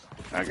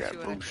 I got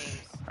 2 other boost.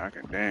 teams. I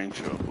can dang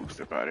sure boost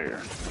up out of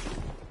here.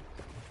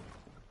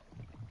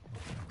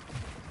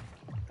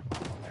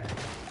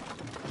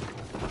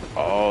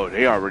 Oh,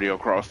 they already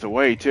across the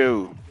way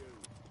too.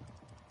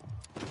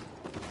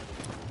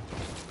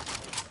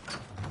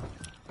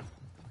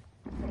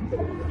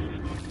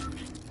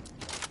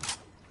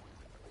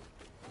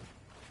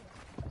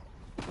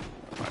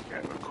 I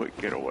got a quick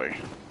getaway.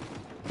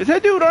 Is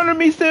that dude under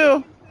me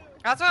still?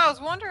 That's what I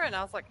was wondering.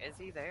 I was like, is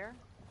he there?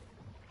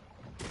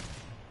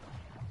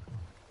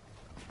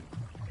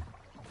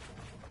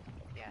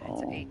 Yeah,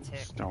 It's an 8-tick.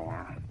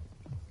 Storm.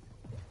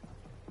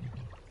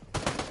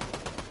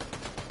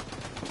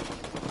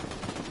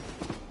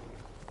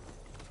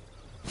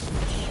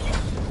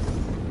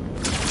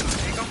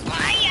 There you go.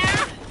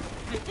 Fire!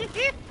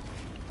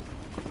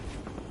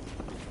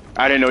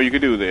 I didn't know you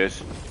could do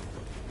this.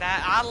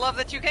 I love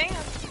that you can.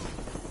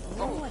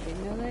 Oh, I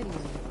didn't know that either.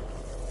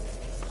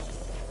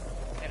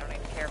 They don't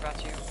even care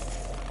about you.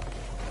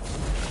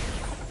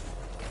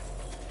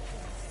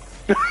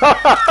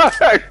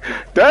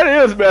 That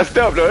is messed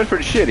up, though. That's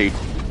pretty shitty.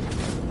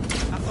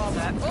 I saw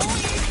that.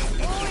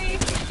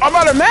 Ooh! I'm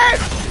out of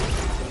match.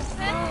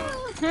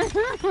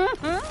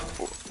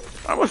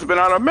 I must have been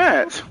out of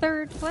match.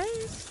 Third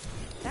place.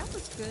 That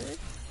was good.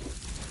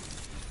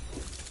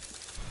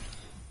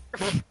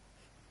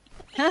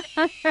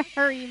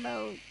 Her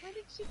emote. Where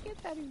did she get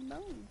that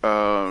emote?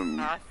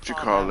 What you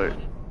call it?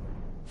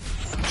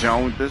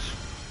 Joneses.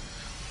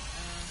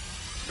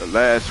 The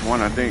last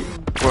one, I think.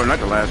 Well, not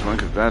the last one,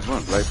 because the last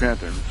one, Black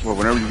Panther. Well,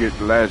 whenever you get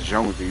the last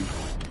Jonesy.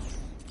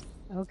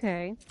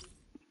 Okay.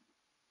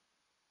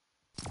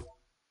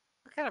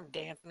 Look at him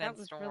dancing That in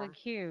was Storm. really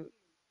cute.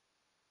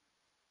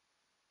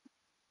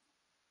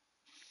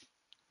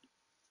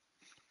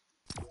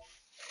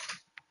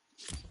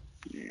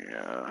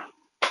 Yeah.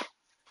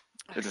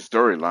 It's a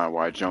storyline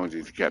why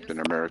Jonesy's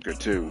Captain America,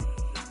 too.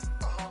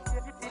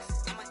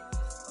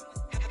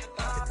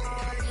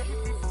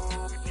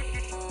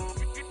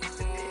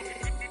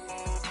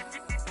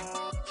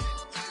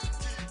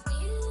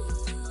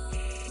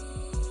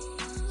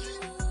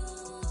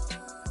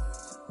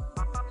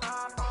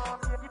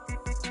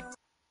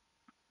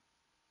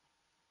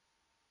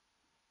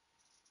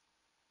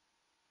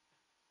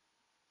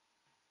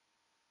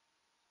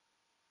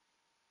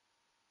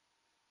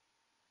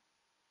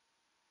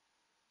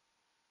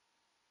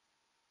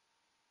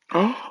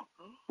 Oh,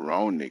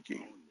 wrong,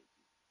 Nikki.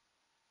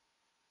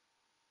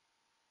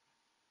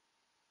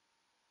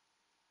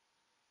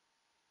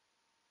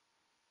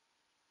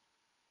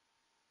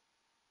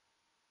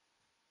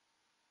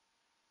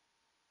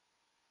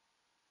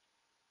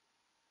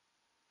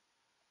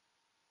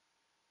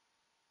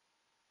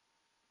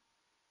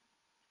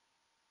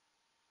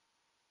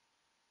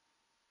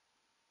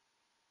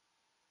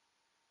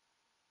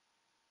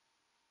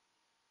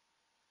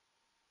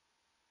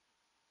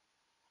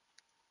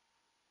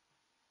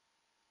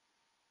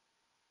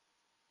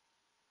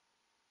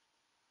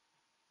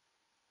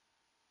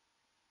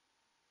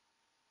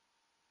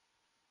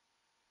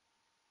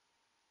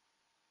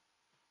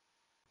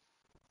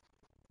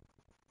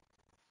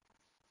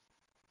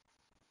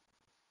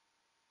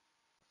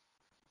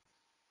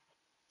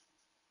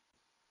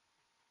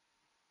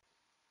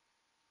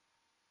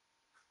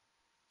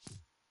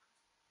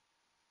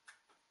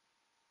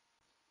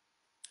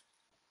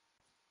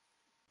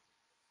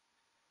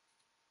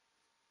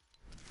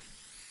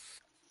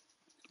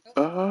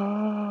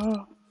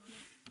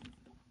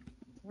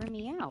 Wear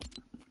me out.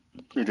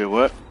 You did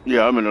what?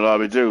 Yeah, I'm in the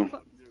lobby, too.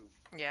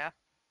 Yeah.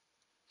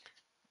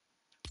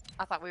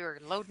 I thought we were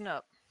loading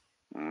up.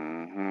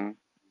 Mm-hmm.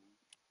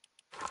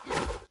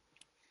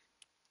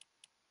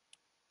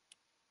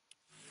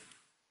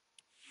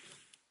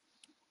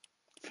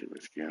 See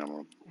what skin I'm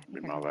gonna be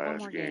I my got one last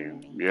more game in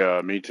game. me.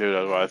 Yeah, me too.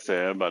 That's why I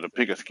said I'm about to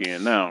pick a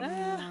skin now. One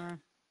more.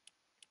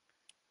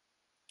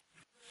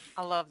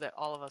 I love that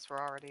all of us were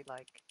already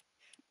like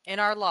in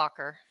our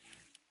locker.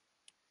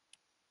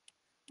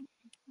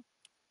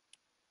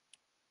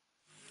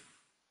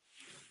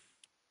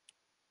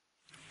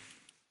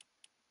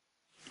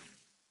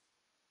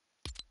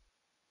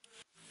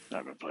 I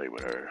haven't played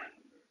with her.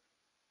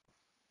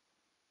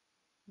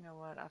 You know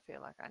what? I feel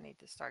like I need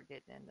to start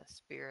getting in the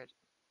spirit.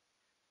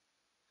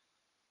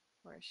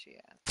 Where is she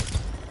at?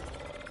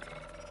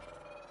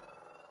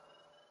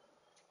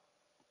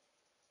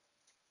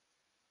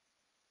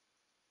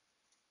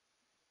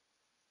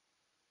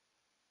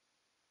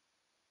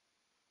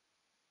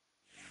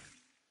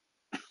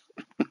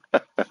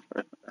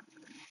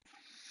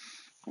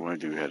 One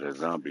dude had a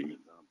zombie.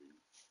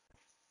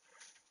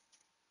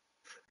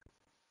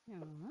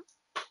 Aw.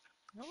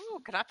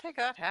 Oh, can I take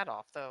that hat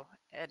off though?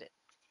 Edit.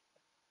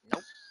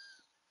 Nope.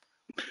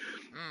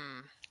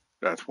 Hmm.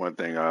 That's one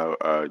thing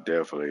I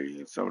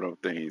definitely, some of those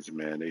things,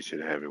 man, they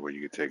should have it where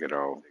you can take it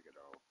off.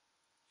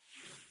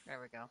 There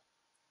we go.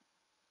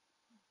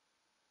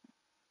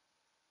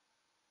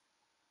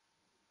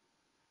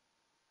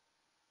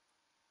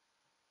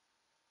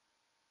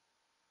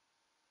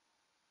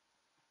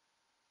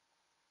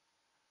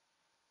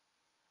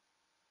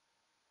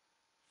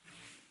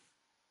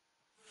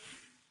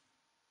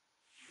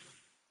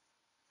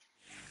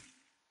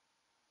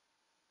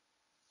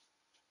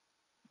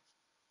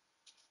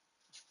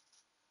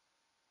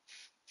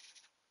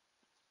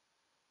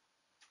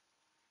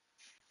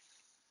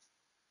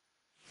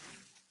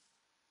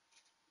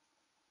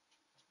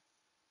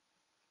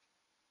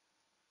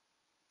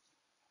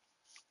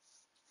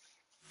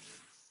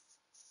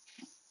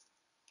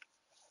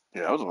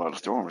 Yeah, that was a lot of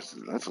storms.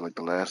 That's like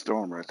the last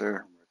storm right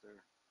there.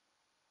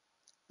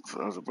 So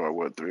that was about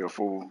what, 3 or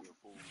 4?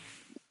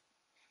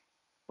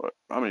 What?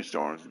 How many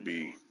storms would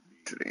be?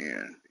 to the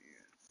end.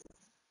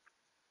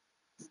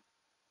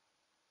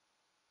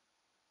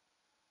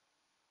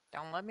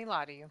 Don't let me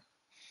lie to you.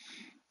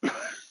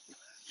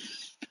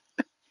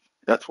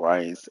 That's why I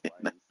ain't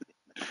saying that.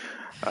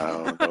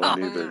 Don't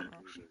even.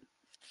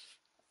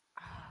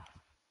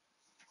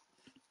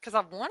 Because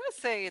I want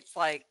to say it's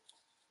like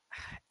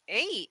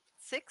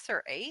 6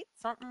 or 8,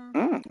 something.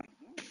 Mm,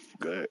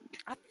 good.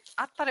 I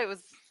thought it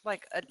was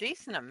like a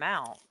decent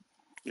amount.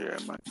 Yeah,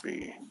 it might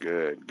be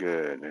good,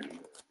 good. And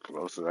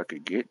closer I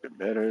could get, the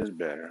better is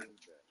better.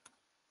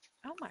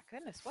 Oh my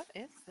goodness, what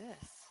is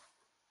this?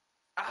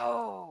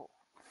 Oh,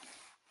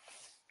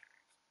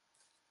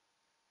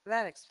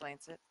 that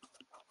explains it.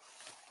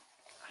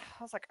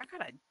 I was like, I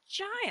got a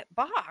giant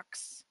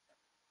box,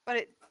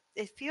 but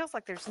it feels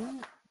like there's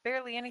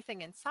barely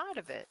anything inside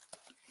of it.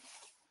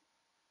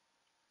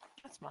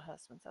 That's my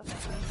husband's.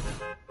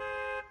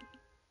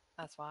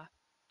 That's why.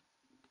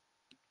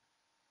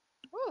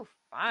 Woo,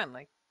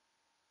 finally.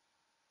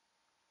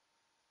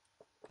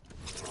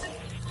 Let me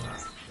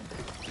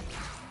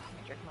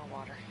drink my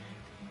water.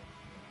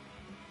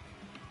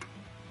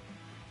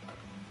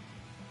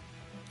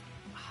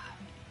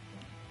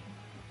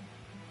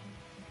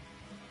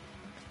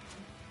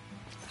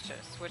 I should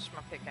have switched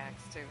my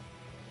pickaxe too.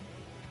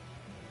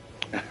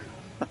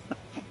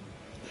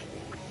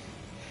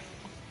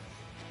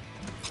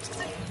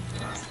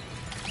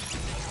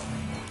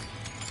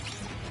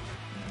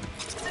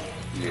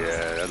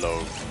 Yeah,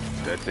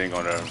 that thing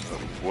on that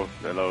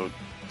little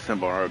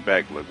symbol on her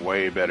back looked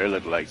way better. It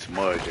looked like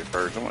smudge at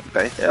first. I'm like, what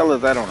the hell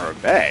is that on her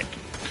back?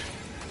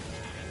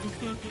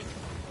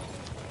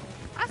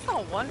 I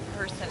saw one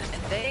person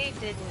and they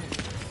didn't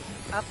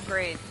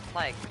upgrade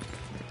like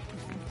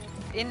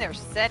in their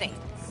settings,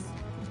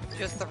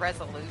 just the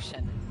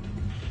resolution.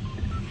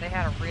 They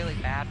had a really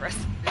bad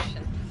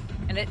resolution,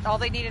 and all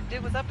they needed to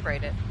do was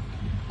upgrade it,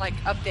 like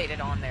update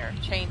it on there,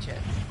 change it.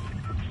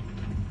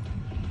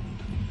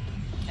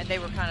 And they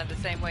were kind of the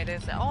same way. They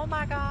said, "Oh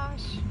my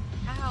gosh,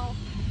 how?"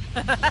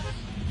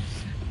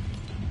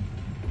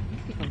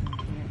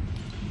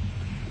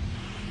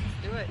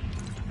 Do it.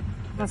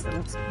 Plus, it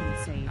looks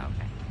insane.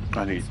 Okay.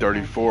 I need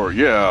 34.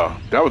 Yeah,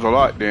 that was a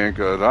lot then,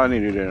 cause I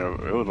needed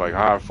it was like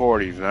high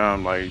 40s. Now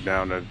I'm like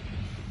down to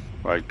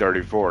like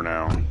 34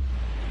 now.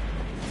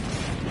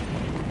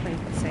 Play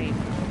it safe.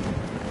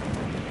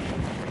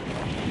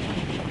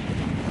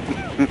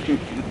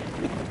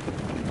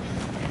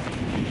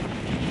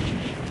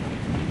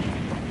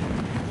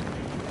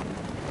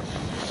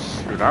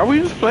 Now we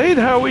just played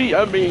how we.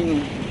 I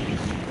mean,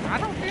 I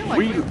don't feel like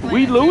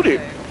we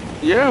looted.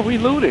 Yeah, we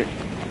looted.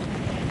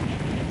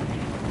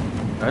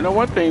 I know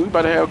one thing. We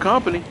better have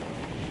company,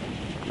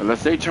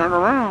 unless they turn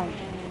around.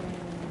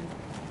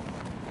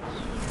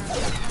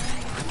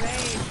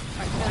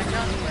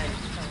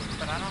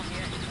 But I don't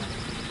hear anything.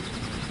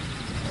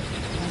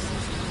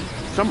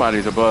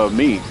 Somebody's above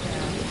me,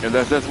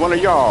 unless that's one of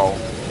y'all.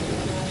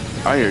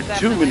 I hear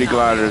too many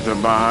gliders are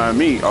behind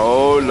me.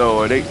 Oh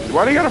Lord,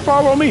 why they gotta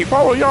follow me?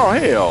 Follow y'all,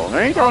 hell.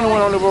 I ain't the only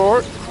one on the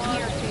board. I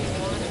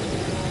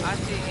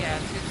see, yeah,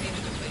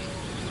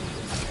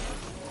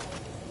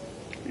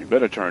 2 You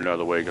better turn the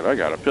other way, cause I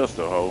got a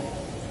pistol, ho.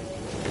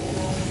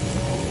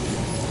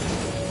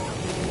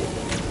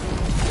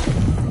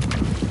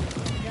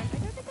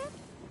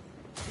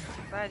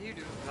 Glad you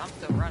do, because I'm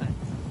still running.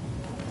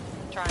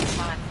 I'm trying to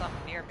find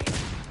something near me.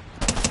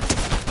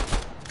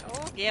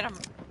 Oh, get him.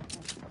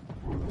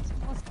 He's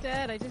almost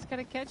dead. I just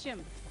gotta catch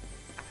him.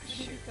 Where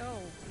did he go?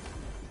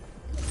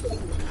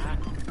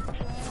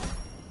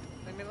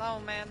 Leave me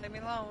alone, man. Leave me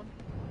alone.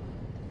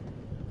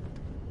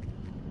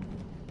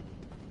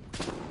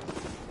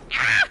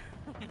 Ah!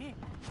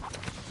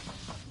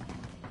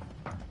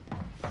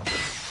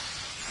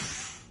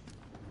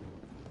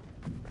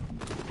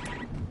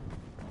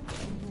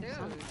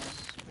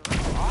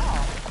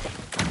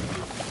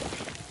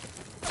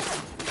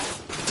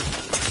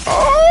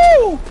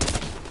 Oh!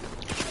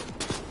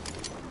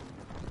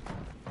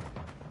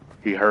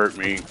 He hurt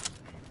me.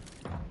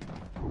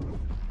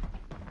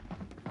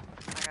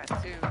 I got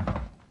 2. I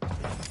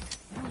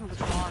don't know which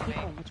ones are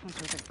people, which ones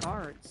are the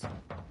guards.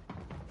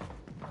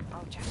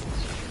 Oh, check.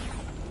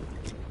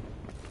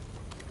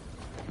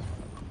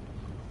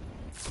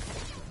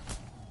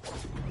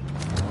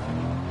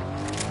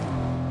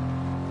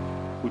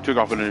 Who took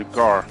off in the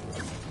car?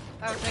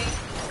 That was me.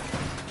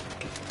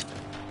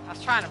 I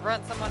was trying to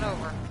run someone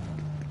over.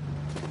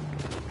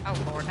 Oh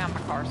Lord, now my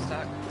car's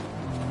stuck.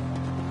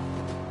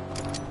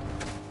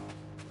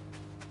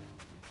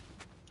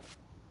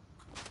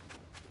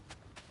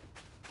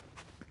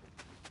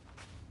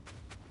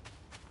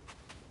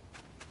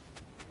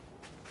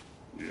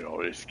 You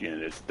know, this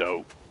skin is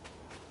dope.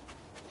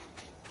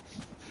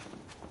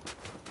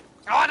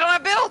 Oh, I don't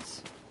have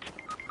builds!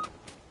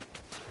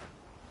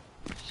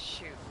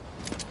 Shoot.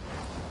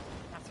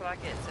 That's what I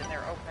get sitting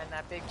there opening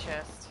that big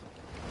chest.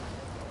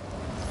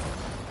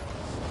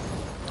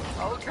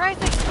 Oh, Tracy!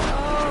 Oh,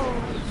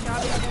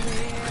 shot me over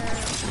here.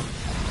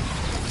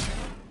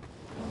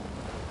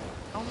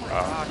 Oh my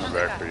I'll gosh. come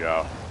back for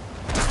y'all.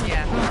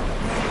 Yeah.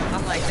 I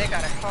I'm like, they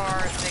got a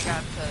car, they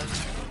got the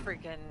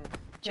freaking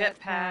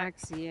jetpack.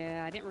 Jetpacks,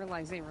 yeah. I didn't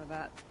realize they were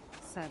that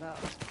set up.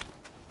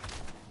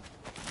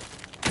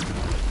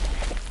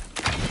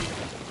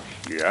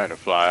 Yeah, I had to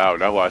fly out.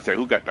 That's why I said,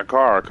 who got the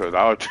car? Because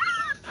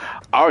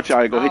I was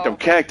trying to go hit them Oh,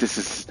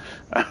 cactuses.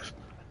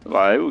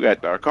 Like, who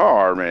got the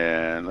car,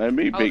 man? Let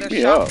me oh, pick there's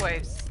me up.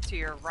 shockwaves to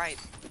your right,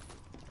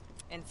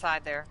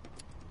 inside there,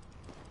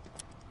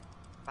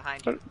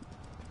 behind you.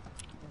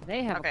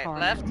 They have a Okay, car.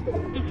 left,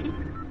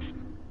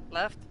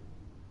 left,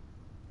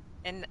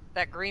 in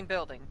that green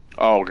building.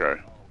 Oh,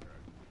 okay.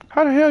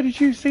 How the hell did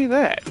you see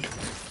that?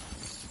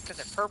 Because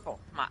it's purple.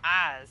 My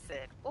eyes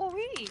said, "Ooh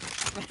wee."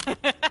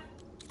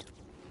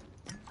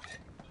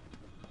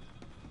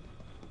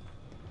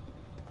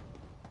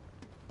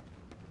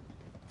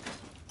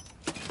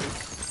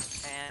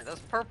 And those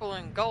purple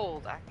and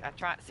gold, I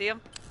try see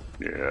them.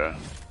 Yeah.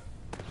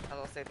 I was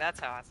gonna say that's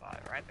how I saw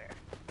it right there.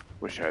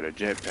 Wish I had a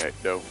jetpack,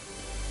 though.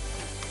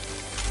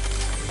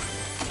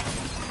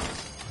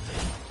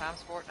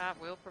 Times Fortnite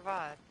will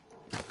provide.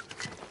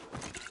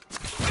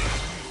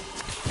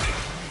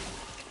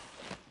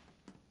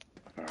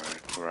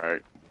 All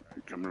right.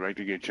 Coming right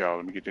to get y'all.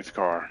 Let me get this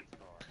car.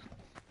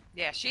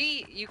 Yeah,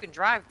 you can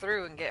drive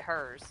through and get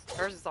hers.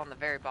 Hers is on the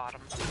very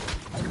bottom.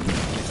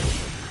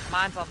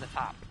 Mine's on the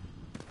top.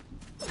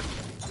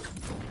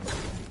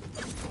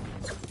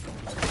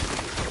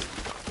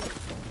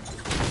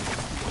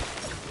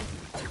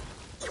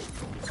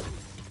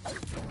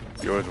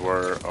 Yours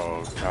were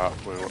top.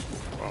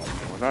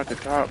 Was I at the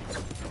top?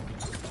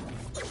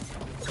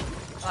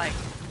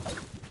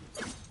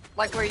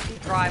 Like where you can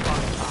drive on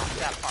the top,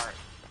 that part.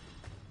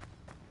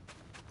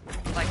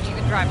 Like you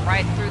can drive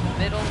right through the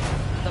middle,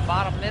 the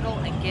bottom middle,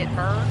 and get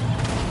her.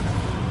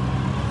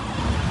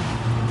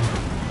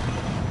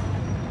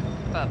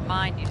 But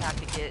mine, you'd have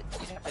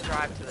to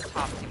drive to the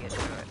top to get to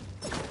it.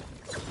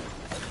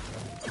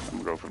 I'm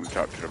gonna go from the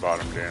top to the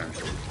bottom then.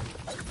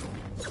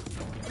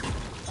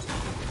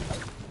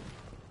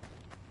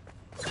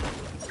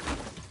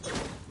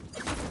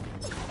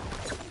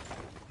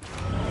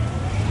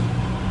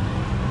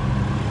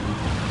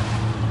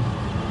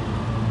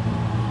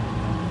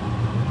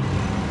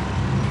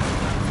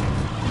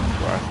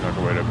 Well, I snuck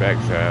away the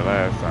backside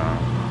last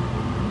time.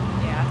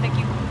 Yeah, I think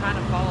you can kind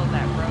of follow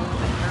that road,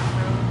 that dirt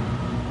road.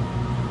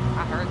 I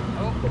heard.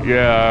 Oh,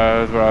 Yeah,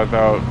 that's what I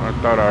thought. I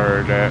thought I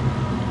heard that.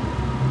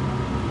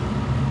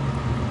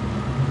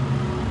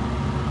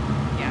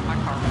 yeah, my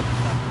car was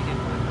stuck. We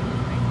didn't want to go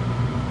through.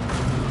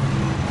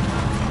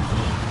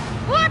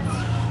 What?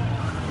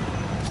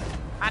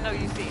 I know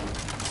you see it.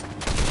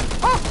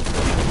 Oh!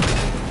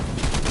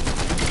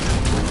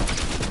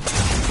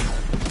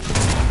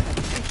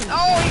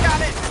 Oh, you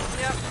got it.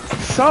 Yep.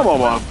 Some of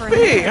them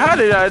big. How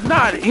did I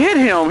not hit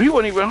him? He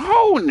wasn't even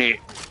holding it.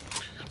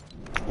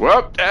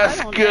 Well, that's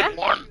a good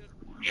one.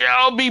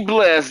 Y'all be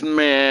blessed,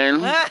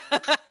 man.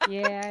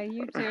 Yeah,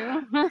 you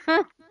too.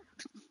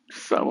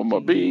 Some of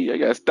them be. I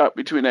got stuck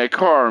between that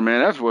car,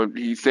 man. That's what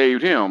he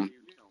saved him.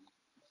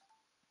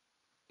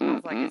 I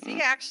was like, is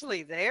he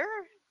actually there?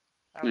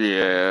 That was Yeah,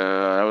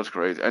 crazy. that was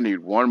crazy. I need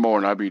one more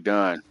and I'll be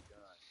done.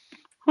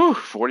 Whew,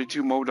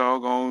 42 more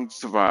doggone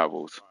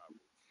survivals.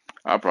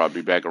 I'll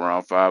probably be back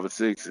around 5 or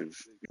 6 if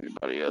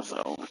anybody else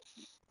home.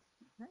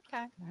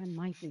 Okay. I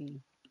might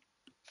be.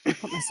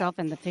 Put myself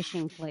in the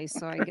fishing place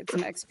so I get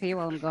some XP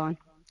while I'm gone.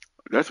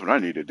 That's what I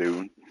need to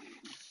do.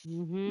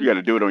 Mm-hmm. You got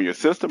to do it on your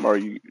system, or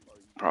you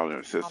probably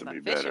on the system On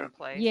be the better. fishing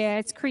place. Yeah,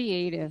 it's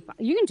creative.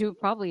 You can do it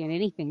probably in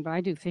anything, but I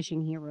do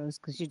fishing heroes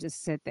because you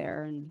just sit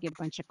there and get a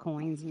bunch of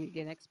coins and you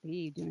get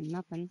XP doing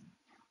nothing.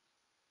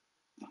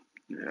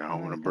 Yeah, I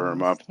don't want to Alright, burn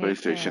my guys, take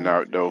PlayStation care.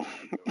 out though.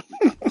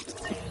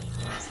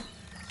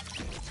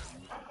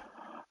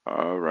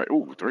 All right.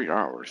 Ooh, 3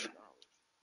 hours.